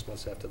up 6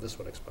 months after this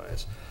one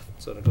expires.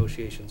 So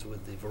negotiations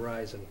with the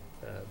Verizon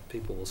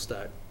people will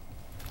start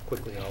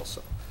quickly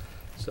also.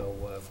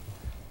 So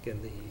again,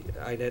 the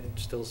INET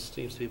still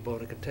seems to be a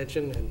bone of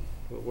contention, and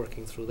we're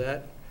working through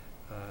that.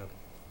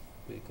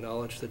 We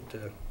acknowledge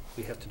that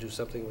we have to do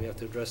something. We have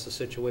to address the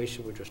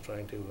situation. We're just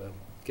trying to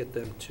get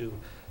them to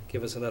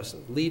give us enough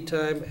lead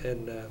time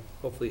and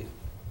hopefully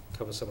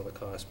cover some of the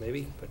costs,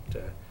 maybe.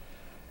 But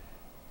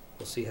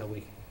we'll see how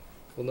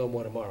we'll know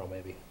more tomorrow,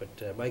 maybe.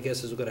 But my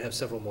guess is we're going to have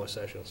several more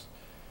sessions.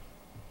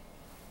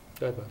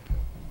 Go ahead, Bob.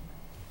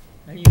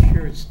 Are you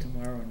sure it's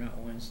tomorrow, not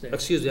Wednesday?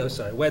 Excuse me, I'm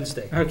sorry,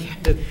 Wednesday.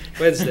 Okay.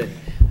 Wednesday.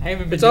 I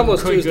haven't been It's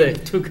almost too Tuesday.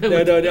 Too good No,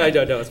 I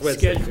don't know. It's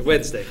Wednesday. schedule.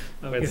 Wednesday.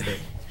 Okay. Wednesday.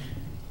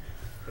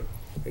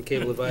 And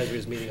Cable Advisory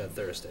is meeting on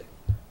Thursday.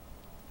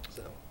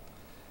 So.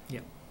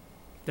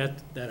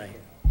 That I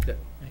hear. Yeah.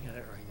 I got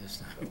it right this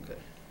time. Okay.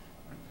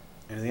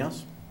 Anything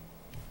else?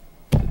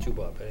 Did you,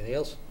 Bob? Anything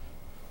else?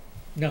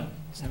 No,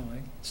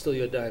 Still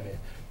your dime here.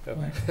 Oh,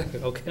 What?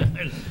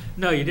 okay.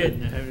 No, you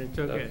didn't. I mean, it's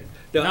okay. Okay.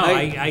 No, No,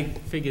 I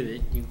figured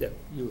that Yeah.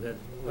 you had,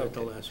 were at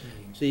the Okay. last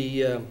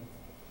meetings.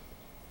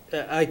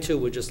 I too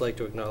would just like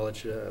to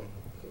acknowledge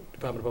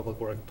Department of Public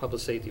Works,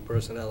 Public Safety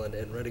personnel,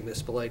 and Reading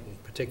Municipal Light in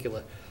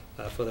particular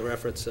for their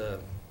efforts. The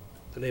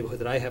neighborhood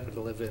that I happen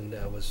to live in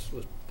was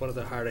one of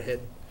the harder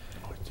hit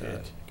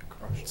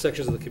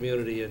sections of the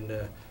community,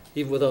 and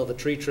even with all the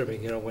tree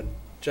trimming, when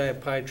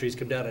giant pine trees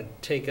come down and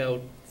take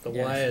out the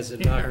Yes. wires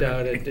and Yeah, knock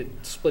down, right. it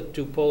split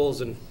 2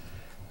 poles, and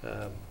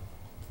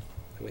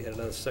we had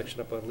another section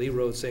up on Lee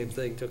Road, same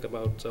thing, took them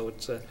out. So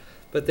it's,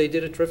 but they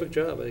did a terrific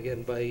job.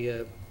 Again,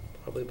 by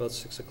probably about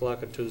 6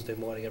 o'clock on Tuesday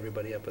morning,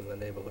 everybody up in the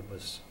neighborhood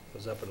was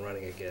up and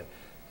running again.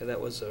 And that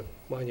was a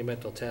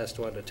monumental task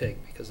to undertake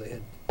because they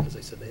had, as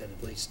I said, they had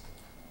at least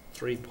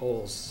 3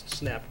 poles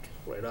snapped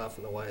right off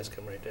and the wires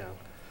come right down.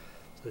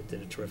 So they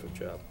did a terrific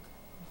job.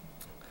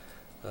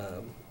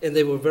 And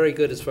they were very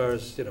good as far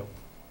as,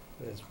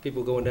 as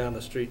people going down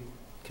the street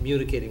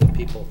communicating with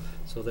people.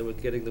 So they were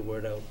getting the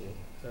word out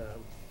and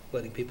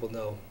letting people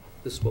know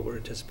this is what we're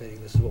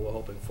anticipating, this is what we're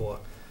hoping for.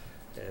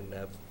 And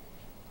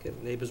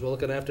neighbors were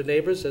looking after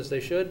neighbors as they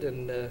should,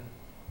 and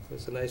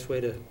it's a nice way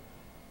to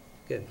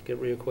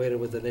get reacquainted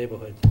with the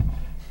neighborhood.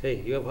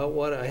 Hey, you have hot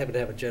water? I happen to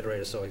have a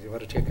generator, so if you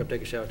want to come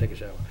take a shower, take a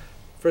shower.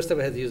 First time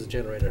I had to use a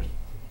generator,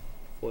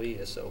 4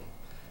 years, so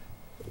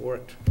it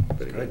worked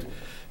pretty good.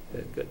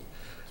 Good.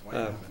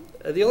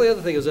 The only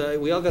other thing is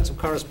we all got some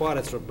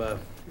correspondence from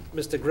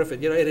Mr.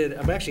 Griffin.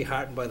 I'm actually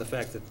heartened by the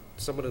fact that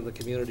someone in the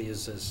community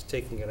is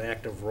taking an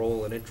active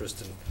role and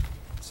interest in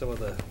some of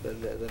the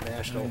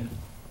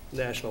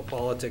national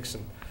politics,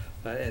 and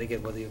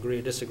again, whether you agree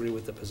or disagree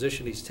with the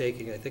position he's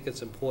taking, I think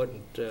it's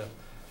important.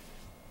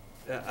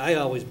 I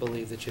always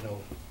believe that,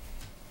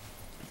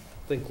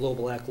 think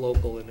global, act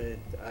local, and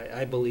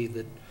I believe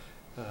that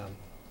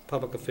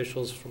public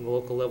officials from the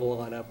local level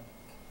on up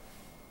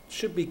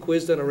should be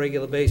quizzed on a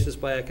regular basis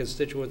by our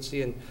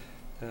constituency, and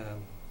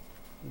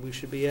we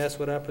should be asked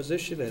what our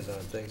position is on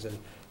things. And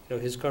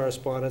his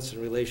correspondence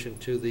in relation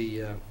to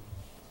the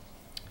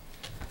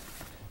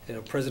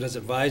President's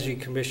Advisory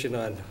Commission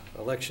on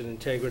Election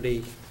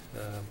Integrity,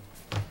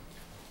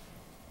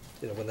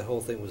 when the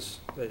whole thing was,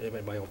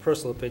 my own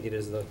personal opinion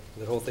is the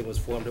whole thing was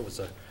formed, it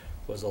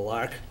was a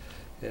lark,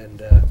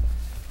 and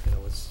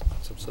it's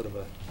some sort of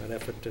an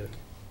effort to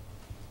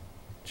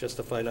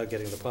justify not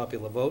getting the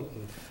popular vote.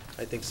 And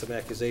I think some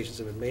accusations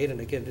have been made. And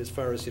again, as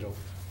far as, from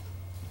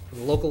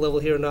the local level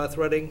here in North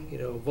Reading,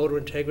 voter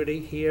integrity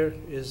here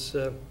is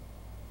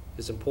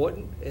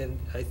important, and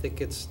I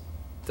think it's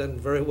done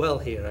very well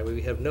here. I mean,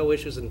 we have no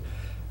issues, and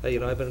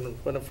I've been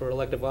running for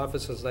elective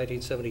office since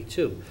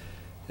 1972,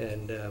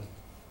 and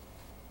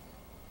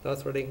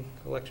North Reading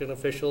election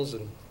officials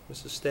and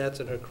Mrs. Stats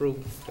and her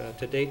crew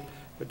to date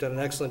have done an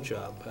excellent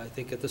job. I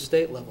think at the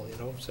state level,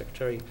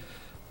 Secretary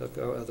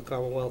of the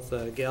Commonwealth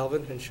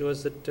Galvin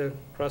ensures that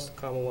across the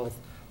Commonwealth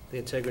the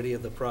integrity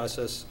of the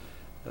process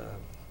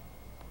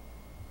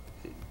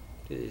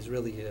is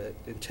really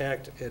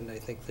intact, and I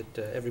think that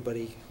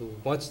everybody who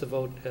wants to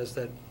vote has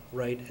that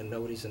right, and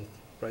nobody's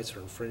rights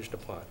are infringed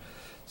upon.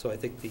 So I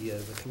think the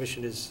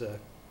commission is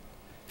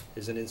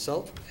an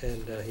insult,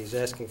 and he's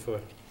asking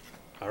for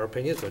our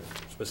opinions, but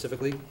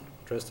specifically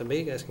addressed to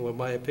me, asking what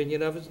my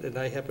opinion of it, and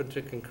I happen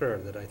to concur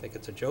that I think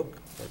it's a joke,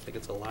 I think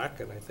it's a lark,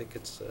 and I think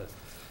it's a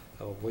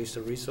waste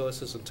of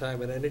resources and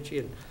time and energy,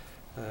 and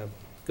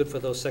good for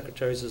those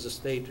secretaries of the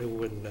state who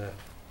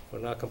were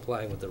not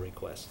complying with the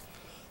request.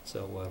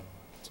 So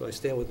I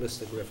stand with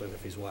Mr. Griffin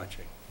if he's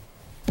watching.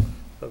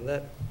 From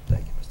that,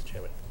 thank you, Mr.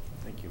 Chairman.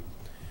 Thank you.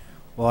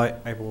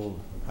 Well,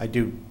 I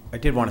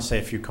did want to say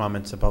a few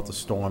comments about the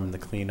storm and the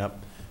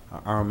cleanup.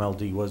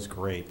 RMLD was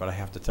great, but I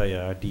have to tell you,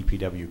 our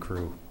DPW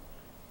crew,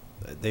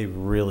 they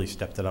really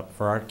stepped it up.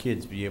 For our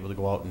kids to be able to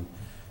go out and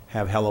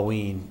have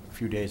Halloween a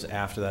few days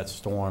after that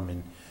storm,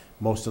 and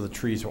most of the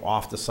trees were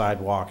off the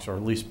sidewalks, or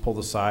at least pulled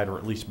aside, or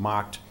at least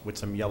marked with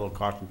some yellow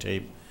caution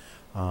tape.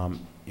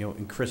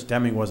 and Chris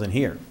Deming wasn't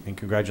here, and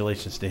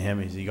congratulations to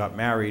him. He got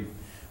married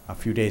a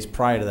few days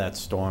prior to that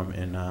storm,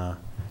 and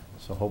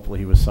so hopefully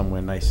he was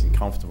somewhere nice and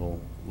comfortable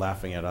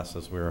laughing at us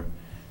as we were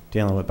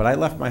dealing with it. But I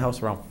left my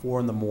house around 4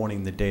 in the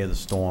morning the day of the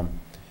storm,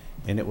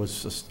 and it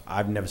was just,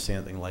 I've never seen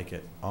anything like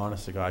it.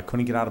 Honest to God, I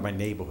couldn't get out of my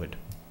neighborhood.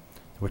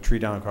 There were tree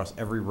down across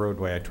every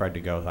roadway I tried to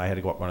go. I had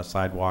to go up on a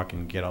sidewalk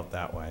and get out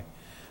that way.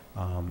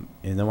 And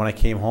then when I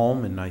came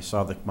home and I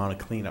saw the amount of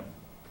cleanup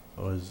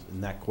was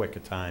in that quick a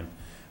time,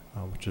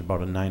 which was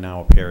about a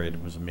 9-hour period,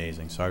 it was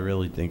amazing. So I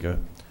really think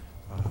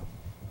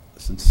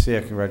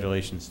sincere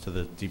congratulations to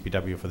the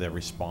DPW for their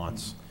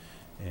response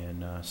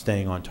and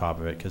staying on top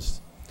of it,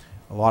 because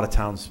a lot of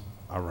towns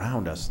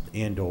around us,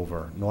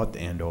 Andover, North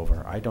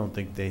Andover, I don't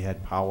think they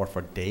had power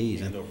for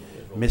days and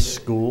missed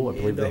school. I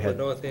believe they had.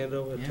 North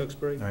Andover,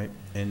 Tewksbury. Right,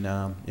 and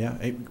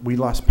we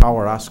lost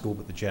power at our school,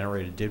 but the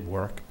generator did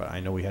work. But I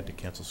know we had to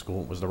cancel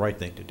school. It was the right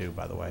thing to do,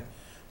 by the way.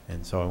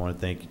 And so I want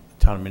to thank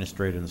the town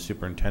administrator and the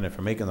superintendent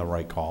for making the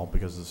right call,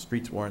 because the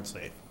streets weren't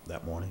safe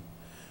that morning,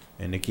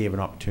 and it gave an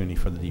opportunity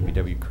for the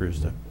DPW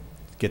crews to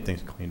get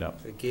things cleaned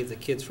up. It gave the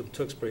kids from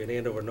Tewksbury and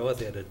Andover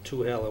North End 2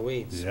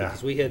 Halloweens. Yeah.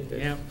 Because we had,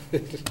 Yeah.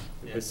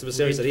 Mr.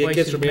 Messeri said he had Twice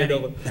kids as from many.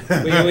 Andover.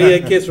 We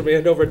had kids from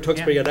Andover and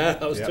Tewksbury in our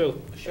house Yeah.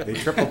 too. They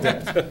triple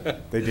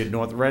dipped. They did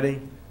North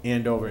Reading,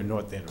 Andover, and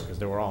North Andover, because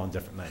they were all on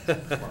different nights.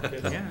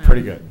 So, Yeah.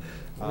 pretty good.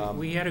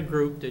 We had a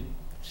group that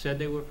said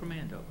they were from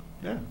Andover.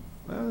 Yeah,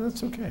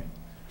 that's okay.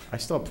 I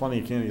still have plenty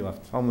of candy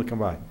left. Tell them to come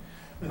by.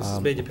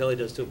 Mrs. Major Pelly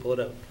does too, pull it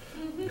out.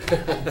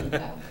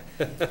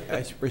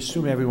 I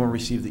assume everyone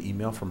received the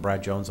email from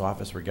Brad Jones'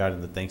 office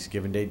regarding the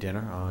Thanksgiving Day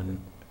dinner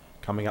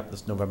coming up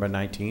this November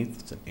 19th.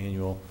 It's an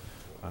annual,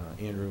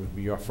 Andrew, would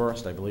be your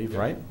first, I believe,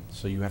 right?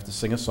 So you have to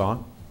sing a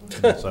song,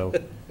 so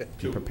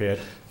be prepared.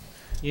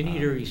 You need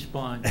to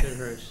respond to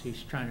her,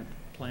 she's trying to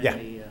plan Yeah,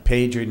 the,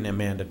 Paige and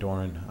Amanda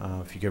Doran,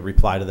 if you could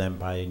reply to them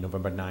by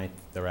November 9th,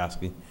 they're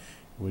asking,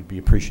 would be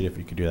appreciative if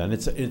you could do that. And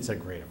it's a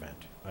great event,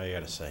 I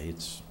gotta say.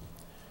 It's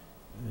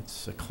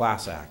a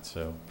class act,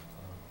 so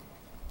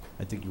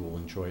I think you will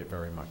enjoy it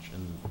very much,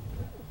 and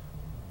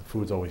the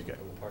food's always good.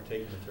 We'll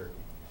partake in the turkey.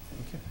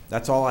 Okay.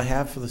 That's all I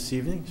have for this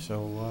evening,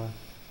 so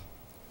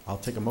I'll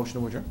take a motion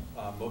to adjourn.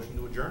 Motion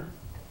to adjourn?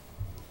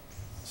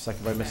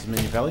 Second by Mrs.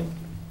 Minipelli.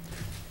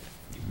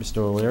 Mr.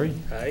 O'Leary?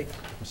 Aye.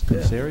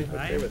 Mr. Messeri?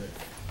 Okay with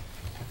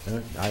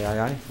it. Aye, aye,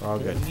 aye. We're all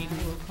good. need a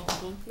roll call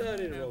vote? No, I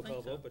didn't roll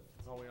call vote, but.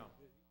 Oh, we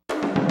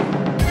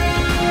don't.